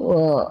 bro.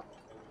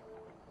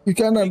 You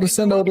can't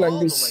understand our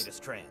language.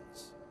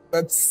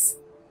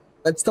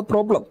 That's the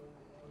problem.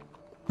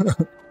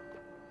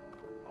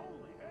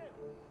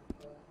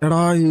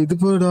 എടാ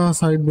ഇതിപ്പോ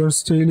side burn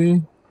style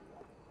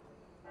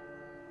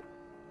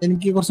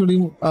എനിക്ക് കുറച്ചുകൂടി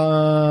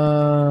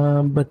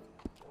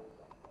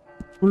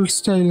full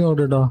style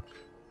നോക്കട്ടോ.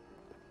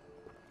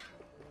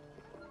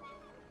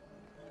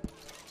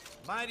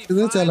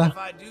 ഇത് ചില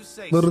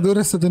വെറുതെ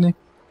രസത്തിന്.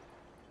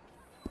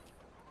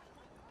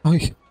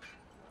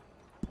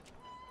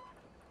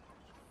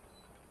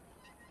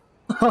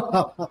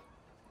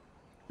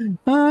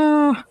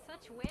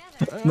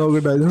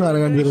 നോക്കട്ടെ ഇത്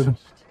സാധനം കാണിച്ചു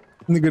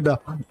നിക്കട്ടാ.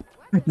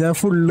 ഞാൻ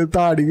ഫുള്ള്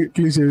താടി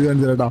ക്ലീൻ ചെയ്ത്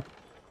കാണിച്ചു തരാട്ടാ.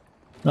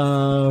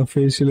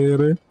 Facial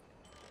hair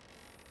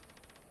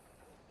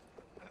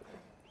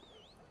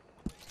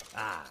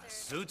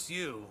Suits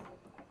you.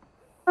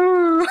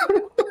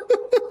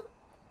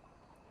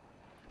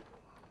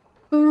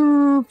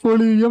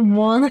 പൊളിയ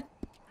മോനെ.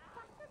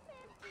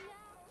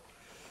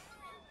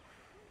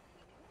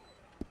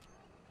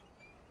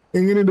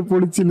 എങ്ങനെയുണ്ട്?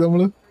 പൊളിച്ചില്ല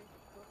നമ്മള്.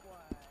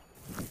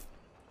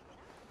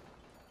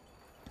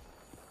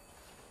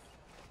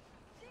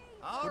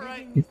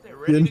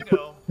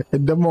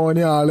 എന്റെ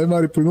മോനെ ആളെ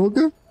മാറിപ്പോയി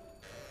നോക്ക്.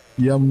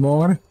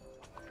 മോനെ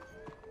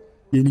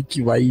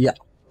എനിക്ക് വയ്യ.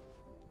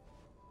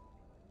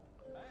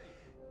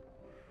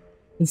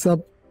 It's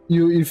up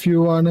you if you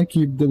wanna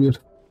keep the beard.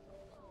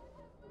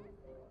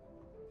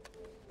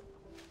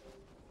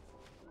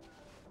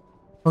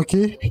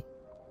 Okay.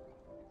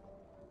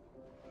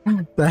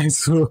 Thanks,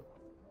 bro.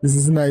 This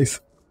is nice.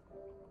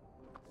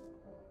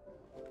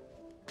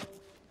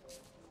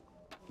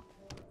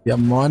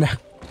 മോനെ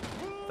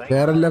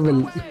വേറെ ലെവൽ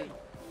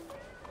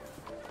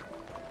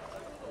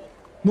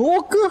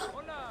നോക്ക്.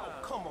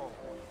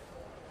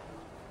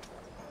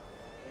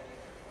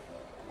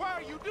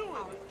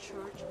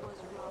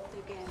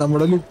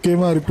 നമ്മുടെ ലുക്കേ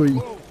മാറിപ്പോയി.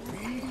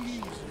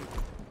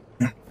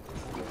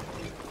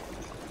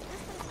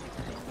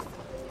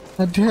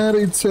 At here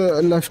it's a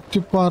left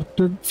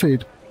parted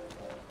fade.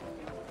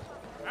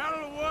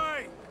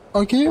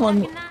 Okay, one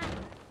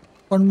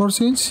more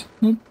change.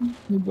 Need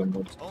one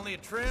more. Only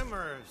a trim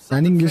or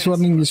ഞാൻ English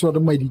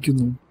പറഞ്ഞ്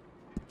മരിക്കുന്നു.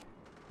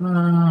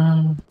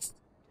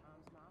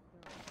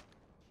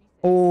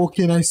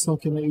 Okay, nice.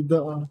 Okay, ഇത്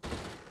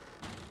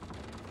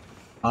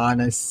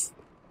nice.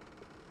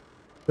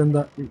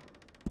 എന്താ?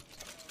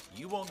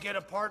 You won't get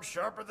a part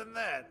sharper than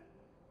that.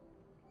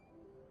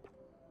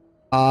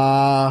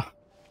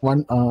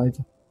 One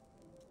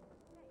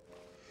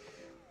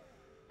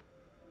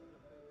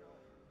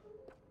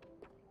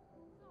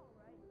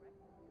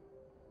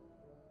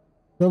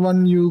the one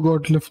you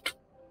got left.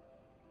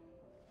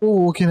 Oh,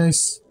 okay,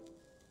 nice.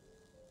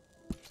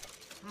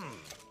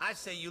 I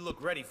say you look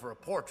ready for a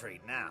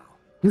portrait now.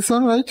 This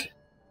one, right?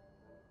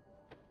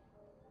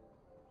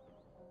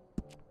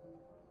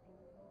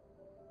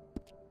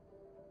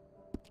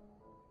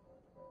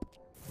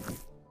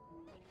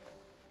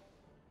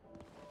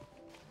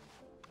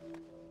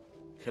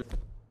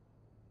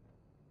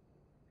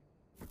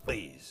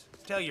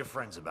 Tell your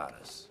friends about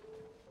us.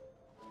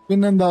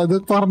 പിന്നെന്താ അത്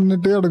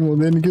പറഞ്ഞിട്ട്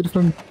കിടങ്ങും എനിക്കൊരു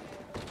front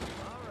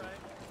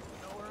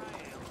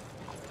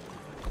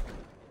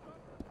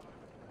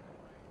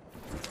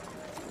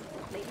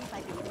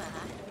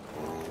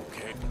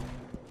Okay.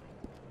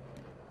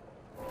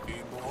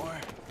 Any more?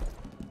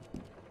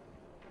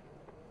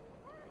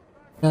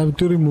 have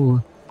to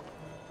remove.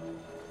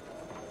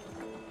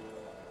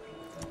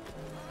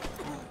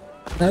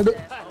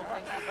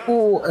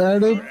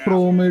 Add a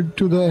promade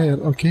to the hair.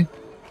 Okay.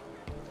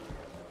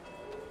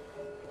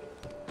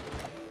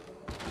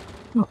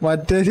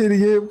 മറ്റേ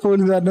ശരിക്ക്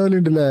പോലീസുകാരനെ പോലെ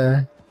ഉണ്ടല്ലേ?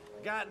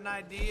 Got an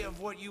idea of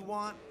what you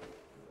want?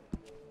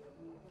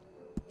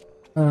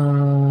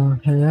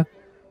 Hair.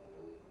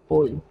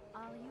 Oh,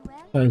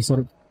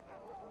 sorry.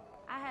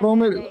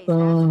 Promade.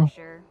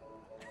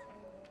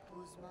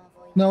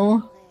 Now,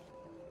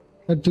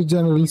 head to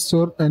general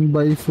store and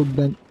buy food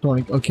and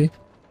tonic. Okay.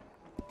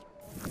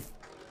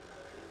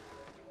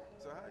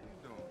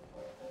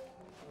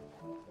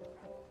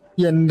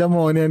 എന്റെ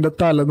മോനെ എന്റെ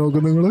തല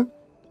നോക്കും നിങ്ങള്.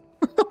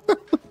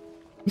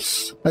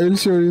 I will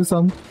show you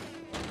some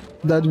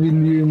that will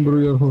you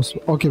improve your host.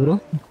 Okay bro.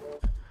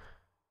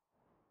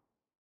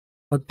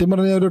 സത്യം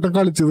പറഞ്ഞ ഒരു വട്ടം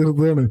കളിച്ചു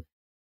തീർത്തതാണ്.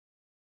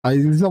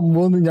 അതിന്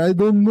സംഭവം ഞാൻ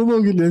ഇതൊന്നും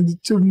നോക്കില്ല,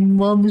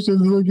 ചുമ്മാ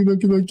മിഷൻസ്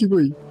നോക്കി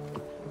പോയി.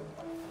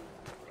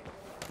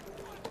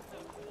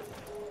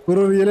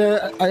 Bro, really,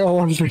 I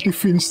already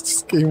finished this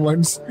game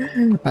once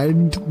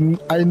and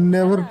I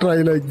never try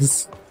like this.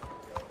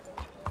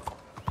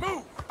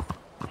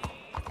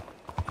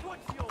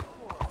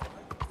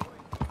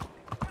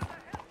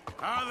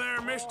 Hi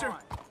there, mister.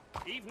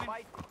 Evening.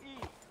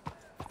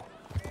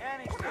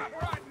 Stop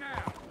right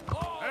now.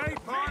 Hey,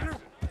 partner.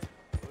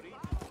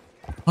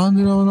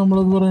 എന്തിനാ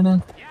നമ്മളത് പറയണേ?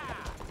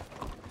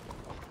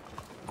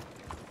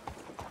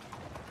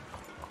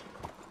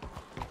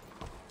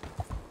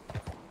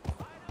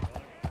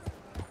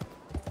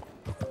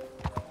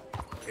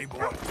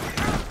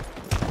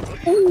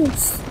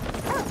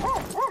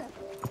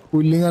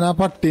 പുല്ലിങ്ങനെ ആ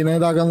പട്ടീനെ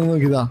ഇതാക്കാൻ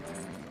നോക്കിയതാ.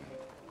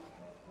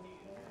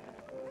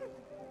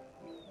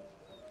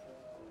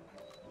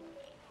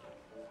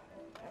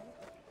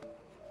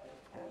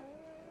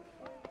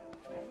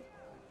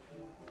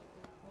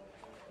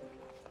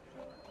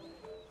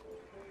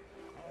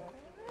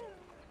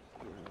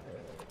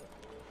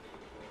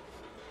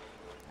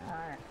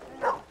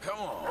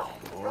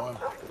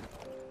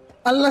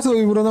 അല്ല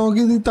സോയി ബ്രോ,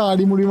 നമുക്ക് ഇത്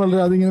താടി മുടി വളരെ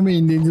അതിങ്ങനെ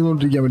മെയിൻറ്റെയിൻ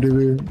ചെയ്തോണ്ടിരിക്കാൻ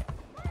പറ്റിയത്?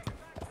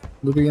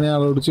 ഇതൊക്കെ ഇങ്ങനെ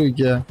ആളോട്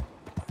ചോദിക്കുക.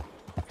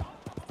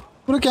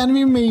 Bro, can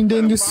we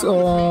maintain this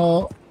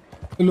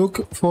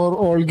look for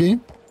all game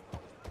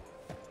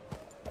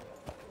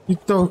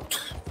without?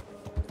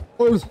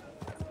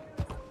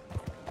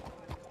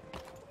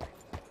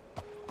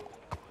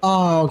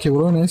 Okay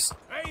bro, nice.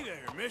 Hey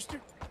there, mister.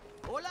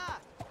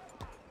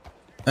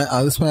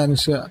 അത്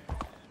Spanish.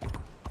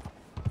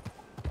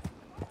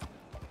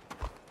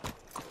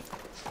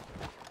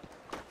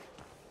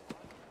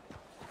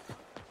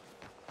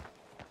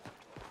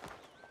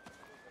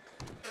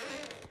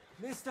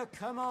 Mister,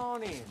 come on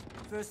in.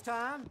 First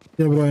time?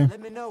 Yeah, bro.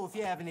 Let me know if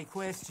you have any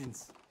questions.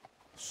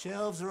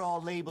 Shelves are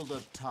all labeled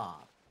up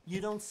top. You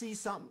don't see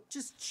something,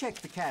 just check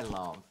the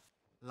catalog.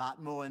 Lot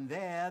more in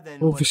there than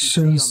what you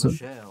see on the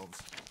shelves.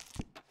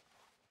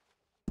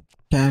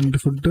 Canned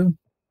food.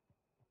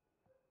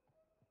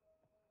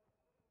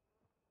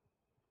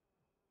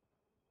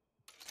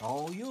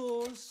 All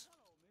yours.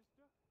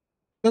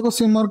 The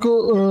question mark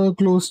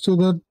close to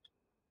the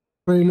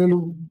trailer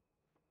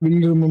will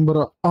remember.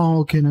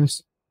 Okay, nice.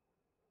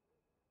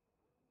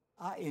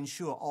 I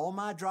ensure all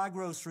my dry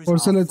groceries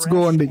Also, are let's fresh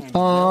go on. and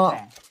well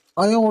packed.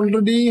 I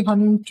already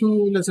hunt to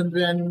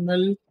legendary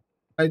animal.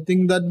 I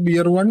think that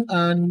beer one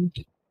and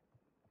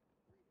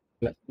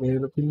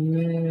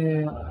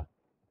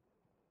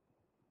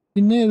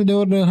പിന്നെ ഇതിന്റെ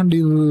പറഞ്ഞ hunt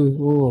ചെയ്തത്.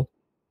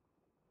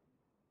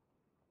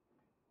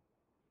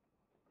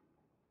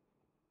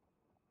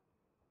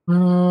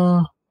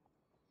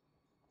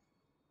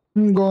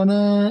 I'm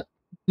gonna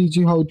teach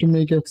you how to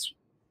make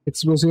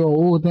explosive.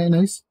 Oh, that's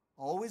nice.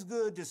 Always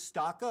good to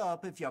stock up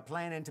if you're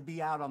planning to be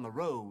out on the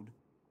road.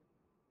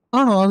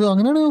 ആണോ? അത്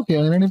അങ്ങനെയാണെങ്കിൽ okay,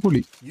 അങ്ങനെയാണെങ്കിൽ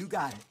പൊളി. You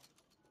got it.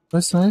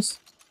 That's nice.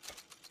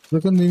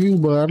 ഇതൊക്കെ നീ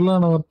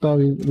ഉപകാരമുള്ളതാണ്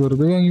ഭർത്താവ്,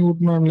 വെറുതെ വാങ്ങി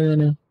കൂട്ടണാണല്ലോ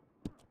ഞാന്.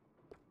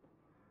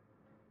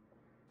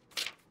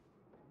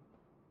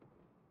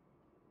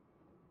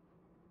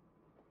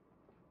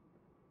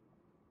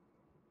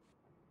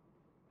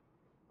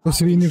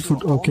 We need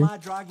food, okay. All my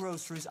dry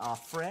groceries are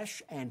fresh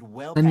and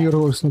well And your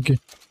packed. horse, okay.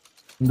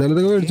 എന്തായാലും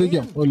ഇതൊക്കെ മേടിച്ചു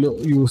വയ്ക്കാം,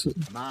 use.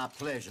 My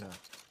pleasure.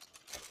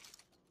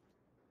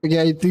 Okay,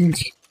 I think.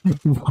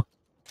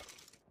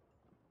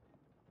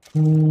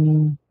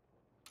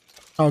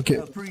 Okay.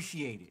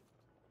 Appreciate it.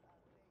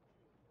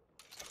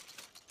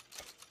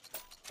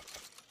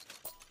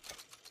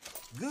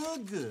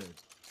 Good.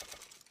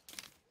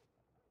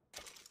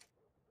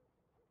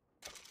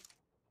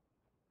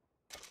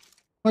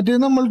 മറ്റേ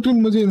നമ്മൾ ട്രിം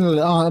ചെയ്യുന്നത്,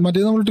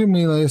 മറ്റേ നമ്മൾ ട്രിം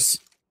ചെയ്യുന്നത്, യെസ്.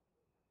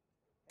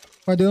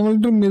 മറ്റേ നമ്മൾ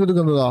ട്രിം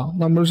ചെയ്തെടുക്കുന്നതാ,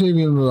 നമ്മൾ ഷേവ്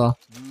ചെയ്യുന്നതാ.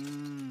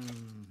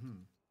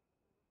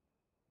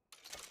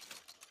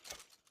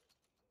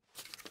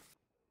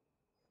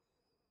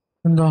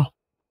 എന്താ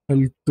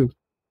ഹെൽത്ത്?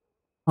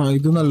 ആ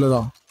ഇത്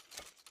നല്ലതാ.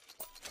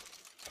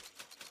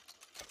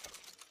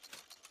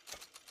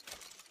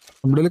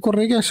 നമ്മുടെ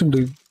കുറെ ക്യാഷ്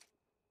ഉണ്ട്.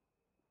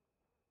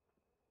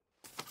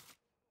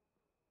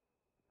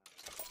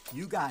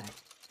 You got it.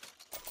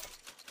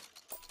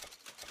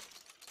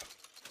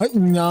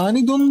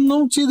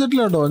 ഞാനിതൊന്നും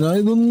ചെയ്തിട്ടില്ല കേട്ടോ. ഞാൻ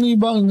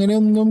ഇതൊന്നും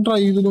അങ്ങനെയൊന്നും ട്രൈ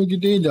ചെയ്ത്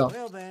നോക്കിയിട്ടേ ഇല്ല.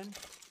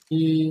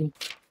 ഈ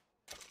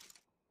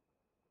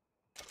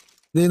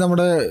ഇത്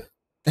നമ്മുടെ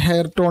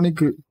ഹെയർ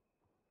ടോണിക്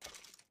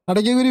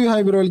അടയ്ക്ക് ഒരു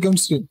ഹൈബ്രോ വെൽക്കം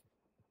സ്ട്രീം.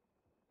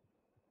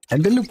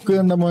 എന്റെ ലുക്ക്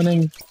കണ്ട മോനെ.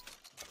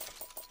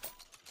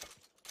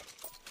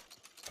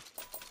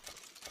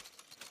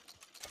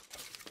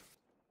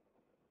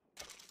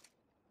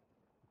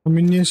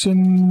 Combination.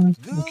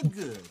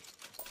 Okay.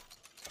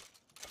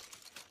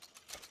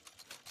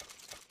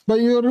 Buy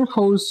your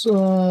house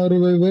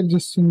reviver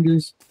just in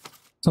case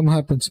some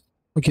happens.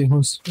 Okay,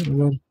 house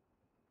reviver.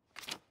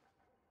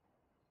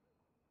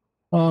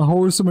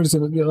 Horse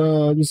medicine.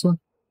 This one.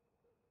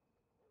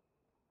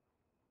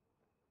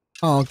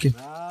 Okay.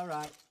 All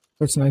right.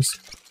 That's nice.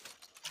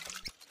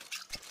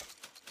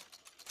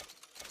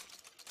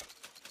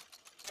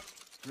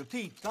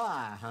 Repeat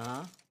fire,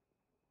 huh?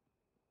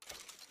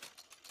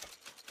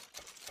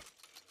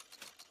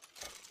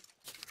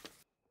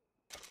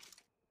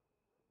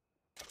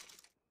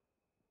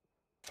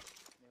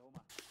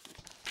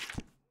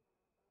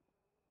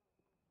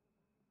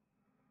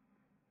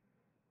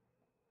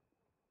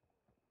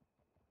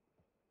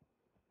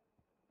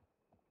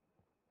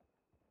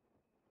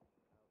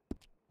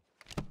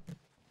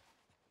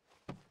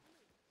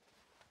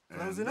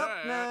 Closing up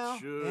now.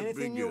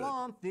 Anything you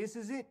want, this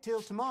is it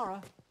till tomorrow.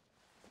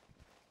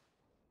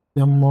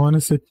 Yeah, man,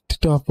 set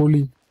it up,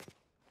 Oli.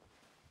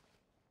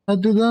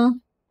 Do that.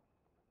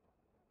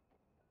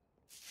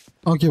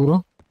 Okay, bro.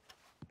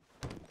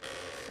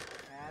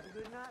 Have a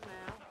good night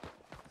now.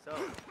 So,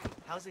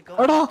 how's it going?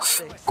 Ada,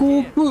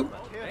 coop.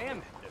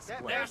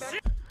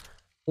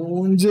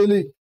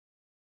 Angeli.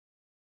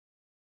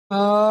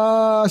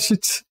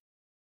 Shit.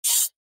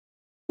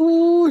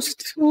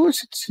 Oh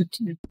shit.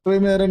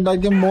 ഇത്രയും നേരം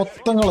ഉണ്ടാക്കിയ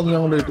മൊത്തം കളഞ്ഞു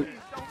ഞാൻ കൊണ്ടുപോയിട്ട്.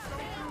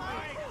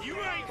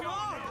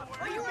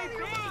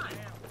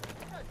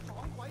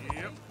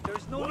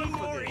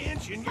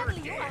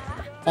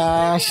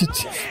 Shit.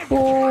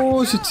 Oh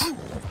shit.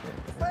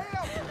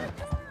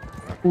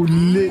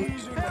 പുല്ല്.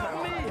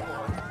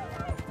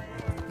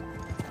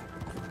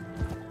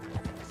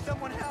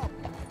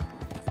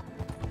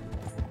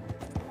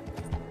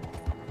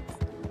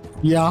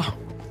 Yeah.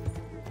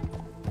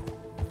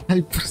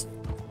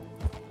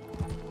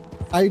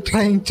 I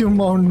trying to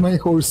mount my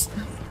horse.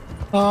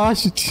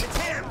 Shit.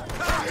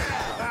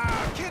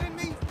 Kidding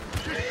me?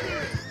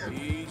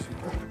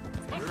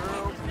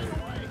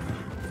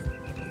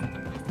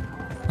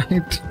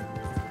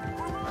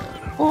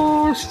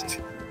 Oh shit.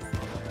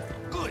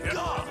 Good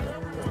God.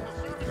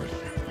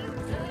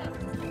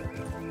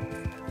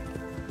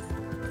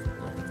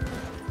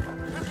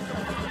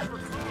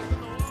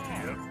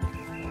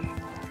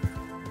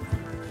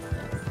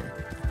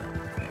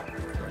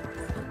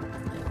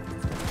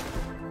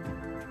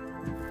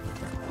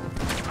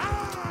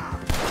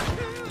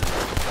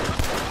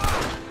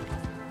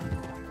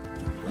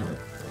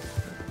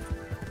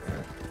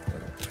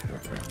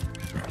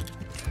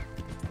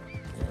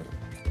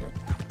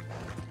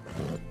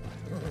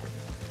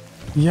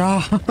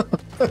 Yeah.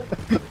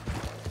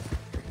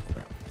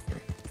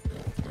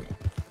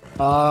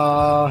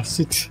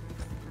 Shit.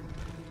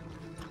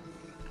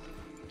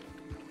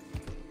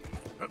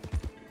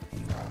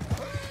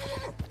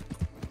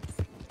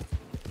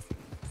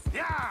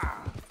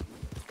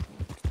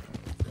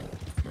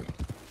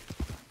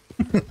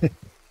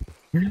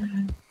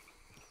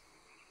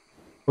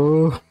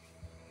 Oh.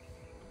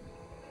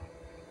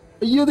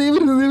 അയ്യോ ദേ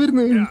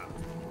വരുന്നു.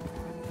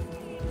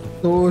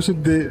 Oh shit,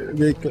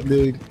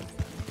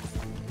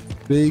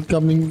 they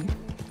coming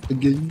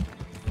again.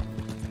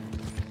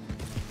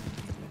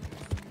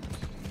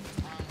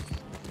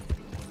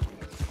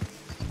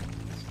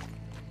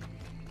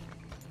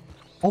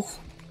 Oh,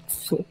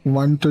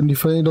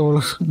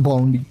 $125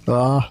 bounty.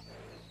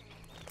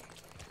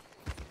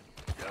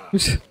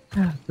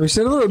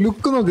 പക്ഷേ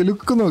ലുക്ക് നോക്ക്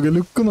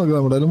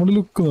നമ്മുടെ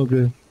ലുക്ക്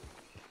നോക്ക്.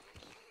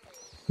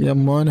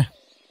 മോനെ.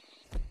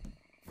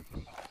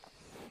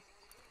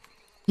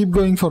 Keep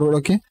going forward,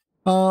 okay?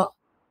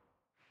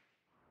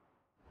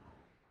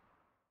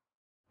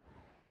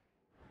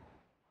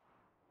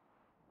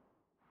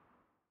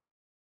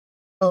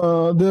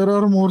 There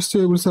are more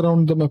stables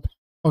around the map.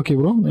 Okay,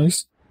 bro, nice.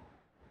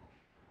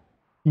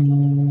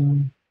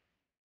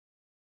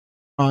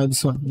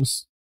 This one, yes.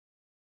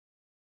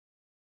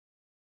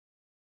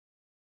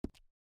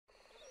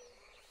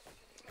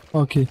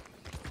 Okay.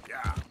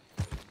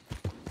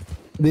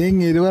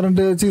 ഇത്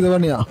പറഞ്ഞിട്ട് ചെയ്ത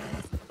പണിയാ.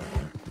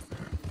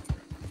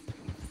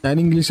 ഞാൻ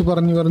ഇംഗ്ലീഷ്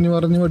പറഞ്ഞു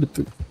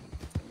അടുത്ത്.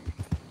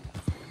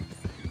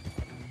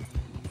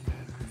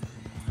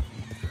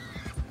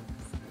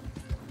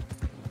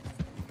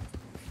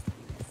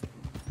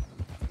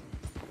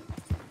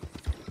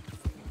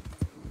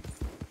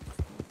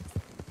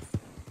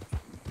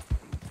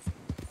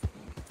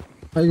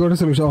 I got a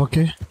solution.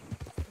 Okay.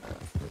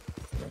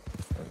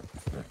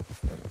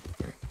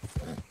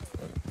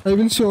 I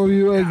will show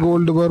you a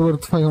gold bar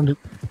worth 500.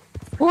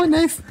 Oh,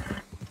 nice.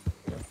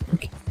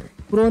 Okay.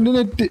 Bro,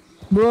 net.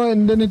 Bro,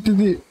 net.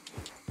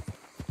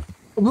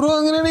 Bro,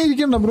 അങ്ങനെയാണെങ്കിൽ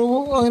ഇരിക്കണ്ട bro.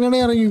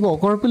 അങ്ങനെയാണെങ്കിൽ ഇറങ്ങിക്കോ,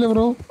 കുഴപ്പമില്ല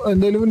ബ്രോ.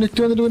 എന്തായാലും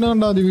നെറ്റ് വന്നിട്ട് പിന്നെ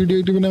കണ്ടാൽ മതി, വീഡിയോ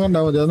ആയിട്ട് പിന്നെ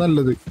കണ്ടാൽ മതി, അത്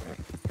നല്ലത്.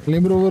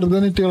 അല്ലെങ്കിൽ ബ്രോ വെറുതെ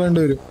നെറ്റ്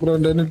കളയേണ്ടി വരും. ബ്രോ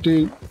എൻ്റെ net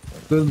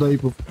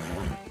ഇതായിപ്പോ.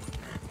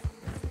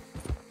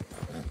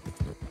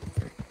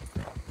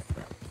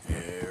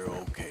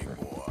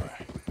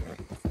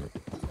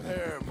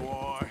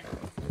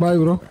 Bye,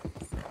 bro.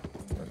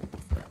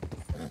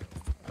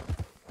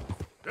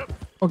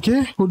 Okay,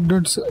 hood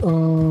nuts.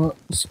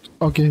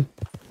 Okay.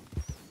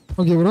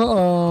 Okay, bro.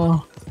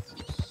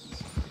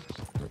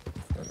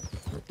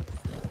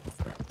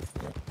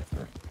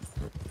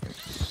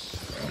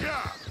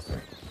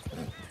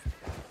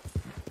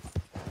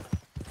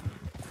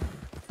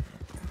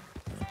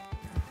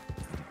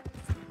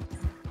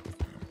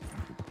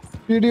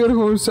 Feed your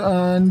horse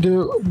and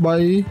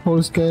buy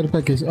horse care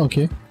package.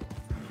 Okay.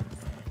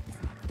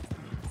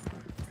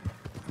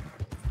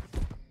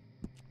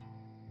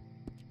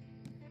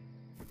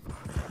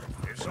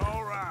 It's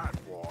all right,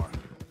 boy.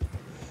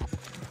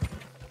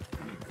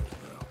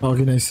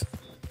 Okay, nice.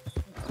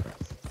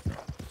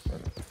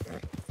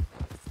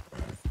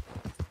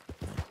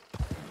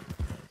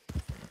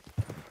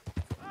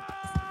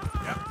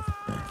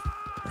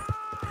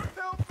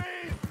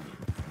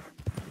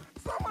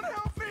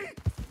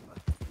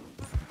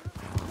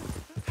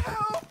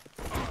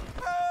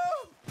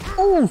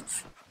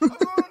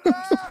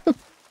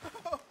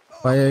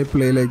 Why I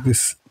play like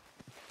this?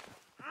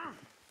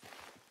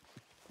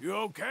 You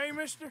okay,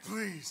 mister?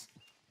 Please.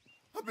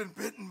 I've been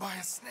bitten by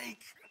a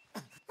snake.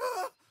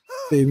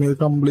 They may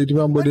complete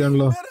somebody and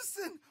love.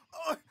 Medicine.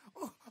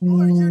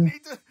 You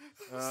need to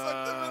suck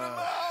them in the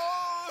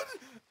mouth.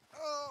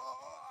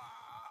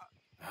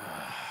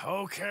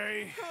 Okay.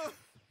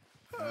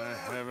 I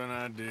have an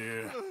idea.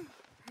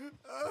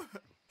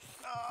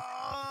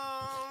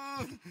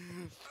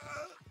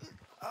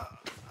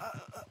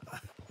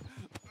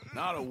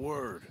 Not a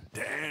word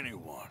to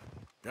anyone.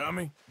 Got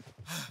me?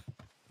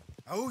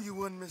 I owe you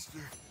one,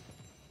 mister.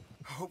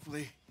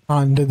 Hopefully.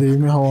 എൻ്റെ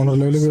ദൈവമേ, honour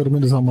level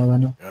കയറുന്നുണ്ട്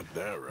സമാധാനം. Got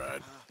that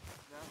right.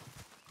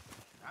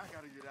 I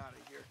gotta get out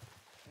of here.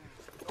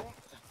 Don't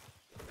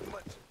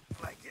much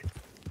like it.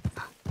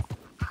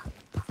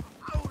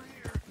 Over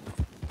here.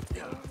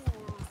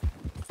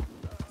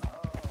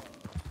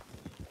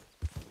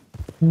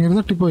 ഇങ്ങനെ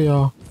തട്ടിപ്പോയാ?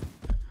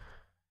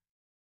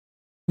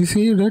 You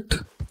see that?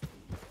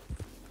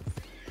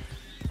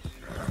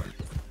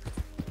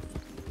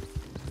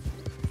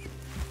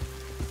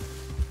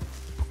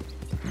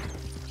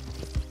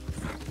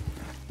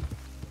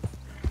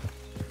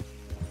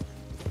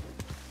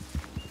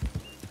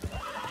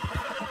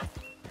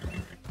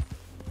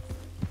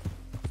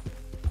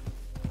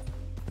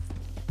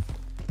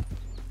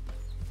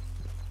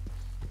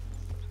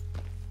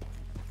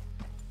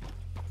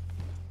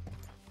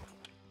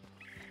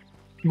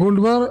 Gold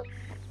bar.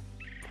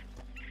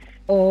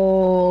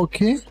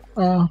 Okay.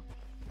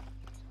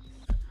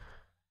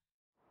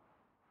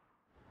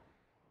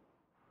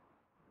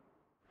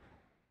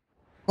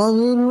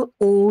 Our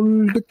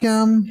old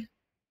camp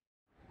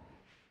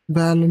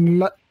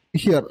balance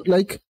here,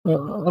 like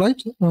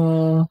right?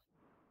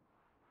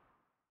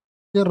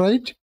 Here,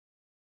 right?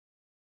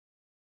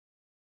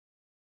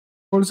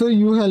 Also,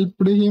 you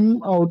helped him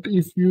out.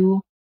 If you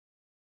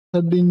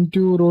head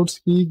into roads,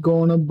 he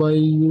gonna buy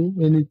you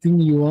anything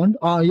you want.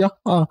 Yeah.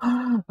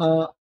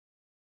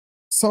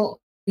 So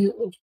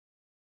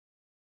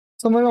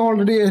someone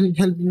already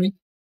helped me.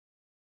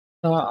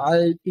 I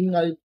think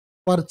I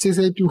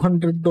purchased a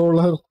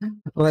 $200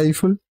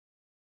 rifle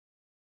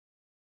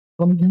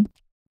from him,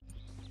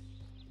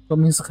 from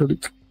his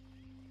credit.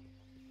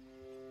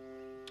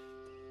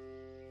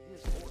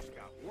 His horse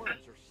got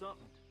worms or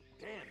something.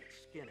 Damn, it's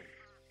skinny.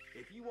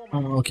 If you want me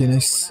Okay, to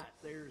nice. overnight,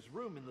 there's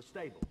room in the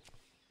stable.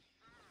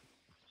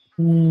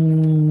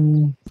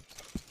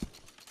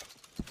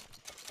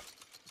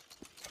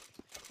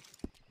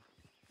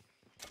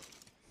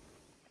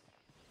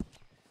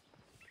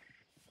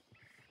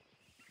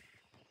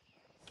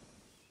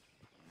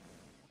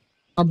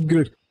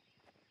 Upgrade.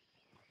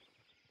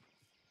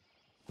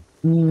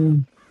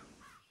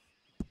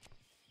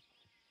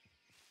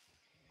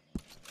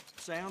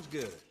 Sounds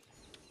good.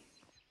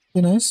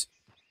 Okay, nice.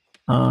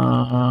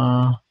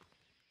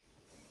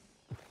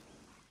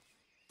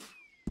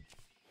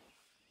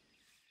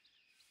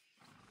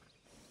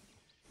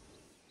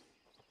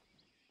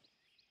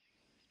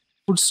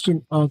 Food stream.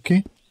 Okay.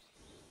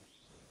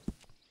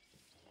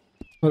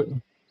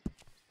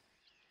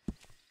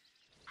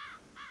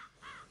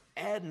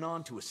 Adding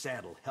on to a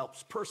saddle helps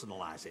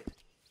personalize it.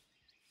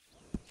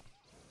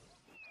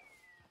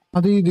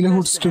 അത് ഇതിലെ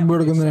food strip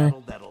എടുക്കുന്നേ.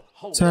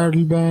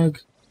 Saddle bag.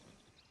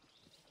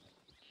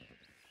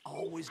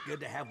 Always good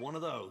to have one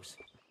of those.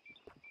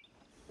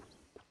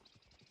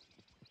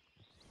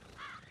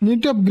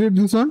 Need to upgrade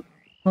this one.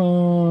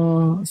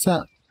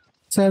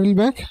 Saddle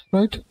bag,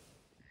 right?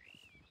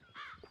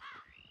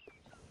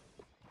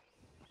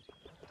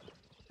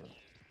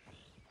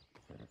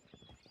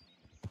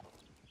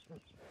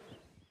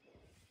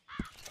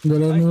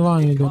 ഇതിലൊന്നും It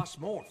വാങ്ങിയില്ല. costs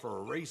more for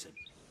a reason.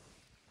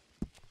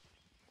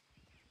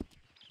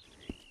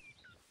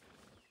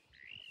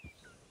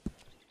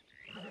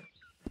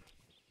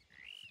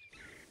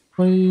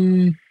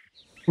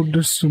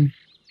 Food stream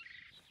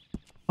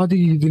അത്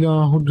ഇതിലാ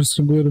food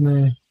stream വരുന്നേ.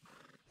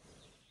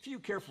 Few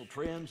careful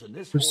trims and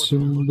this horse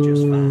will look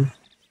just fine.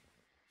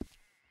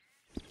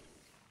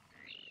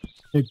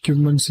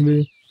 എക്യുപ്മെന്റ്സില്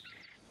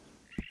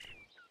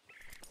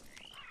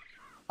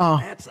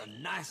That's a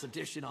nice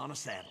addition on a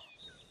saddle.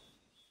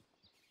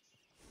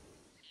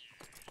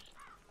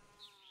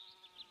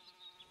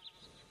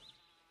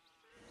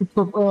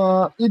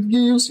 It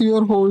gives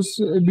your horse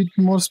a bit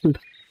more speed.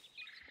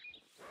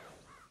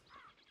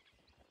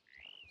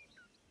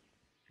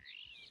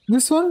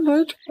 This one,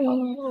 right?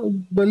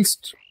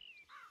 Belst.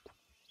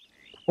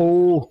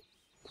 Oh.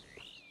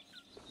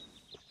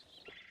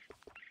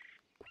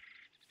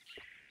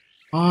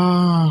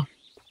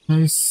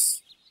 Nice.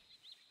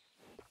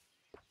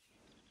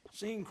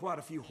 Seen quite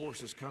a few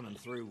horses coming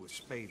through with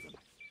spavin.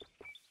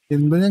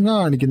 എന്താ ഞാൻ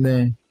കാണിക്കുന്നേ?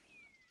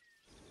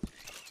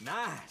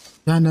 Nice.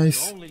 Yeah,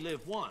 nice. You only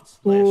live once.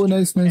 Oh,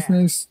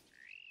 nice.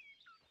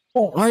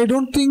 Oh, I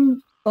don't think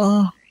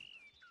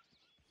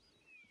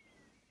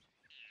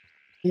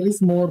there is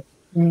more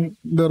in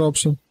their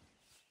option.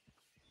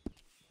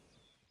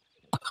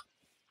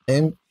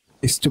 I'm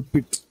a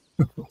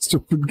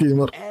stupid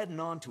gamer.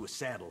 Adding on to a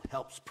saddle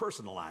helps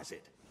personalize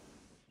it.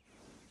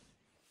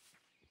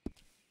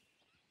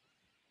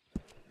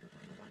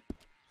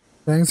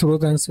 Thanks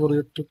for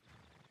your tip.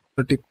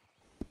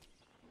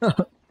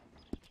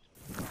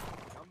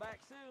 Come back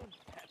soon.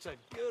 That's a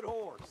good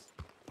horse.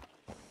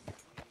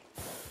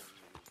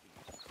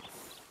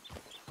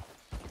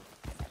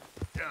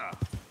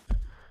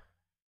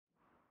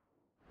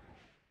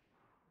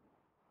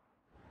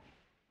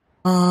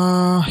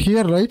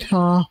 Here, right?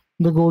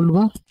 The gold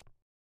bar.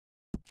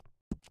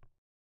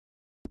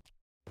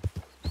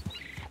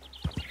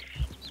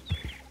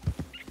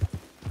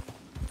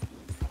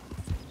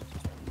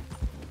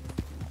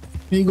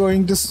 Me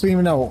going to stream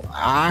now.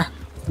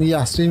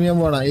 Yeah, stream ചെയ്യാൻ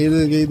പോണ ഏത്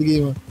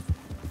game?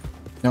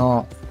 No.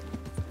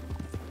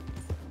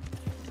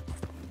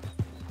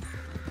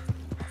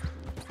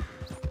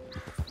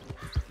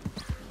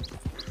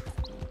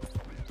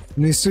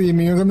 നീ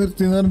streaming ഒക്കെ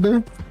നിർത്തിന്നുണ്ട്.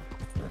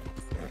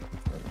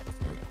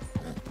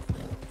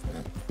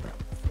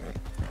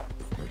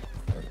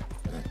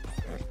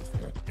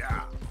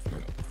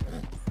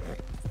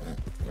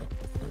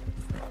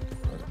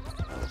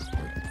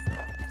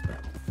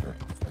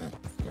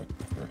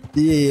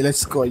 Yeah,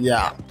 let's go.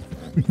 Yeah.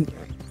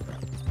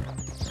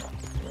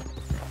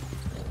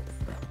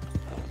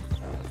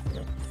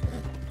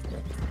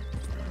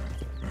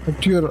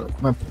 At your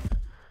map.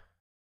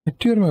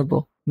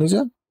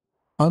 എന്നുവെച്ചാ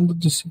അത്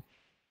just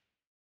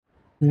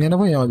ഇങ്ങനെ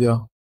പോയാ മതിയോ?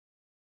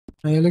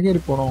 അതിലെ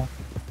കയറി പോണോ?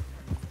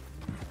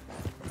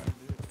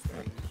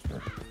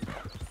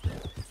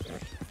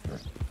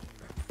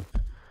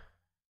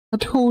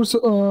 At horse,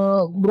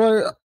 bro,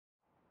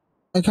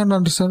 I can't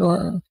understand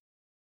why.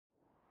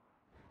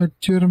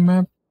 At your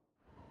map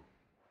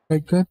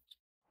like that.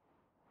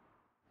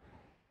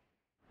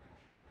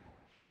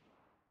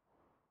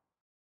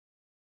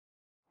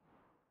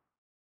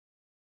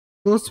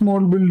 Those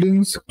small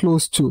buildings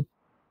close to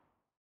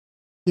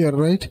here,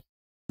 right?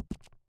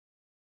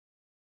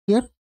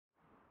 Here.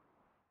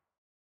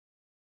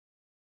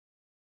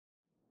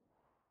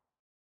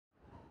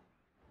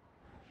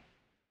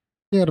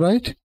 Here,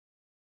 right?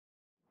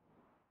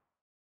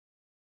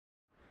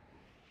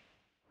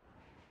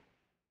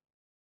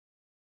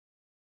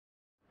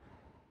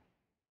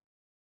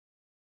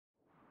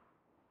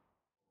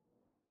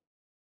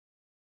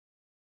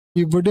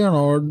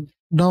 ഇവിടെയാണോ?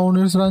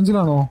 ഡൗൺഹിൽസ്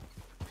റാഞ്ചിലാണോ?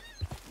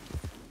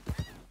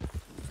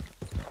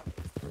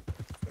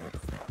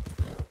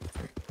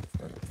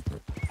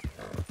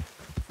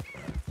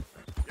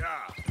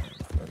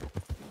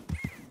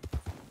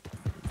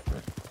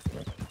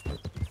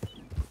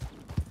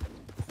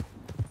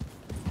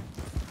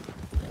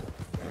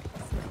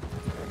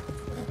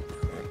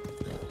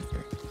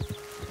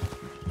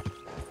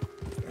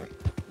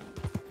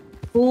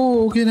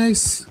 Oh, okay,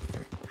 nice.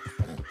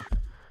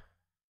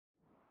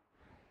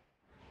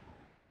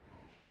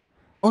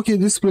 Okay,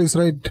 this place,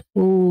 right?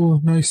 Oh,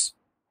 nice.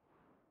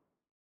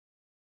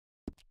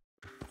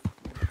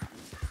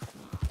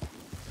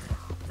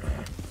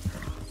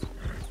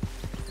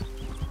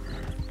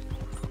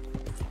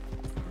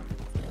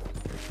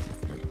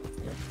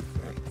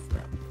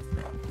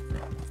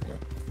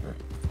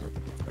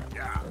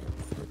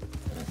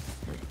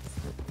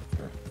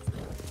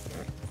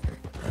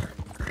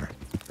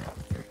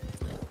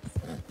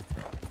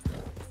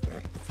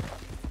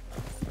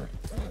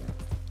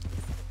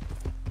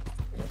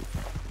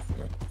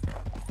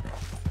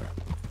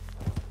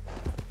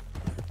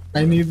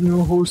 I need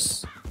new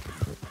horse.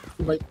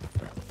 Bye.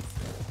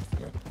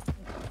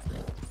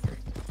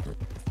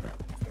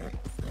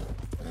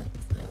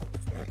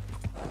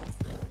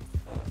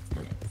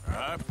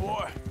 Alright,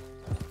 boy.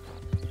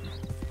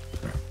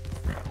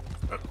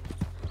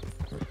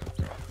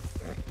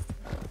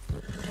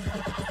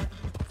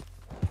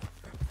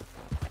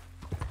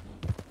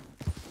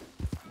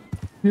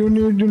 You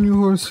need a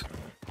new horse.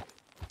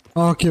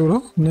 Okay,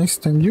 bro. Nice,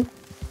 thank you.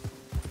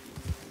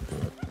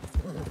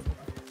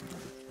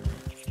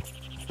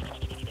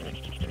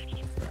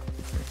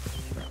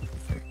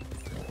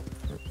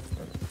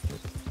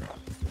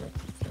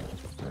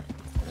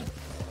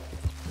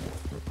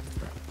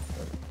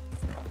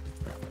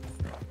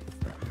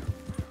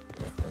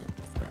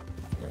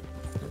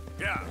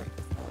 Yeah.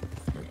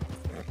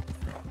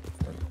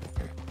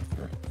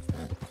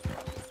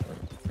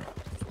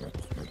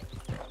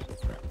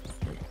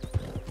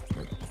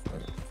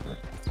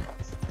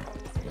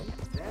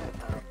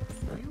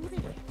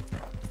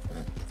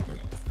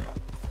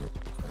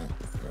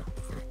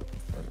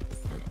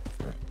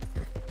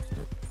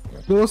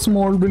 Those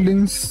small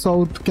buildings,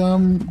 South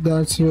Camp,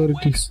 that's where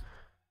it is.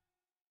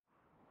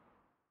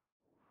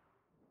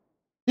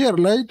 Here,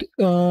 right?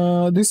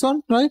 This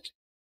one, right?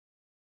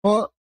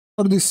 Or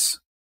this?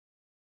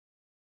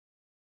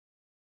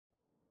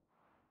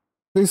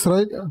 This,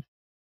 right?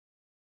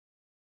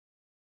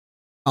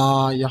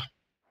 Yeah.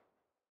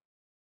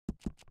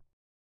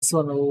 This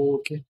one,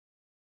 okay.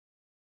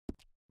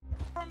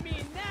 From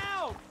me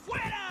now!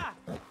 Fuera!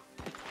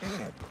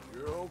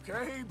 You're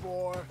okay,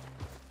 boy.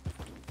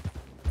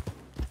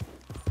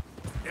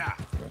 Yeah.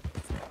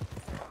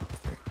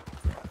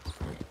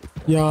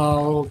 Yeah,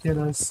 okay,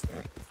 nice.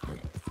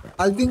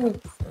 I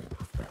think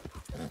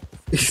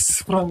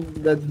it's from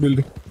that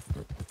building.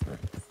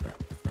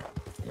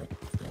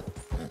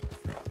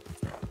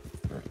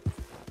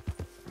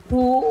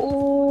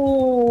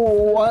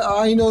 Oh,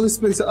 I know this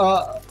place.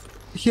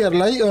 Here,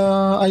 like,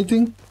 I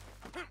think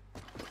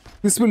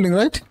this building,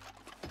 right?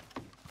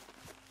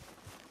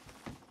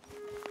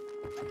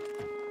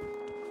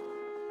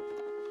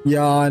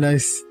 Yeah,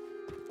 nice.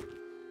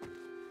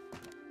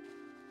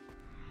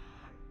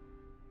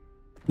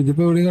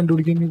 ഇതിപ്പോ എവിടെ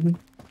കണ്ടുപിടിക്കാൻ?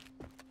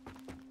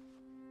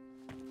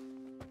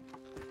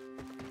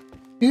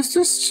 Is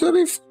this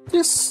Sheriff?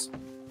 Yes.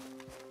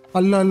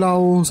 Allah.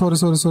 Oh, sorry.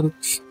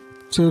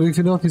 Sheriff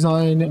in office.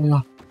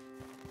 Yeah.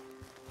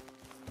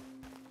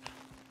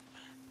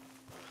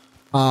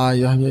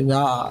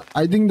 Yeah.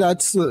 I think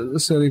that's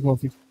Sheriff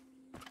office.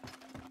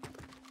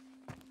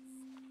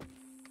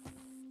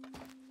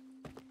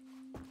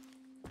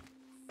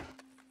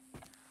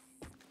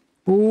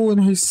 Oh,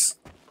 nice.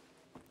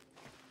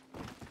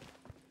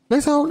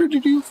 Guys, how did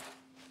you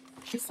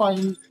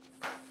find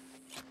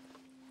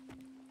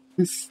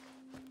this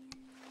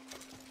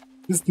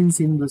things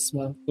in this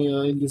map,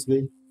 in this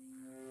way?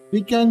 We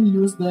can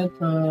use that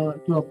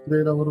to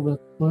upgrade our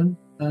weapon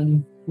and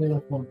play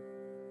a phone.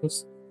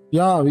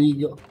 Yeah, we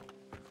go.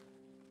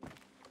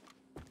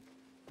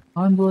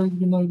 I'm going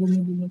to know.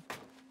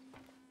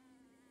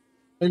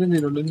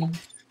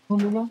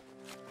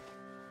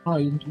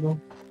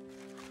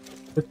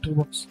 Better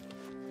box.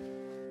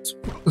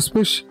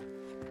 Special.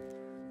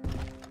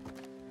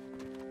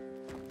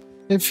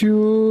 A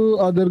few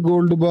other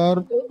gold bar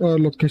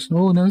location.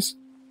 Oh, nice.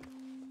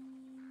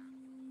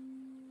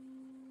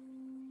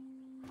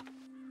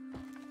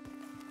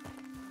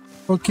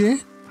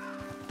 Okay.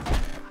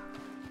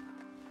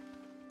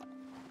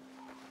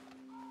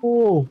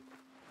 Oh.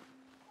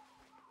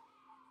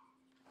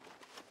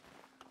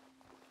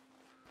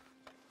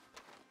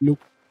 Look.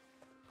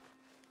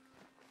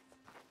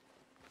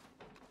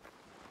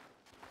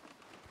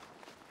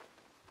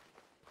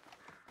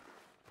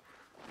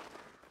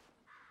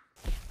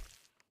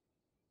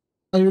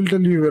 I will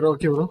tell you where.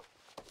 Okay, bro.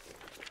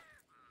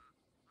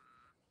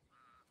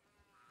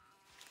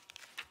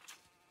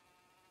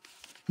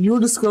 You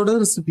discovered a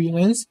recipe.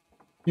 Nice.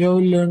 You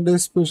have learned a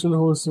special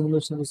horse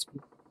simulation recipe.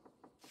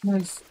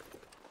 Nice.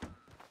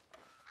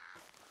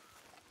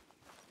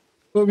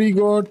 So we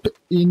got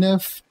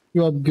enough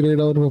to upgrade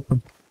our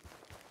weapon.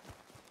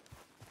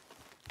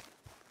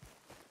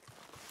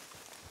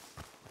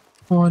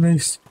 Oh,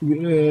 nice. We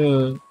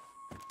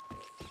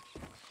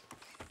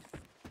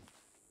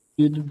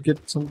did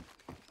get some.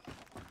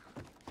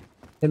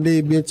 And the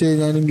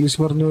English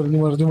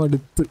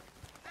മടുത്ത്.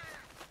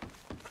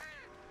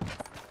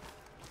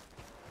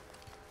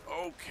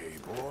 Okay,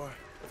 boy.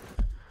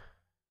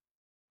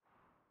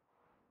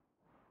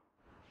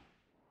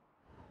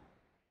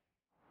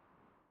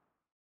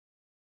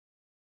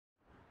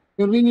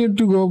 Where we need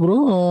to go, bro?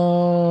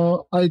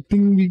 I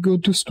think we go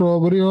to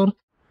Strawberry or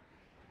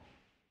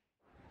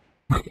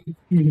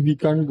we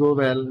can't go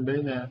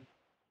Valentine. Yeah.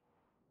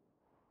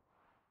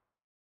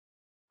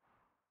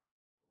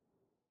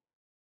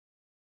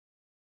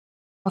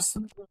 I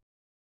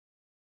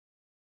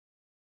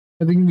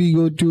think we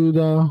go to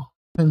the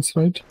fence,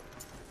 right?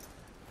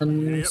 And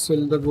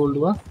sell the gold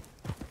bar.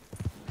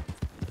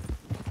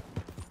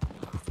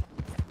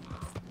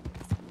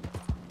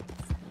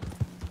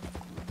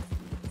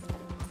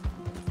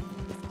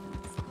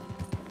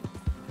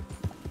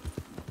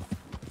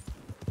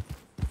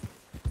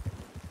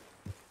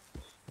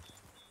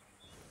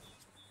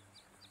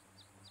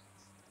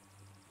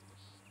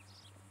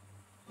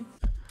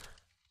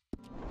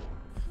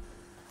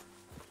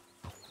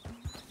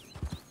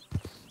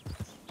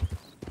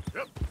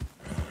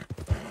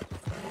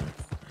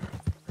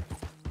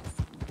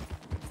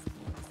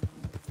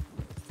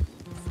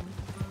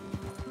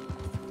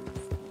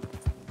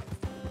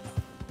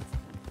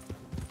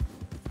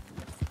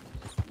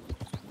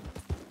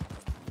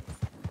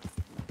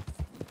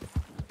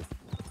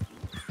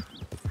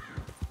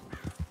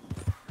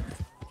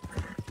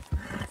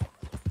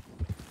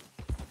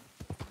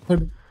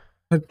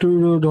 Head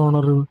to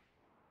donor.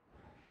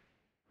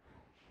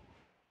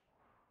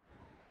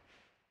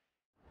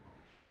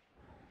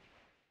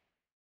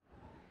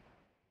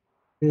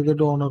 The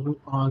donor.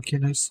 Okay,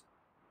 nice.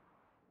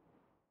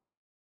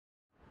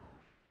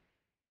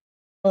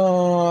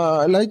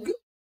 Like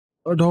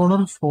a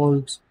donor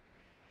folds.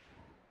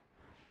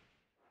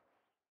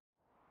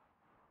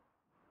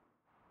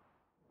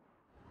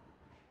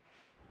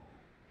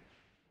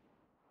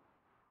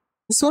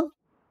 This one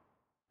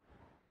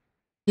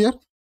here,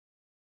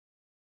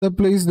 the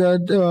place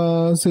that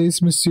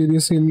says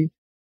mysterious hill.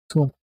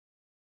 So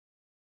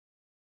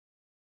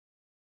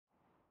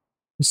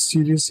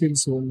mysterious hill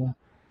zone.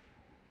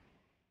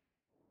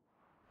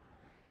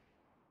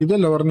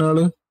 ഇതല്ല പറഞ്ഞ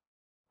ആള്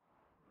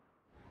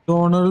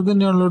donor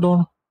തന്നെയാണല്ലോ don't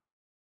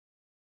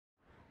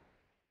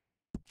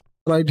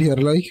write here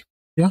like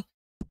yeah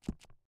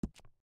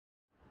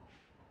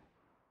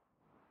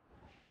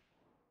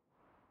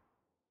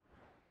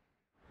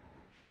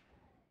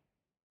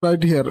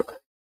right here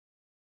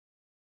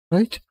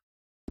right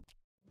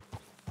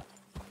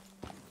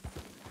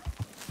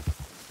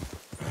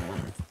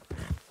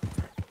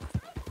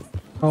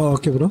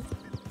okay bro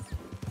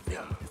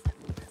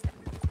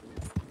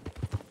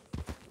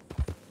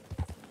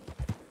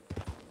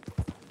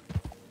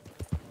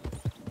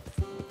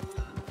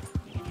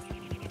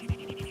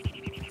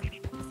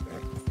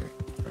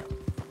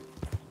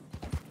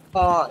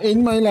in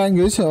my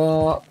language,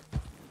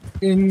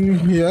 in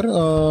here,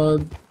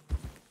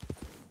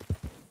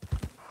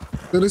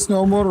 there is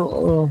no more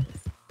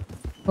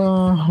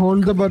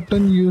hold the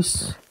button, use.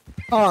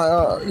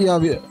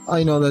 Yeah,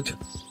 I know that.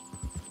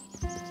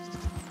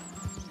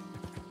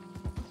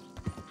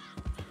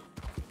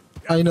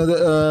 I know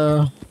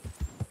that.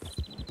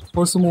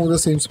 Also move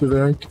the same speed,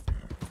 right?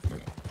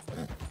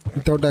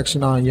 Without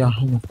action. Yeah,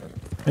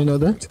 I know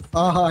that.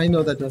 I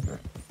know that.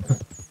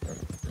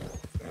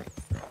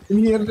 In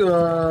here,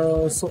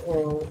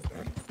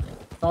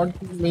 not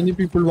many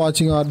people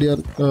watching RDR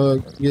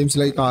games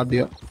like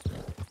RDR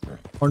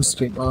on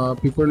stream.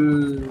 People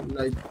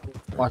like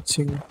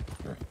watching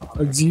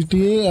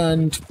GTA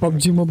and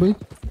PUBG Mobile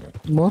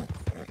more,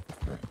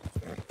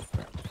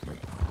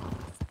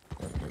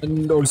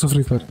 and also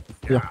Free Fire.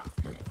 Yeah.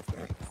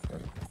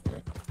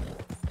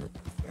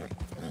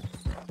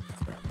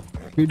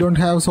 We don't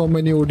have so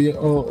many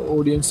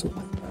audience.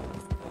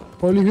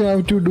 All you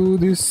have to do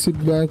is sit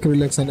back,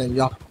 relax, and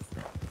yeah.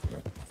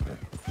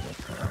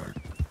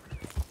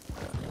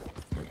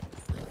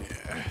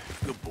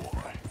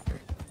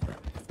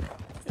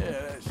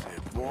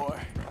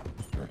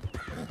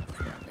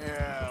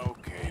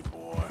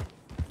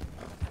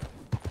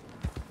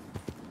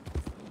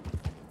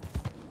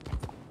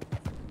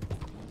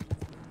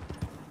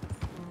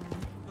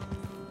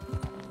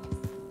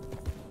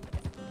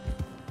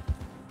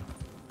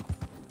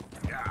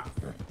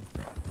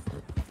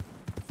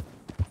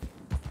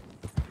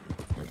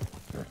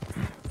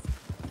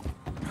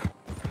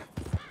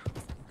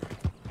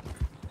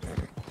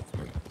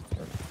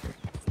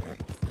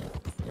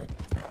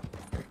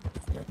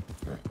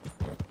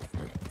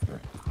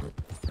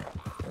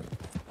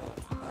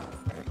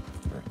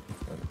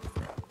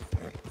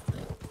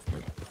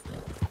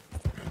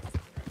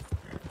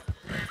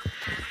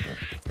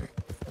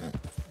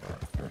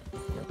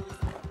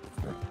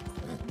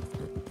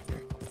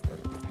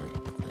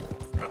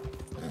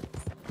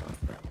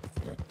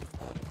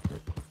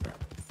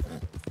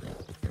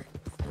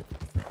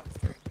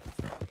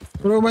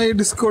 Bro, my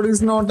Discord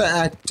is not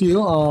active.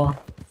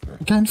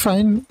 I can't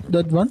find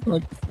that one,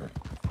 but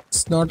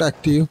it's not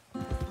active.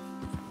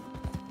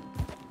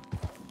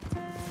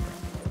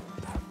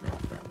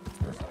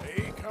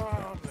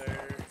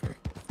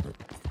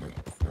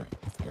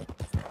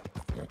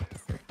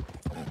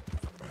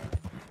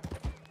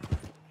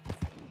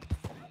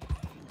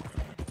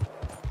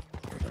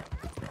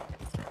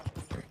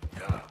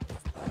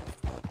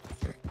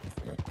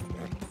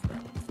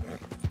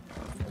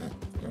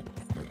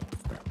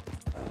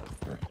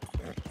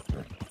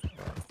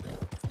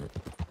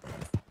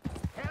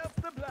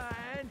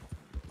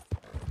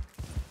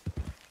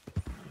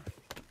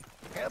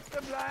 Help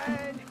the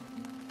blind!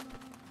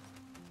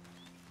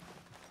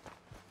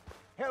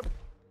 Help!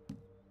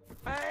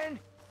 Blind!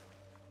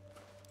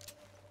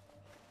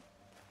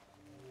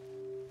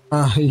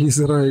 He's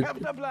right. Help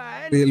the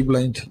blind! Real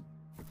blind.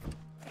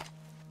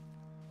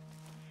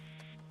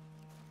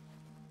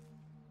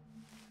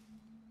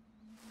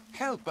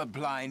 Help a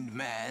blind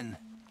man.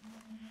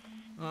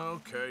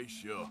 Okay,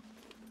 sure.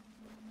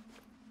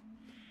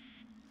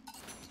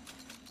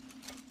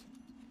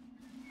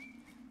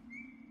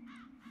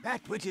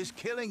 That which is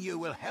killing you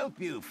will help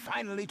you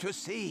finally to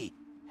see.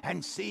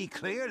 And see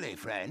clearly,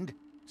 friend.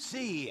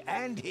 See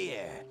and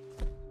hear.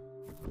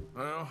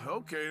 Well,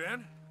 okay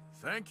then.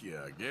 Thank you,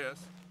 I guess.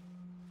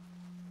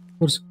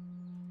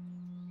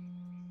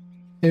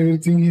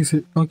 Everything he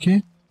said. Okay.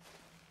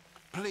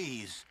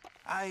 Please,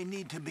 I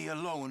need to be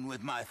alone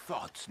with my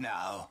thoughts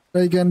now.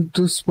 I can't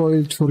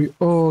spoil it for you.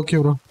 Oh, okay,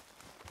 bro.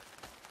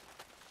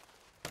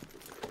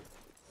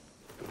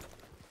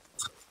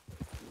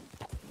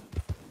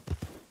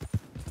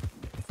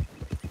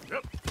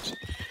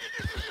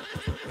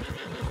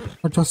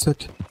 What was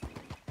that?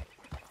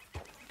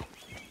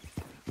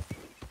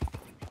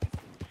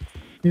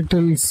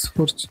 Details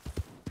for.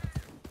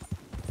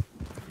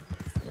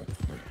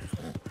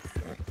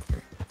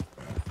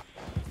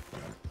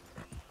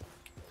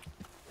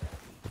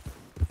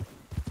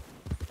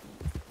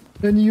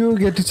 When you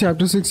get to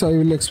chapter 6, I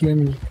will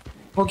explain you.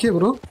 Okay,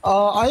 bro.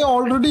 I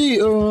already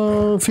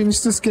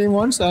finished this game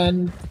once,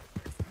 and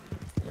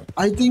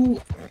I think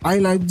I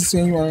like this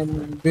game. I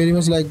very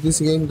much like this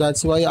game.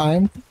 That's why I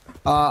am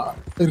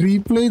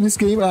replay this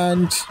game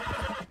and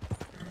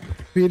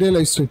read a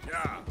live stream.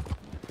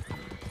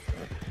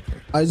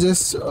 I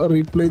just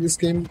replay this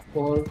game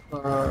for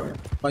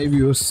my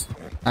viewers,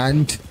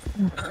 and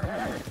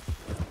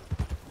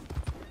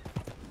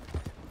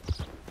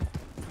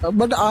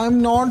but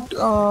I'm not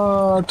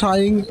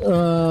trying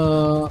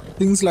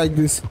things like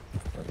this.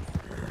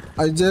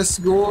 I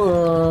just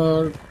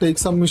go take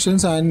some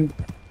missions and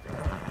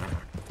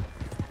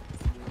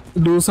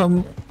do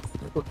some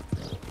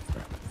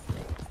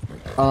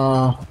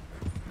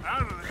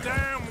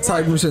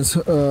side missions.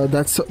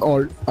 That's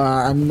all.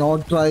 I'm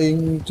not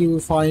trying to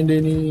find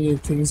any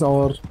things,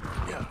 or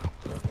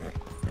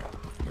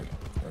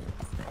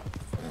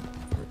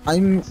I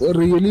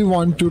really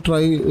want to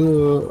try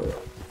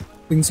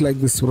things like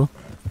this, bro.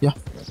 Yeah.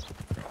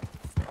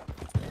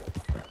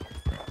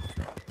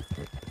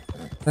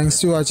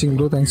 Thanks for watching,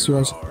 bro. Thanks for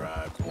watching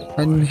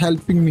and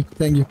helping me.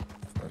 Thank you.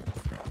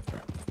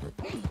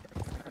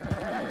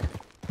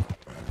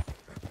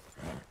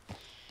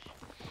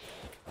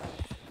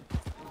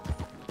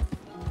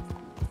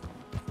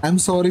 I'm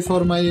sorry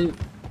for my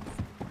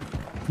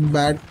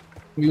bad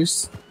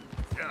English.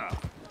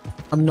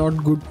 I'm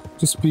not good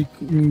to speak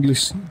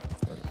English.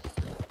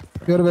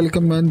 You're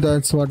welcome, man.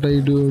 That's what I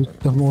do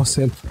the most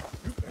help.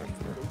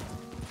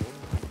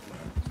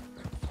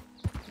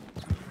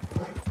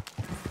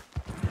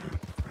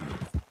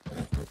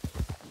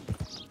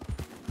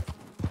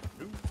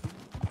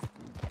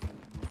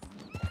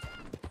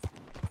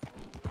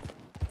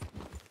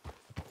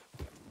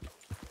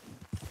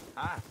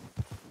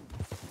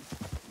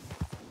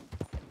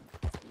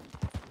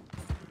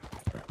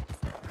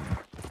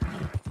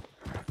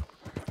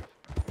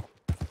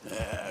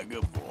 Yeah,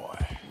 good boy.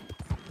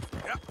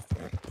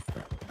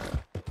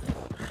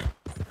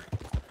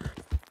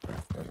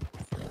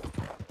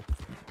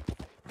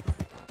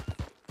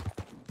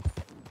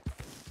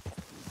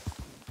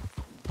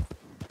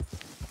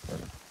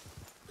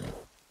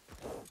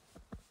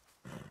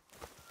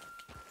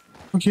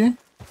 Okay.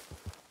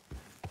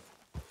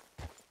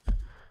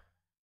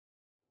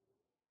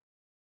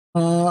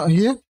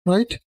 Here,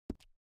 right?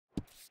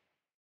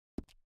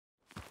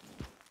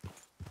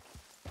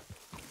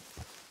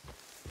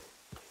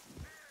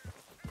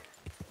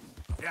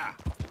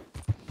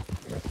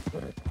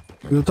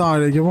 ഇത്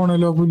താഴേക്ക്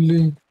പോണല്ലോ പുല്ല്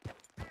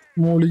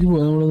മോളിക്ക്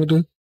പോവാ നമ്മൾ എന്നിട്ട്.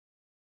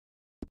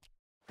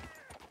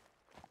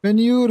 When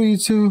you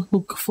reach a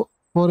hook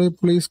for a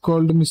place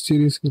called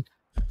Mysterious Hill.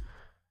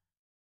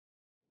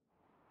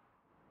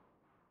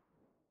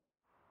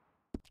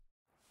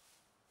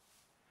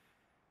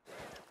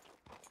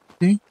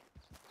 Okay.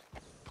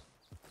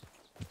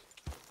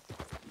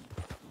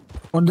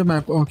 On the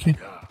map, okay.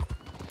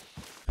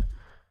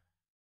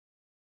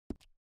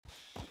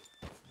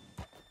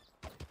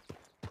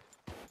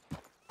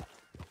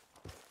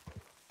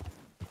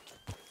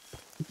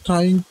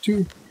 Trying to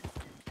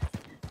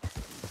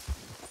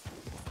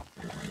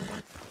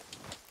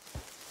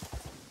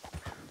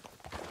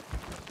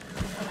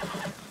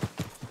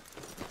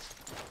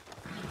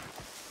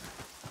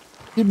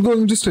keep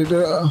going to straight.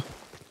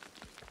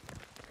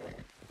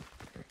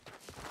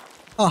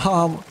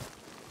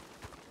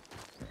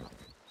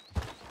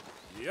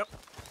 Yep.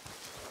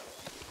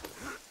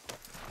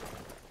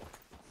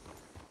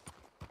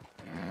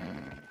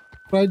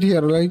 Right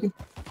here, right?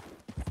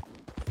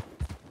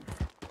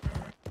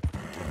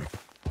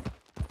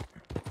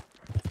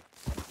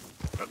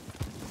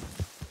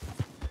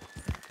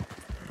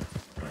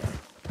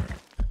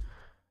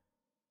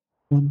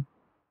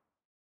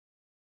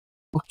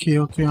 Okay,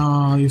 okay.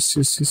 Yes.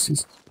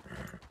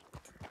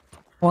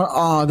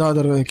 The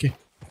other way, okay.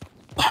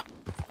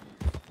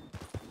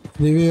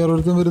 Maybe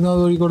you're going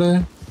to go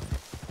there.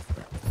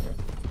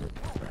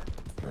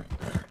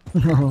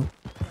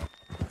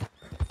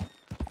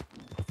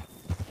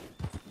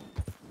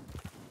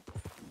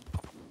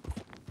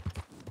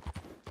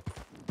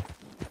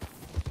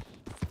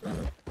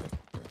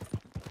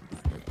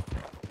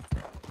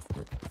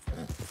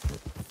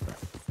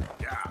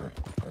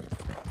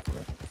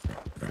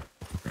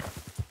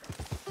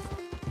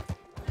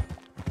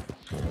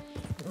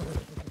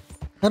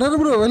 Hello,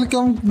 bro.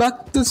 Welcome back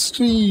to the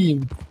stream.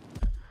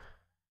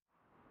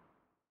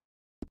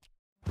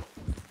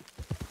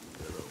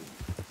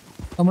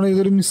 നമ്മൾ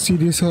ഇതൊരു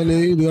mysterious പോലെ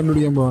ഇത്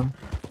കണ്ടുപിടിക്കാൻ പോവാണ്.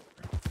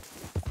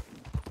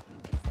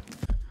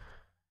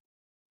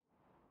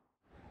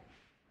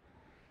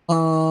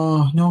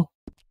 No.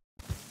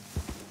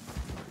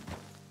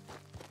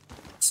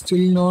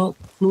 Still no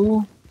clue.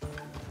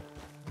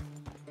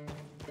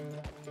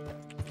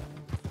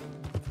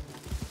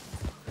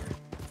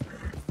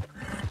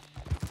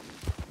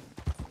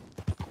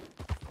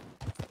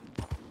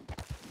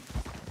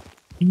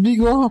 Did we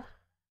go up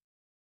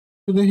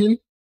to the hill?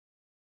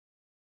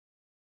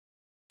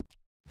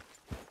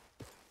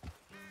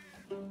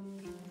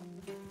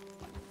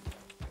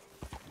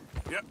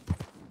 Yep.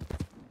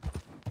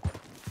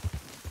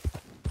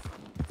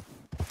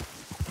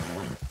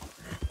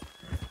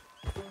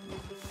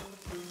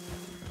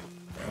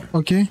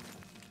 Okay.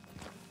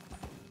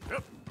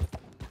 Yep.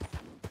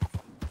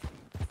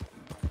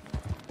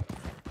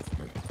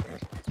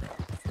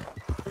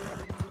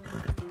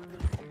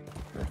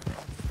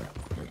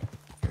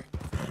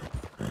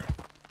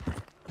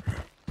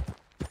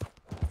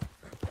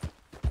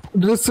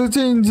 Dress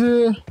change.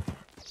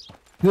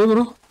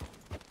 Bro.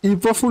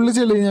 ഇപ്പൊ full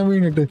ചെളി ഞാൻ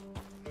വീണിട്ട്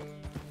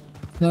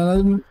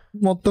ഞാനത്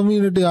മൊത്തം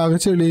വീണിട്ട് ആകെ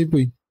ചെളിയായി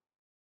പോയി.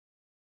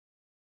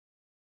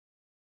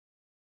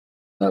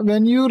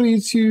 When you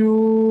reach, you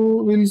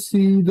will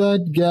see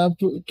that gap.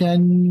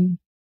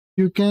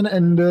 You can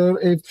enter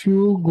a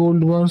few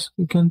gold bars.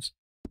 You can.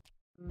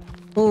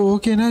 Oh,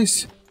 okay, nice.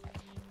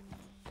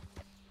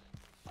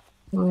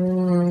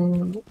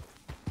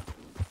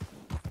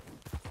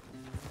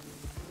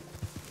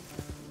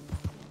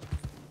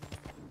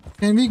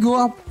 Can we go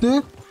up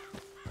there?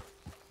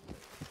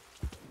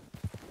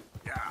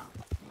 Yeah.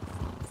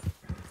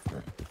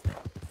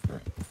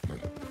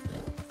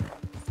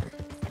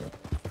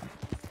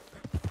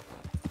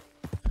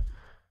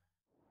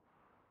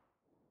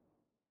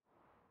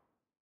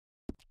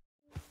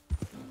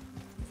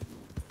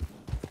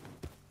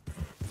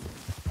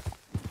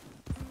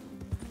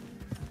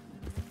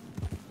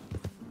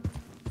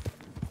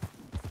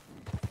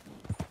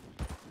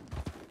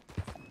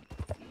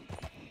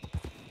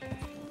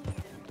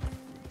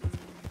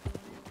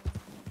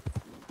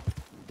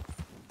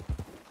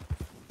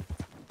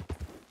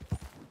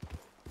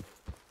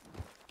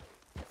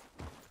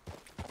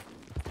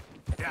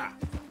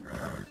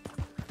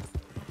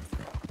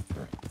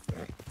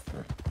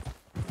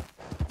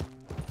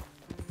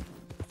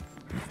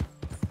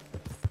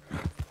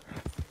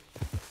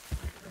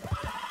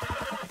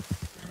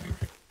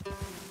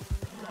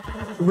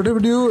 ഇവിടെ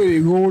എവിടെയോ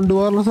ഗോൾഡ്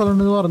വാറുള്ള സ്ഥലം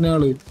ഉണ്ടെന്ന് പറഞ്ഞ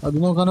ആള് അത്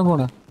നോക്കാനാ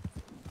പോണേ.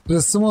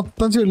 ഡ്രസ്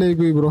മൊത്തം ചെളിയായി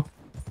പോയി ബ്രോ.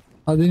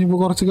 അതിനിപ്പോ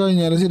കുറച്ച്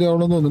കഴിഞ്ഞാലേ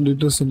ശരിയാവണമെന്ന് തോന്നുന്നുണ്ട് ഈ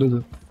ഡ്രസ്സിൻ്റെ ഇത്.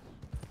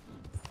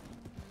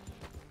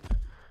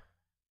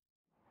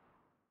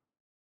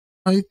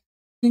 I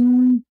think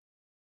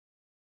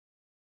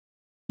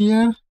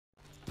here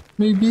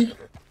maybe.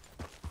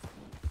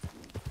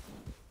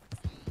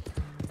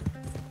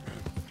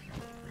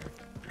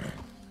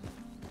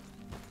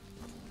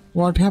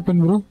 What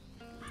happened, bro?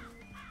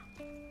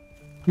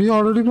 We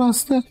already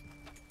crossed there.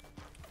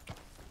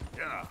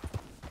 Yeah.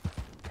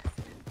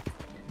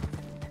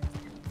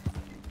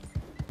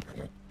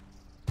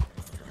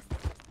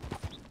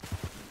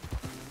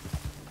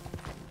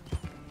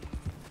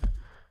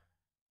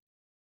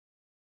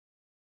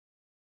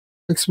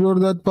 Explore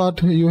that part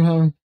you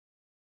have.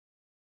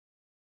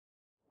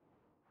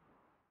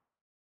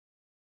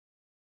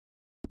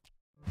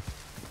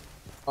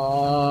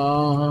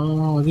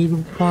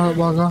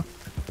 Baga.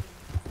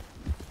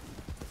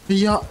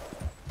 Yeah.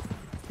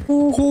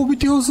 Oh,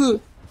 Hobbit house.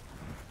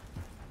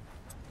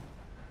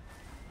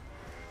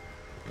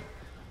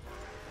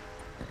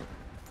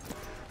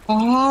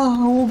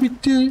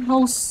 Hobbit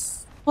house.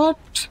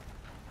 What?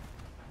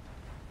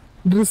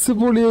 Dress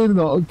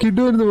പൊളിയായിരുന്നോ?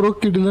 കിടുവായിരുന്നു bro.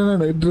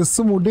 കിടിലനാണ്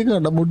dress. മുടി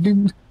കണ്ട മുടി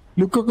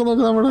ലുക്കൊക്കെ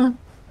നോക്കാം നമ്മുടെ.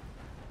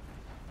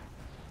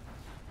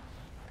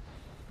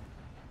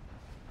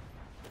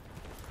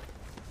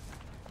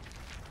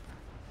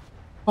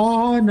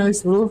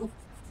 Nice bro.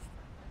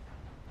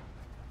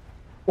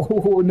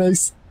 Oh,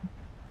 nice.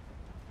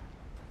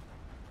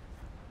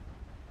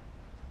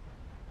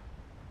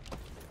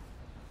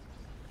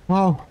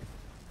 Wow.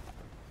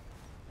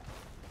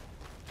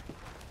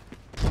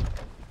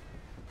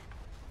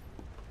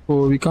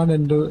 Oh, we can't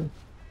enter.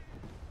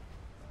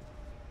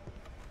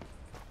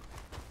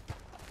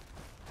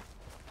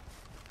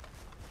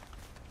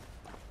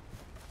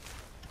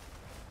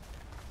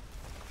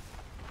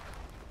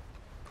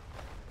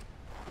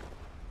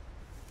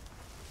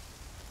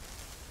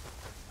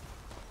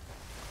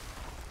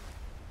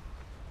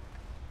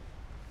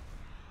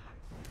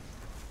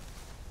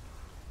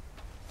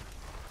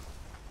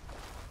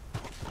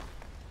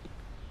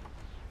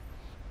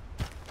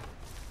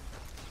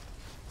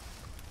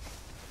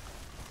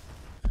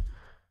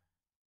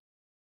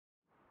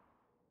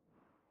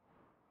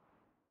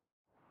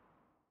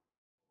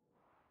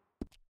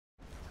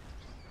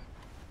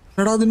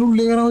 എടാ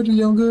അതിനുള്ളിൽ കയറാൻ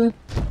പറ്റില്ല നമുക്ക്.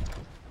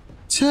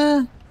 ഛേ,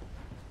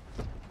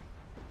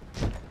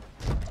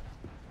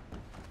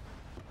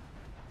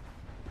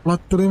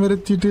 അത്രയും വരെ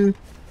എത്തിയിട്ട്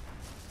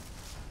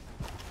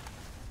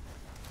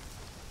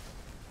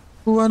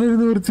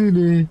പോവാനിരുന്ന്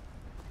നിർത്തിയില്ലേ?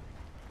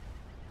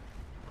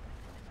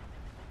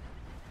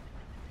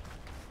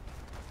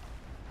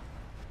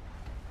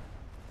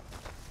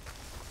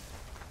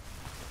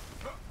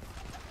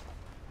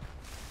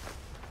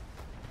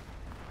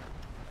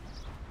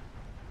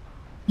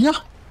 Yeah,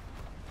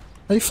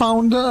 I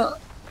found the.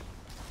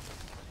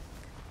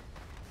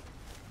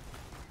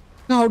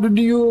 How did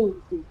you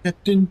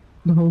get in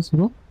the house,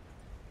 bro?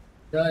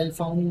 Yeah, I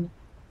found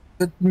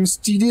That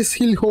mysterious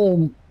hill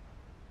home.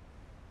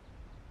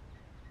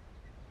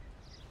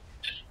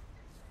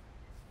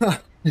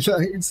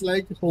 It's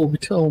like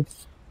Hobbit home.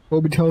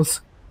 Hobbit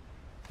house.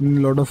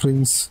 Lord of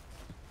Rings.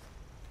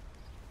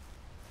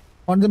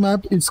 On the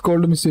map, it's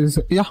called mysterious.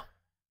 Yeah.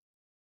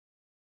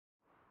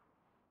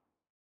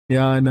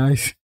 Yeah,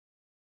 nice.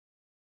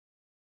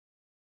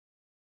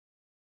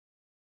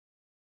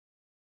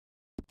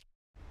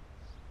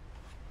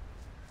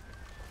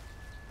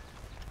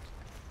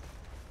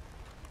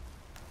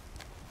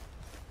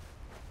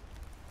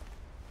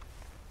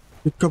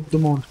 Pick up the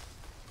mount.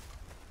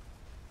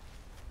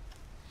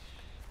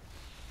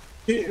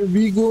 Hey,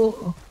 we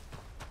go.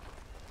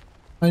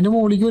 I know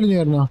what you're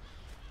doing now.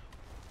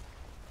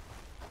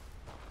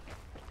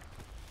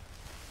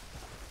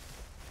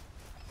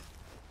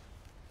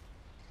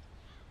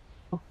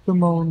 Up the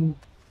mount.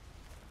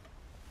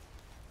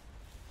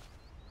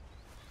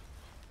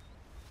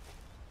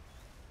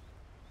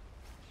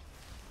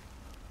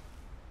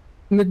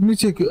 Let me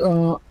check.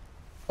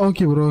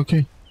 Okay, bro.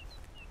 Okay.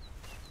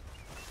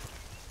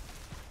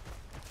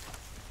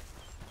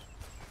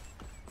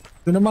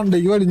 Then I'm Monday.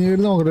 You are near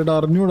the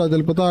radar. New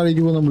Radel Pata. I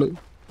give them.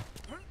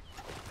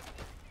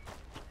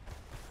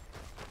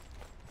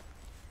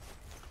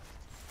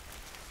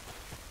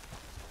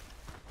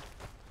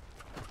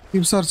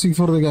 Keep searching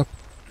for the gap.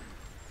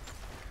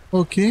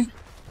 Okay.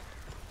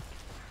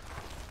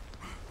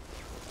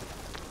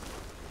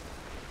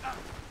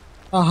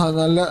 Aha,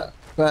 nalla.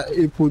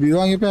 Pudi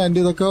wangi pant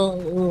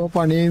idokka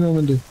pani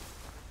cheyyunnundu.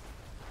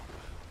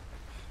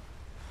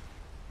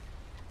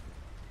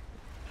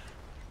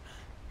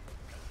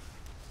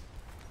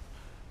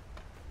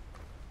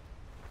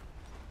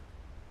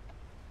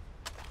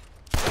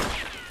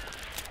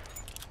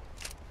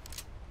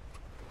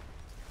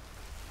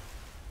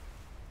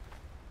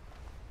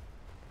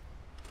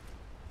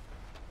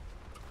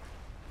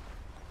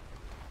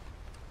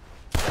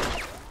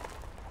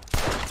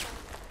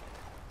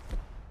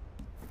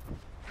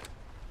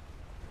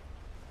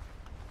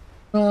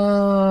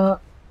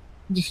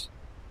 Just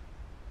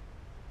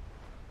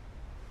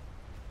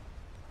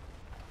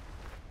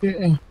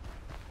yeah,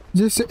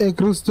 just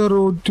across the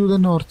road to the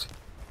north.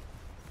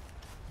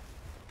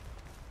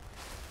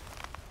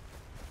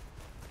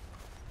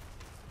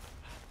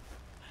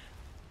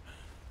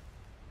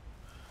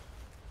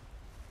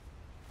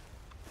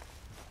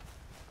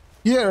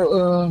 Here,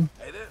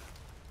 Hey there.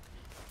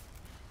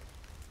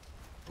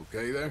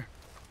 Okay there?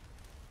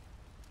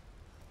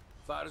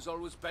 Fire is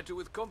always better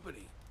with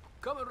company.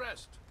 Come and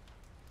rest.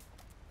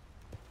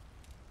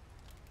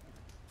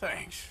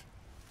 Thanks.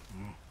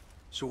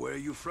 So where are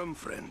you from,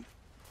 friend?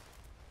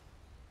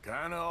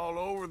 Kinda all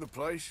over the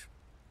place.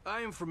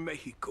 I am from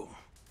Mexico.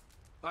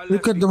 I look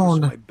left at the because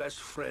mountain. my best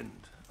friend,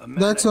 a man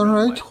That's I all knew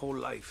right. my whole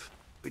life,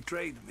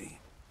 betrayed me.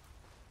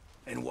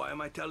 And why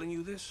am I telling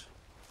you this?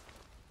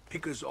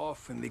 Because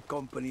off in the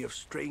company of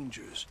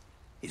strangers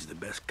is the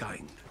best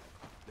kind.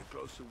 The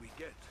closer we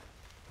get,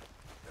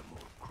 the more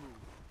cruel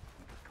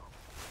we become.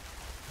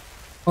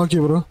 Okay,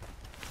 bro.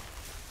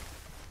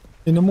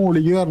 In the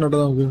morning, you are not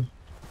okay.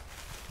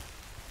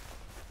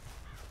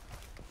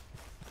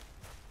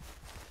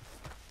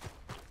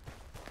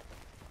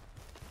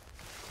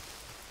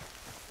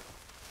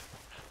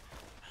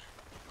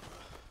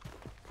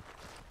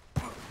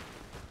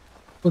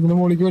 But the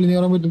morning, you are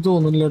not going to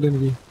let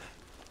it.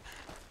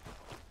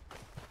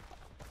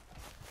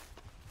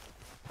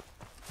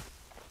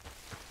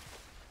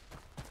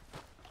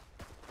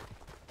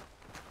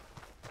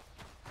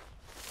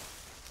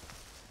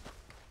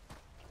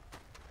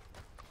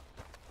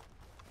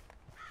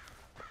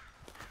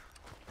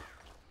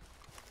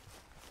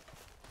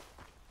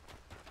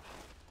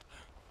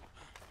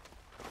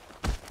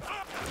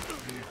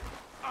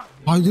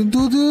 I didn't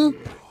do that.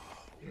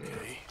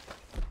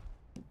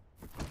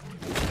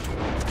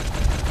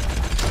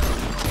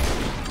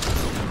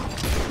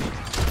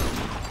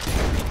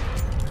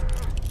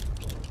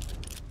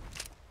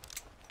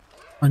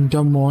 And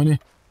the morning.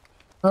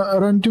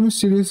 Run to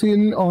mysterious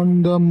hill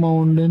on the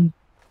mountain.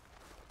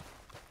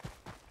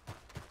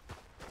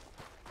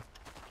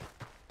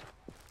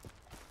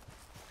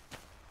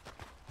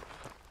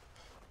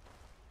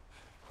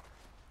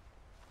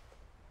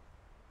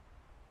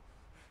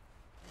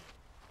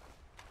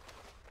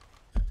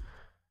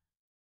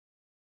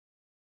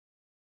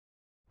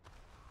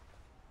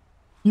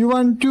 You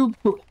want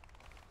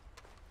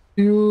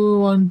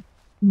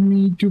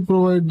me to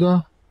provide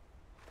the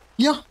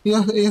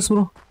yes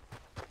bro.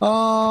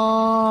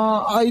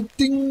 I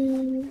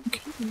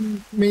think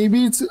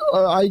maybe it's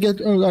I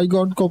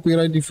got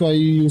copyright if I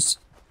use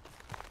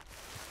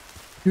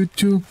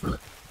YouTube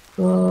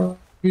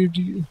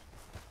video.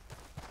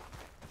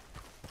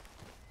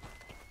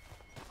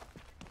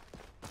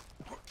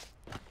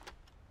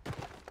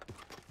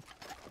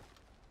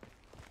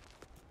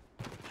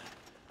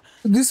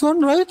 This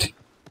one, right?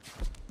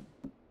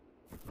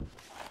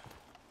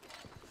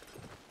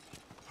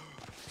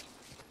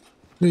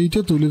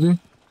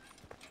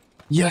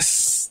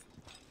 Yes.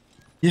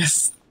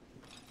 Yes.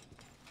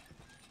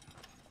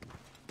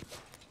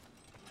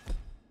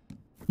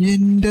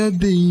 എന്റെ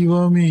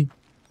ദൈവമേ.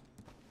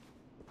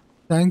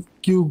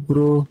 Thank you,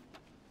 bro.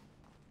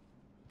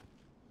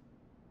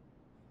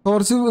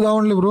 Torch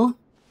down, bro.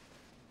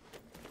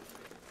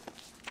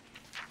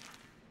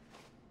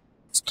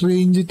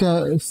 Strange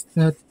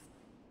that.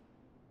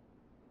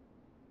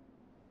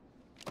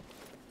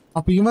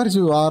 അപ്പൊ ഈ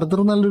മരിച്ചു. Arthur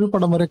നല്ലൊരു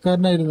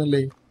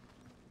പടമരക്കാരനായിരുന്നല്ലേ.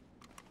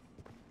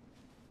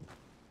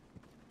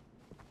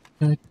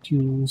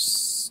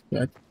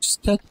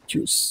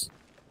 Statues.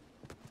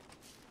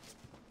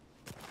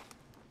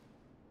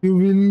 You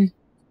will.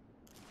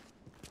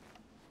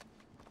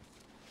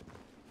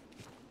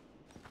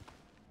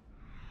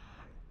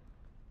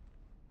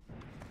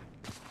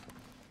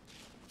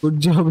 Good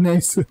job,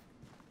 nice.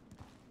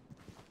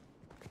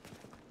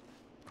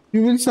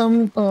 You will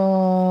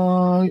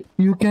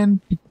you can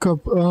pick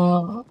up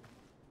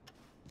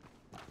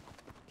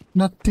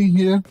nothing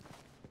here.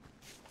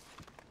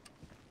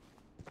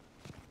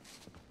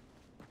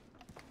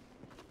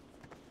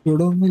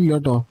 ഇവിടെ ഒന്നും ഇല്ല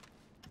കേട്ടോ.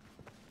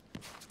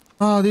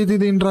 അതെ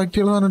ഇന്ററാക്ട്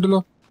ചെയ്യാൻ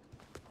പറഞ്ഞിട്ടല്ലോ.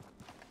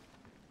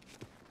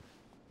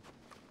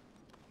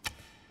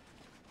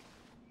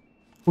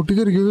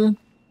 പൊട്ടിത്തെറിക്കത്.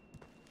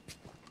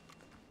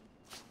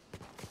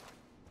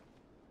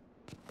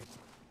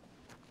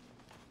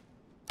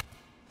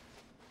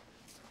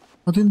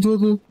 അതെന്തോ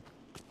അത്?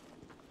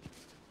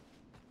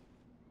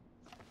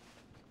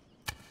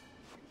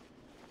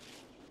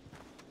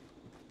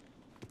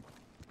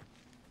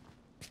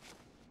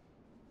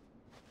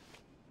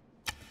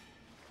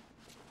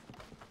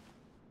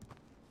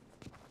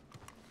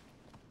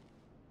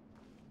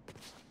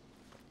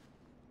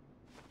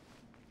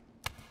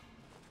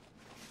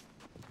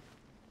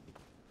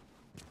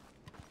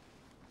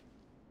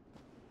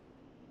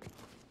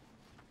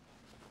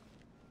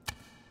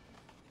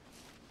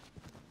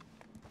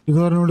 ഇത്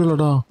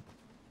പറഞ്ഞോട്ടില്ലട്ടാ.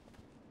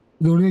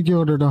 ഇതുകൊണ്ട്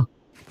നോക്കിയോട്ടെട്ടാ.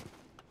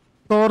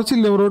 ടോർച്ച്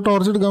ഇല്ല ബ്രോ.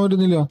 ടോർച്ച് എടുക്കാൻ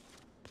പറ്റുന്നില്ല.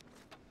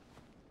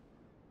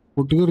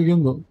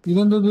 പൊട്ടിത്തെറിക്കുന്നോ?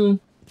 ഇതെന്തത്?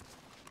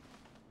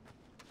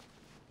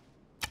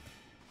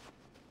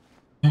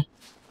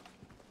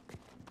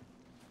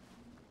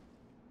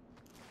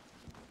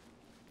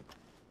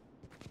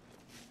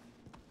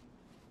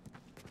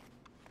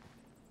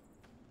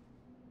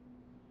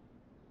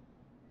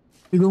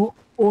 ഇത്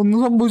ഒന്നും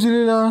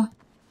സംഭവിച്ചില്ല.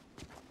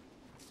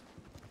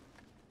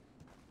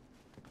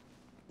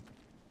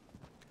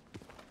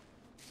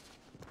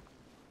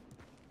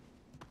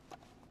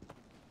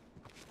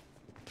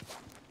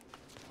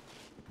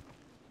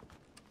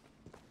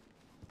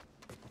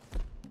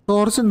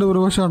 ടോർച്ച് ഉണ്ട് ബ്രോ.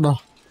 പക്ഷെ കണ്ടോ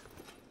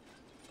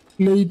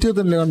ലൈറ്റ്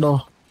എത്തല്ലേ? കണ്ടോ?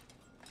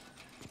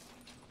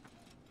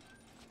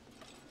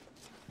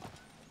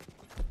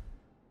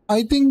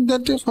 I think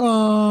that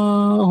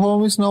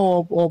home is now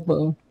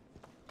open.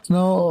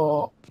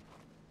 Now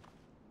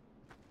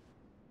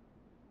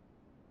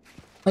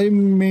I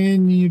may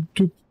need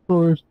to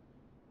provide.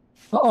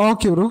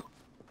 Okay, bro.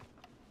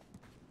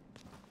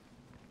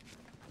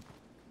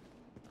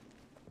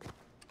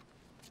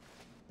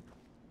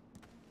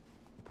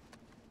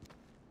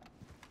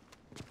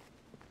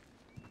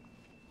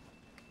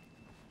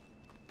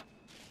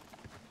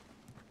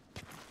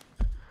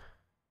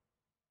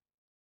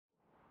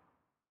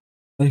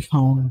 I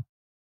found.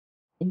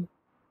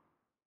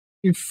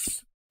 If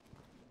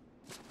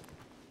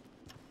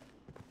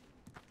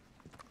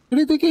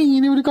ഇതൊക്കെ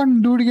ഇങ്ങനെ ഇവര്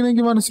കണ്ടുപിടിക്കണ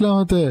എനിക്ക്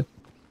മനസ്സിലാവാത്ത.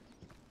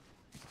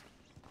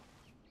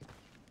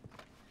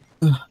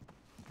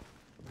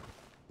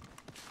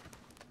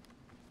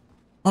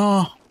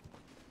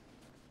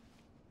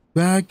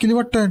 ബാക്കില്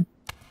ബട്ടൺ.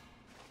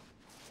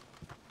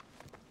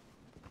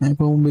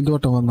 ഇപ്പൊ മുമ്പിൽ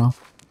ബട്ടൺ വന്നാ.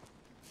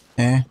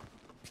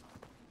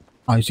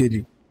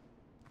 ശരി.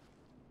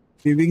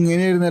 ഇത്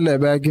ഇങ്ങനെയായിരുന്നല്ലേ?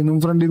 ബാക്കിൽ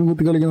നിന്നും ഫ്രണ്ടിൽ നിന്നും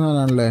കുത്തി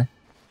കളിക്കുന്നതാണല്ലേ?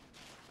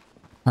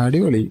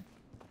 അടിപൊളി.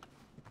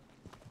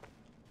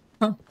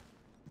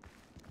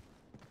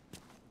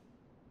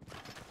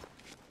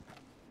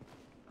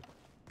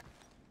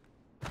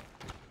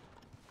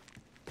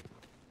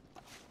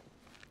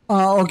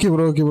 Okay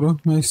bro,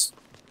 nice.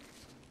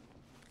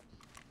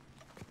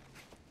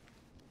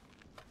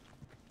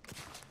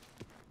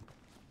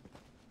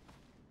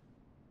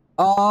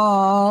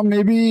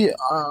 Maybe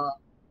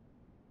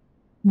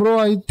bro,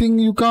 I think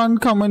you can't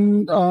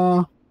comment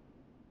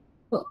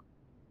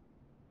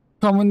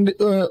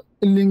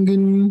link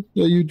in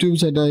your YouTube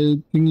chat. I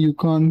think you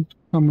can't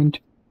comment.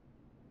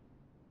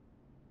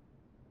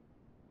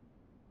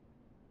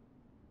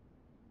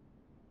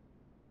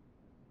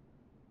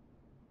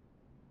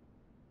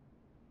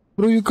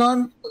 Bro, you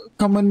can't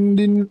comment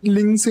in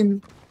links in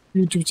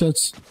YouTube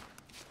chats.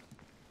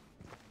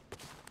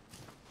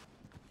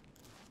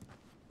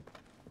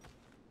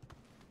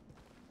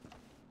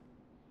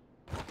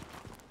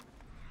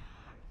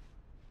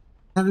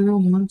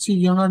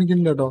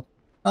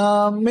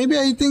 Maybe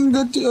I think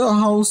that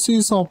house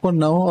is open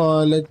now.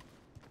 Let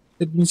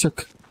me check.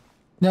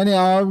 ഞാൻ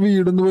ആ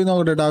വീടൊന്ന് പോയി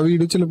നോക്കട്ടെ. ആ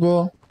വീട് ചിലപ്പോ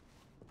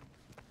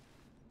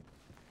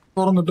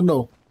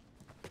തുറന്നിട്ടുണ്ടാവും.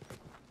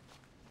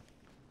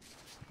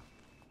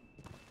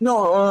 No,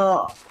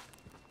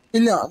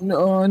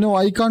 no,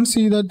 I can't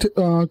see that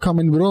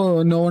comment, bro.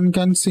 No one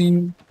can see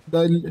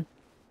the.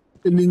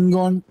 link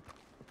on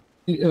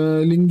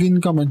link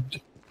in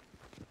comment.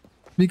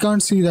 We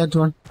can't see that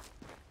one.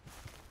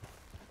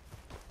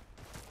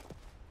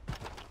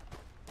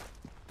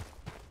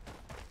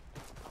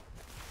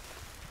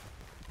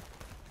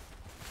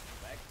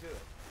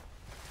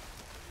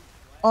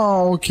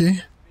 Oh,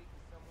 okay.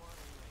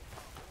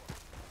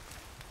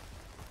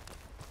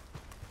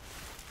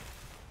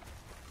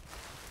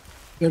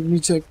 Let me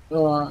check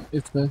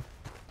if the...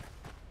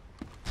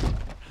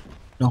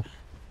 No.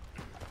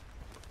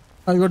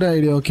 I got an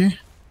idea, okay?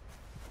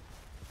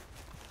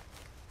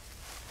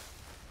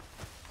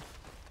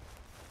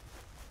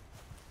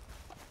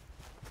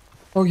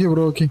 Okay,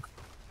 bro, okay.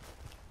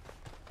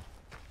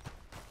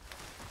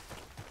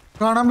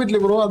 കാണാൻ പറ്റില്ല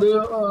bro അത്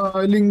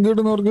link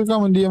ഇടുന്നവർക്ക്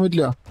comment ചെയ്യാൻ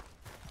പറ്റില്ല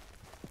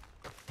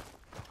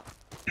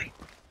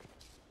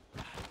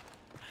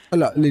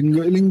അല്ല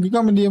link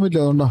comment ചെയ്യാൻ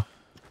പറ്റില്ല അതുകൊണ്ടാ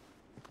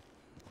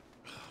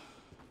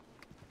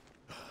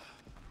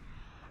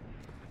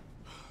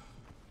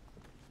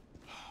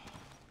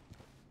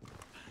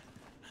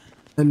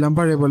എല്ലാം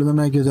പഴയ പോലെ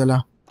തന്നെ ആക്കി വെച്ചാലാ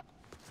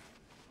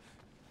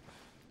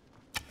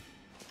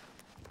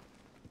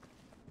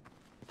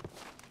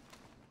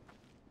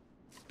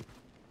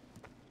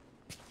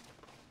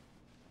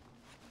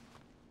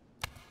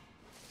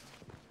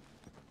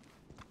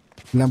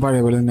എല്ലാം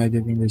പഴയ പോലെ തന്നെ ആക്കി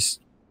വെക്കും guys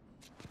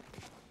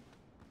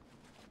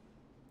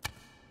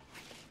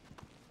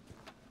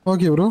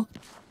okay bro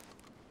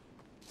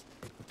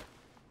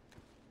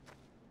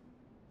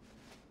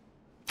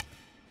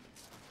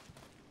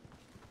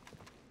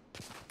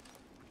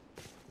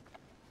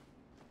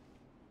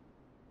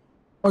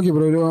Okay,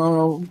 bro.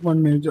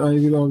 1 minute. I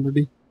will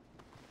already.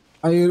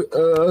 I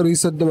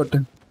reset the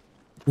button.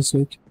 Just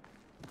wait.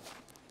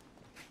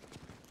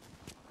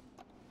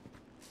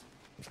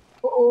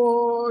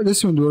 Oh,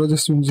 just a minute, bro.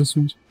 Just a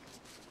minute.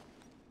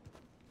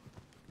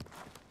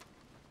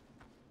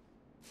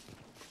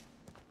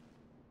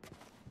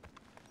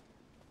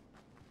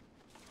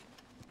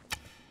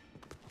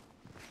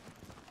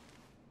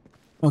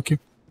 Okay.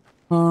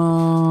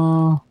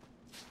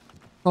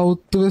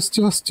 Southwest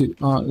first.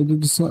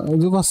 This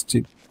first.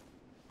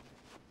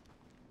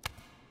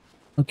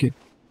 Okay.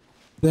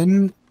 Then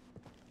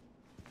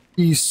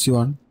east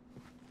one.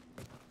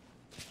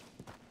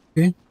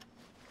 Okay.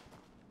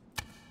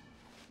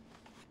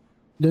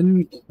 Then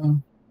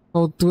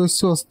southwest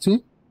first.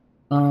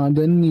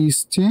 Then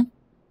east.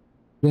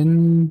 Then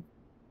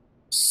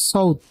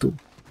south.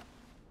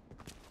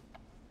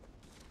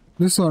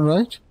 This one,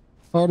 right?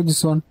 Or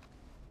this one?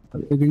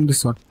 I think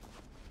this one.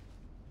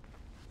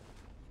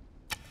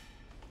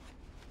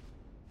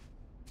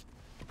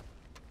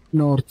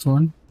 North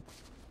one.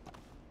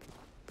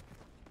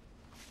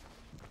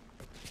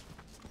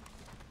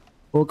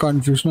 Oh,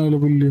 confusion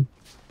available.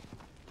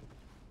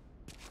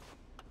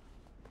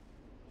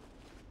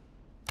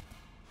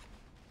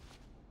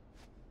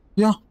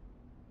 Yeah.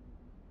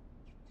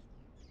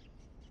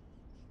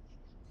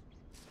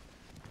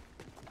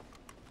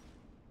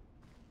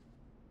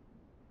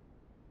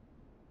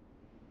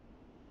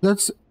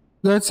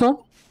 That's all.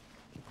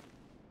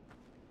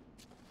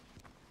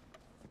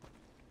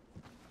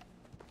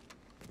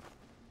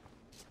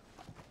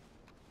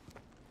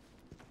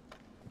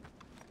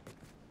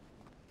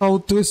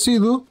 Southwest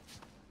ചെയ്തു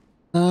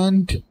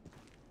and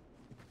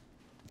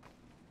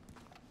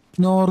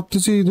north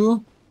ചെയ്തു.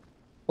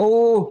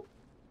 Oh,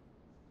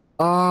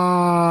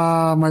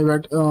 my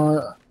bad.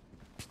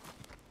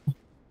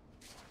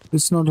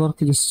 It's not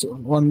working. Just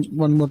one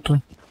more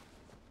try.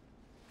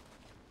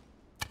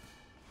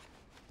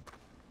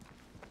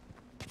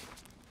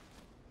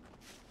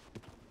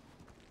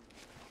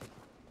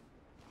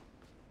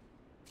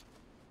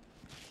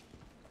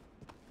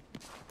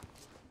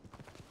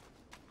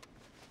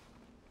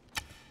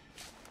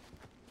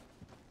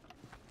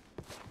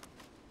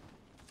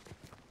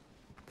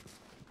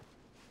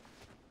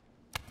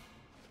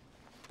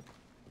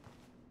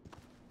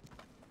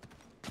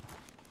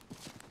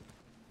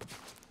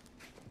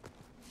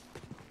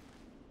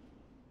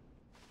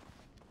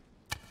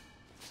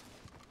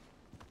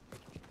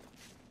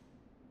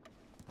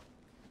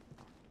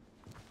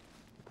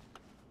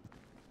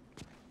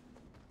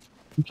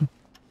 Okay.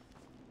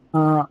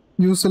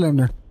 New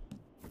cylinder.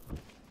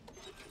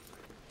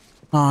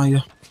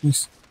 Yeah. Yes.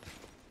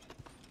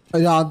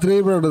 രാത്രി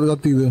ഇവിടെ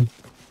കത്തിയത്.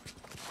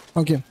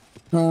 Okay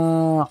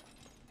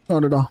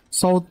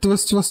south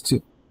west first.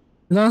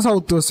 ഇതാണ്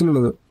south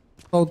വെസ്റ്റിലുള്ളത്.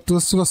 South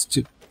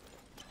west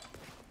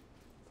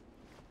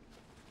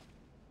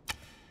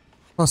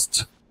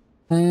first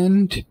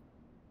and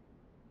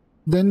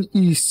then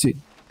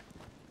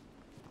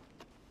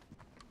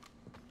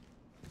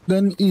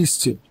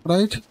east,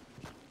 right?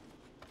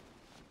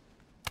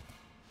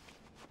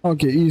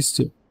 Okay, east.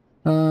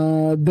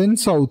 Then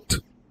south.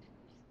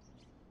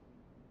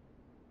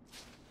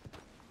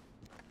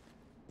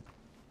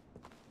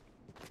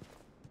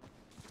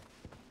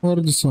 Or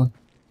this one.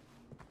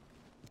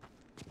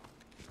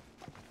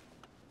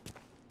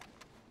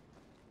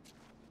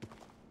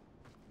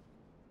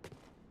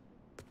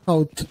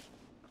 South.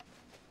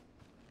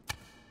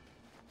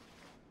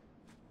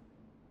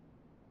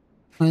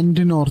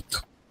 and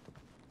north.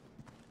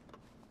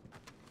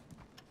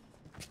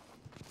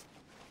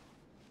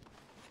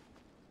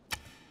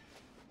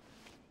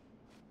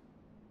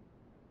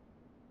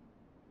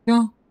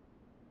 Yeah.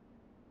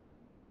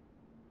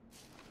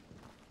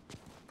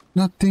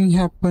 Nothing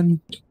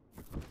happened.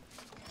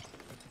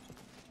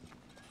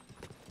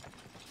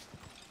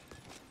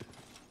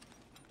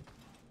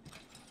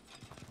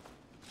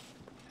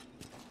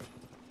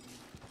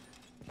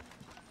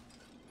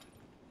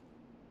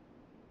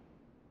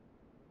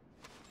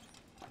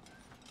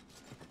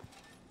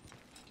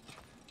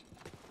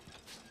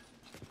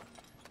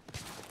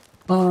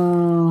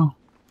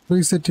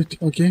 Reset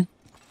it, okay.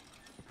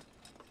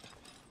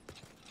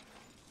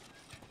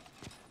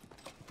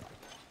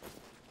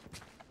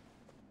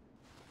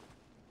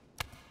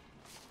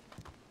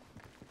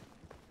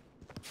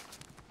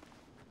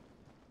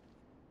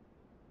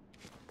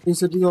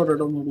 Reset is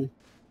ordered already.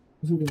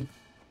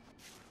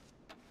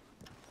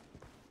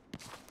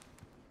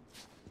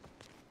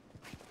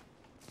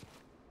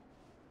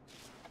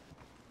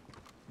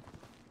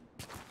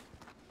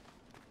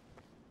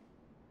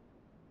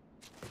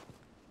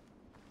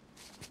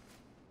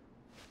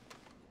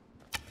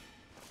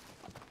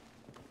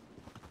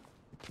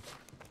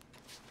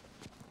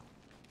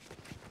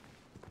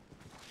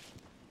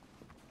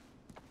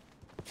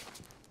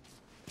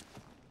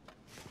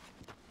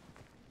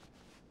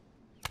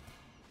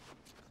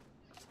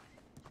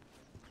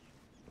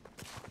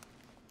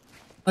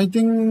 I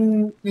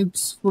think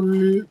it's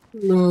fully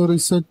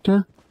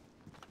resetted.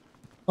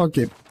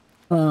 Okay.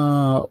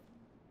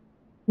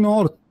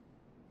 North.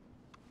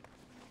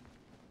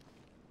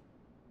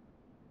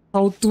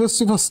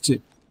 Southwest first.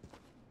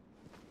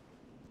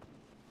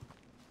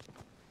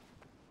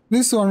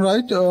 This one,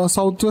 right?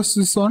 Southwest,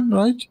 this one,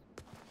 right?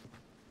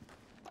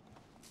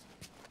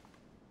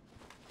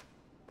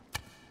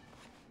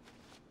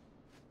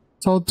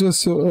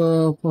 Southwest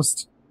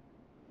first.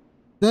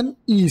 Then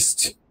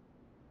east.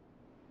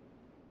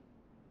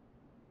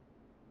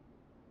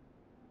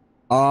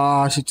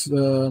 Ah, shit.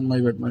 My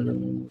bad.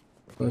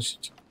 Oh,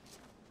 shit.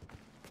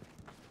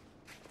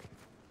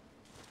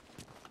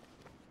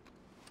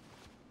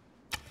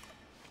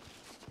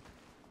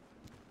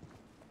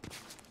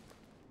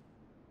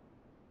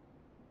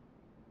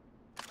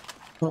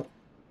 Oh.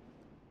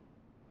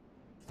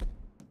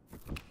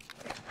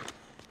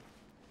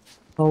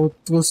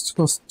 Southwest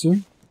first.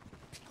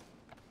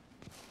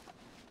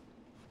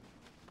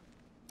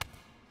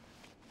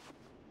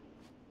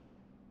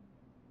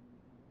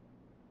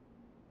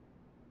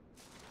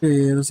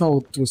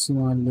 Southwest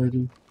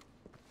already.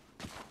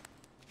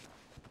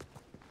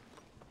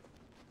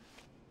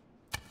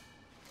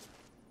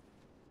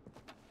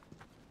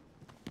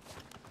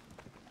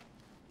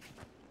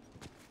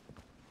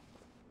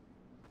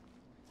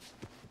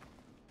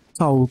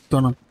 South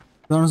ആണ്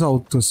ഇതാണ്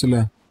south west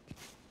അല്ലേ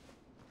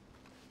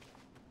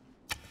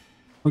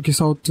okay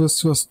south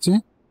west first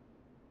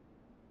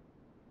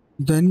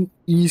then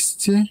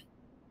east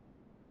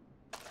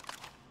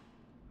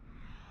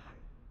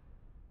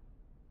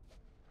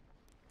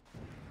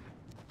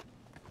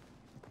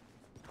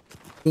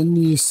then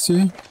east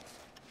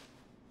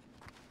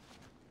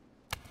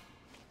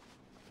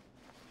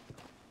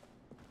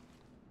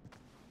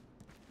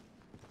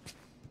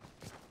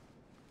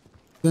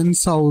then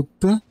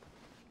south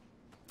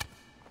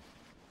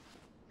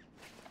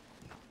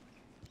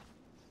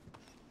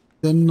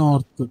then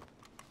north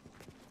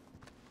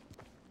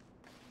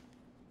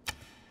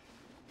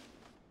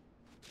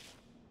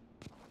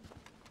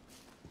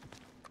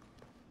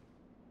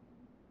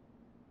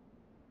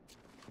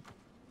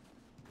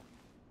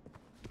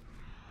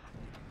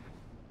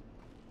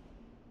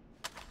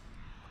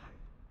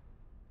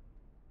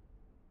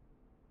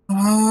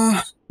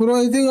bro,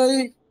 I think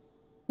I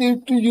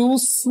need to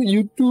use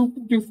YouTube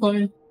to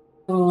find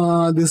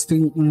this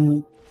thing.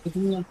 I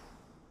think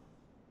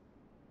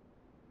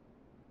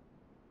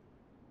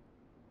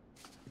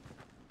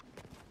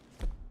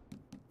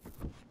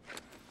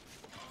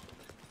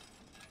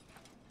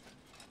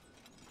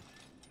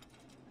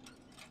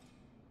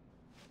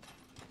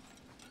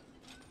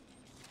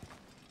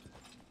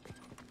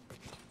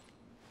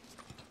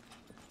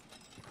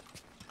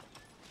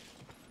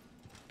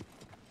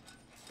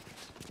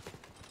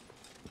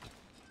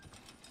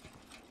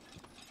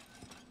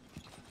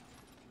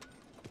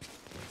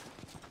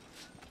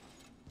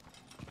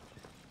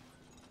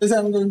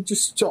I'm going to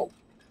stop.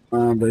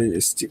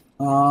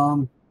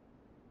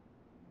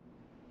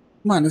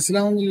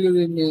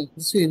 മനസ്സിലാവുന്നില്ല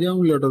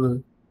ശരിയാവില്ല കേട്ടത്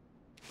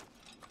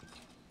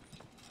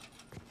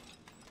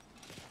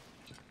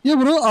Yeah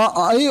bro,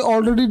 I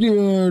already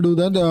do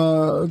that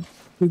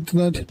with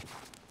that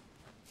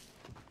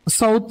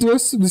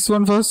southwest this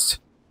one first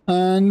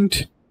and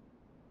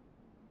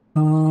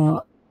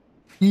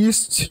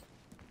east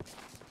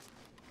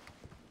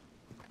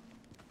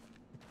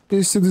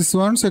is this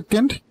one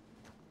second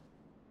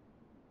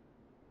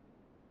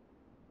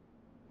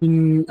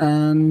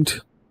and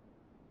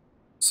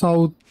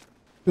south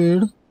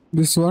third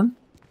this one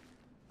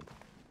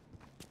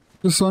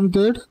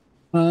third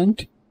and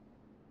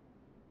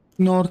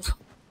north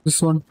this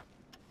one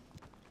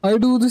I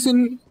do this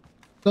in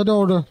that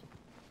order.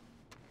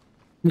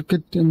 Look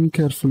at him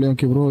carefully.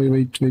 Okay, bro.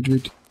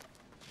 Wait.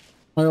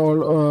 I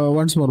all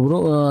once more,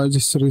 bro.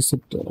 Just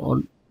reset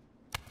all.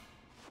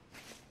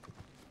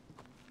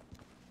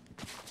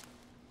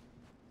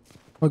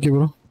 Okay,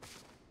 bro.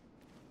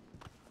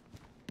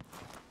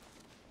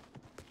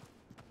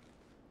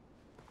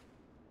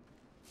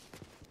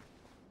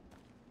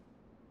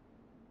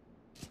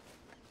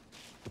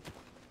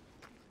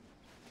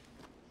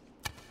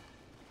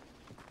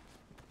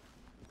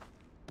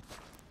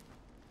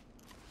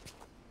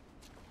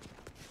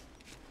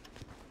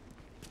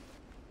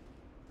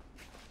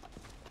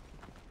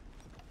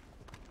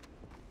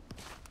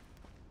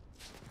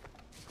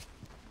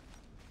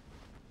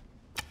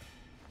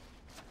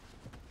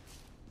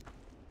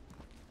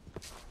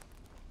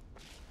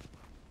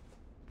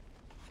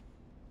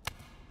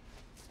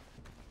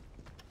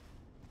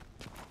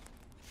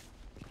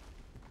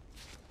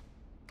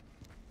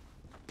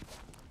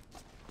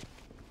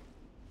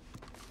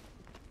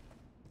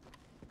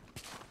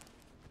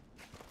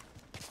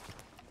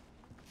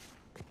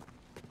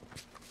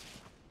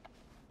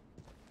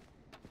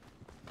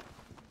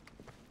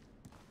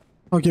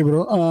 Okay,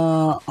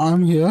 bro.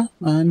 I'm here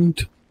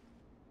and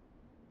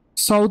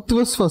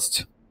southwest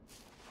first.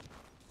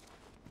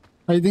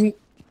 I think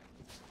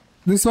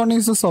this one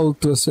is the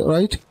southwest,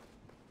 right?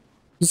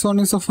 This one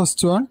is the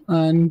first one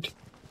and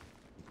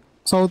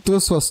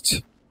southwest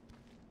first.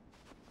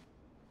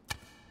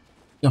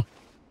 Yeah.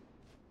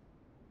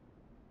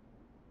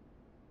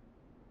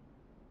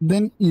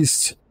 Then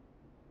east.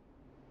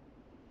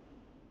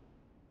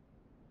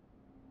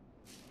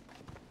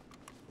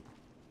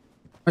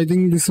 I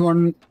think this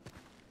one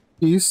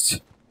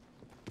east,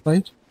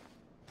 right?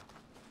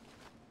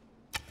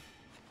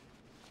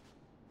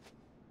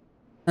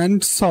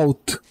 And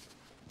south.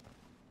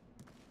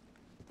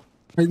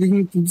 I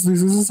think this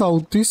is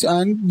southeast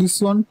and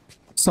this one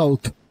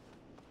south.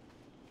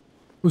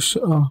 Push.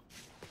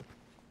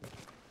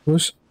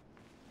 Push.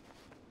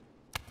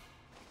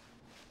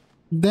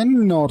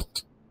 Then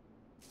north.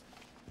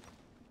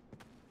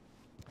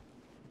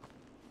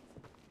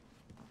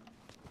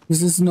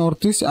 This is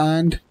northeast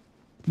and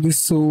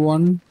this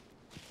one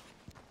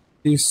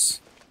is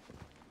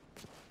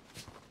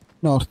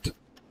north.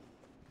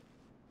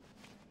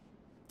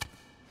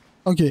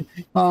 Okay.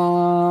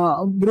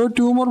 Bro,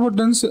 two more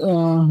buttons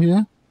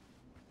here.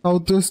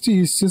 Southwest,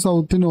 east,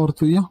 south,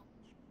 north. Yeah.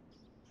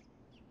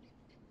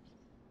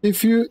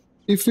 If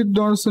it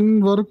doesn't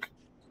work,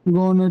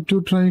 gonna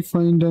to try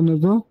find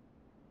another.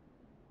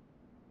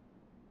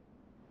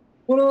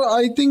 Bro,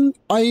 I think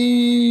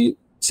I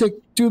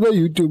checked to the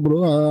YouTube,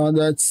 bro.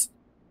 That's.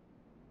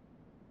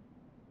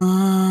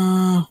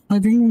 I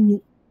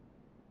think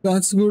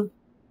that's good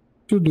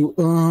to do.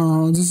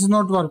 This is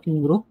not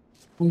working, bro.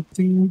 I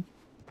think.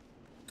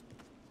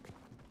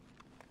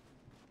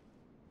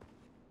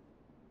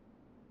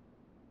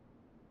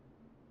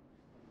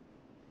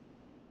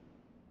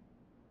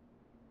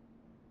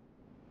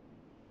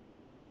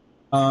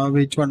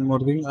 Wait one more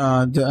thing.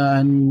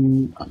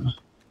 And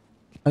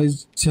I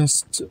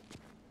just.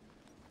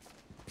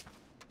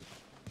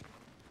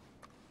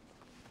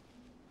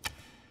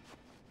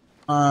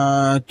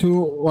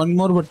 One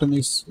more button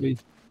is wait.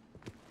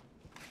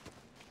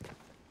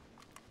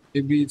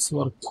 Maybe it's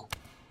worked.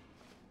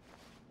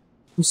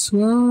 It's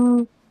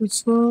work.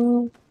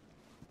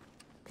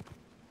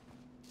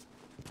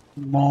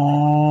 Come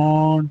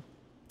on.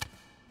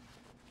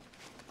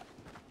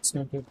 It's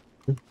not it.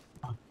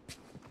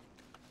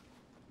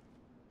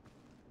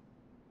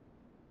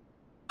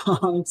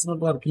 It's not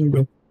working,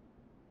 bro.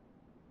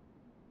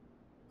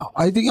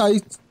 I think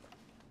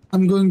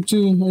I'm going to.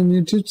 I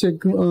need to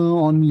check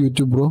on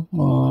YouTube, bro.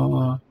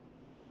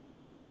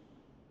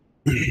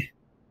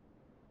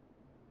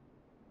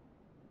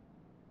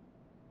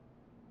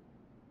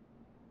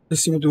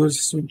 Just a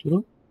minute,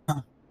 bro.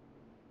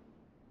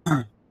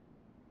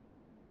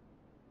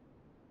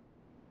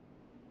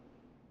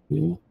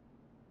 Okay.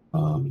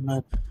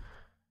 Map.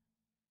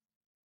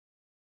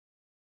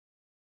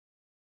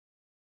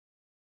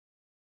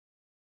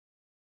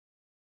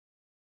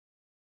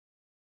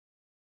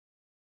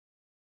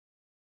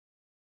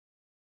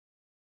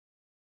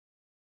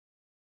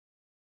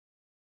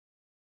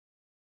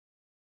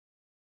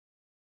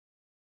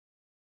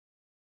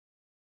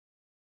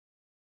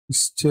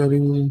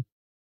 History.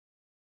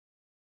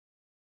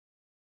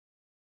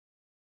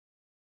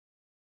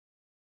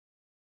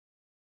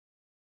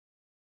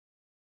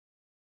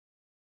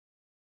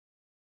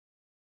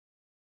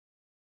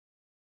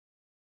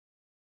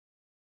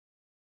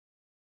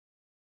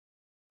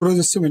 Bro,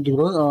 just a minute,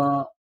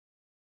 bro.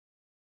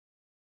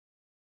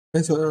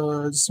 Guys,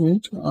 just a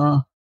minute.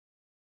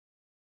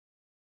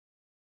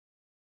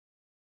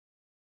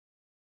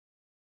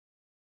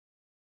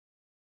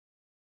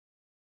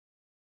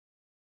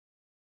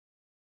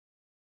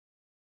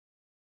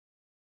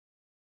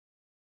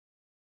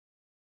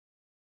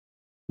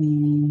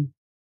 Hmm.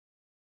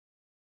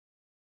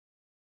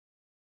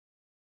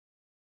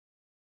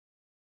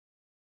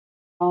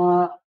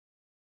 Well,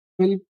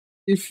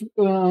 if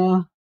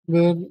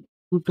where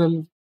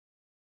Total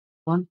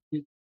one.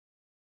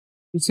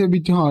 It's a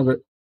bit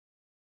harder.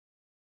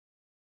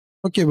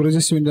 Okay, bro,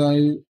 just a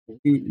minute.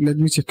 Let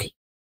me check.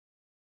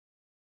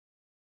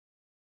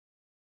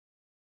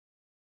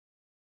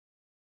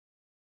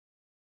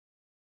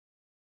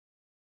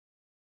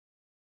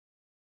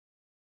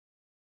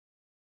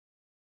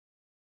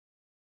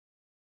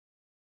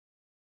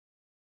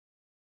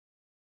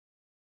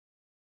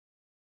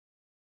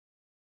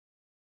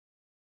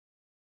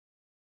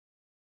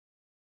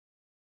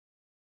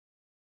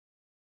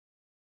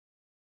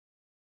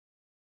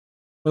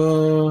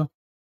 Uh,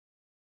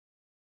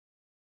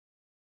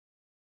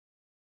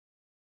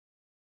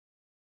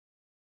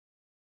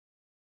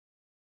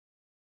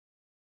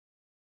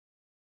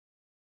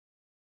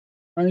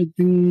 I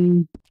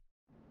think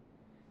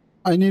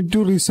I need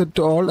to reset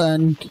all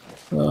and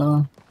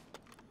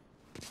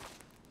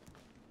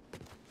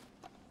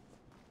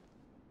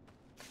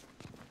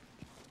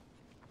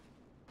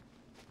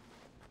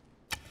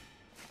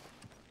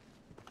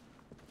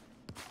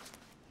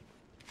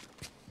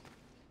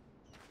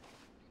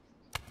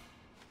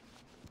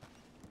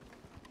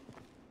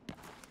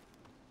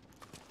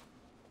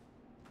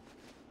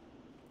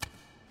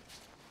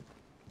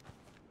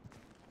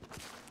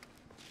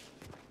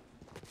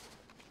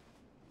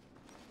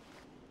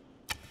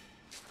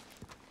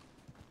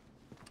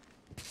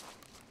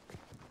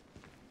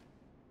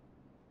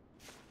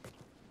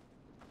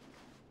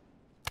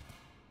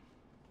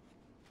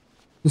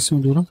this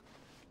one, bro.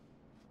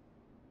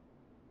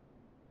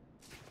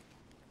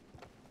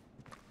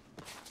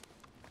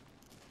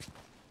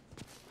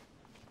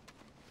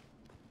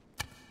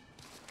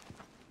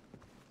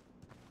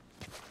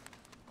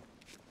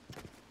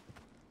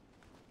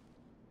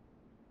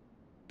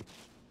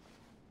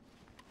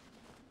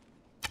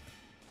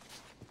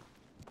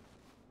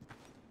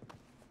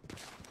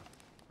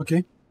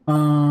 Okay.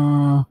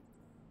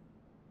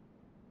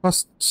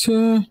 First,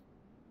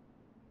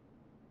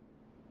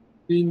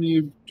 we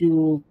need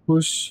to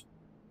push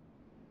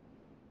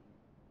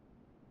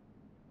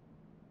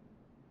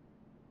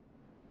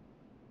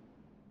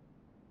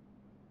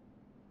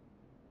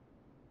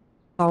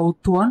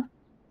south one.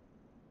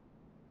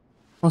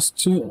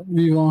 First,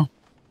 we want.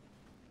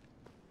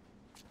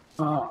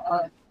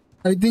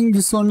 I think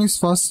this one is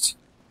first.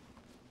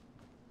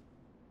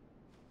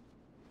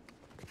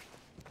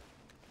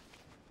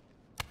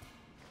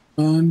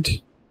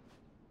 And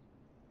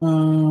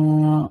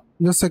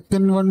the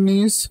second one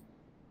is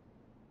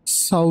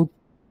southeast.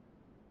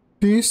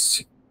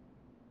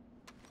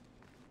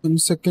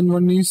 And second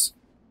one is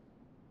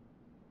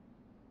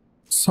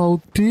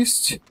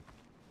southeast.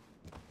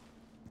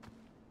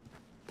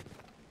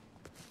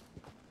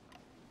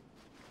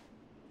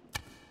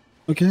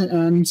 Okay,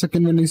 and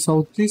second one is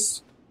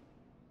southeast.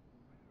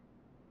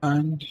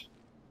 And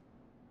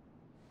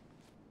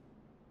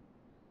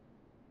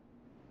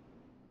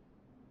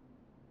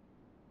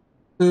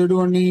third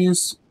one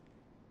is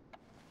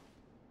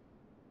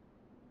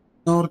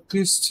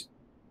northeast.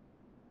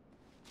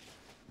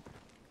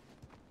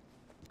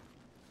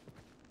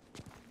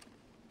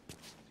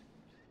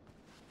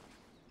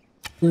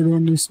 Third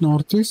one is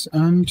northeast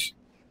and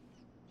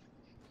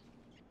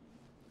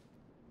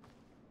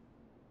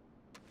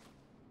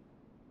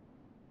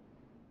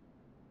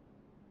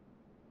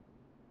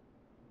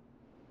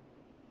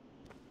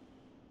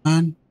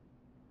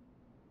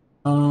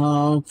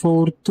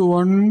fourth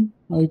one,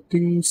 I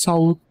think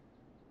south.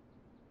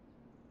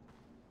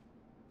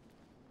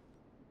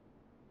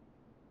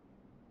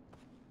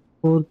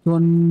 Fourth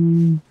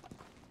one.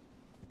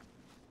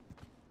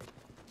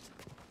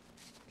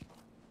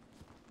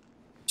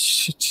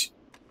 Shit.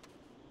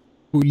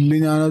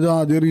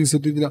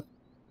 Reset.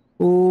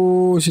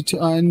 Oh shit.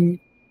 And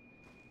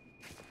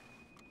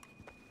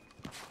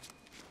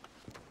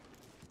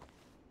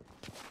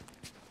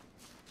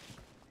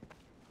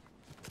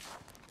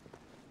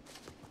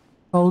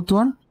south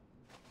one.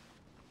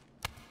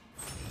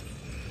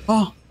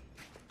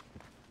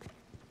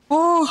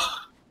 Oh.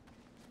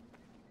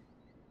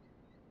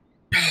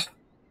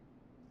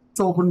 It's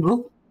open,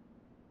 bro.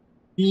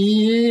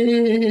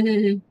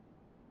 Yeah.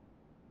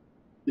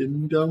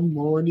 In the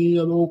morning,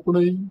 I'll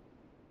open.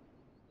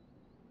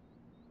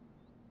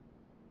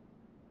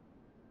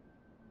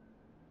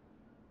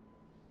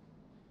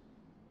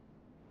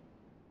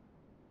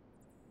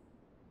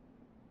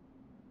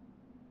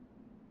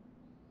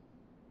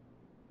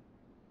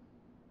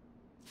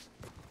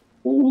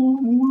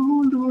 Oh,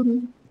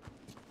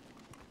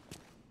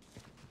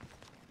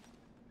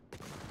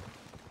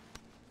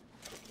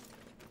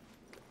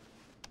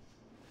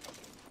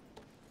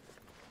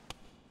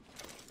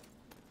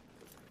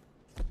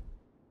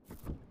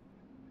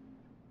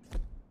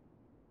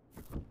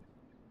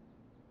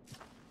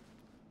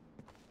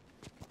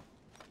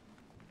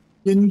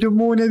 എന്റെ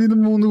മോനെ അതിന്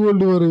 3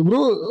 gold war bro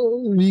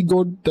we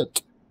got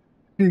that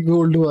 3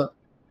 gold വാർ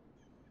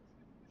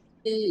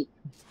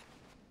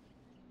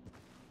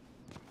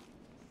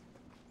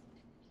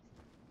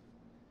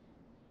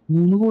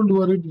മൂന്ന് gold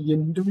വാർ കിട്ടി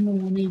എന്റെ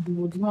മോനെ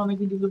ഇതുപോലത്തെ സാധനം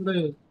കിട്ടിയിട്ടുണ്ട്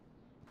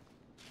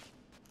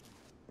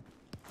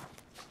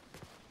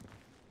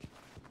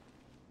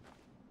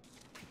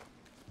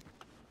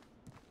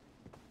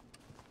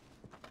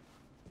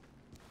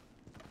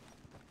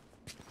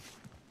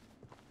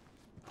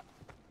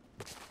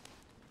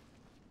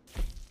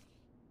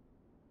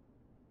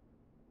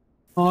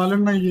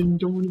ആലെണ്ണായി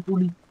എന്റെ മോനെ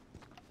പുളി.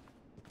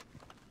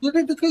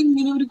 ഇതൊക്കെ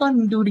ഇങ്ങനെ ഒരു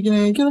കണ്ടുപിടിക്കണേ,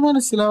 എനിക്കത്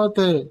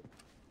മനസ്സിലാവാത്തേ.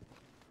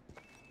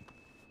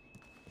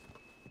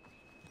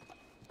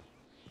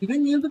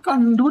 ഇതെങ്ങനെ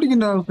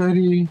കണ്ടുപിടിക്കണ്ടേ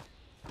ആൾക്കാര്?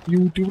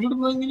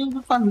 യൂട്യൂബിലിടുമ്പോ എങ്ങനെ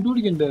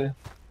കണ്ടുപിടിക്കണ്ടേ?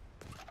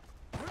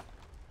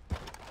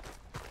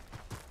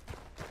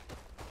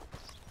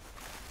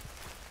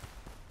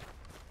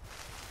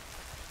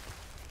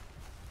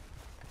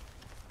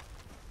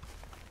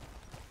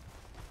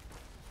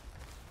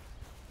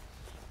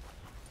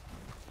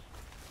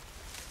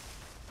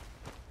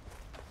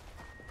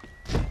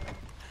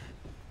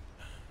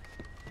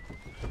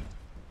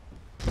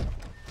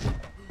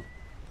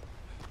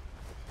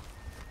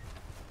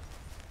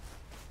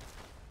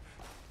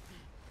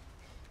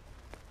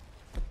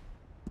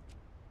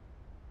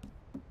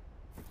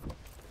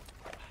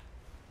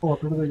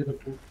 ഫോട്ടോ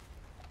എടുത്ത്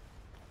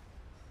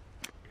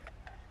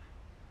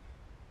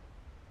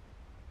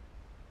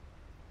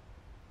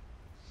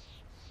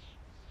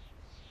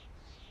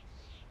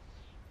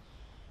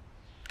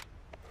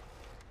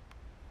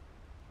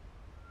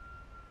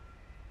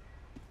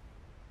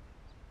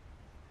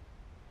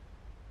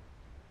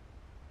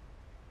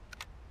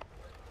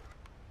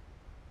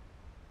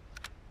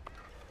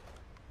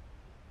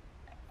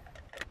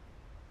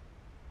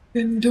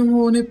എന്റെ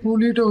മോനെ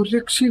പുലിയുടെ ഒരു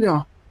രക്ഷയില്ല.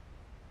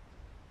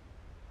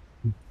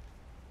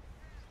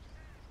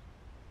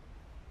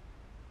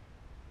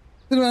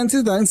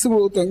 Thanks bro,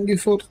 thank you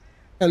for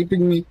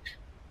helping me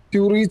to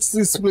reach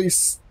this place.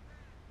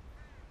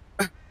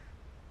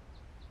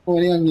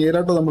 ഓനെ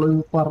അങ്ങേരാട്ടോ നമ്മള്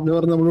പറഞ്ഞു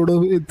നമ്മളിവിടെ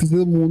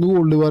എത്തിച്ചത് 3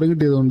 ഗോൾഡ് ബാർ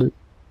കിട്ടിയതുകൊണ്ട്.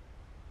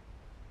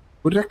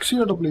 ഒരു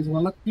രക്ഷയിട്ടോ പ്ലേസ്,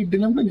 നല്ല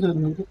കിടിലൻ പ്ലേസ്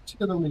ആയിരുന്നു.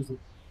 രക്ഷയില്ലാത്ത പ്ലേസ്.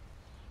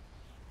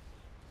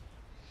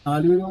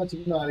 4 പേര്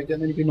വാച്ചിട്ട്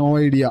ആരൊക്കെയാന്ന് എനിക്ക് നോ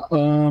ഐഡിയ.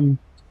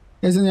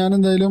 ഞാൻ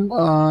എന്തായാലും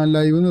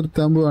ലൈവ്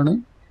നിർത്താൻ പോവാണ്.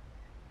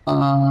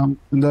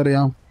 എന്താ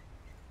പറയാ,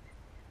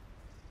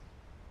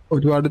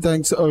 ഒരുപാട്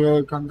താങ്ക്സ്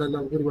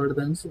കണ്ടെല്ലാവർക്കും ഒരുപാട്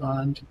thanks.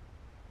 And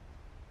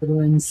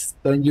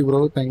thank you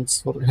bro, thanks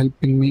for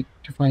helping me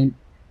to find.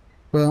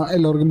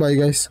 എല്ലാവർക്കും bye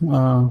guys.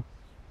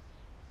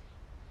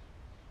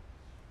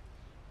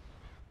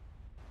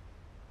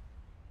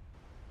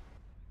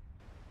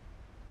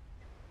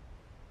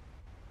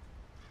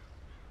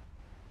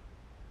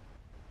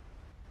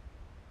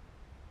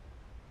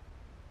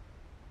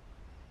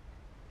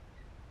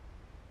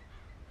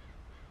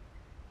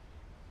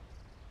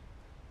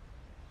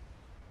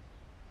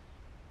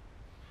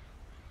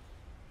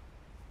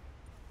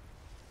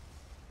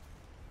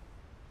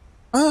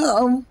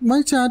 My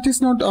chat is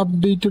not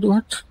updated.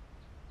 What?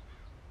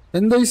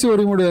 എന്താ ഈ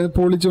സ്റ്റോറി കൂടെ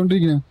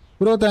പൊളിച്ചോണ്ടിരിക്കുന്നത്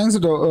ബ്രോ? താങ്ക്സ്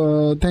കേട്ടോ,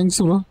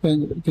 thanks bro,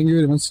 thank you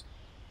very much.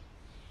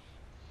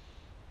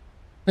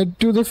 Head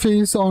to the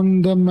face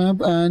on the map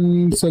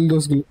and sell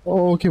those.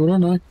 Okay bro,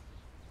 no.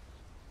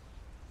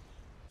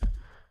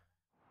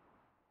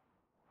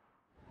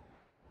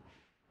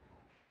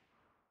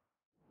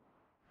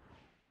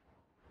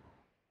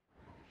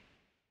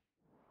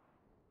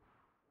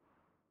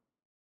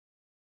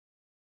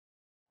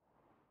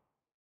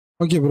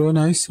 Okay bro,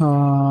 nice.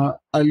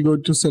 I'll go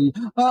to sell.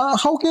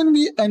 How can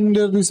we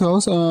enter this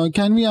house?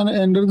 Can we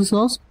enter this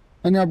house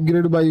and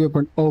upgrade by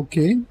weapon?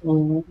 Okay.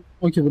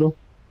 Okay bro,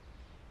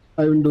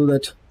 I will do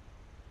that.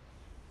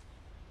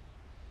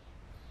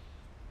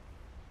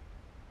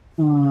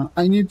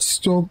 I need to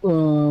stop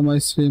my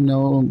stream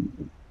now.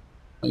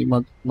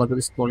 My mother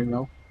is calling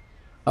now.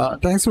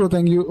 Thanks bro,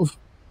 thank you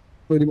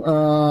very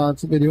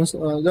much.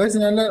 Guys,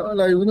 ഞാൻ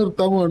live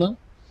നിർത്താൻ പോവാണ്.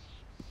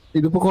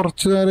 ഇതിപ്പോ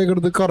കുറച്ചു നേരം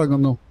എടുത്ത്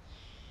കറങ്ങുന്നു.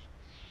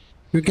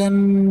 You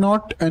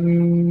cannot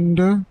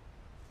enter.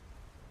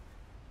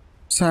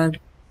 Sad.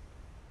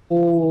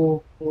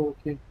 Oh,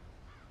 okay.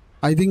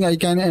 I think I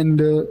can end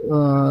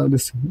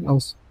this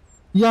house.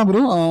 Yeah,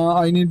 bro.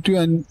 I need to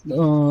end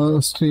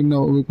stream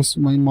now because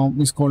my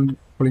mom is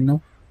calling now.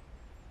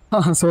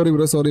 Sorry,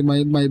 bro. Sorry,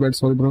 my bad.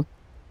 Sorry, bro.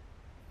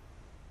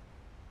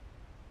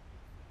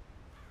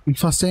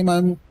 First time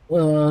I'm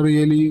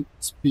really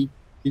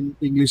speaking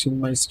English in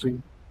my stream.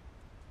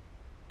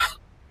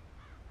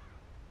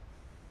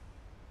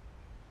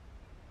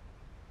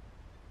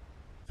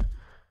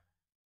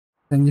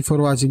 Thank you for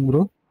watching,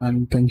 bro, and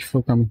thank you for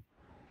coming.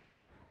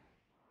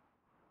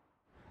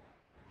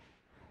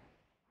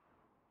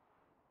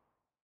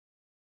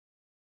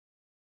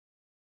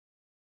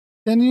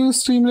 Can you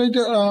stream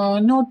later?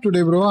 Not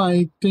today, bro.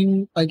 I think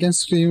I can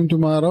stream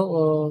tomorrow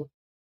or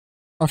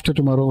after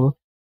tomorrow, bro.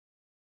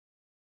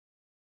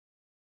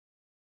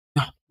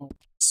 Yeah.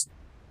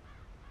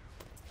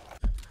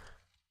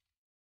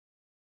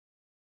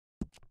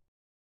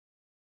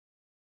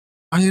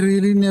 I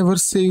really never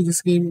saved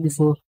this game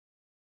before.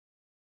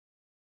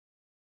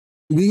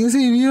 This is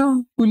area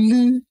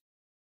fully.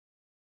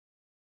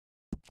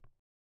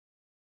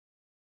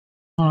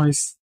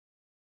 Nice.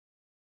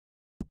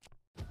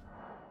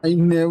 I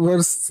never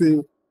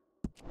save.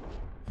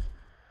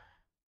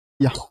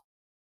 Yeah.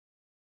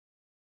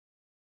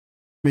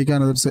 Make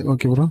another save.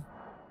 Okay, bro.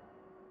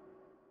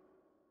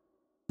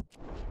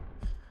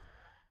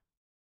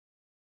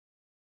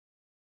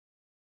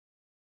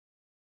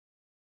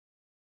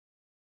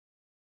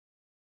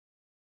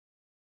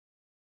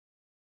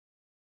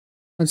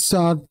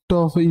 Start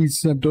of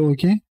each chapter,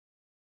 okay?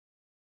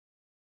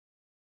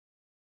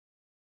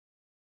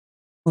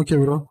 Okay,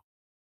 bro.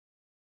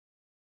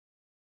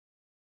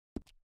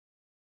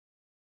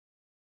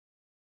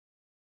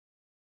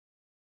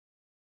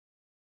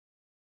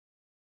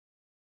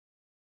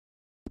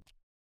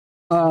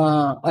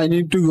 I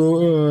need to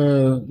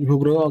go,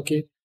 bro.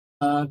 Okay.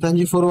 Thank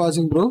you for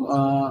watching, bro.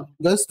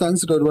 Guys,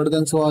 thanks to everybody.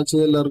 Thanks for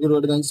watching. എല്ലാവർക്കും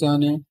ഒരുപാട് thanks.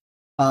 ഞാൻ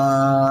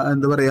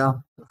എന്താ പറയാ,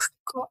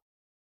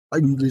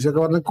 ഇംഗ്ലീഷൊക്കെ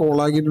പറഞ്ഞ്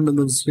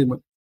കോളാക്കിയിട്ടുണ്ടെന്ന് stream.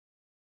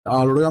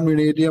 ആളോട്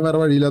communicate ചെയ്യാൻ വേറെ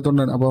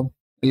വഴിയില്ലാത്തതുകൊണ്ടാണ്. അപ്പം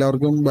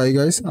എല്ലാവർക്കും bye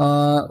guys.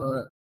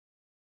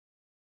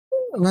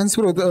 Thanks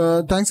bro.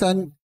 Thanks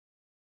and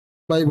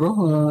bye bro.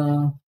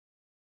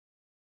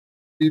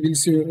 We will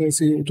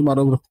see you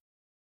tomorrow, bro.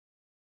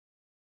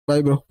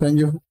 Bye, bro. Thank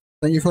you.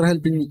 Thank you for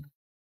helping me.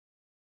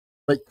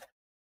 Bye.